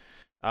guys?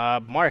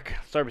 Mark,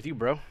 start with you,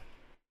 bro.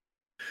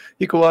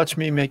 You can watch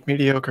me make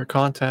mediocre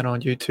content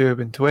on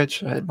YouTube and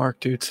Twitch at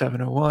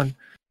MarkDude701.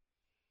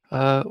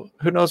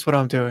 Who knows what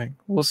I'm doing?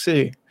 We'll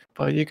see,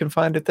 but you can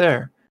find it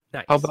there.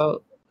 Nice.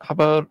 How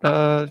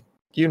about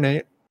you,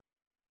 Nate?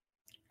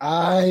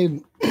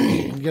 I'm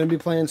gonna be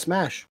playing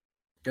Smash.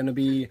 Gonna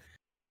be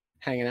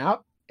hanging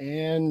out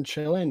and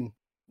chilling.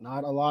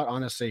 Not a lot,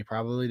 honestly.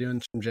 Probably doing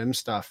some gym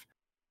stuff.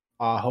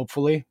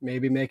 Hopefully,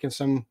 maybe making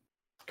some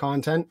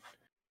content.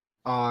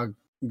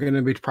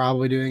 Gonna be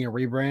probably doing a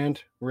rebrand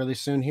really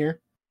soon here.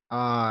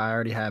 I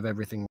already have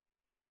everything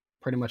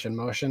pretty much in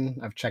motion.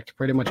 I've checked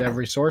pretty much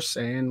every source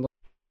and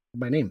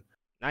my name.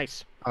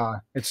 Nice.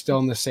 It's still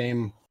in the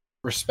same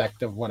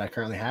respect of what I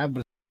currently have,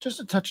 but just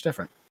a touch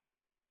different.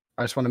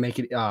 I just want to make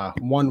it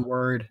one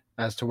word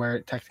as to where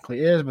it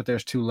technically is, but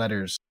there's 2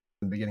 letters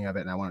in the beginning of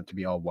it, and I want it to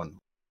be all one.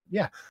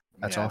 Yeah,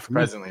 that's all for me.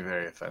 Presently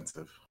very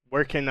offensive.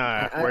 Where can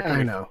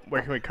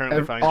we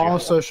currently find all you?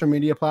 social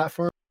media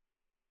platforms.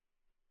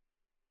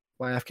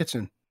 YF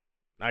Kitsune.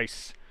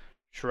 Nice.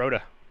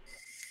 Schroda.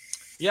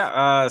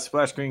 Yeah,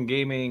 Splash Green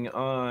Gaming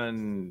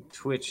on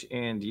Twitch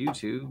and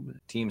YouTube.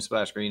 Team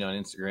Splash Green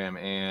on Instagram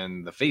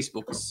and the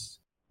Facebooks,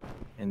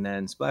 and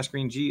then Splash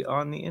Green G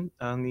on the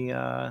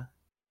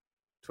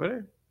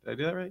Twitter. Did I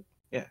do that right?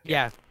 Yeah.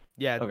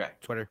 Yeah. Okay.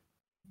 Twitter.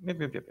 Yep.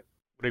 What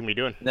are you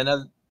doing? And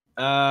then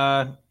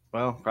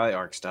well, probably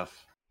ARC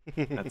stuff.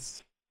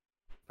 That's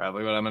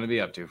probably what I'm going to be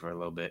up to for a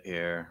little bit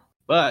here.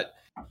 But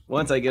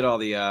once I get all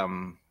the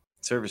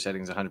server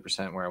settings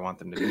 100% where I want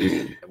them to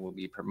be, we'll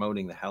be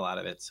promoting the hell out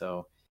of it.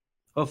 So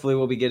hopefully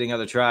we'll be getting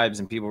other tribes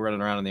and people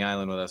running around on the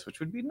island with us,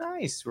 which would be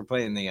nice. We're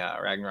playing the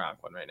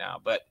Ragnarok one right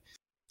now, but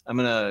I'm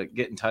going to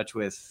get in touch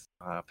with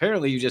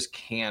apparently you just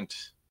can't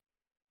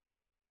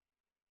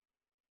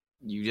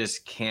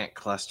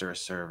cluster a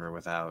server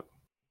without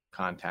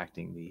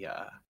contacting the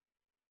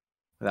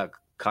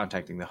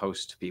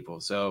host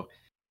people. So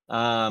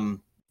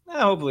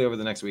hopefully over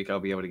the next week I'll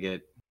be able to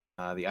get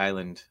the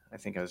island.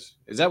 Is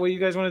that what you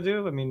guys want to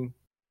do? I mean,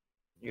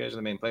 you guys are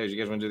the main players. You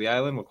guys want to do the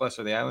island? We'll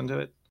cluster the island to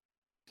it.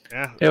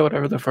 Yeah,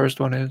 whatever the first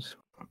one is.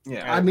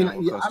 Yeah, I mean,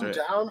 I'm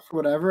down for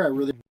whatever. I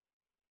really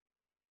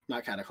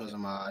not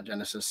Cataclysm,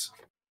 Genesis.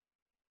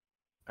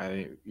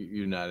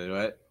 You nodded,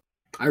 what?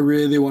 I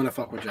really want to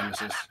fuck with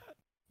Genesis.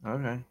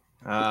 Okay.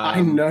 I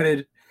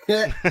nutted.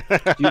 Do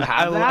you have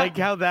I like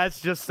how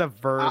that's just a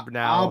verb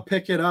now. I'll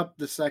pick it up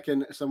the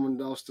second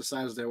someone else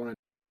decides they want to.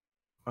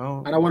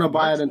 Oh, I don't want to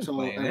buy it until.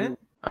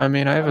 I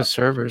mean, I have a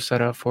server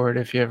set up for it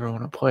if you ever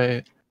want to play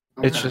it.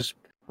 Okay. It's just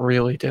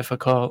really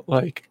difficult.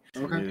 Like,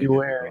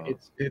 beware,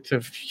 it's a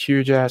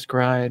huge ass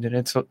grind, and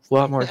it's a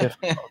lot more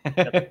difficult.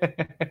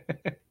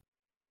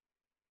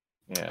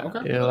 Yeah.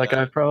 Okay. Yeah, like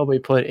I've probably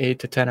put 8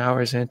 to 10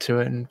 hours into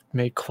it and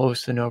made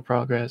close to no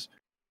progress.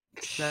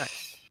 Damn.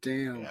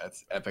 Yeah,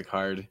 it's epic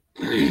hard.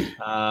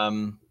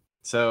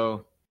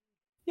 So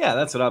yeah,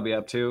 that's what I'll be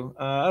up to.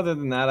 Other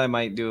than that, I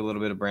might do a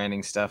little bit of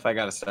branding stuff. I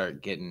got to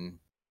start getting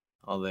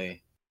all the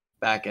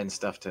back end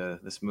stuff to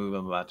this move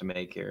I'm about to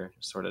make here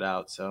sorted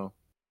out. So,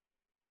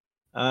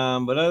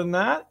 but other than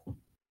that,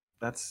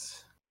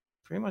 that's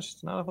pretty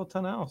much not a whole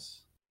ton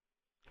else.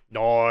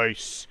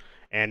 Nice.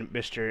 And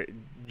Mr.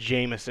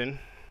 Jameson.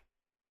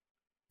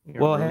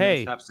 Well,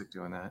 hey. Chapstick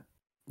doing that.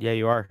 Yeah,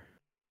 you are.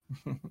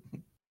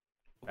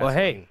 Well,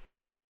 hey.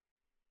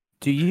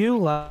 Do you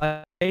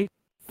like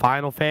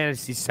Final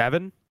Fantasy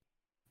VII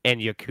and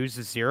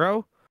Yakuza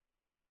 0?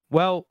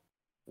 Well,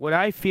 when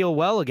I feel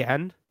well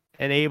again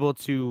and able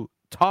to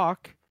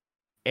talk,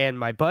 and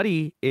my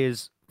buddy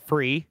is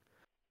free,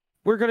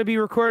 we're going to be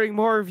recording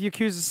more of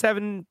Yakuza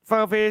 7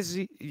 Final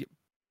Fantasy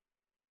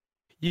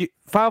VII and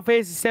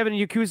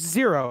Yakuza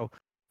 0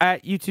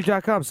 at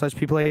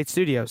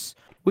youtube.com/people8studios.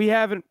 We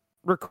haven't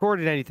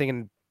recorded anything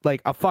in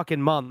like a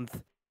fucking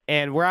month,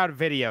 and we're out of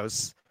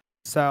videos.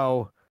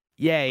 So,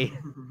 yay.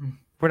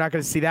 We're not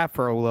going to see that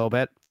for a little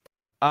bit.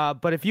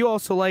 But if you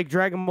also like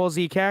Dragon Ball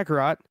Z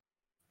Kakarot,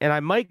 and I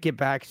might get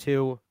back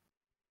to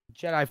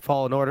Jedi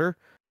Fallen Order,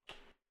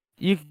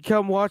 you can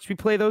come watch me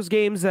play those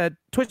games at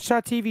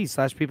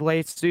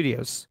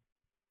twitch.tv/people8studios.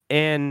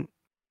 And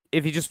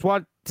if you just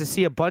want to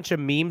see a bunch of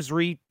memes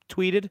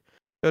retweeted,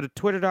 go to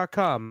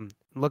twitter.com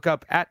and look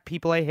up at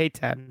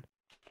people8hate10.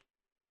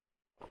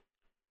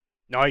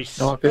 Nice.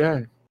 Not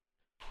bad.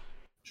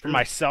 For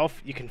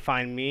myself, you can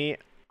find me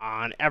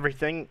on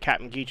everything,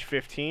 Captain Geach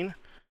 15.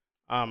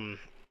 I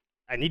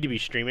need to be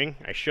streaming.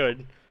 I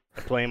should.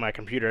 I play on my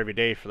computer every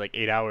day for like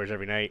 8 hours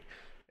every night.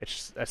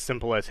 It's as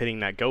simple as hitting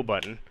that go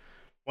button.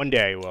 One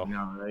day I will.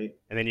 No, right?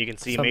 And then you can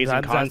see Sometimes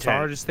amazing content. That's the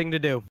hardest thing to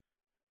do.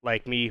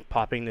 Like me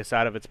popping this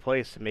out of its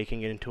place and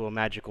making it into a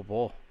magical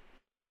bowl.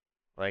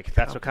 Like,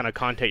 that's what kind of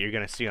content you're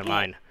going to see on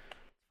mine.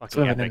 It's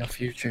living in the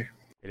future.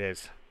 It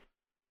is.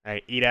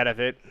 I eat out of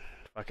it.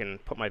 Fucking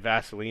put my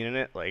Vaseline in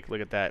it. Like,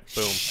 look at that.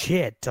 Boom.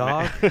 Shit,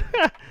 dog. It's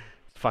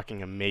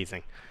fucking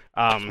amazing.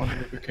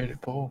 Lubricated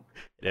bowl.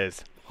 It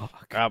is.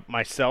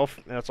 Myself,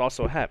 that's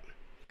also a hat.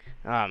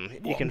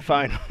 You can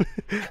find,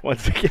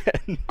 once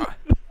again,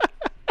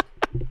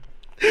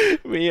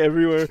 me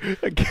everywhere.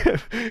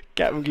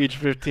 Captain Geach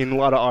 15, a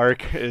lot of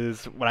ARC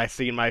is what I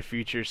see in my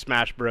future.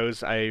 Smash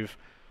Bros. I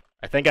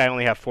think I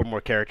only have 4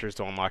 more characters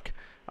to unlock,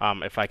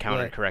 if I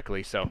counted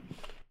correctly. So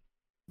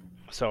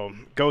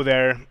go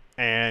there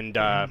and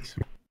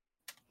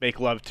make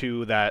love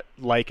to that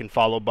like and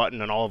follow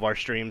button on all of our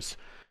streams.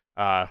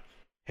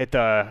 Hit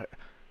the,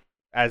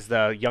 as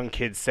the young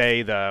kids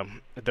say,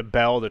 the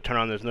bell to turn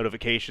on those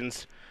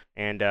notifications,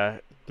 and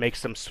make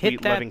some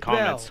sweet loving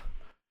comments.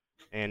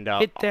 And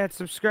hit that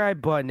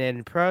subscribe button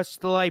and press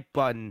the like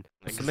button.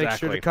 So make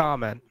sure to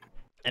comment.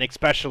 And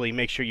especially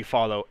make sure you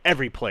follow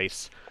every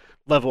place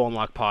Level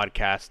Unlock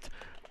Podcast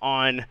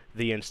on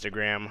the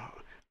Instagram,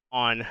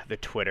 on the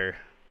Twitter,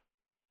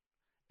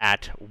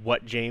 at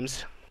what,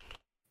 James?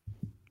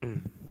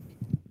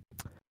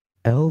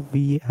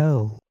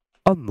 LVL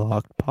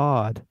Unlocked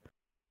Pod.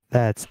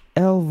 That's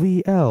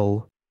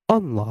LVL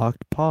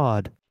Unlocked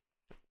Pod.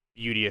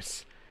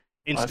 Beauteous.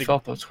 I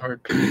felt those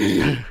hard.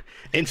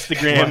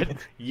 Instagram,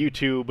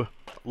 YouTube,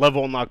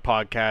 Level Unlock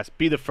Podcast,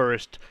 Be the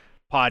First,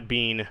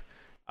 Podbean,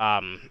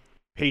 Patreon,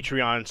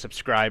 Patreon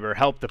subscriber.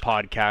 Help the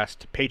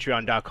podcast.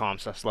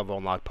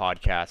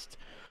 Patreon.com/levelunlockpodcast.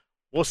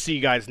 We'll see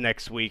you guys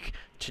next week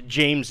to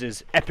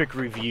James's epic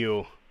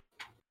review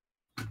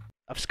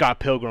of Scott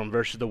Pilgrim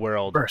versus the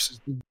World.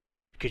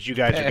 Because you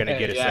guys are going to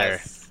get us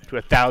there to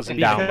 1,000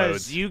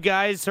 downloads. You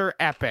guys are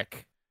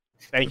epic.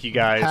 Thank you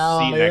guys.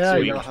 See you next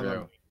week.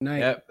 Night.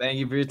 Yep. Thank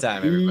you for your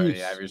time, everybody.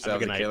 Peace. Have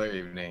yourselves a killer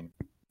evening.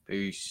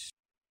 Peace.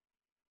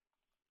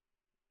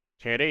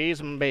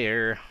 Today's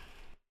bear.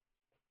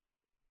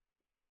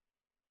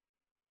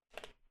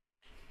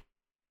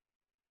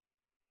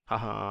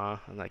 Haha,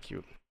 I'm not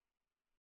cute.